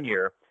Tatis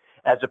Jr.,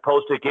 as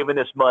opposed to giving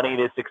this money,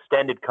 this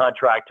extended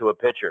contract to a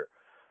pitcher.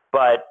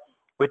 But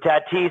with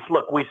Tatis,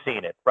 look, we've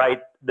seen it, right?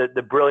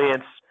 The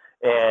brilliance,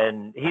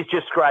 and he's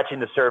just scratching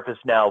the surface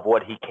now of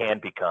what he can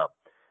become.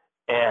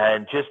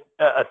 And just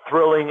a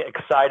thrilling,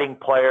 exciting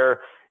player.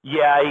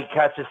 Yeah, he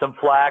catches some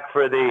flack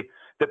for the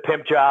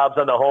pimp jobs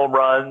on the home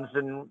runs,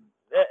 and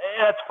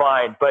that's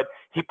fine. But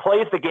he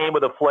plays the game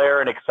with a flair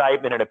and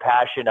excitement and a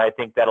passion, I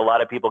think, that a lot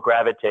of people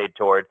gravitate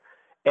toward.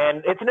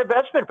 And it's an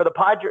investment for the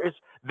Padres.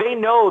 They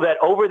know that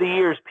over the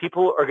years,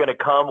 people are going to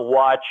come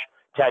watch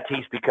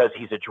Tatis because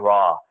he's a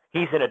draw.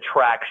 He's an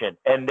attraction,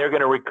 and they're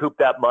going to recoup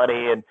that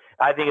money. And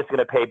I think it's going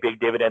to pay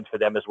big dividends for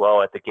them as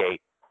well at the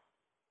gate.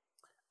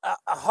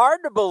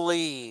 Hard to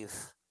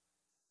believe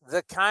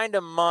the kind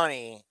of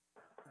money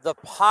the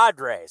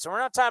Padres, and we're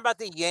not talking about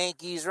the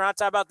Yankees, we're not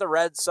talking about the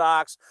Red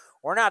Sox,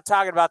 we're not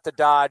talking about the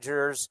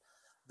Dodgers,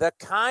 the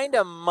kind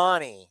of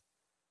money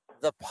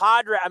the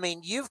Padres, I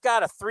mean, you've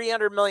got a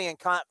 $300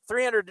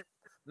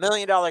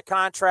 million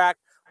contract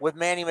with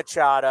Manny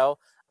Machado.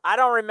 I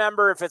don't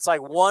remember if it's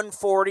like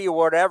 140 or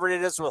whatever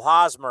it is with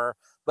Hosmer,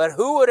 but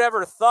who would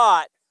ever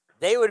thought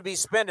they would be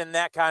spending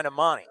that kind of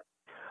money?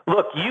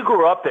 Look, you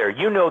grew up there.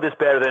 You know this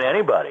better than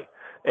anybody.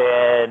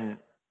 And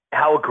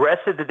how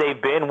aggressive that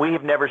they've been, we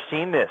have never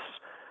seen this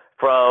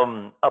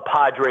from a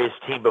Padres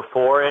team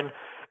before. And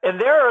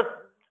they're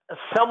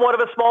somewhat of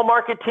a small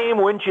market team,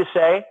 wouldn't you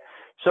say?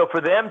 So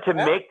for them to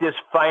make this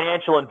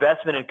financial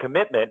investment and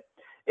commitment,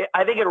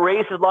 I think it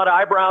raises a lot of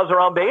eyebrows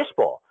around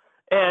baseball.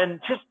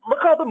 And just look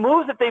at all the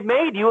moves that they've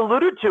made. You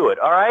alluded to it,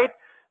 all right?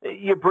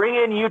 You bring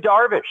in Yu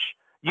Darvish.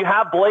 You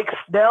have Blake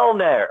Snell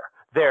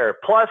there,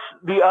 plus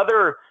the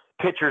other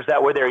pitchers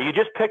that were there. You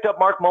just picked up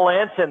Mark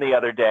Melancon the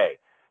other day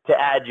to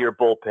add to your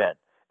bullpen.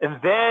 And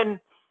then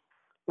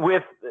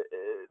with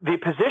the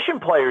position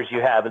players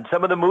you have and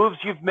some of the moves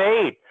you've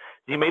made,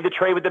 you made the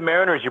trade with the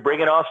Mariners, you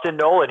bring in Austin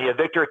Nolan, you have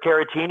Victor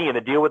Caratini, and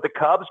the deal with the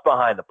Cubs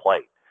behind the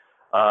plate.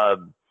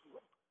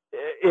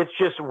 It's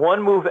just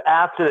one move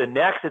after the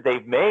next that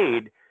they've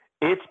made.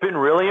 It's been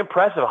really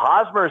impressive.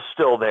 Hosmer's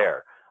still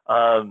there.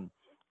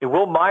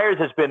 Will Myers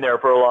has been there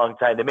for a long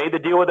time. They made the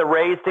deal with the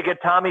Rays to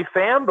get Tommy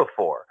Pham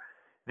before.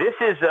 This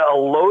is a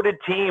loaded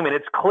team, and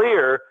it's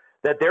clear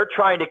that they're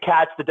trying to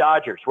catch the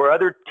Dodgers, where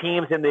other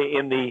teams in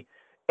the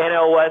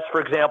NL West,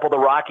 for example, the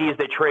Rockies,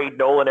 they trade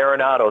Nolan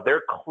Arenado.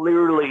 They're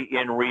clearly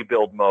in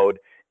rebuild mode,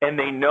 and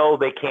they know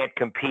they can't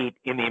compete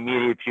in the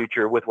immediate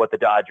future with what the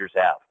Dodgers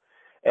have.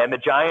 And the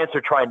Giants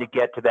are trying to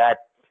get to that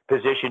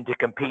position to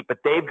compete, but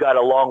they've got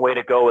a long way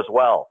to go as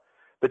well.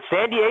 But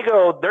San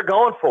Diego, they're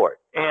going for it.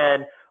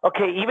 And,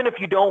 okay, even if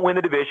you don't win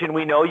the division,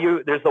 we know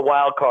there's the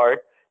wild card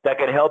that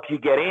can help you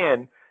get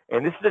in.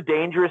 And this is a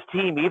dangerous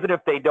team, even if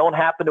they don't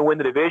happen to win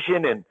the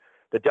division. And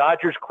the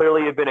Dodgers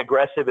clearly have been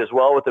aggressive as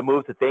well with the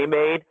moves that they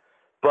made.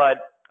 But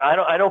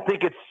I don't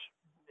think it's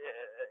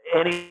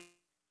any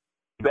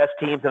best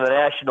teams in the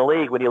National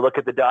League when you look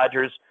at the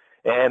Dodgers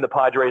and the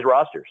Padres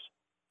rosters.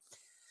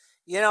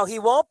 You know, he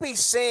won't be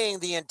seeing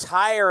the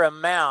entire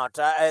amount.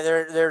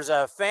 There's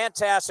a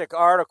fantastic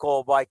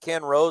article by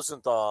Ken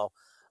Rosenthal.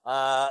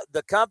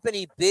 The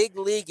company Big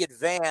League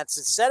Advance,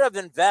 instead of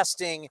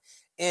investing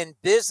in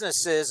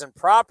businesses and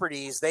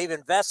properties, they've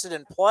invested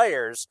in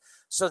players.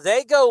 So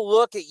they go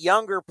look at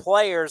younger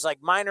players like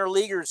minor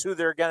leaguers who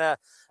they're gonna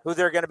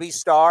be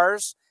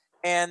stars,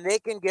 and they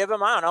can give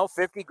them, I don't know,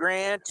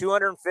 $50,000,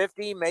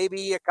 $250,000,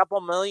 maybe a couple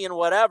million,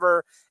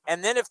 whatever.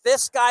 And then if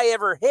this guy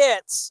ever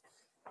hits,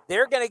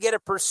 they're going to get a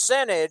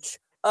percentage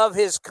of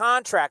his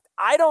contract.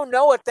 I don't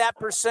know what that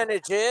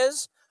percentage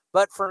is,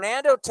 but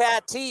Fernando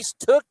Tatis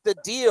took the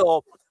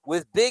deal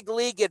with Big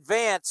League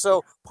Advance.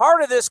 So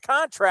part of this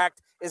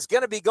contract is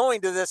going to be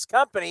going to this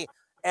company,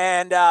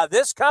 and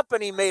this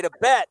company made a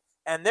bet,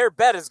 and their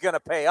bet is going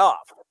to pay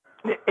off.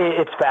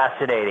 It's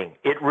fascinating.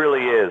 It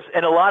really is.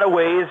 In a lot of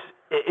ways,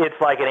 it's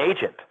like an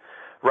agent,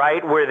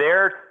 right? Where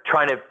they're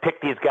trying to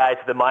pick these guys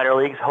to the minor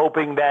leagues,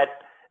 hoping that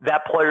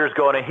that player is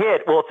going to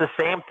hit. Well, it's the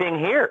same thing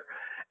here.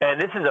 And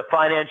this is a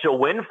financial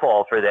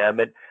windfall for them.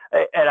 And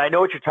I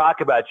know what you're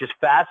talking about. It's just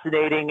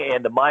fascinating,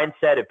 and the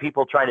mindset of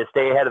people trying to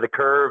stay ahead of the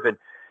curve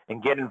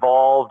and get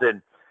involved.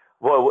 And,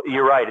 well,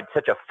 you're right. It's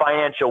such a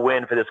financial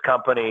win for this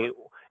company.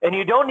 And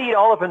you don't need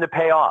all of them to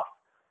pay off.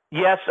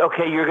 Yes,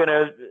 okay, you're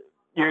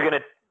gonna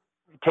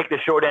take the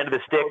short end of the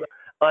stick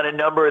on a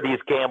number of these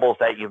gambles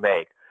that you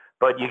make.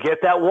 But you get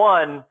that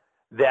one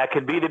that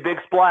can be the big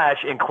splash,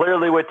 and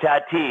clearly with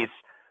Tatis,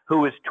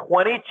 who is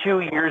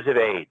 22 years of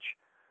age,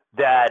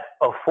 that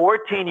a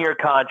 14-year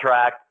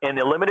contract in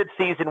the limited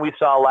season we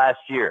saw last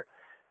year.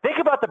 Think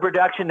about the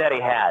production that he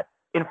had.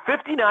 In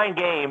 59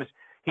 games,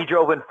 he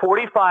drove in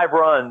 45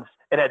 runs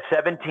and had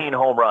 17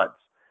 home runs.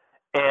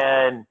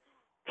 And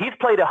he's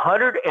played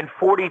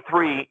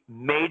 143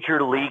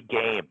 major league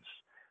games.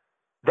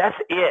 That's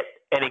it.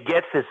 And he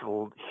gets this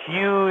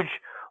huge,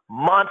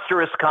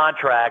 monstrous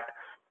contract.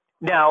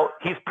 Now,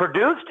 he's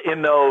produced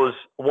in those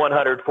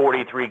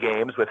 143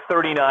 games with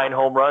 39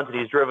 home runs, and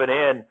he's driven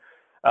in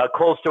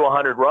close to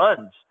 100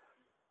 runs.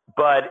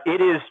 But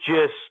it is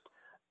just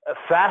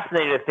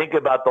fascinating to think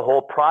about the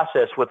whole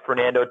process with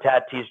Fernando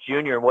Tatis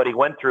Jr. and what he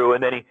went through.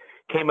 And then he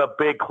came up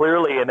big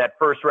clearly in that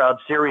first-round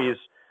series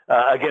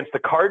against the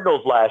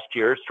Cardinals last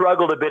year.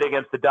 Struggled a bit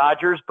against the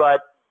Dodgers,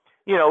 but,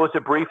 you know, it was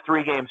a brief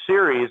 3-game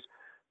series.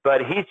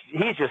 But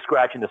he's just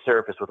scratching the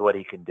surface with what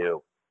he can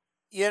do.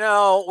 You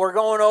know, we're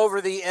going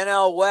over the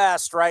NL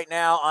West right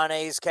now on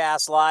A's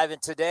Cast Live,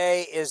 and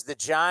today is the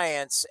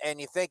Giants. And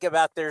you think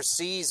about their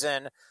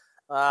season,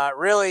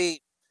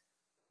 really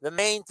the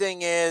main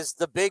thing is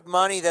the big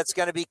money that's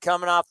going to be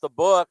coming off the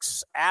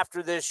books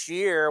after this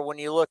year. When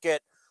you look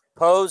at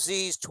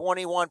Posey's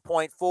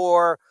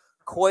 21.4,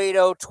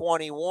 Cueto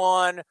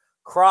 21,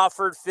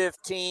 Crawford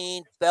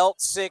 15, Belt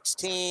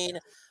 16.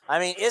 I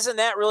mean, isn't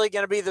that really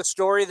going to be the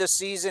story of the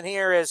season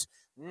here? Is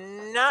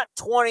not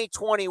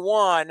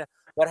 2021,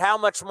 but how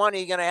much money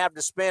you're going to have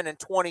to spend in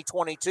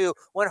 2022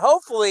 when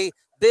hopefully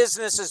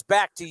business is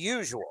back to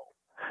usual.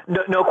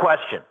 No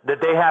question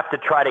that they have to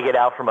try to get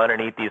out from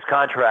underneath these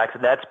contracts,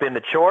 and that's been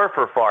the chore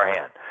for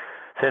Farhan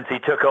since he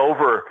took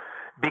over,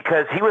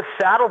 because he was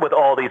saddled with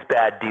all these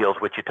bad deals,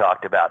 which you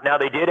talked about. Now,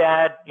 they did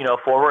add,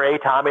 former A.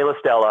 Tommy La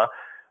Stella,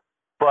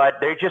 but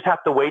they just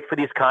have to wait for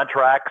these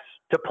contracts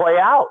to play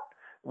out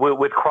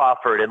with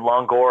Crawford and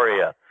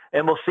Longoria.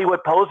 And we'll see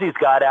what Posey's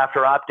got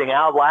after opting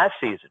out last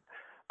season.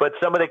 But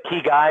some of the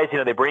key guys,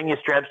 they bring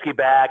Yastrzemski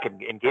back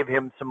and give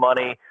him some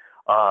money.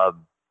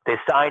 They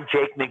signed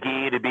Jake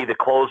McGee to be the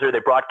closer. They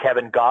brought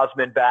Kevin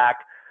Gausman back.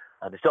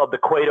 They still have the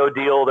Cueto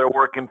deal they're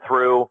working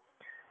through.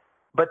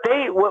 But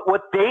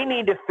what they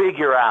need to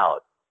figure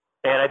out,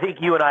 and I think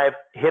you and I have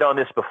hit on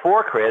this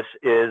before, Chris,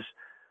 is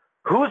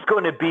who's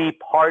going to be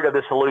part of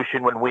the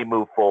solution when we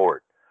move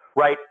forward,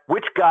 right?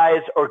 Which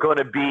guys are going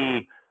to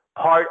be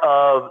part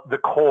of the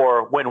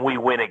core when we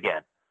win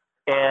again?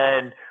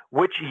 And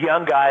which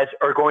young guys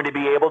are going to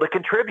be able to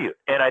contribute?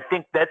 And I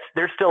think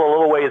they're still a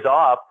little ways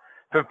off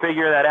from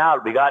figuring that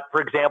out. We got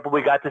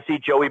to see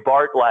Joey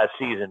Bart last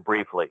season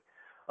briefly.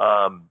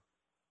 And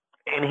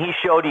he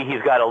showed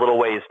he's got a little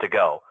ways to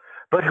go.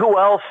 But who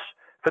else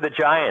for the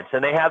Giants?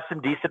 And they have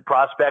some decent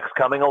prospects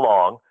coming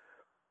along.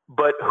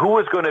 But who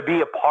is going to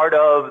be a part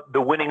of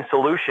the winning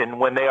solution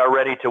when they are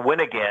ready to win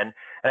again?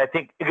 And I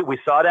think we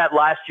saw that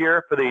last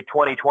year for the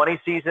 2020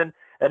 season.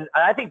 And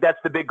I think that's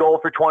the big goal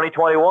for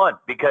 2021,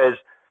 because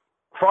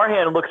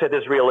Farhan looks at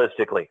this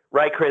realistically,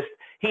 right, Chris?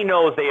 He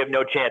knows they have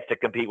no chance to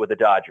compete with the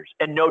Dodgers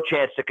and no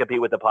chance to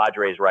compete with the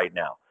Padres right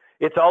now.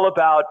 It's all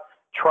about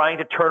trying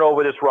to turn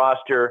over this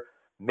roster,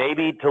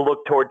 maybe to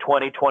look toward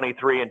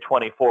 2023 and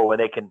 24 when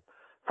they can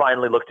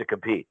finally look to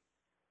compete.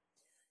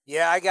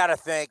 Yeah, I got to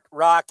think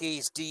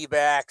Rockies,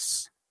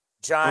 D-backs,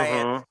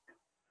 Giants.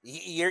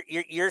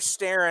 Mm-hmm. You're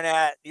staring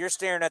at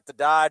the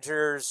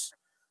Dodgers,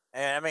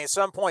 and I mean at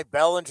some point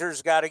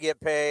Bellinger's got to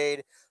get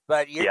paid.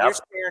 But you're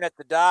staring at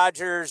the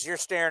Dodgers. You're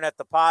staring at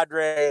the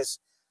Padres.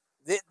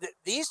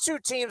 These two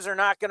teams are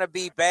not going to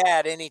be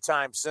bad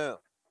anytime soon.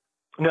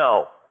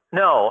 No,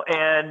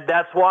 and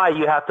that's why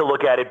you have to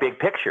look at it big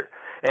picture.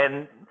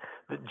 And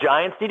the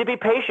Giants need to be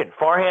patient.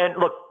 Farhan,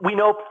 look, we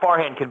know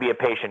Farhan can be a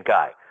patient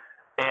guy.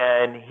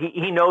 And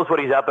he knows what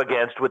he's up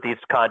against with these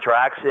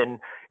contracts, and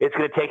it's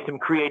going to take some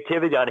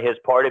creativity on his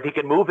part if he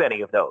can move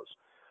any of those.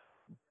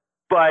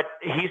 But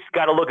he's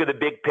got to look at the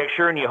big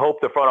picture, and you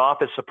hope the front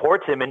office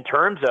supports him in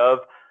terms of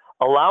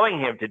allowing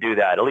him to do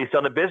that, at least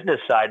on the business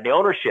side. And the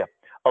ownership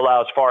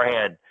allows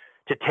Farhan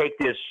to take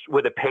this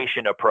with a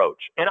patient approach.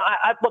 And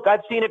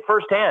I've seen it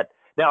firsthand.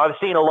 Now, I've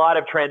seen a lot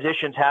of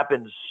transitions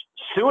happen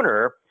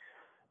sooner.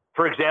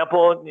 For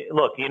example,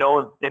 look,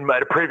 in my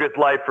previous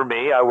life for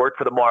me, I worked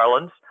for the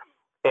Marlins.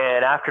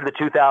 And after the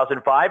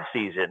 2005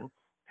 season,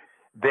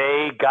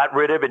 they got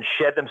rid of and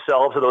shed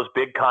themselves of those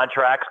big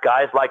contracts,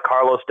 guys like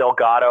Carlos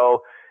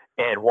Delgado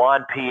and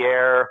Juan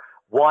Pierre,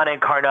 Juan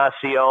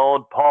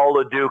Encarnacion, Paul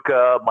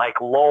LaDuca,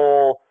 Mike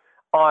Lowell.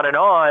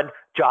 on,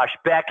 Josh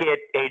Beckett,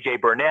 A.J.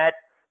 Burnett,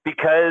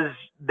 because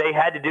they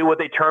had to do what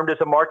they termed as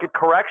a market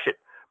correction.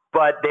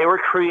 But they were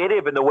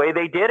creative in the way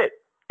they did it.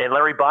 And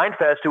Larry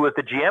Beinfest, who was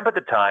the GM at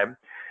the time,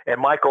 and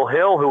Michael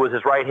Hill, who was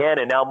his right hand,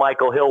 and now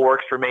Michael Hill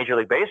works for Major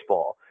League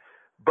Baseball.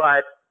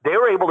 But they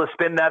were able to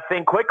spin that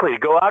thing quickly,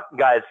 go out,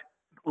 guys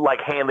like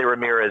Hanley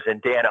Ramirez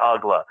and Dan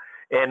Ugla,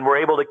 and were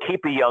able to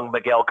keep a young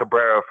Miguel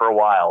Cabrera for a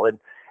while and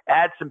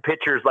add some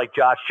pitchers like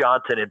Josh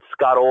Johnson and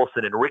Scott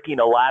Olson and Ricky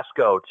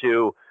Nolasco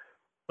to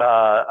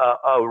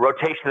a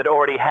rotation that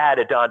already had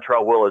a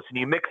Dontrelle Willis. And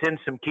you mix in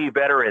some key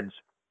veterans.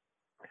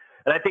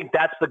 And I think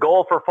that's the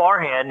goal for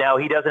Farhan. Now,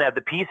 he doesn't have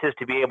the pieces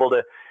to be able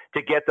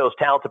to get those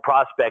talented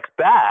prospects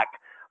back,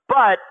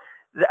 but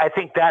I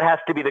think that has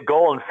to be the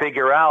goal and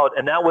figure out,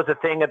 and that was the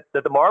thing that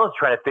the Marlins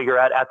trying to figure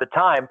out at the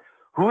time,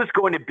 who's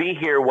going to be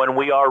here when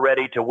we are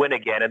ready to win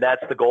again, and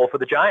that's the goal for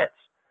the Giants.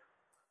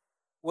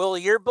 Will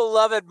your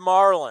beloved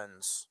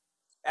Marlins,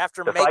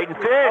 after making the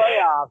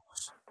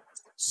playoffs,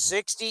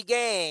 60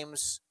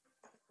 games,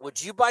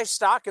 would you buy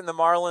stock in the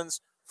Marlins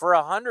for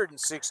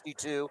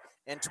 162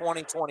 in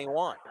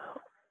 2021?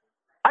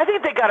 I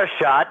think they got a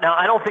shot. Now,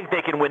 I don't think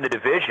they can win the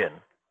division,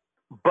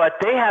 but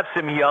they have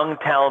some young,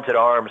 talented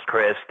arms,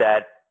 Chris,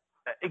 that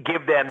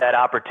give them that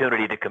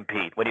opportunity to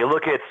compete. When you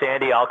look at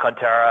Sandy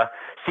Alcantara,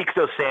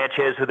 Sixto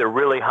Sanchez, who they're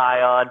really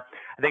high on,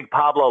 I think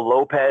Pablo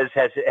Lopez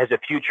has a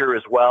future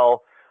as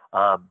well.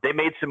 They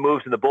made some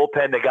moves in the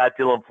bullpen. They got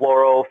Dylan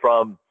Floro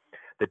from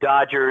the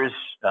Dodgers.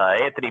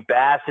 Anthony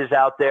Bass is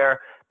out there.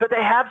 But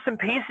they have some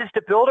pieces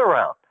to build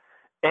around.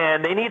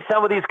 And they need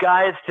some of these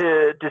guys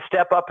to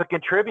step up and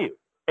contribute.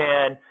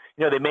 And,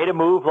 you know, they made a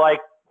move like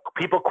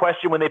people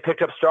question when they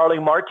picked up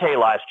Starling Marte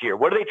last year.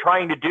 What are they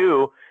trying to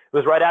do? It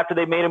was right after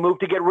they made a move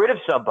to get rid of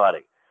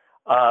somebody.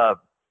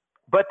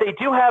 But they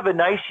do have a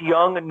nice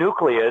young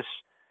nucleus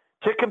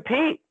to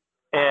compete.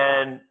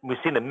 And we've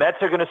seen the Mets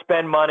are going to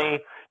spend money.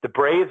 The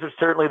Braves are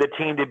certainly the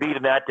team to beat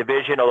in that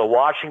division, although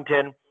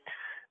Washington,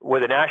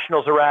 where the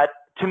Nationals are at,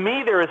 to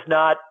me there is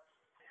not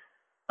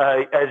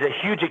as a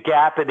huge a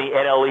gap in the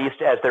NL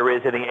East as there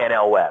is in the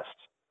NL West,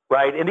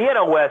 right? In the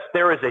NL West,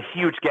 there is a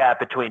huge gap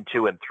between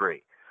 2 and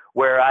 3,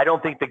 where I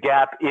don't think the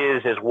gap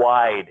is as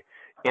wide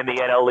in the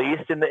NL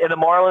East. And the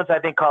Marlins, I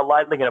think, caught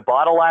lightning in a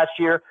bottle last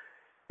year.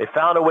 They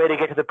found a way to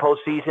get to the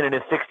postseason in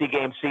a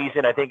 60-game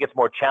season. I think it's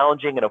more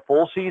challenging in a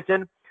full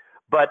season,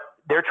 but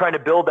they're trying to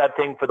build that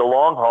thing for the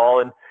long haul.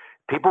 And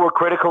people were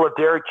critical of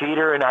Derek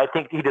Jeter, and I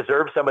think he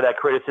deserved some of that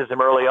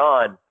criticism early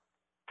on.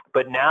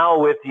 But now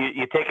with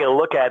you taking a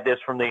look at this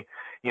from the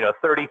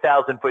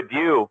 30,000-foot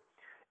view,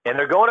 and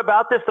they're going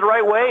about this the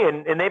right way,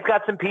 and they've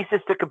got some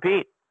pieces to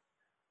compete.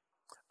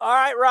 All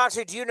right,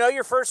 Roxy, do you know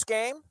your first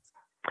game?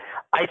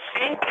 I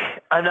think,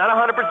 I'm not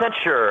 100%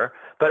 sure,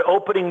 but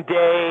opening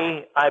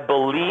day, I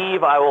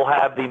believe I will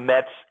have the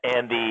Mets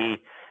and the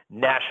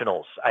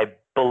Nationals. I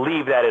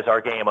believe that is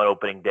our game on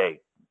opening day.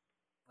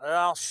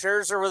 Well,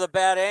 Scherzer with a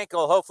bad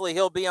ankle. Hopefully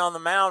he'll be on the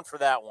mound for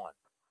that one.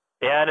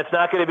 Yeah, and it's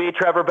not going to be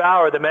Trevor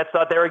Bauer. The Mets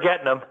thought they were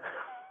getting him.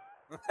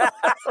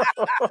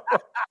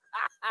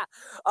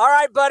 All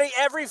right, buddy.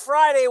 Every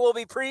Friday we'll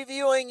be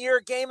previewing your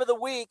game of the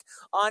week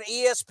on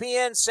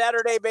ESPN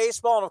Saturday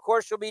Baseball. And, of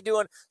course, you'll be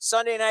doing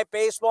Sunday Night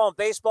Baseball and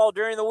baseball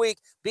during the week.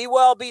 Be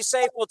well, be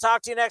safe. We'll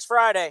talk to you next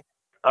Friday.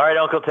 All right,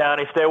 Uncle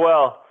Townie. Stay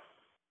well.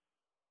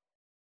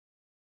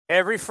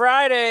 Every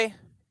Friday.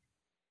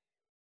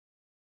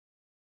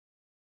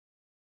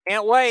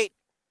 Can't wait.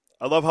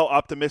 I love how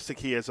optimistic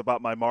he is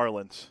about my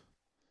Marlins.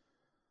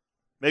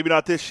 Maybe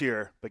not this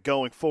year, but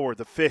going forward,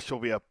 the Fish will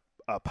be a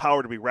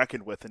power to be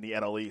reckoned with in the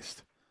NL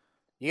East.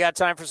 You got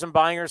time for some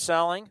buying or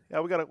selling? Yeah,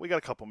 we got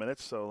a couple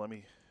minutes, so let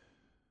me.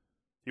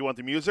 You want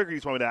the music, or you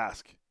just want me to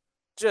ask?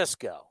 Just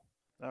go.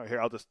 All right, here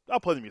I'll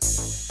play the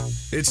music.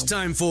 It's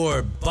time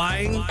for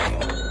buying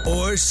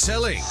or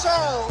selling.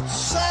 Sell.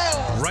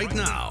 Right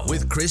now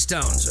with Chris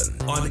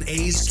Townsend on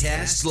A's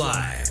Cast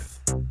Live.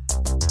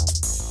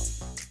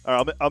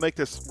 All right, I'll make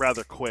this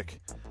rather quick.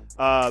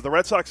 The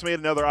Red Sox made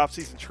another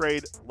offseason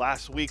trade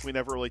last week. We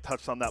never really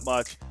touched on that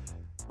much.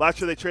 Last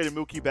year they traded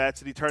Mookie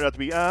Betts, and he turned out to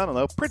be, I don't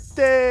know, pretty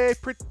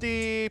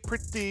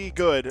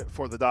good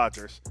for the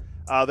Dodgers.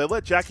 They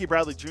let Jackie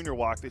Bradley Jr.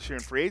 walk this year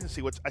in free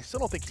agency, which I still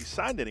don't think he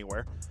signed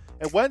anywhere.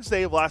 And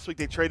Wednesday of last week,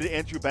 they traded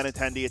Andrew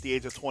Benintendi at the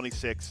age of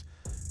 26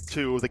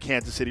 to the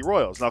Kansas City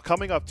Royals. Now,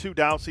 coming up 2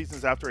 down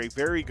seasons after a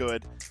very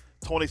good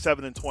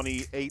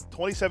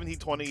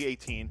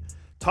 2017-2018,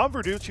 Tom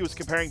Verducci was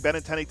comparing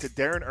Benintendi to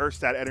Darren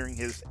Erstad entering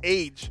his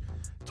age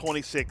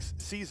 26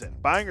 season.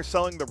 Buying or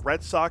selling, the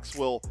Red Sox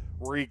will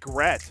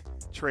regret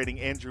trading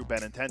Andrew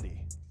Benintendi.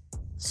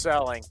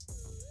 Selling.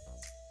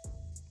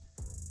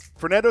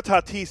 Fernando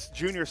Tatis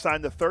Jr.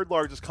 signed the 3rd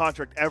largest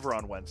contract ever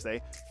on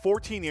Wednesday,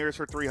 14 years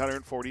for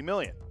 $340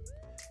 million.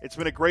 It's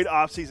been a great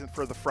offseason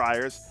for the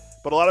Friars,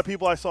 but a lot of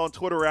people I saw on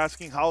Twitter were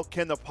asking how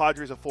can the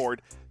Padres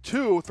afford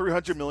 2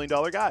 $300 million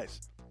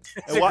guys?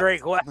 It's a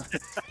great question.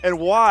 And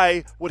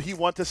why would he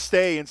want to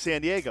stay in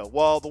San Diego?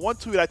 Well, the one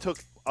tweet I took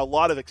a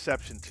lot of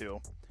exception to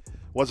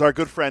was our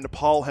good friend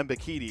Paul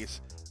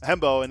Hembekides,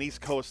 Hembo, an East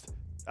Coast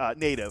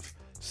native,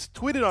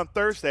 tweeted on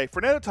Thursday,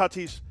 Fernando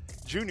Tatis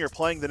Jr.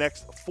 playing the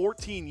next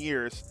 14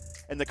 years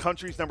in the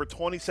country's number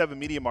 27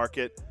 media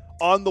market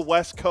on the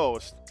West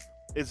Coast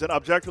is an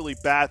objectively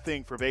bad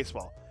thing for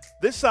baseball.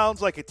 This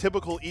sounds like a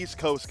typical East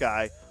Coast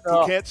guy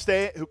who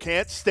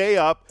can't stay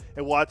up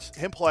and watch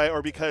him play,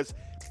 or because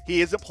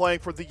he isn't playing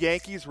for the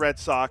Yankees, Red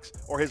Sox,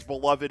 or his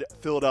beloved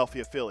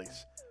Philadelphia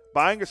Phillies.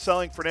 Buying or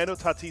selling Fernando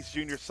Tatis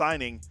Jr.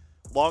 signing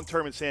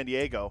long-term in San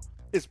Diego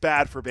is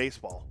bad for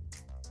baseball.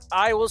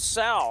 I will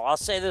sell. I'll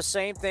say the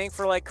same thing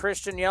for like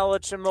Christian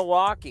Yelich in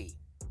Milwaukee.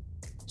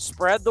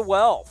 Spread the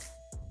wealth.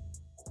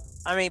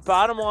 I mean,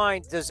 bottom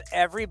line, does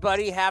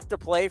everybody have to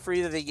play for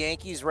either the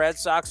Yankees, Red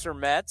Sox, or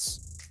Mets?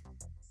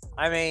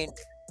 I mean,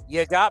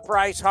 you got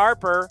Bryce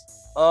Harper.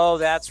 Oh,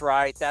 that's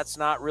right. That's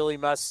not really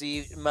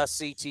must-see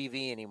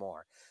TV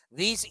anymore.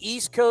 These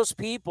East Coast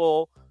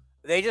people,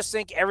 they just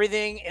think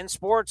everything in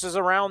sports is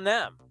around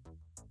them.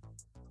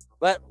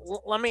 But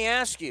let me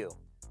ask you,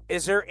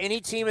 is there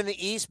any team in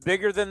the East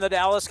bigger than the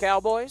Dallas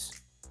Cowboys?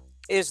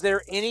 Is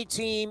there any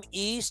team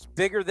East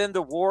bigger than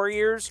the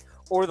Warriors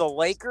or the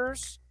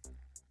Lakers?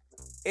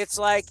 It's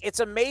like, it's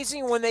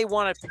amazing when they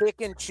want to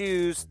pick and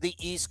choose the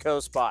East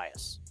Coast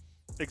bias.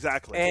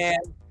 Exactly. And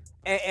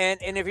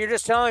if you're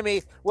just telling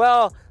me,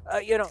 well,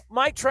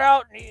 Mike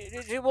Trout,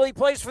 well, he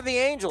plays for the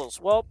Angels.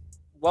 Well,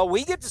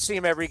 we get to see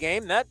him every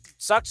game. That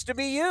sucks to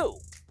be you.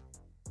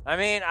 I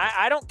mean,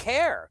 I don't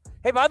care.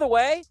 Hey, by the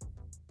way,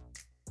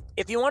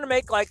 if you want to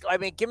make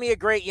give me a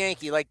great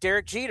Yankee like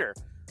Derek Jeter.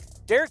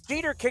 Derek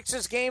Jeter kicks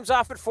his games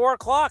off at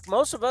 4:00.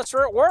 Most of us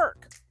are at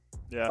work.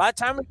 Yeah. By the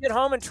time we get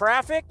home in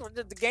traffic,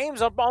 the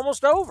game's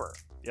almost over.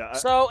 Yeah.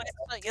 So,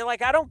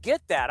 I don't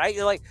get that.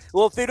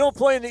 Well, if they don't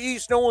play in the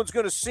East, no one's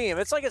going to see him.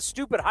 It's like a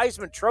stupid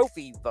Heisman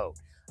Trophy vote.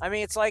 I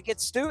mean, it's like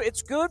it's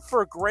good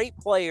for great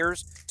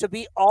players to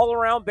be all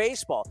around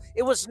baseball.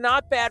 It was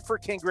not bad for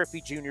Ken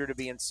Griffey Jr. to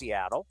be in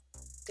Seattle.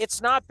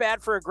 It's not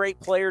bad for a great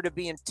player to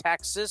be in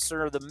Texas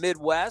or the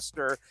Midwest.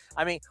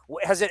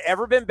 Has it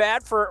ever been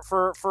bad for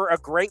a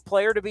great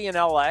player to be in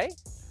LA?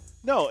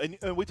 No, and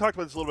we talked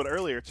about this a little bit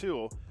earlier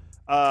too.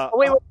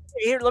 Wait,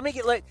 here, let me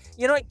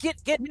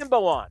get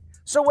Nimbo on.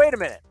 So wait a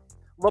minute.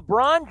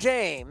 LeBron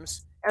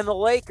James and the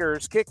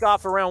Lakers kick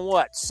off around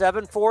what,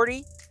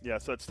 7:40? Yeah,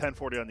 so it's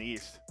 10:40 on the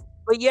East.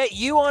 But yet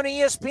you on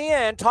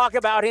ESPN talk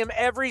about him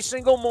every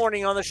single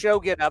morning on the show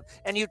Get Up,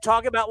 and you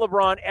talk about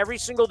LeBron every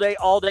single day,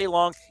 all day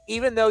long,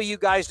 even though you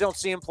guys don't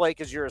see him play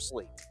because you're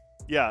asleep.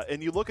 Yeah,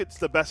 and you look at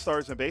the best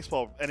stars in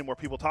baseball anymore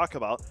people talk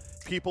about.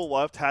 People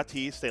love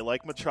Tatis. They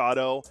like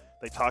Machado.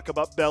 They talk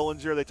about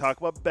Bellinger. They talk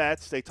about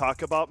Betts. They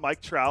talk about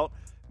Mike Trout,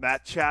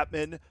 Matt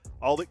Chapman,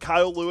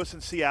 Kyle Lewis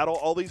in Seattle.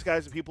 All these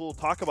guys that people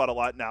talk about a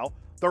lot now,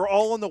 they're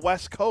all on the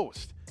West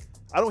Coast.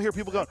 I don't hear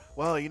people going,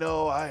 well,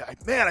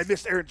 I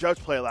missed Aaron Judge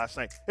play last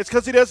night. It's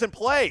because he doesn't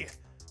play.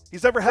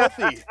 He's never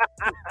healthy.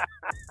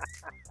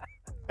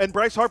 And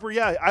Bryce Harper,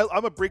 yeah,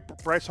 I'm a big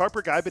Bryce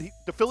Harper guy, but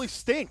the Phillies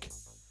stink.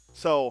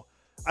 So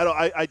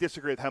I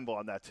disagree with Hembo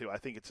on that too. I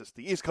think it's just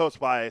the East Coast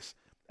bias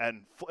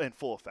and in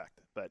full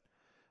effect. But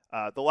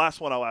the last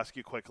one I'll ask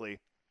you quickly.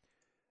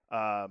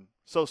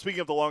 So speaking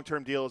of the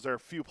long-term deals, there are a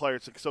few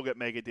players that can still get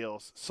mega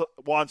deals.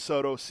 Juan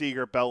Soto,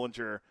 Seager,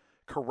 Bellinger,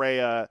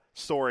 Correa,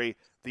 Story,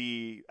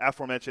 the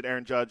aforementioned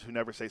Aaron Judge, who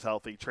never stays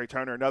healthy, Trey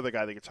Turner, another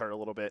guy that gets hurt a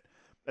little bit.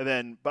 But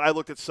I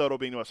looked at Soto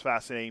being the most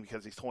fascinating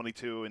because he's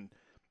 22 and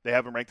they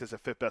have him ranked as the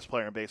fifth best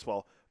player in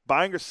baseball.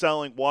 Buying or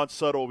selling, Juan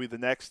Soto will be the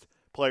next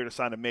player to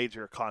sign a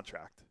major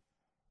contract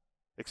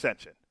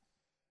extension.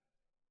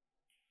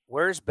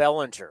 Where's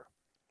Bellinger?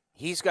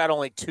 He's got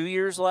only 2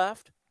 years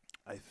left?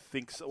 I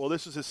think so. Well,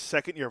 this is his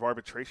second year of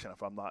arbitration,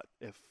 if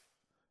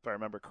I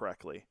remember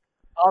correctly.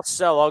 I'll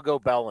sell. I'll go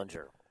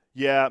Bellinger.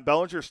 Yeah,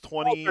 Bellinger's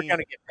 20. Both are going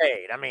to get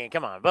paid. I mean,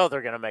 come on. Both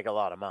are going to make a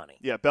lot of money.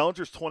 Yeah,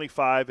 Bellinger's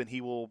 25, and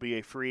he will be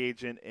a free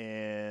agent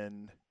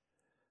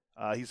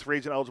he's free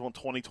agent eligible in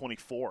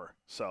 2024.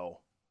 So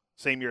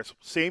same year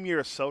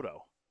as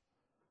Soto.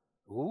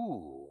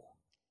 Ooh.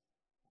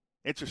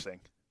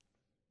 Interesting.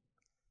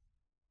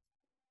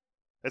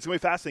 It's going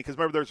to be fascinating because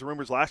remember there was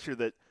rumors last year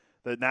that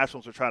the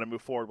Nationals were trying to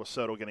move forward with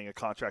Soto getting a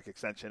contract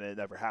extension, and it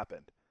never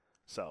happened.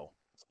 So,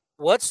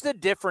 what's the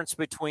difference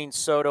between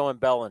Soto and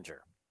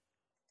Bellinger?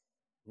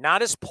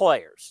 Not as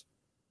players.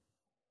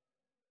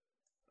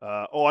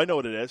 I know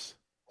what it is.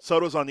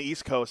 Soto's on the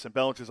East Coast and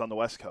Bellinger's on the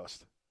West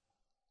Coast.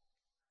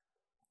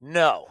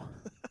 No.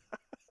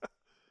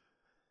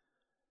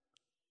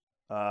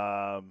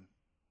 Well,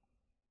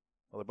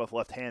 they're both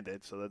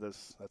left-handed, so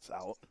that's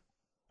out.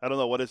 I don't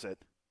know. What is it?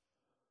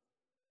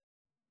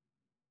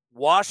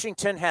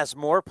 Washington has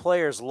more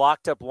players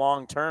locked up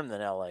long-term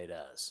than LA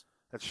does.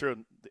 That's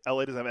true.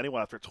 LA doesn't have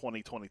anyone after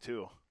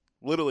 2022.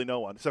 Literally no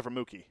one, except for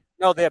Mookie.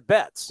 No, they have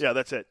Betts. Yeah,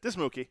 that's it. This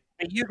Mookie.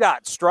 And you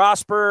got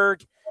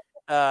Strasburg.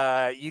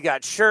 You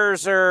got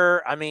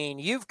Scherzer. I mean,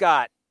 you've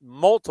got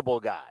multiple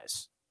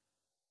guys.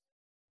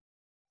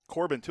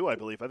 Corbin, too, I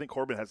believe. I think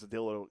Corbin has a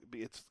deal.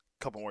 It's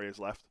a couple more years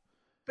left.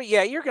 But,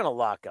 yeah, you're going to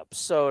lock up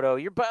Soto.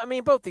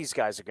 Both these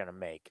guys are going to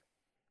make.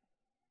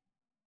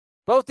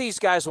 Both these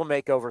guys will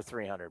make over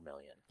 $300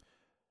 million.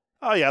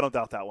 Oh, yeah, I don't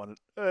doubt that one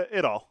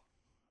at all.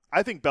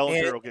 I think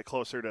Bellinger will get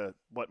closer to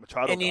what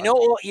Machado And does.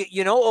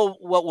 you know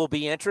what will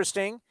be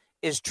interesting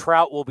is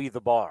Trout will be the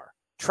bar.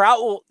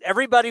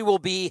 Everybody will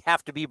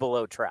have to be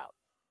below Trout.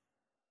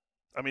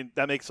 I mean,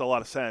 that makes a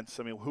lot of sense.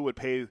 I mean, who would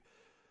pay?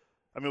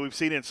 I mean, we've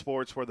seen in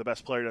sports where the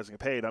best player doesn't get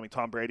paid. I mean,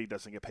 Tom Brady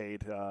doesn't get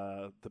paid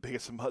the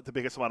biggest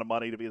amount of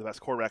money to be the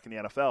best quarterback in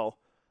the NFL.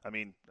 I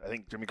mean, I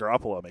think Jimmy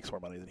Garoppolo makes more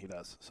money than he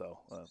does. So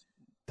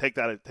take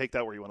that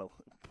where you want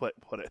to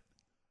put it.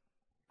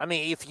 I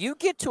mean, if you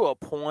get to a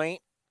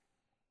point,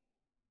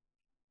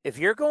 if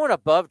you're going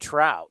above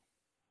Trout,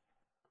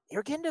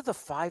 you're getting to the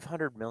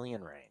 $500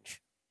 million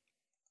range,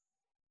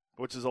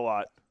 which is a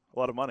lot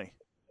of money.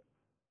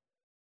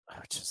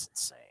 Which is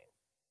insane.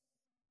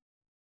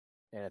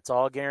 And it's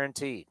all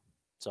guaranteed.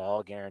 It's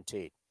all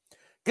guaranteed.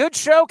 Good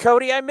show,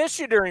 Cody. I missed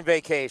you during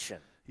vacation.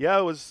 Yeah,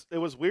 it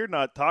was weird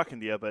not talking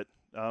to you, but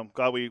I'm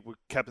glad we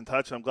kept in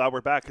touch. I'm glad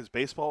we're back because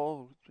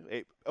baseball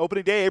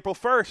opening day, April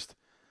 1st.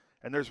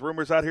 And there's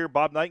rumors out here.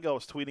 Bob Nightingale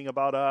was tweeting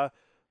about,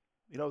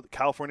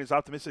 California's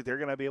optimistic they're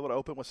going to be able to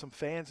open with some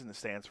fans in the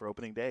stands for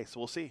opening day. So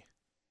we'll see.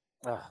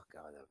 Oh,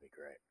 God, that would be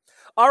great.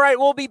 All right,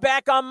 we'll be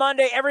back on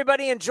Monday.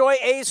 Everybody enjoy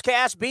A's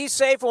Cast. Be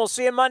safe, and we'll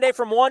see you Monday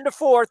from 1 to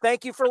 4.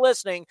 Thank you for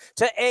listening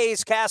to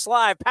A's Cast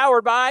Live,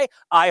 powered by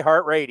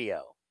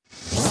iHeartRadio.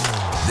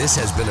 This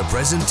has been a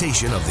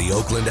presentation of the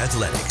Oakland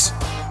Athletics.